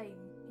we came,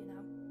 you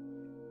know.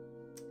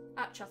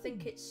 Actually, I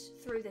think it's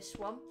through this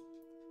one.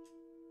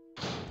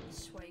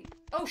 Sweet.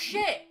 Oh,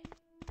 shit!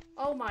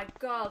 Oh, my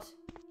God.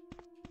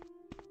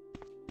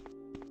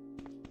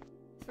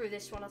 Through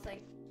this one, I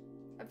think.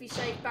 Have you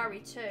saved Barry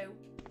too?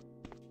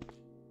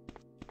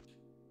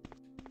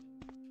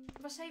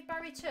 Have I saved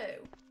Barry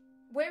too?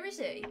 Where is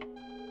he?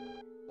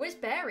 Where's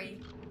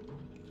Barry?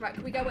 Right,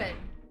 can we go in?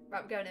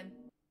 Right, we're going in.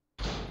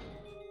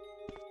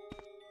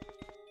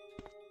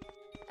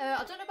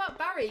 I don't know about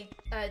Barry,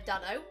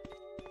 Dano.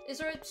 Is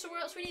there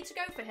somewhere else we need to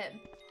go for him?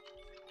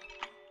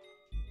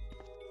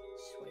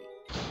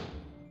 Sweet.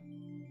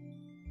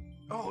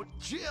 Oh,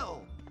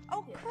 Jill!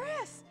 Oh,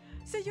 Chris!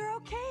 So you're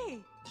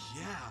okay?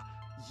 Yeah,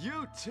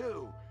 you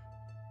too.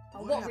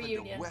 Oh, what happened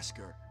reunion? to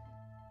Wesker?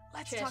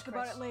 Let's Cheers, talk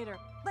about Chris. it later.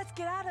 Let's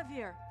get out of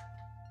here.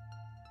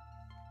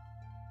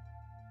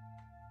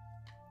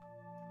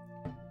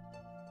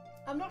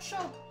 I'm not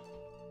sure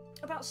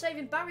about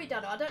saving Barry,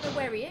 Dano. I don't know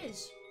where he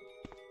is.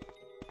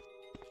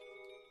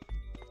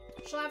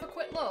 Shall I have a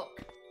quick look?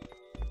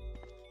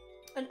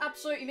 And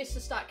absolutely missed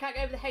the start. Can't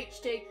get over the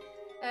HD.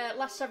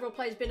 Last several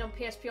players been on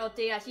PSP or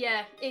DS.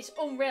 Yeah, it's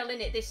unreal,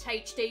 innit, this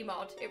HD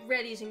mod. It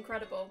really is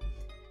incredible.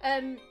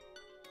 I'm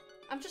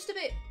just a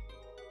bit...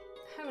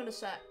 Hang on a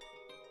sec.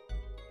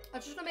 I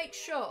just want to make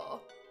sure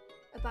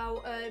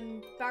about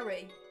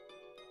Barry.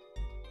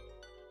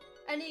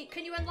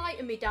 Can you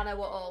enlighten me, Dano, at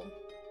all?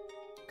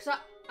 Because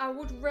I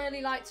would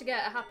really like to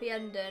get a happy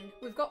ending.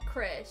 We've got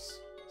Chris.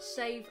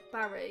 Save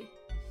Barry.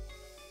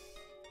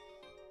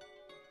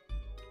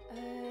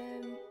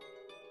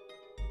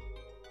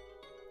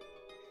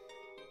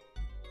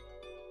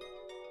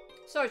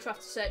 Sorry to have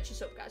to search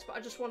this up, guys, but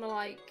I just want to,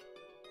 like...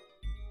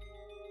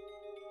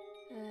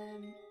 I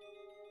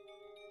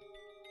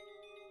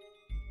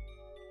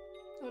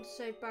want to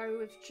save Barry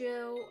with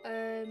Jill.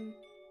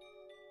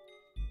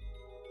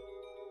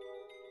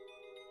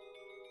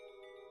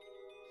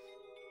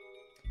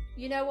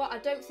 You know what? I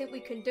don't think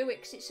we can do it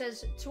because it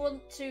says to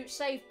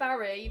save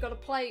Barry, you got to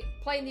play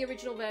in the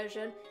original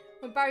version.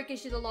 When Barry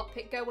gives you the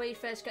lockpick, go where you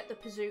first get the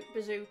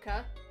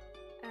bazooka.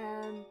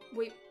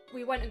 We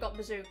went and got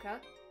bazooka,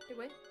 did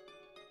we?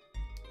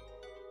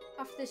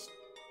 After this,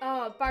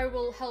 Barry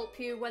will help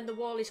you when the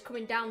wall is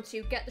coming down to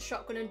you. Get the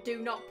shotgun and do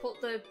not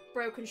put the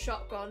broken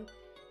shotgun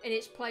in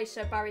its place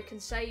so Barry can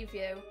save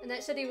you. And then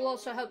it said he will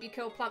also help you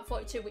kill Plant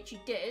 42, which he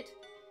did.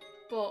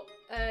 But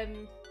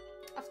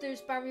after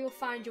this, Barry will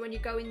find you when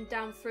you're going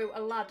down through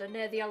a ladder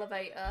near the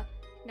elevator.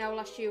 Now I'll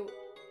ask you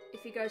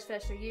if he goes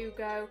first or you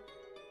go.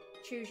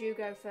 Choose you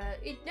go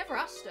first. He never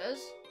asked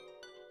us.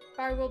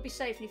 Barry will be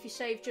safe, and if you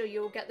save Jill,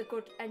 you will get the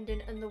good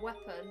ending and the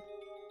weapon.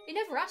 He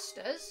never asked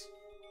us,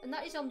 and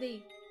that is on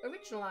the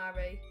original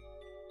RE.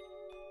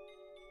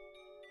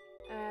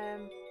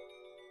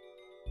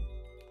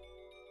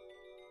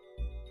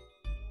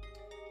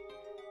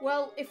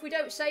 Well, if we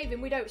don't save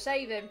him, we don't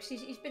save him, because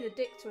he's been a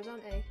dick to us,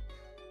 hasn't he?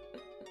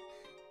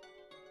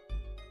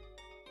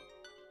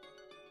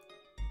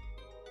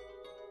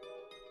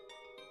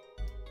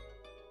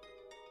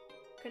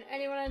 Can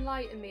anyone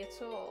enlighten me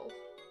at all?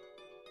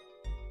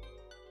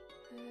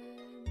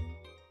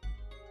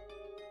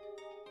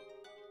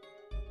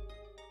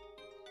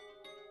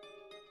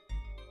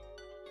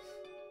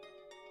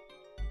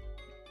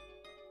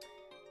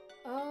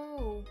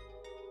 Oh.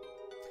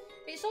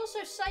 It's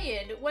also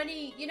saying when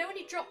he, when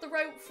he dropped the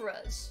rope for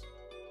us,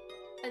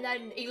 and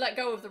then he let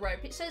go of the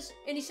rope. It says,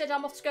 and he said,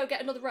 I'm off to go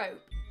get another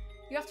rope.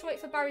 You have to wait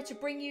for Barry to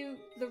bring you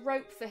the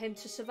rope for him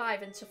to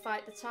survive and to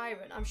fight the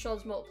tyrant. I'm sure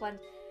there's multiple end.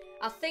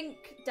 I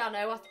think,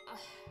 Dano,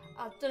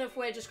 I don't know if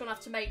we're just going to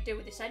have to make do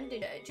with this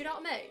ending. Do you know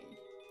what I mean?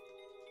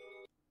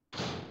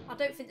 I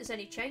don't think there's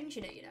any change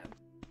in it, you know.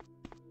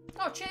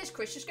 Oh, cheers,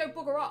 Chris. Just go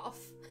bugger off.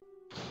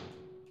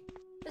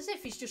 As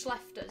if he's just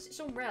left us. It's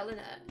unreal, isn't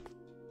it?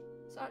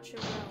 It's actually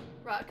unreal.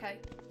 Right, okay.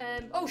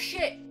 Oh,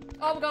 shit.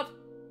 Oh, my God.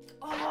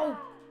 Oh,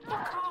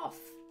 fuck off.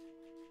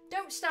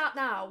 Don't start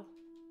now.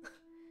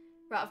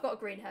 Right, I've got a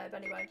green herb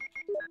anyway.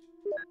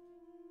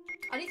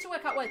 I need to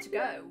work out where to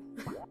go.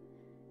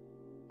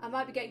 I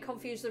might be getting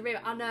confused with the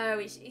river. I know,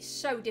 it's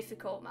so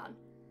difficult, man.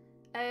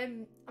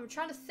 I'm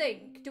trying to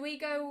think. Do we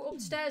go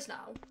upstairs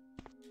now?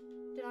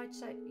 Did I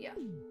say? Yeah.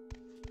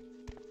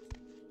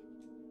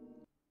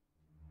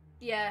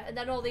 Yeah, and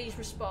then all these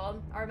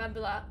respawn. I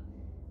remember that.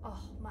 Oh,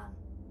 man.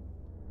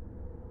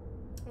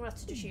 I'm gonna have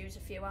to just use a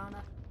few, aren't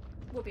I?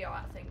 We'll be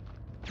alright, I think.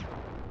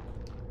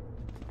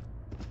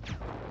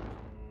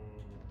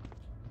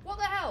 What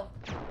the hell?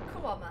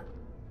 Come on, man.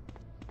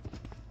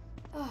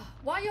 Oh,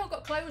 why you all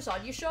got clothes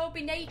on? You should all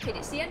be naked.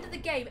 It's the end of the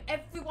game.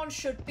 Everyone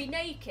should be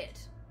naked.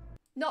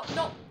 Not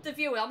the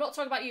viewer. I'm not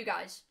talking about you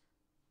guys.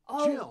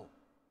 Oh, Jill.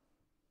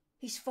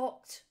 He's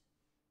fucked.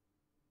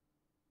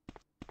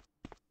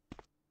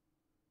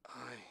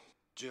 Hi,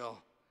 Jill.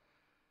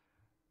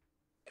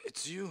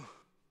 It's you.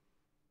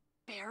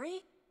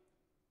 Barry?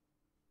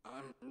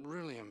 I'm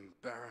really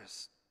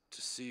embarrassed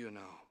to see you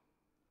now.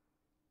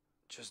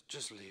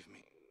 Just leave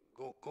me.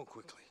 Go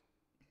quickly.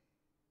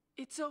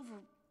 It's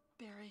over,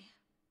 Barry.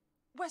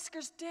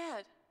 Wesker's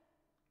dead.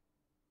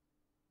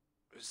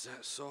 Is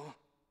that so?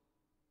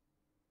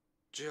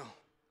 Jill,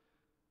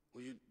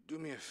 will you do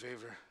me a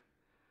favor?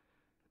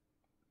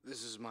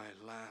 This is my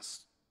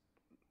last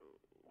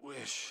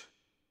wish.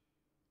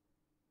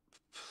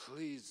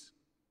 Please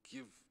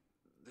give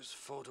this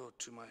photo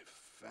to my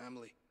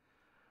family.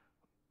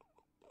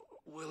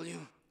 Will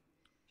you?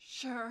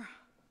 Sure.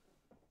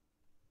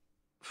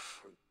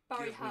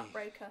 Barry Forgive me,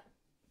 Heartbreaker.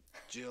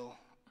 Jill.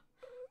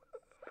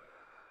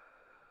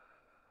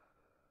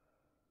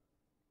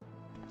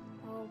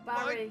 Oh,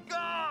 Barry. My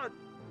God!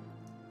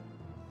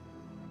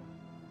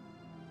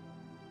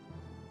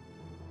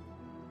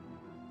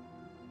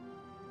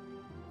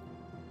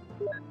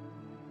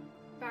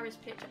 Barry's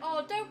picture.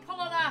 Oh, don't pull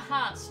on our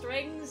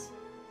heartstrings.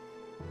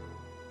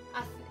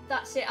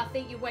 That's it. I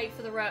think you wait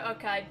for the road.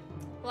 Okay.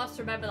 We'll have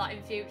to remember that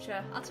in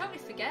future. I'll totally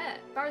forget.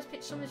 Barry's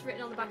picture, something's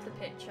written on the back of the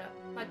picture.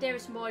 My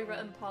dearest Moira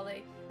and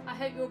Polly, I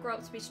hope you'll grow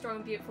up to be strong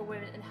and beautiful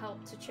women and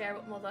help to cheer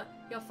up Mother.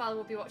 Your father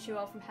will be watching you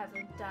all from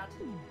heaven, Dad.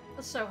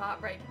 That's so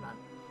heartbreaking, man.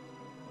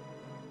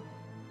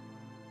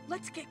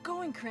 Let's get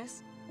going,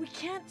 Chris. We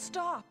can't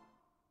stop.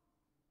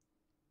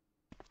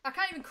 I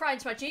can't even cry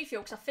into my G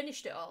Fuel because I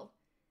finished it all.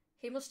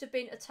 He must have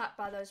been attacked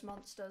by those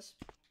monsters.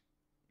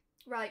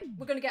 Right,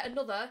 we're going to get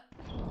another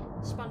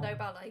Spandau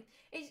Ballet.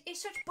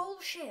 It's such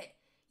bullshit.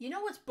 You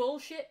know what's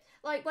bullshit?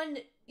 Like when,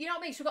 you know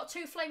what I mean? So we've got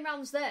 2 flame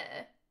rounds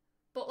there,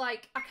 but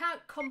like I can't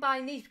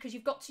combine these because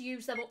you've got to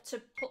use them up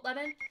to put them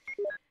in.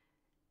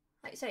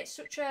 Like I say, it's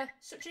such an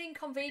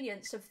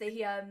inconvenience of the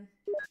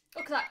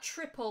look at that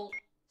triple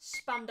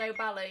Spandau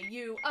Ballet.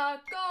 You are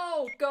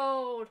gold,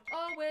 gold.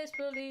 Always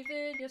believe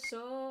in your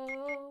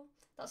soul.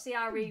 That's the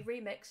RE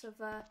remix of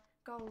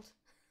Gold.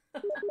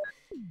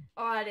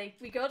 Alrighty,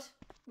 we good?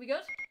 We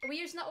good? Are we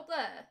using that up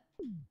there?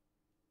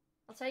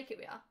 I'll take it,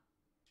 we are.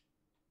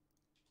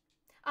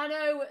 I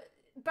know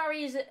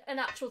Barry is an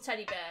actual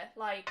teddy bear.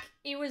 Like,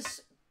 he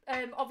was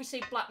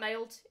obviously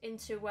blackmailed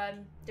into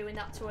doing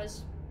that to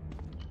us.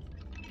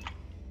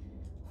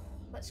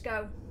 Let's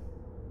go.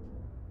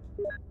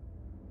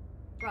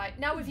 Right,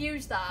 now we've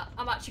used that,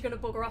 I'm actually going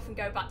to bugger off and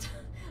go back to...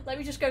 Let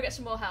me just go get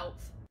some more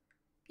health.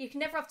 You can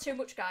never have too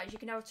much, guys. You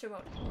can never have too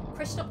much.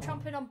 Chris, stop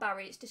trampling on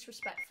Barry. It's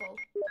disrespectful.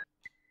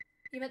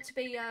 You're meant to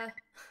be,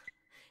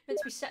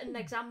 setting an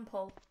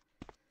example.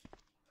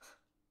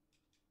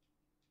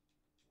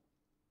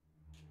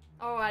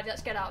 Alright,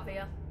 let's get out of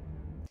here.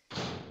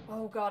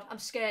 Oh god, I'm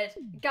scared.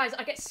 Guys,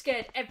 I get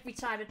scared every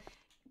time. And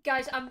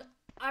guys,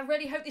 I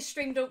really hope this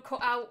stream don't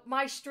cut out.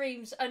 My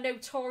streams are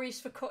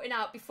notorious for cutting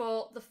out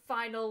before the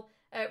final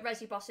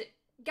Resi boss.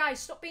 Guys,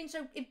 stop being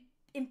so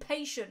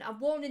impatient. I'm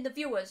warning the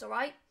viewers,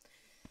 alright?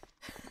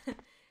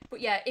 But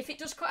yeah, if it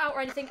does cut out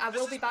or anything, I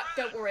will be back.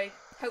 Don't worry.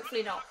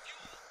 Hopefully not.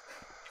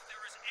 If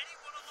there is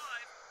anyone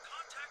alive,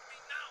 contact me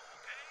now,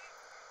 okay?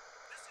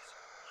 This is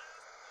your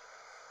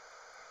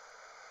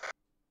last...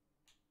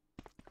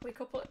 We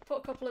could put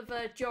a couple of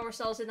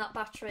Duracells in that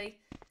battery,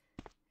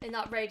 in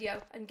that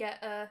radio, and get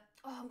oh,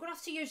 I'm gonna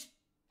have to use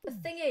a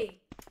thingy.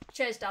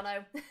 Cheers,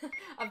 Dano.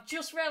 I've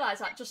just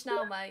realised that just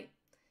now, mate.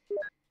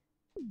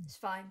 It's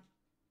fine.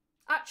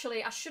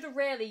 Actually, I should have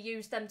really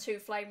used them 2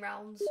 flame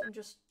rounds and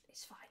just...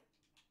 It's fine.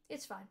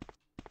 It's fine.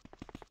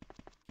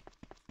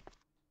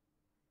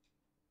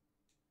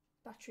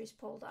 Battery's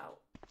pulled out.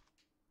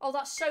 Oh,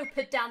 that's so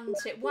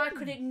pedantic. Why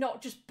could it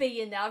not just be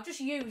in there? I've just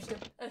used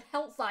a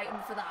health item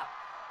for that.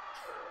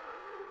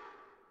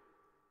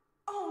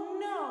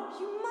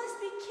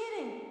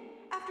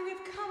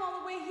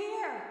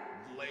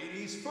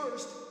 Ladies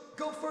first.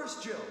 Go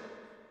first, Jill.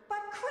 But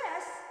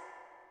Chris!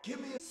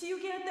 Give me a... See you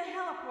again at the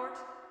heliport.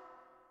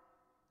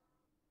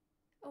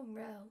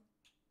 Unreal.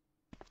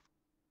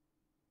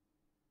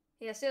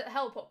 Yeah, see you at the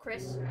heliport,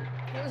 Chris.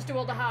 Let us do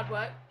all the hard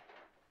work.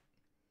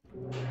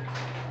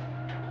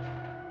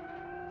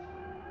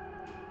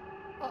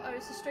 Uh-oh,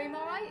 is the stream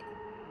alright?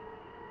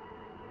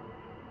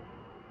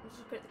 Let's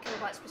just look at the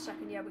kilobytes per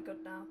second. Yeah, we're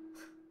good now.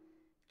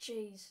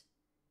 Jeez. Is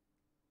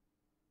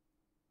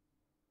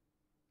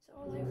it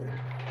all over the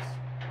place?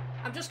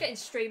 I'm just getting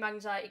stream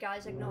anxiety,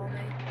 guys. Ignore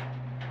me.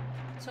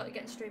 Totally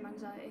getting stream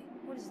anxiety.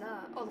 What is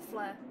that? Oh, the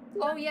flare.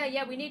 Oh,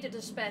 yeah, we needed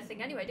a spare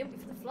thing anyway, didn't we,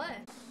 for the flare?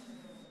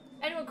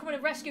 Anyone come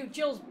and rescue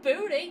Jill's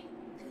booty?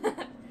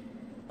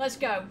 Let's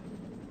go.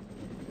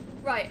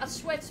 Right, I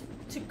swear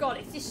to God,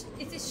 if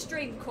this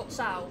stream cuts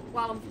out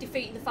while I'm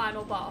defeating the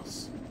final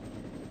boss,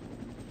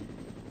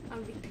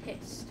 I'm gonna be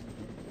pissed.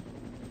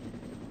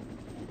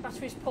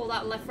 Batteries pulled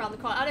out and left round the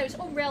corner. I know, it's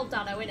Unreal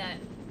Dano, innit?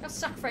 I've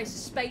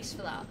sacrificed space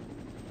for that.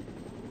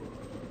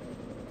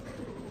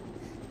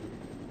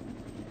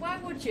 Why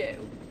would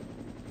you?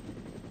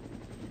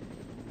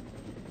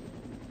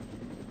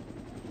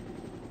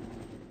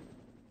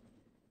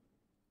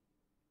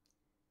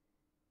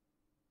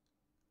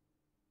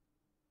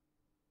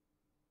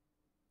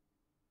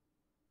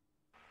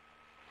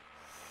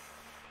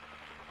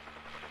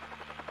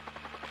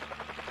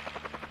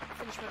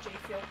 Finish my G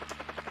fuel.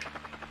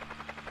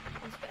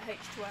 That's a bit of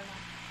H2O now.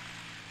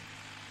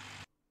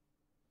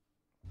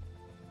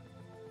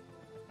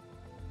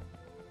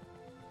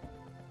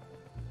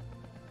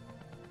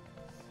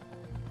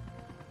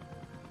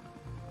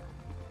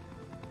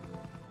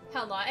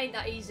 Hell no, it ain't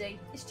that easy.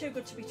 It's too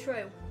good to be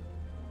true.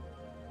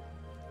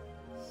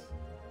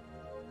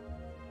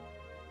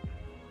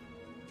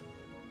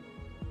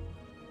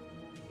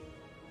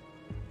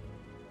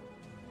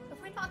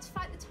 Have we not had to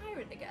fight the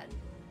tyrant again?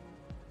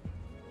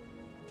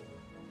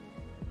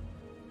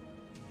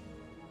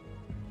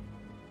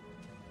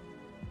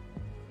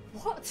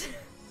 What?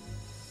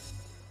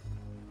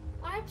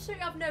 I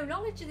absolutely have no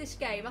knowledge of this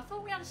game. I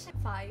thought we had a set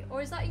fight,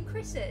 or is that in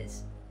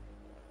Chris's?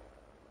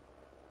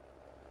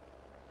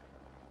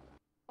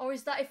 Or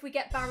is that if we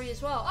get Barry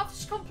as well? I've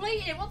just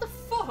completed it, what the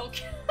fuck?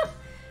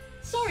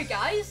 Sorry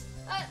guys,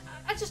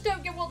 I just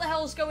don't get what the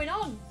hell's going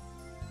on.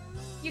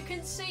 You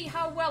can see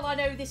how well I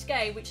know this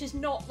game, which is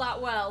not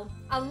that well.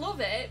 I love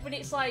it, but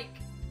it's like,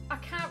 I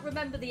can't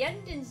remember the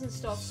endings and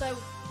stuff, so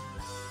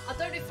I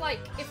don't know if like,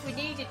 if we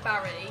needed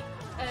Barry,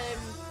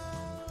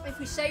 if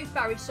we saved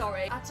Barry,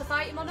 sorry, I had to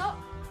fight him or not?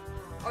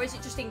 Or is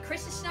it just in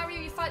Chris's scenario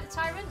you fight the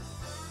tyrant?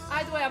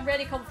 Either way, I'm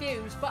really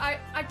confused, but I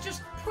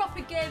just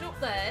proper geared up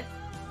there.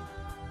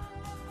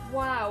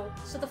 Wow,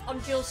 so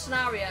on Jill's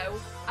scenario,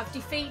 I've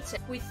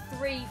defeated with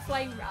 3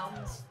 flame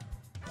rounds.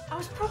 I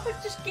was proper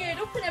just geared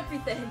up and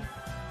everything.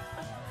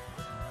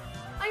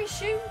 I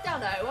assumed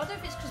Dano, I don't know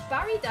if it's because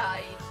Barry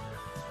died.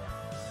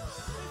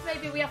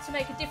 Maybe we have to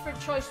make a different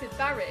choice with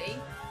Barry.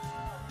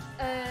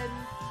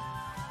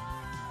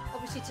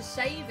 Obviously to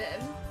save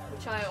him,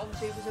 which I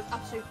obviously was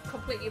absolutely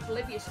completely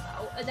oblivious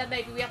about, and then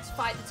maybe we have to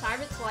fight the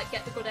tyrant to like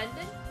get the good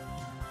ending.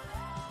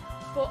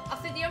 But I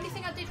think the only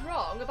thing I did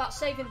wrong about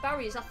saving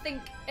Barry is I think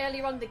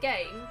earlier on in the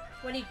game,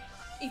 when he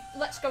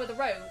lets go of the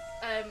rope,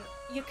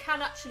 you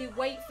can actually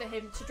wait for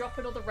him to drop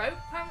another rope,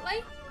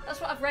 apparently.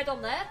 That's what I've read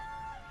on there.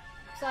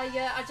 So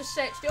I just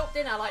searched it up,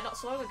 didn't I, like not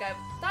so long ago.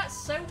 That's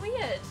so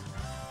weird.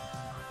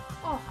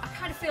 Oh, I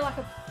kind of feel like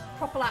a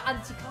proper like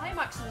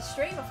anti-climax in the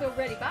stream. I feel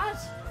really bad.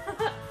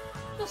 I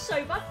feel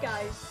so bad,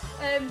 guys.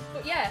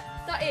 But yeah,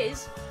 that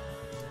is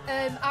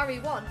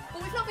RE1.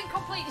 But we've not been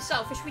completely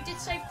selfish. We did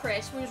save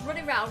Chris. We was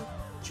running around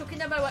chucking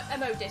them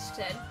MO discs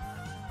in.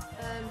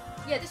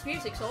 Yeah, this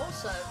music's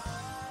awesome.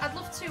 I'd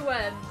love to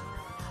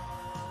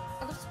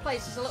play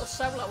this as a little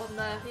solo on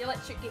the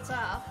electric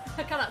guitar.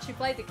 I can actually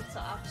play the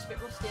guitar, just a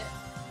bit rusty.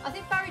 I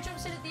think Barry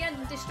jumps in at the end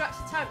and distracts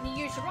the tyrant and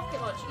you use a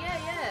rocket launcher. Yeah.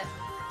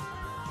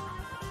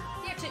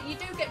 Yeah, you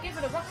do get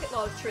given a rocket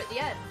launcher at the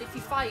end if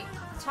you fight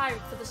the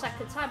tyrant for the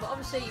second time, but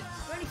obviously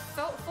we only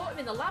fought him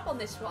in the lab on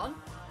this one.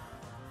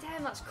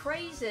 Damn, that's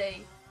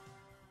crazy.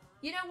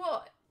 You know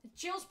what?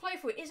 Jill's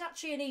playthrough is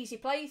actually an easy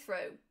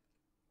playthrough.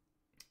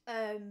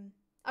 I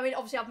mean,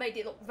 obviously I've made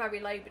it look very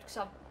laboured because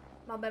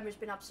my memory's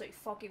been absolutely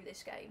foggy with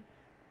this game.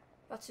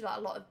 I've had to do like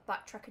a lot of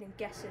backtracking and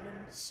guessing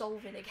and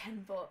solving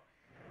again, but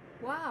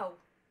wow.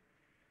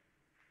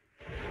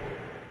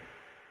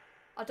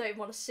 I don't even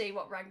want to see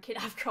what ranking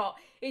I've got.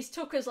 It's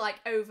took us like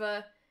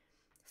over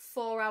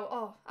 4 hours.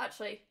 Oh,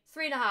 actually,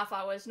 3.5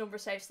 hours. Number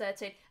of saves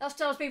 13. That's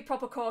because I was being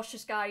proper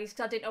cautious, guys,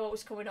 because I didn't know what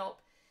was coming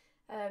up.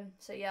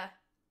 So yeah.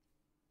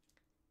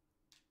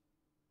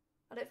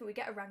 I don't think we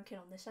get a ranking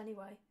on this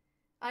anyway.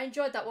 I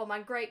enjoyed that one,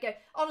 man. Great game.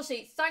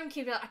 Honestly, thank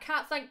you for that. I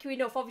can't thank you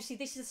enough. Obviously,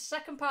 this is the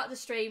second part of the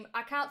stream.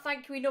 I can't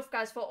thank you enough,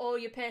 guys, for all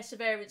your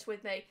perseverance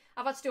with me.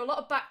 I've had to do a lot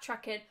of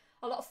backtracking,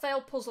 a lot of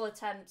failed puzzle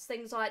attempts,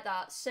 things like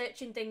that,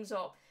 searching things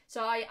up.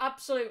 So I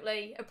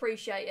absolutely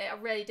appreciate it. I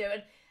really do.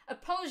 And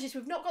apologies,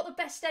 we've not got the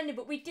best ending,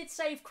 but we did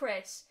save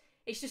Chris.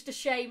 It's just a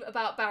shame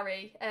about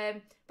Barry.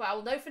 But I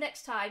will know for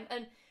next time,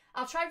 and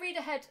I'll try read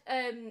ahead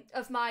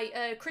of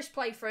my Chris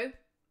playthrough.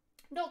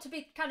 Not to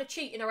be kind of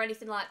cheating or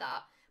anything like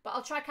that, but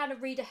I'll try kind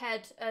of read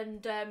ahead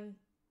and,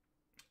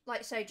 like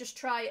I say, just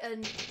try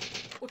and...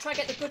 We'll try to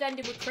get the good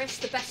ending with Chris,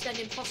 the best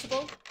ending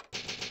possible.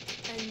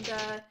 And,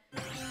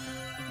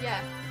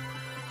 yeah.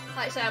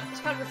 Like I say,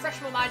 it's kind of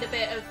refreshed my mind a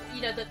bit of,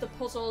 you know, the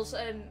puzzles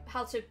and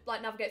how to,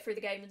 like, navigate through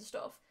the game and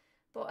stuff.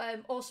 But,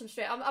 awesome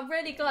stream. I'm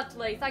really glad,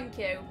 Lee. Thank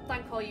you.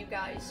 Thank all you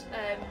guys.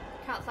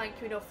 Can't thank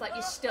you enough that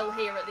you're still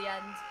here at the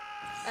end.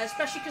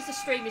 Especially because the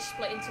stream is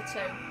split into 2.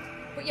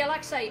 But yeah, like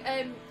I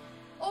say,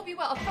 all be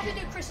well. I'll probably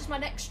do Chris as my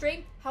next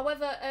stream.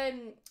 However,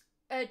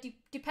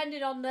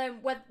 depending on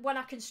when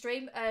I can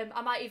stream,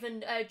 I might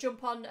even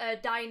jump on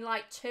Dying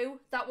Light 2.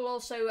 That will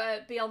also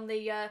be on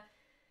the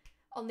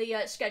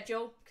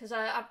schedule, because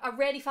I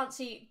really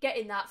fancy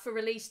getting that for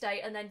release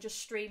date and then just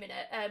streaming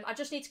it. I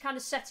just need to kind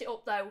of set it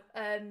up though,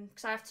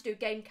 because I have to do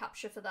game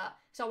capture for that.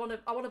 So I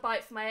want to buy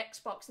it for my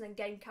Xbox and then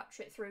game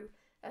capture it through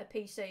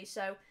PC.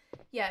 So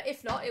yeah,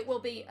 if not, it will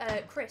be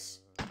Chris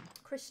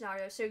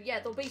scenario. So yeah,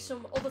 there'll be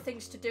some other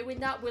things to do in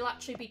that. We'll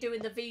actually be doing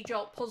the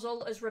V-Jolt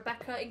puzzle as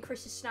Rebecca in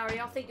Chris's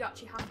scenario. I think you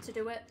actually have to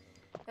do it.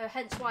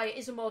 Hence why it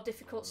is a more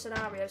difficult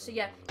scenario. So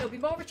yeah, it'll be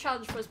more of a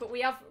challenge for us, but we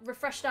have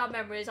refreshed our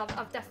memories.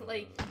 I've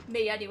definitely,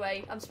 me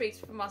anyway, I'm speaking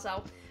for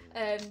myself,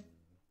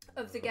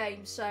 of the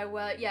game.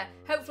 So yeah,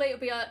 hopefully it'll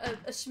be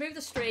a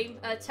smoother stream,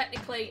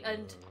 technically,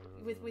 and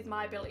with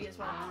my ability as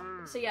well.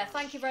 So yeah,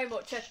 thank you very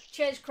much.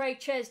 Cheers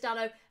Craig, cheers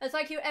Dano, and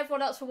thank you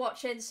everyone else for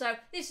watching. So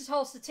this is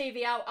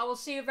HolsterTV out. I will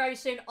see you very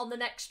soon on the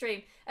next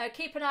stream.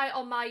 Keep an eye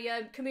on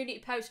my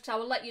community post, because I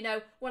will let you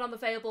know when I'm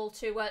available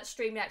to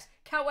stream next.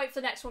 Can't wait for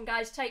the next one,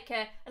 guys. Take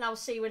care, and I'll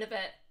see you in a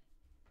bit.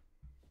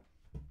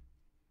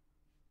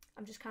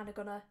 I'm just kind of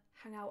gonna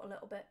hang out a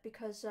little bit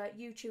because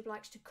YouTube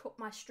likes to cut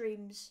my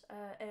streams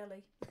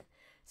early.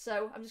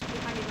 So I'm just gonna be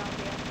hanging around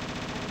here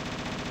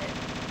and end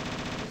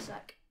it in a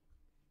sec.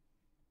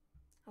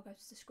 I'll go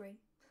to the screen.